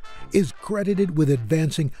Jackson, is credited with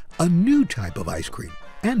advancing a new type of ice cream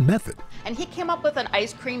and method. And he came up with an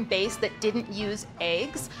ice cream base that didn't use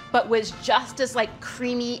eggs, but was just as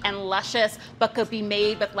creamy and luscious, but could be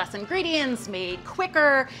made with less ingredients, made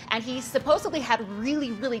quicker, and he supposedly had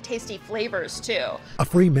really, really tasty flavors too. A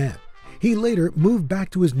free man, he later moved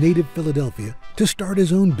back to his native Philadelphia to start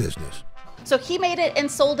his own business. So he made it and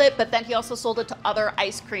sold it, but then he also sold it to other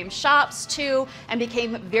ice cream shops too, and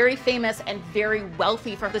became very famous and very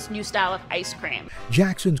wealthy for this new style of ice cream.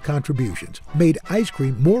 Jackson's contributions made ice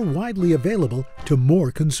cream more widely available to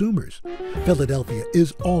more consumers. Philadelphia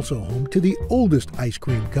is also home to the oldest ice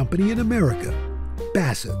cream company in America,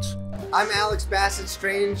 Bassett's. I'm Alex Bassett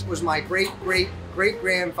Strange, was my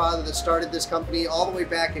great-great-great-grandfather that started this company all the way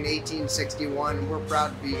back in 1861, and we're proud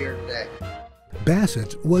to be here today.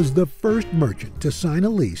 Bassett's was the first merchant to sign a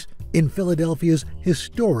lease in Philadelphia's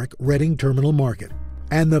historic Reading Terminal Market,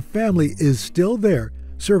 and the family is still there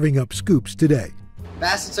serving up scoops today.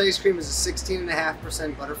 Bassett's ice cream is a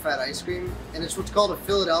 16.5% butterfat ice cream, and it's what's called a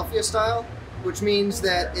Philadelphia style, which means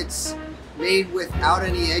that it's made without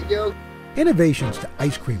any egg yolk. Innovations to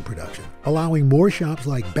ice cream production, allowing more shops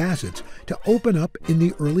like Bassett's to open up in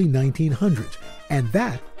the early 1900s, and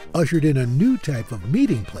that ushered in a new type of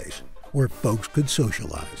meeting place where folks could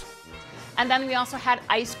socialize. And then we also had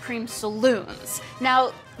ice cream saloons.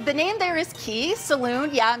 Now, the name there is key. Saloon,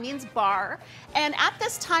 yeah, means bar. And at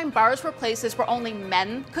this time, bars were places where only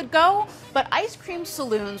men could go, but ice cream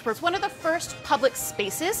saloons was one of the first public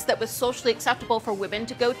spaces that was socially acceptable for women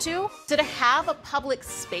to go to. So to have a public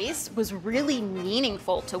space was really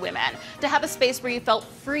meaningful to women. To have a space where you felt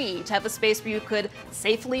free, to have a space where you could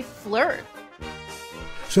safely flirt.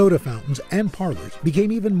 Soda fountains and parlors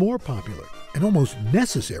became even more popular and almost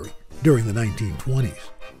necessary during the 1920s.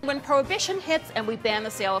 When Prohibition hits and we ban the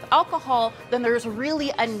sale of alcohol, then there's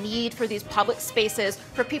really a need for these public spaces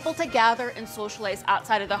for people to gather and socialize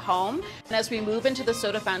outside of the home. And as we move into the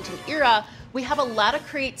soda fountain era, we have a lot of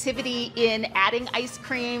creativity in adding ice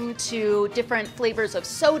cream to different flavors of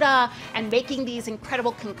soda and making these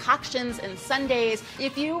incredible concoctions and sundaes.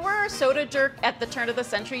 If you were a soda jerk at the turn of the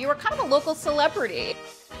century, you were kind of a local celebrity.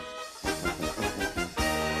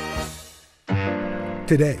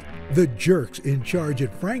 Today, the jerks in charge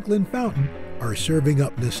at Franklin Fountain are serving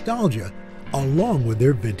up nostalgia along with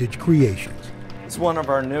their vintage creations. It's one of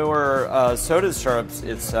our newer soda syrups.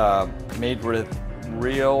 It's made with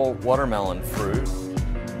real watermelon fruit.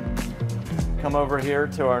 Come over here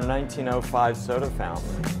to our 1905 soda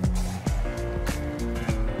fountain.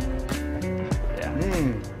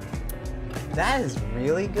 Yeah. That is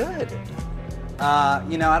really good.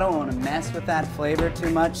 You know, I don't want to mess with that flavor too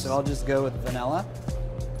much, so I'll just go with vanilla.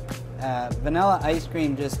 Vanilla ice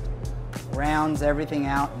cream just rounds everything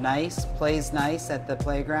out nice, plays nice at the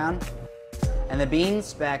playground. And the bean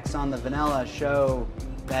specks on the vanilla show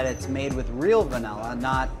that it's made with real vanilla,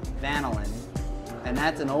 not vanillin. And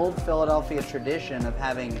that's an old Philadelphia tradition of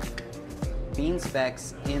having bean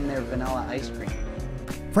specks in their vanilla ice cream.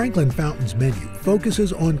 Franklin Fountain's menu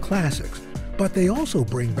focuses on classics, but they also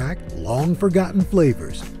bring back long-forgotten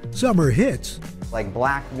flavors. Summer hits like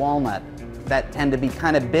black walnut that tend to be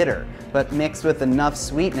kind of bitter, but mixed with enough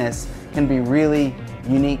sweetness can be really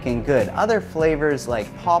unique and good. Other flavors like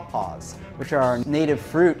pawpaws, which are our native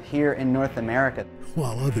fruit here in North America.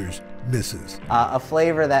 While others misses. A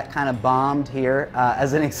flavor that kind of bombed here,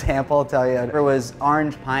 as an example, I'll tell you, was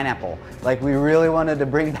orange pineapple. Like, we really wanted to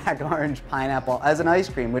bring back orange pineapple as an ice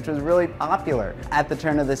cream, which was really popular at the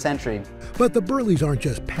turn of the century. But the Burleys aren't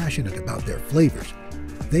just passionate about their flavors.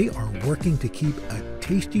 They are working to keep a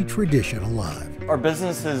tasty tradition alive. Our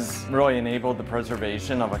business has really enabled the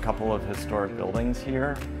preservation of a couple of historic buildings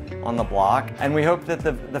here on the block, and we hope that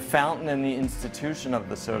the fountain and the institution of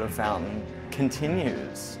the soda fountain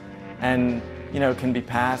continues and, you know, can be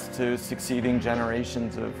passed to succeeding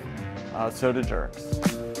generations of soda jerks.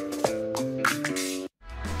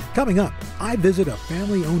 Coming up, I visit a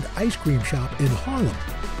family-owned ice cream shop in Harlem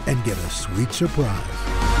and get a sweet surprise.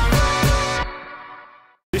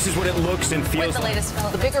 This is what it looks and feels the latest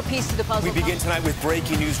film, the bigger piece of the puzzle. We begin tonight with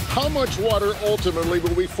breaking news. How much water ultimately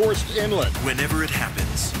will be forced inland? Whenever it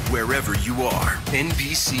happens, wherever you are,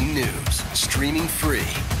 NBC News, streaming free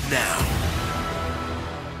now.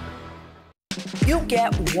 You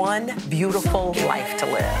get one beautiful life to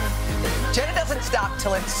live. Jenna doesn't stop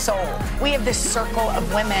till it's sold. We have this circle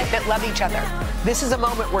of women that love each other. This is a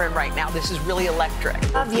moment we're in right now. This is really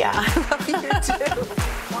electric. Love ya. I love you too.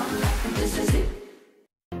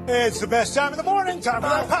 It's the best time of the morning, time for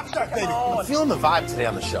that pop start, baby. I'm feeling the vibe today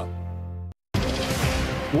on the show.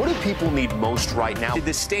 What do people need most right now? Did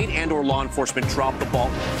the state and/or law enforcement drop the ball?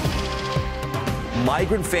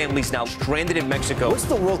 Migrant families now stranded in Mexico. What's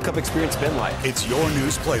the World Cup experience been like? It's your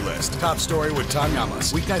news playlist. Top story with Tom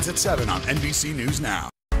Yamas. Weeknights at 7 on NBC News Now.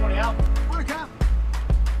 Morning, Al. Morning, Cap.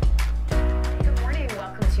 Good morning.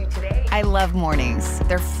 Welcome to Today. I love mornings.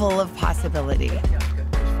 They're full of possibility.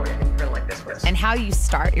 And how you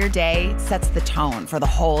start your day sets the tone for the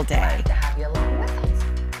whole day. To have you along with us.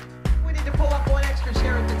 We need to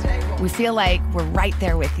we feel like we're right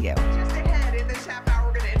there with you. Just ahead in this half hour,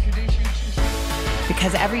 we're going to introduce you to...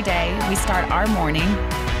 Because every day we start our morning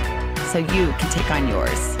so you can take on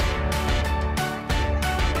yours.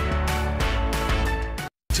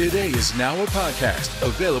 Today is now a podcast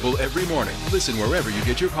available every morning. Listen wherever you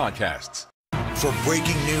get your podcasts. For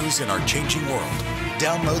breaking news in our changing world,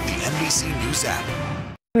 download the NBC News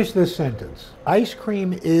app. Finish this sentence. Ice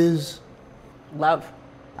cream is... Love.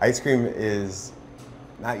 Ice cream is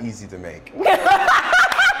not easy to make.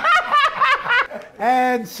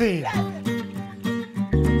 And scene.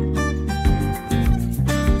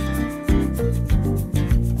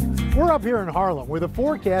 We're up here in Harlem, where the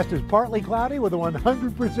forecast is partly cloudy with a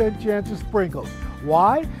 100% chance of sprinkles.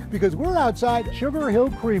 Why? Because we're outside Sugar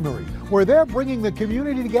Hill Creamery, where they're bringing the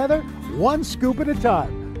community together one scoop at a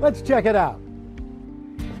time. Let's check it out.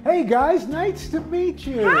 Hey guys, nice to meet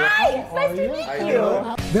you. Hi, it's nice to meet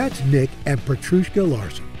you. That's Nick and Petrushka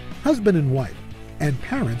Larson, husband and wife, and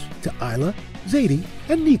parents to Isla, Zadie,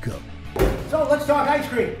 and Nico. So let's talk ice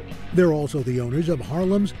cream. They're also the owners of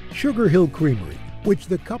Harlem's Sugar Hill Creamery, which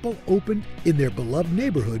the couple opened in their beloved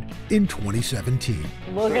neighborhood in 2017.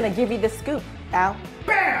 We're gonna give you the scoop, Al.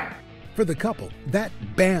 Bam! For the couple, that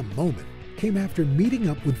bam moment came after meeting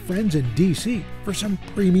up with friends in DC for some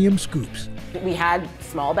premium scoops. We had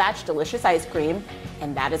small batch delicious ice cream,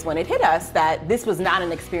 and that is when it hit us that this was not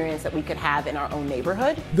an experience that we could have in our own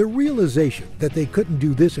neighborhood. The realization that they couldn't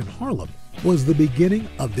do this in Harlem was the beginning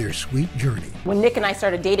of their sweet journey. When Nick and I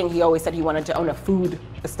started dating, he always said he wanted to own a food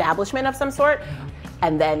establishment of some sort.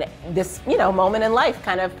 And then this, moment in life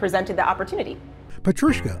kind of presented the opportunity.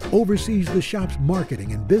 Petrushka oversees the shop's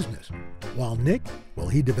marketing and business, while Nick,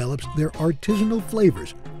 he develops their artisanal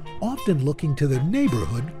flavors, often looking to the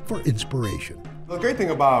neighborhood for inspiration. The great thing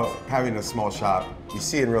about having a small shop, you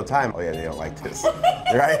see in real time, oh yeah, they don't like this,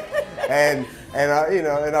 right? And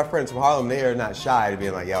our friends from Harlem, they are not shy to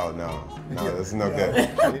being like, yo, no, this is no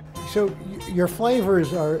good. So your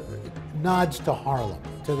flavors are nods to Harlem.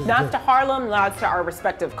 Nods to Harlem, nods to our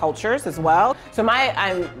respective cultures as well. So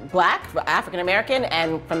I'm Black, African American,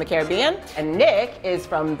 and from the Caribbean. And Nick is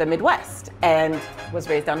from the Midwest and was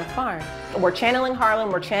raised on a farm. We're channeling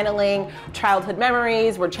Harlem, we're channeling childhood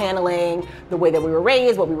memories, we're channeling the way that we were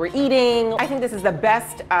raised, what we were eating. I think this is the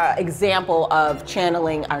best example of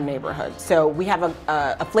channeling our neighborhood. So we have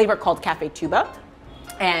a flavor called Cafe Tuba.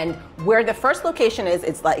 And where the first location is,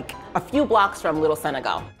 it's like a few blocks from Little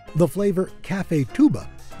Senegal. The flavor Cafe Tuba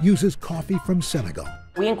uses coffee from Senegal.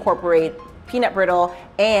 We incorporate peanut brittle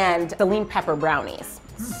and Celine pepper brownies.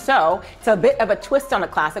 So it's a bit of a twist on a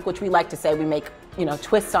classic, which we like to say we make,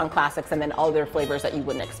 twists on classics and then other flavors that you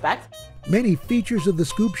wouldn't expect. Many features of the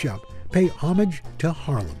Scoop Shop pay homage to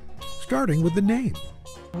Harlem, starting with the name.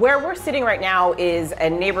 Where we're sitting right now is a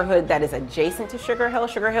neighborhood that is adjacent to Sugar Hill.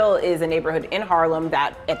 Sugar Hill is a neighborhood in Harlem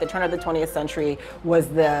that at the turn of the 20th century was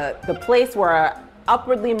the place where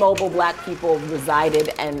upwardly mobile Black people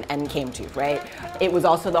resided and came to, right? It was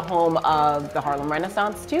also the home of the Harlem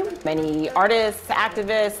Renaissance too. Many artists,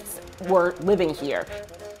 activists were living here.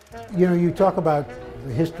 You talk about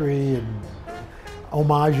the history and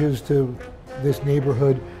homages to this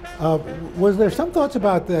neighborhood. Was there some thoughts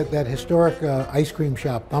about that historic ice cream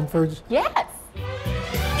shop, Thumford's? Yes.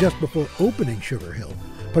 Just before opening Sugar Hill,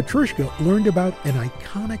 Petrushka learned about an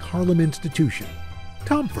iconic Harlem institution,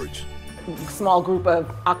 Thumford's. Small group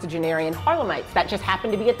of octogenarian Harlemites that just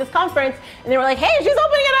happened to be at this conference, and they were like, hey, she's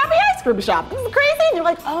opening an happy ice cream shop. This is crazy. And you're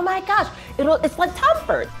like, oh my gosh, it's like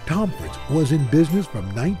Thumford. Thumford's was in business from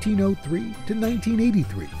 1903 to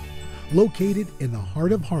 1983, located in the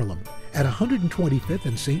heart of Harlem at 125th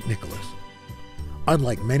and St. Nicholas.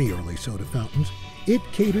 Unlike many early soda fountains, it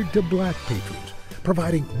catered to Black patrons,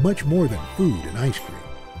 providing much more than food and ice cream.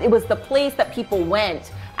 It was the place that people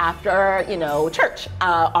went after, church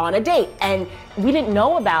on a date. And we didn't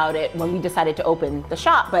know about it when we decided to open the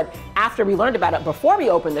shop, but after we learned about it before we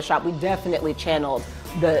opened the shop, we definitely channeled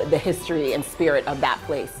the history and spirit of that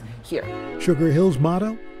place here. Sugar Hill's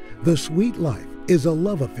motto, the sweet life, is a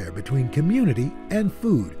love affair between community and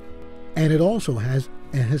food. And it also has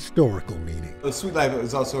a historical meaning. The Sweet Life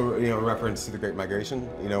is also, a reference to the Great Migration.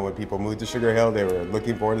 When people moved to Sugar Hill, they were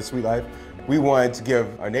looking forward to Sweet Life. We wanted to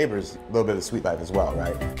give our neighbors a little bit of Sweet Life as well,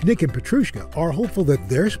 right? Nick and Petrushka are hopeful that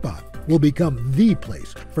their spot will become the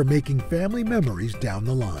place for making family memories down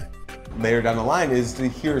the line. Later down the line is to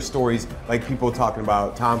hear stories like people talking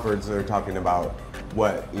about Thumford's, or talking about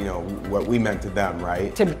what we meant to them,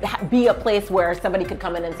 right? To be a place where somebody could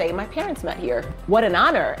come in and say, my parents met here. What an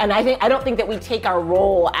honor. And I don't think that we take our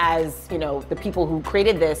role as, the people who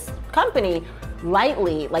created this company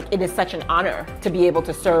lightly, like it is such an honor to be able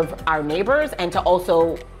to serve our neighbors and to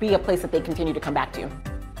also be a place that they continue to come back to.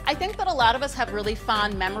 I think that a lot of us have really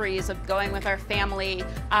fond memories of going with our family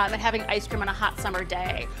and having ice cream on a hot summer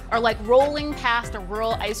day, or like rolling past a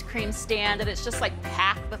rural ice cream stand and it's just like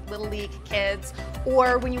packed with Little League kids.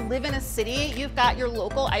 Or when you live in a city, you've got your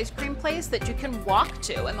local ice cream place that you can walk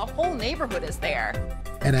to and the whole neighborhood is there.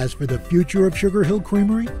 And as for the future of Sugar Hill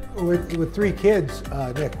Creamery? With 3 kids,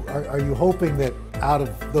 Nick, are you hoping that out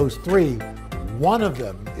of those 3, one of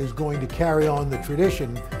them is going to carry on the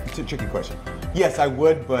tradition? It's a tricky question. Yes, I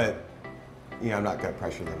would, but I'm not going to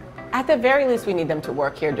pressure them. At the very least, we need them to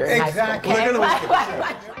work here during high school.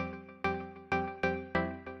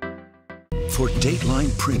 For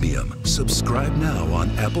Dateline Premium, subscribe now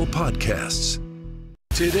on Apple Podcasts.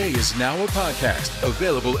 Today is now a podcast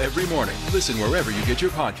available every morning. Listen wherever you get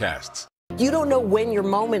your podcasts. You don't know when your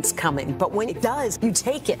moment's coming, but when it does, you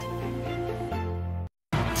take it.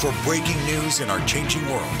 For breaking news in our changing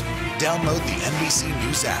world, download the NBC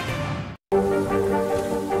News app.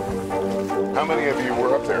 How many of you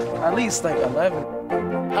were up there? At least like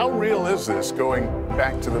 11. How real is this going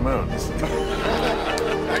back to the moon?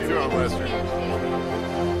 How you doing, Lester?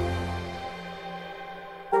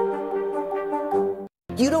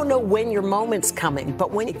 You don't know when your moment's coming,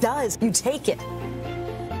 but when it does, you take it.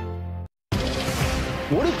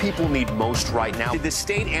 What do people need most right now? Did the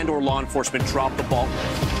state and/or law enforcement drop the ball?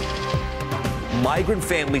 Migrant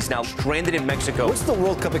families now stranded in Mexico. What's the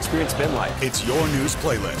World Cup experience been like? It's your news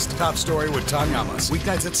playlist. Top story with Tom Llamas.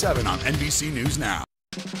 Weeknights at 7 on NBC News Now.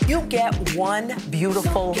 You get one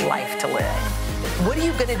beautiful life to live. What are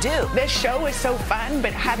you going to do? This show is so fun,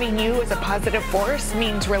 but having you as a positive force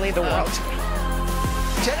means really the world to me.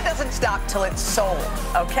 Jenna doesn't stop till it's sold,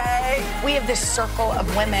 okay? We have this circle of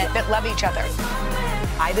women that love each other.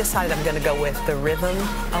 I decided I'm going to go with the rhythm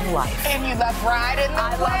of life. And you love riding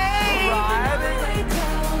the wave.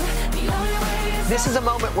 This is a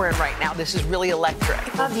moment we're in right now. This is really electric.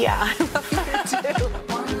 Yeah, I love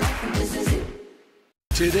you too.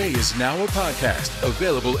 Today is now a podcast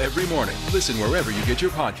available every morning. Listen wherever you get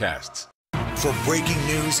your podcasts. For breaking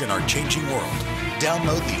news in our changing world,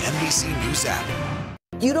 download the NBC News app.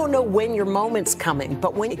 You don't know when your moment's coming,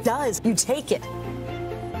 but when it does, you take it.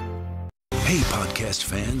 Hey, podcast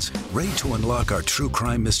fans, ready to unlock our true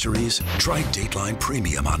crime mysteries? Try Dateline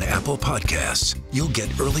Premium on Apple Podcasts. You'll get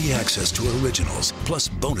early access to originals, plus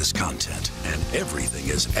bonus content, and everything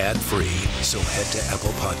is ad-free. So head to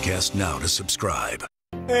Apple Podcasts now to subscribe.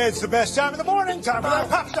 It's the best time of the morning. Time for that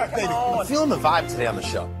pop start, baby. I'm feeling the vibe today on the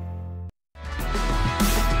show.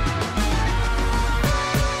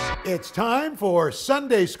 It's time for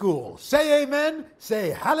Sunday School. Say amen, say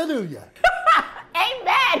hallelujah.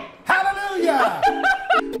 Amen. Hallelujah!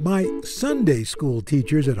 My Sunday school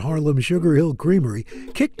teachers at Harlem Sugar Hill Creamery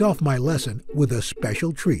kicked off my lesson with a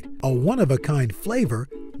special treat, a one-of-a-kind flavor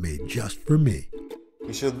made just for me.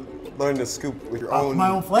 You should learn to scoop with your own... My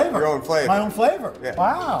own flavor? Your own flavor. My own flavor? Yeah.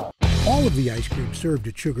 Wow. All of the ice cream served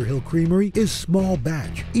at Sugar Hill Creamery is small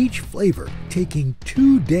batch, each flavor taking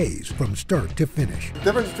 2 days from start to finish. The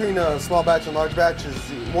difference between a small batch and large batch is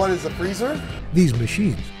one is a freezer. These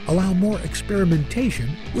machines allow more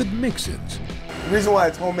experimentation with mix-ins. The reason why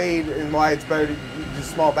it's homemade and why it's better to do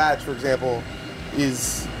small batch, for example,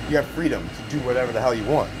 is you have freedom to do whatever the hell you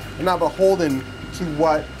want. You're not beholden to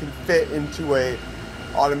what can fit into a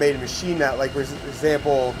automated machine that, like, for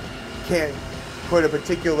example, can't put a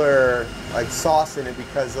particular sauce in it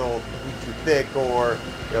because it'll be too thick, or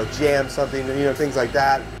jam something, things like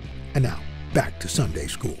that. And now back to Sunday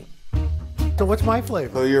School. So what's my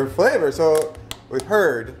flavor? So your flavor. So we've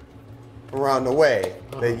heard around the way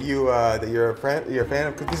that you're a fan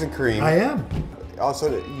of cookies and cream. I am. Also,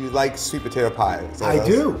 that you like sweet potato pie. I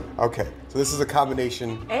do. Okay, so this is a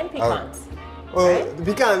combination. And pecans. Well, right? The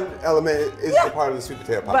pecan element is a part of the sweet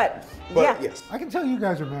potato pie. But yes. I can tell you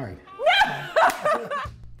guys are married.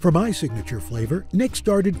 For my signature flavor, Nick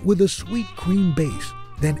started with a sweet cream base,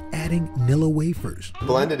 then adding Nilla wafers.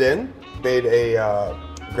 Blend it in, made a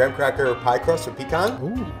graham cracker pie crust with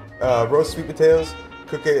pecan, roast sweet potatoes,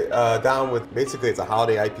 cook it down with, basically it's a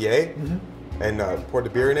holiday IPA, and poured the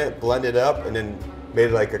beer in it, blend it up, and then made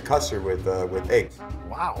it like a custard with eggs.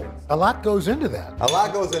 Wow. A lot goes into that. A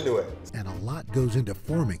lot goes into it. And a lot goes into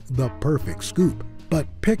forming the perfect scoop. But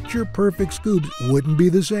picture perfect scoops wouldn't be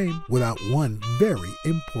the same without one very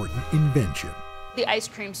important invention. The ice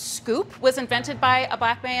cream scoop was invented by a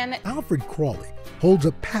black man. Alfred Crawley holds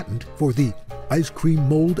a patent for the ice cream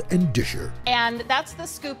mold and disher. And that's the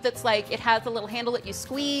scoop that's like, it has a little handle that you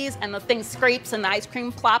squeeze and the thing scrapes and the ice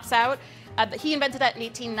cream plops out. He invented that in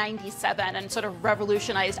 1897 and sort of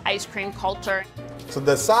revolutionized ice cream culture. So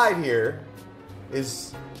the side here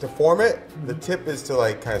is to form it. The tip is to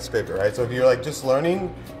like kind of scrape it, right? So if you're like just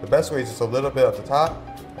learning, the best way is just a little bit at the top,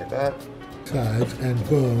 like that. Sides and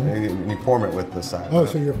boom. And you form it with the side. Oh,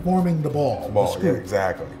 so you're forming the ball. Ball, the yeah,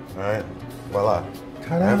 exactly. All right, voila.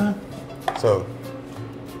 Ta-da. So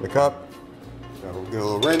the cup, we'll do a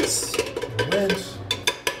little rinse. Rinse.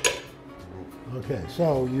 Okay,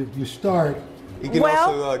 so you start. You can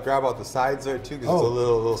also grab out the sides there too, because it's a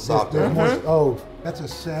little softer. There's more, oh, that's a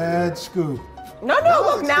sad scoop. No,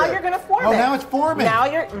 look, now you're going to form it. Oh, now it's forming. Now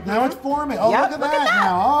you're. Now it's forming. Oh, Yep, look at that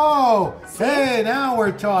now. Oh, hey, now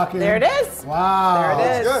we're talking. There it is. Wow.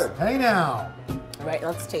 There it is. Good. Hey now. All right,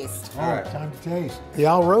 let's taste. All right, time to taste. The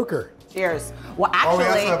Al Roker. Cheers. Well, Oh, actually. we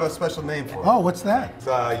also have a special name for it. Oh, what's that? It's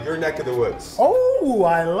your neck of the woods. Oh,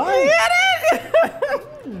 I like it.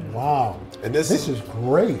 Wow. And this is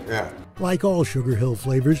great. Yeah. Like all Sugar Hill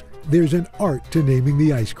flavors, there's an art to naming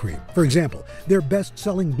the ice cream. For example, their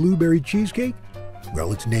best-selling blueberry cheesecake,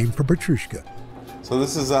 well, it's named for Petrushka. So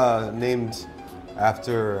this is named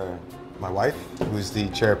after my wife, who's the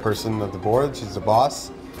chairperson of the board. She's the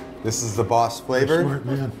boss. This is the boss flavor. Smart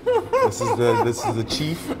man. This is the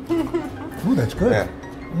chief. Ooh, that's good.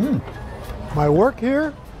 Yeah. My work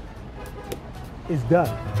here is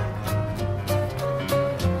done.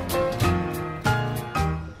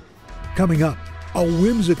 Coming up, a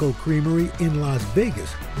whimsical creamery in Las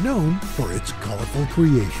Vegas known for its colorful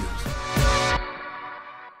creations.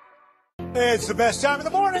 It's the best time of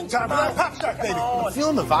the morning. Time for that pop start, baby. I'm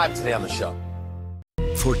feeling the vibe today on the show.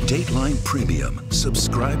 For Dateline Premium,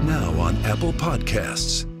 subscribe now on Apple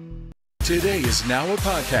Podcasts. Today is now a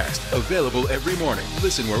podcast available every morning.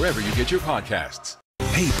 Listen wherever you get your podcasts.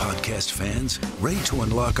 Hey, podcast fans, ready to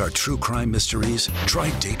unlock our true crime mysteries? Try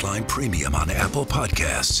Dateline Premium on Apple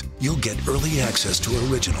Podcasts. You'll get early access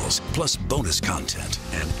to originals, plus bonus content,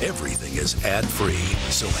 and everything is ad-free.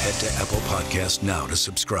 So head to Apple Podcasts now to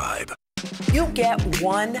subscribe. You get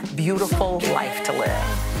one beautiful life to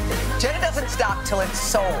live. Jenna doesn't stop till it's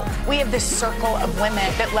sold. We have this circle of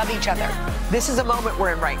women that love each other. This is a moment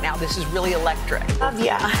we're in right now. This is really electric. Love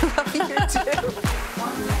ya. Love you too.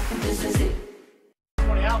 This is it. Good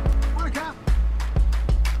morning.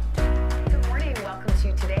 Welcome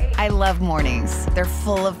to Today. I love mornings. They're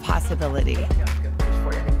full of possibility.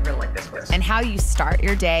 And how you start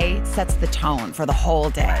your day sets the tone for the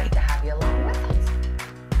whole day. To have you along with us.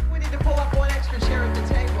 We need to pull up one extra chair at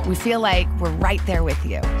the table. We feel like we're right there with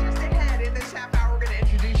you. Just ahead, in this half hour, we're going to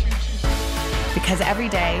introduce you to... Because every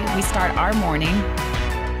day we start our morning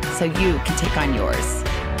so you can take on yours.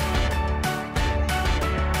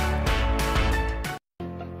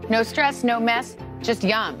 No stress, no mess, just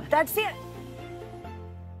yum. That's it.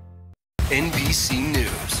 NBC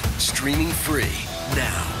News, streaming free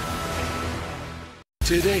now.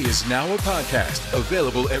 Today is now a podcast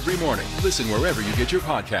available every morning. Listen wherever you get your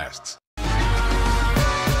podcasts.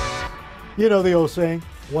 You know the old saying,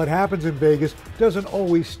 what happens in Vegas doesn't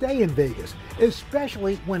always stay in Vegas,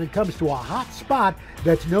 especially when it comes to a hot spot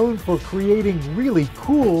that's known for creating really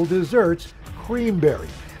cool desserts, Creamberry.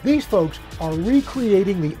 These folks are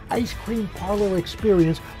recreating the ice cream parlor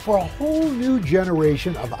experience for a whole new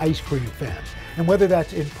generation of ice cream fans. And whether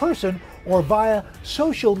that's in person or via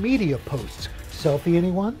social media posts. Selfie,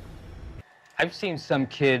 anyone? I've seen some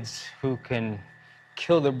kids who can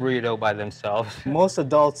kill the burrito by themselves. Most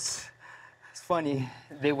adults, It's funny,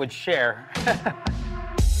 they would share.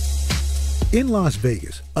 In Las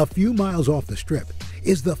Vegas, a few miles off the Strip,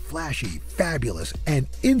 is the flashy, fabulous,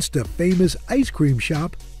 and insta-famous ice cream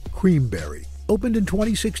shop, Creamberry. Opened in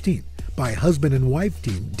 2016 by husband and wife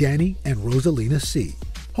team Danny and Rosalina C.,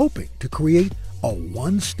 hoping to create a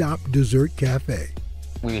one-stop dessert cafe.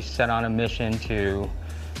 We set on a mission to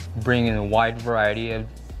bring in a wide variety of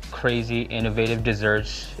crazy, innovative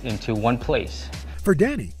desserts into one place. For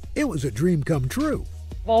Danny, it was a dream come true.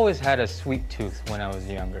 I've always had a sweet tooth when I was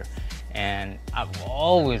younger, and I've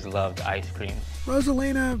always loved ice cream.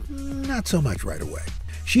 Rosalina, not so much right away.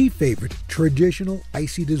 She favored traditional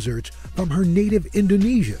icy desserts from her native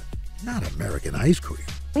Indonesia, not American ice cream.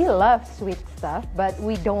 We love sweet stuff, but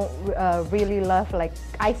we don't really love like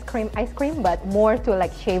ice cream, but more to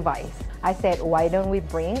like shave ice. I said, why don't we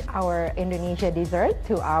bring our Indonesia dessert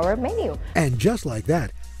to our menu? And just like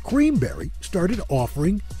that, Creamberry started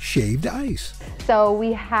offering shaved ice. So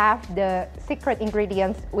we have the secret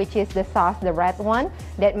ingredients, which is the sauce, the red one,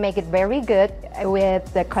 that make it very good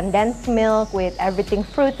with the condensed milk, with everything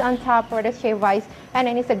fruits on top for the shaved ice, and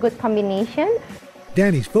then it's a good combination.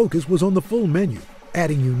 Danny's focus was on the full menu,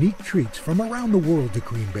 adding unique treats from around the world to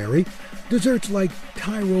Creamberry, desserts like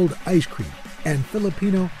Thai-rolled ice cream and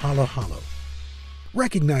Filipino halo-halo.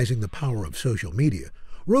 Recognizing the power of social media,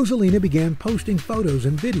 Rosalina began posting photos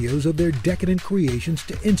and videos of their decadent creations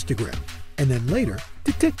to Instagram, and then later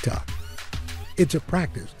to TikTok. It's a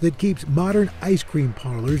practice that keeps modern ice cream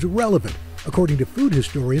parlors relevant, according to food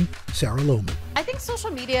historian Sarah Lohman. I think social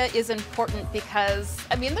media is important because,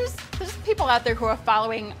 I mean, there's people out there who are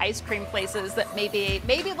following ice cream places that maybe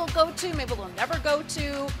they'll go to, maybe they'll never go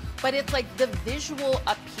to, but it's like the visual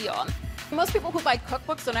appeal. Most people who buy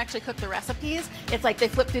cookbooks don't actually cook the recipes. It's like they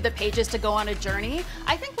flip through the pages to go on a journey.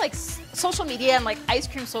 I think like social media and like ice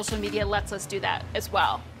cream social media lets us do that as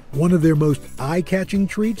well. One of their most eye-catching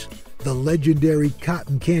treats, the legendary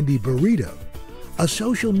cotton candy burrito, a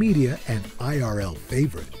social media and IRL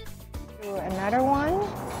favorite. Another one,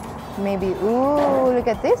 maybe, ooh, look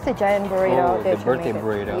at this, the giant burrito. Oh, the birthday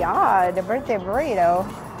burrito. Yeah, the birthday burrito.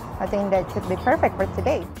 I think that should be perfect for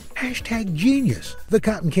today. #genius. The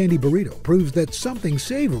cotton candy burrito proves that something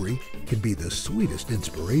savory can be the sweetest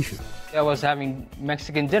inspiration. I was having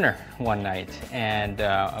Mexican dinner one night and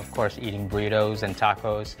of course eating burritos and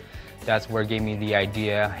tacos. That's where it gave me the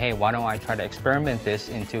idea, hey, why don't I try to experiment this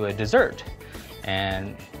into a dessert?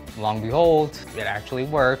 And lo and behold, it actually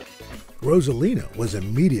worked. Rosalina was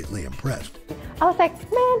immediately impressed. I was like,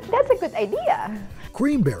 man, that's a good idea.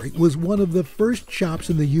 Creamberry was one of the first shops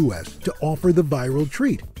in the U.S. to offer the viral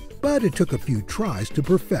treat, but it took a few tries to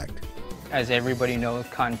perfect. As everybody knows,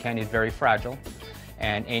 cotton candy is very fragile,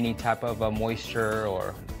 and any type of moisture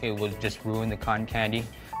or it would just ruin the cotton candy.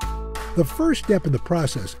 The first step in the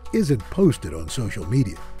process isn't posted on social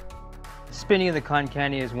media. Spinning of the cotton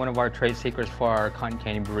candy is one of our trade secrets for our cotton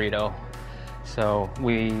candy burrito. So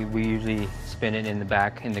we usually spin it in the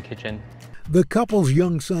back in the kitchen. The couple's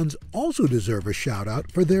young sons also deserve a shout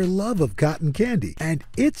out for their love of cotton candy and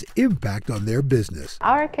its impact on their business.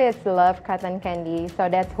 Our kids love cotton candy, so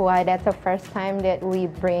that's why that's the first time that we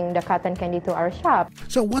bring the cotton candy to our shop.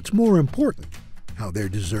 So what's more important, how their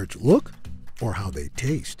desserts look or how they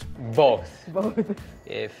taste? Both. Both.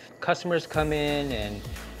 If customers come in and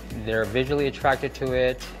they're visually attracted to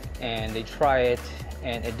it and they try it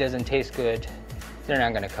and it doesn't taste good, they're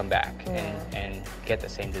not going to come back and get the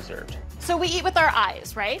same dessert. So we eat with our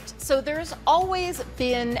eyes, right? So there's always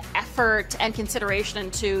been effort and consideration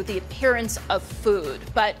into the appearance of food,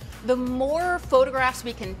 but the more photographs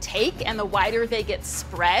we can take and the wider they get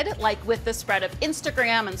spread, like with the spread of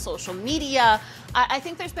Instagram and social media, I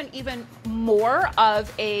think there's been even more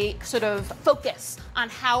of a sort of focus on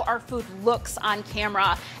how our food looks on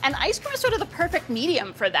camera. And ice cream is sort of the perfect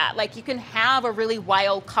medium for that. Like you can have a really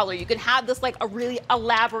wild color, you can have this like a really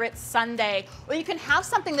elaborate sundae, or you can have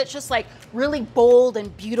something that's just like really bold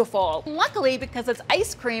and beautiful. Luckily, because it's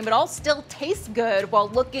ice cream, it all still tastes good while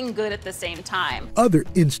looking good at the same time. Other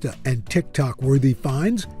Insta and TikTok-worthy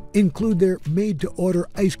finds include their made-to-order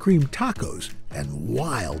ice cream tacos and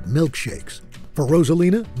wild milkshakes. For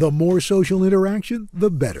Rosalina, the more social interaction, the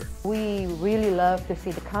better. We really love to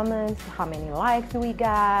see the comments, how many likes we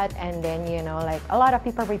got, and then, you know, like a lot of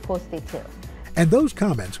people repost it too. And those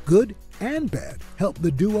comments, good and bad, help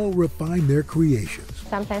the duo refine their creations.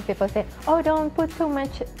 Sometimes people say, oh, don't put too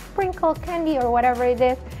much sprinkled candy or whatever it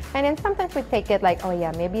is. And then sometimes we take it like, oh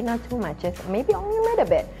yeah, maybe not too much, just maybe only a little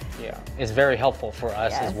bit. Yeah, it's very helpful for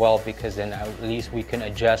us as well, because then at least we can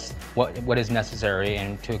adjust what is necessary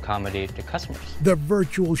and to accommodate the customers. The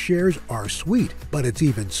virtual shares are sweet, but it's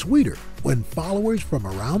even sweeter when followers from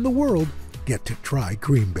around the world get to try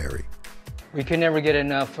Creamberry. We can never get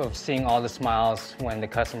enough of seeing all the smiles when the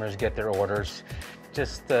customers get their orders.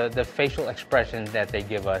 Just the facial expressions that they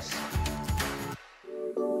give us.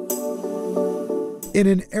 In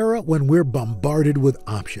an era when we're bombarded with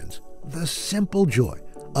options, the simple joy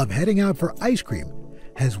of heading out for ice cream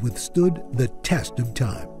has withstood the test of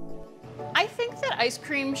time. I think that ice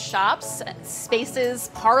cream shops, spaces,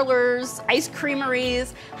 parlors, ice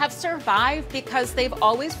creameries have survived because they've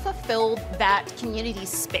always fulfilled that community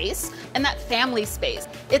space and that family space.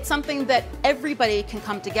 It's something that everybody can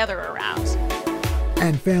come together around.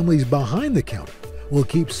 And families behind the counter will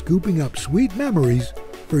keep scooping up sweet memories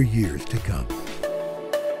for years to come.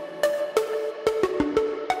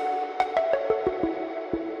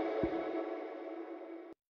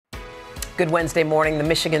 Good Wednesday morning. The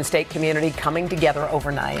Michigan State community coming together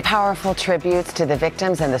overnight. Powerful tributes to the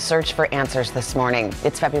victims and the search for answers this morning.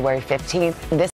 It's February 15th. This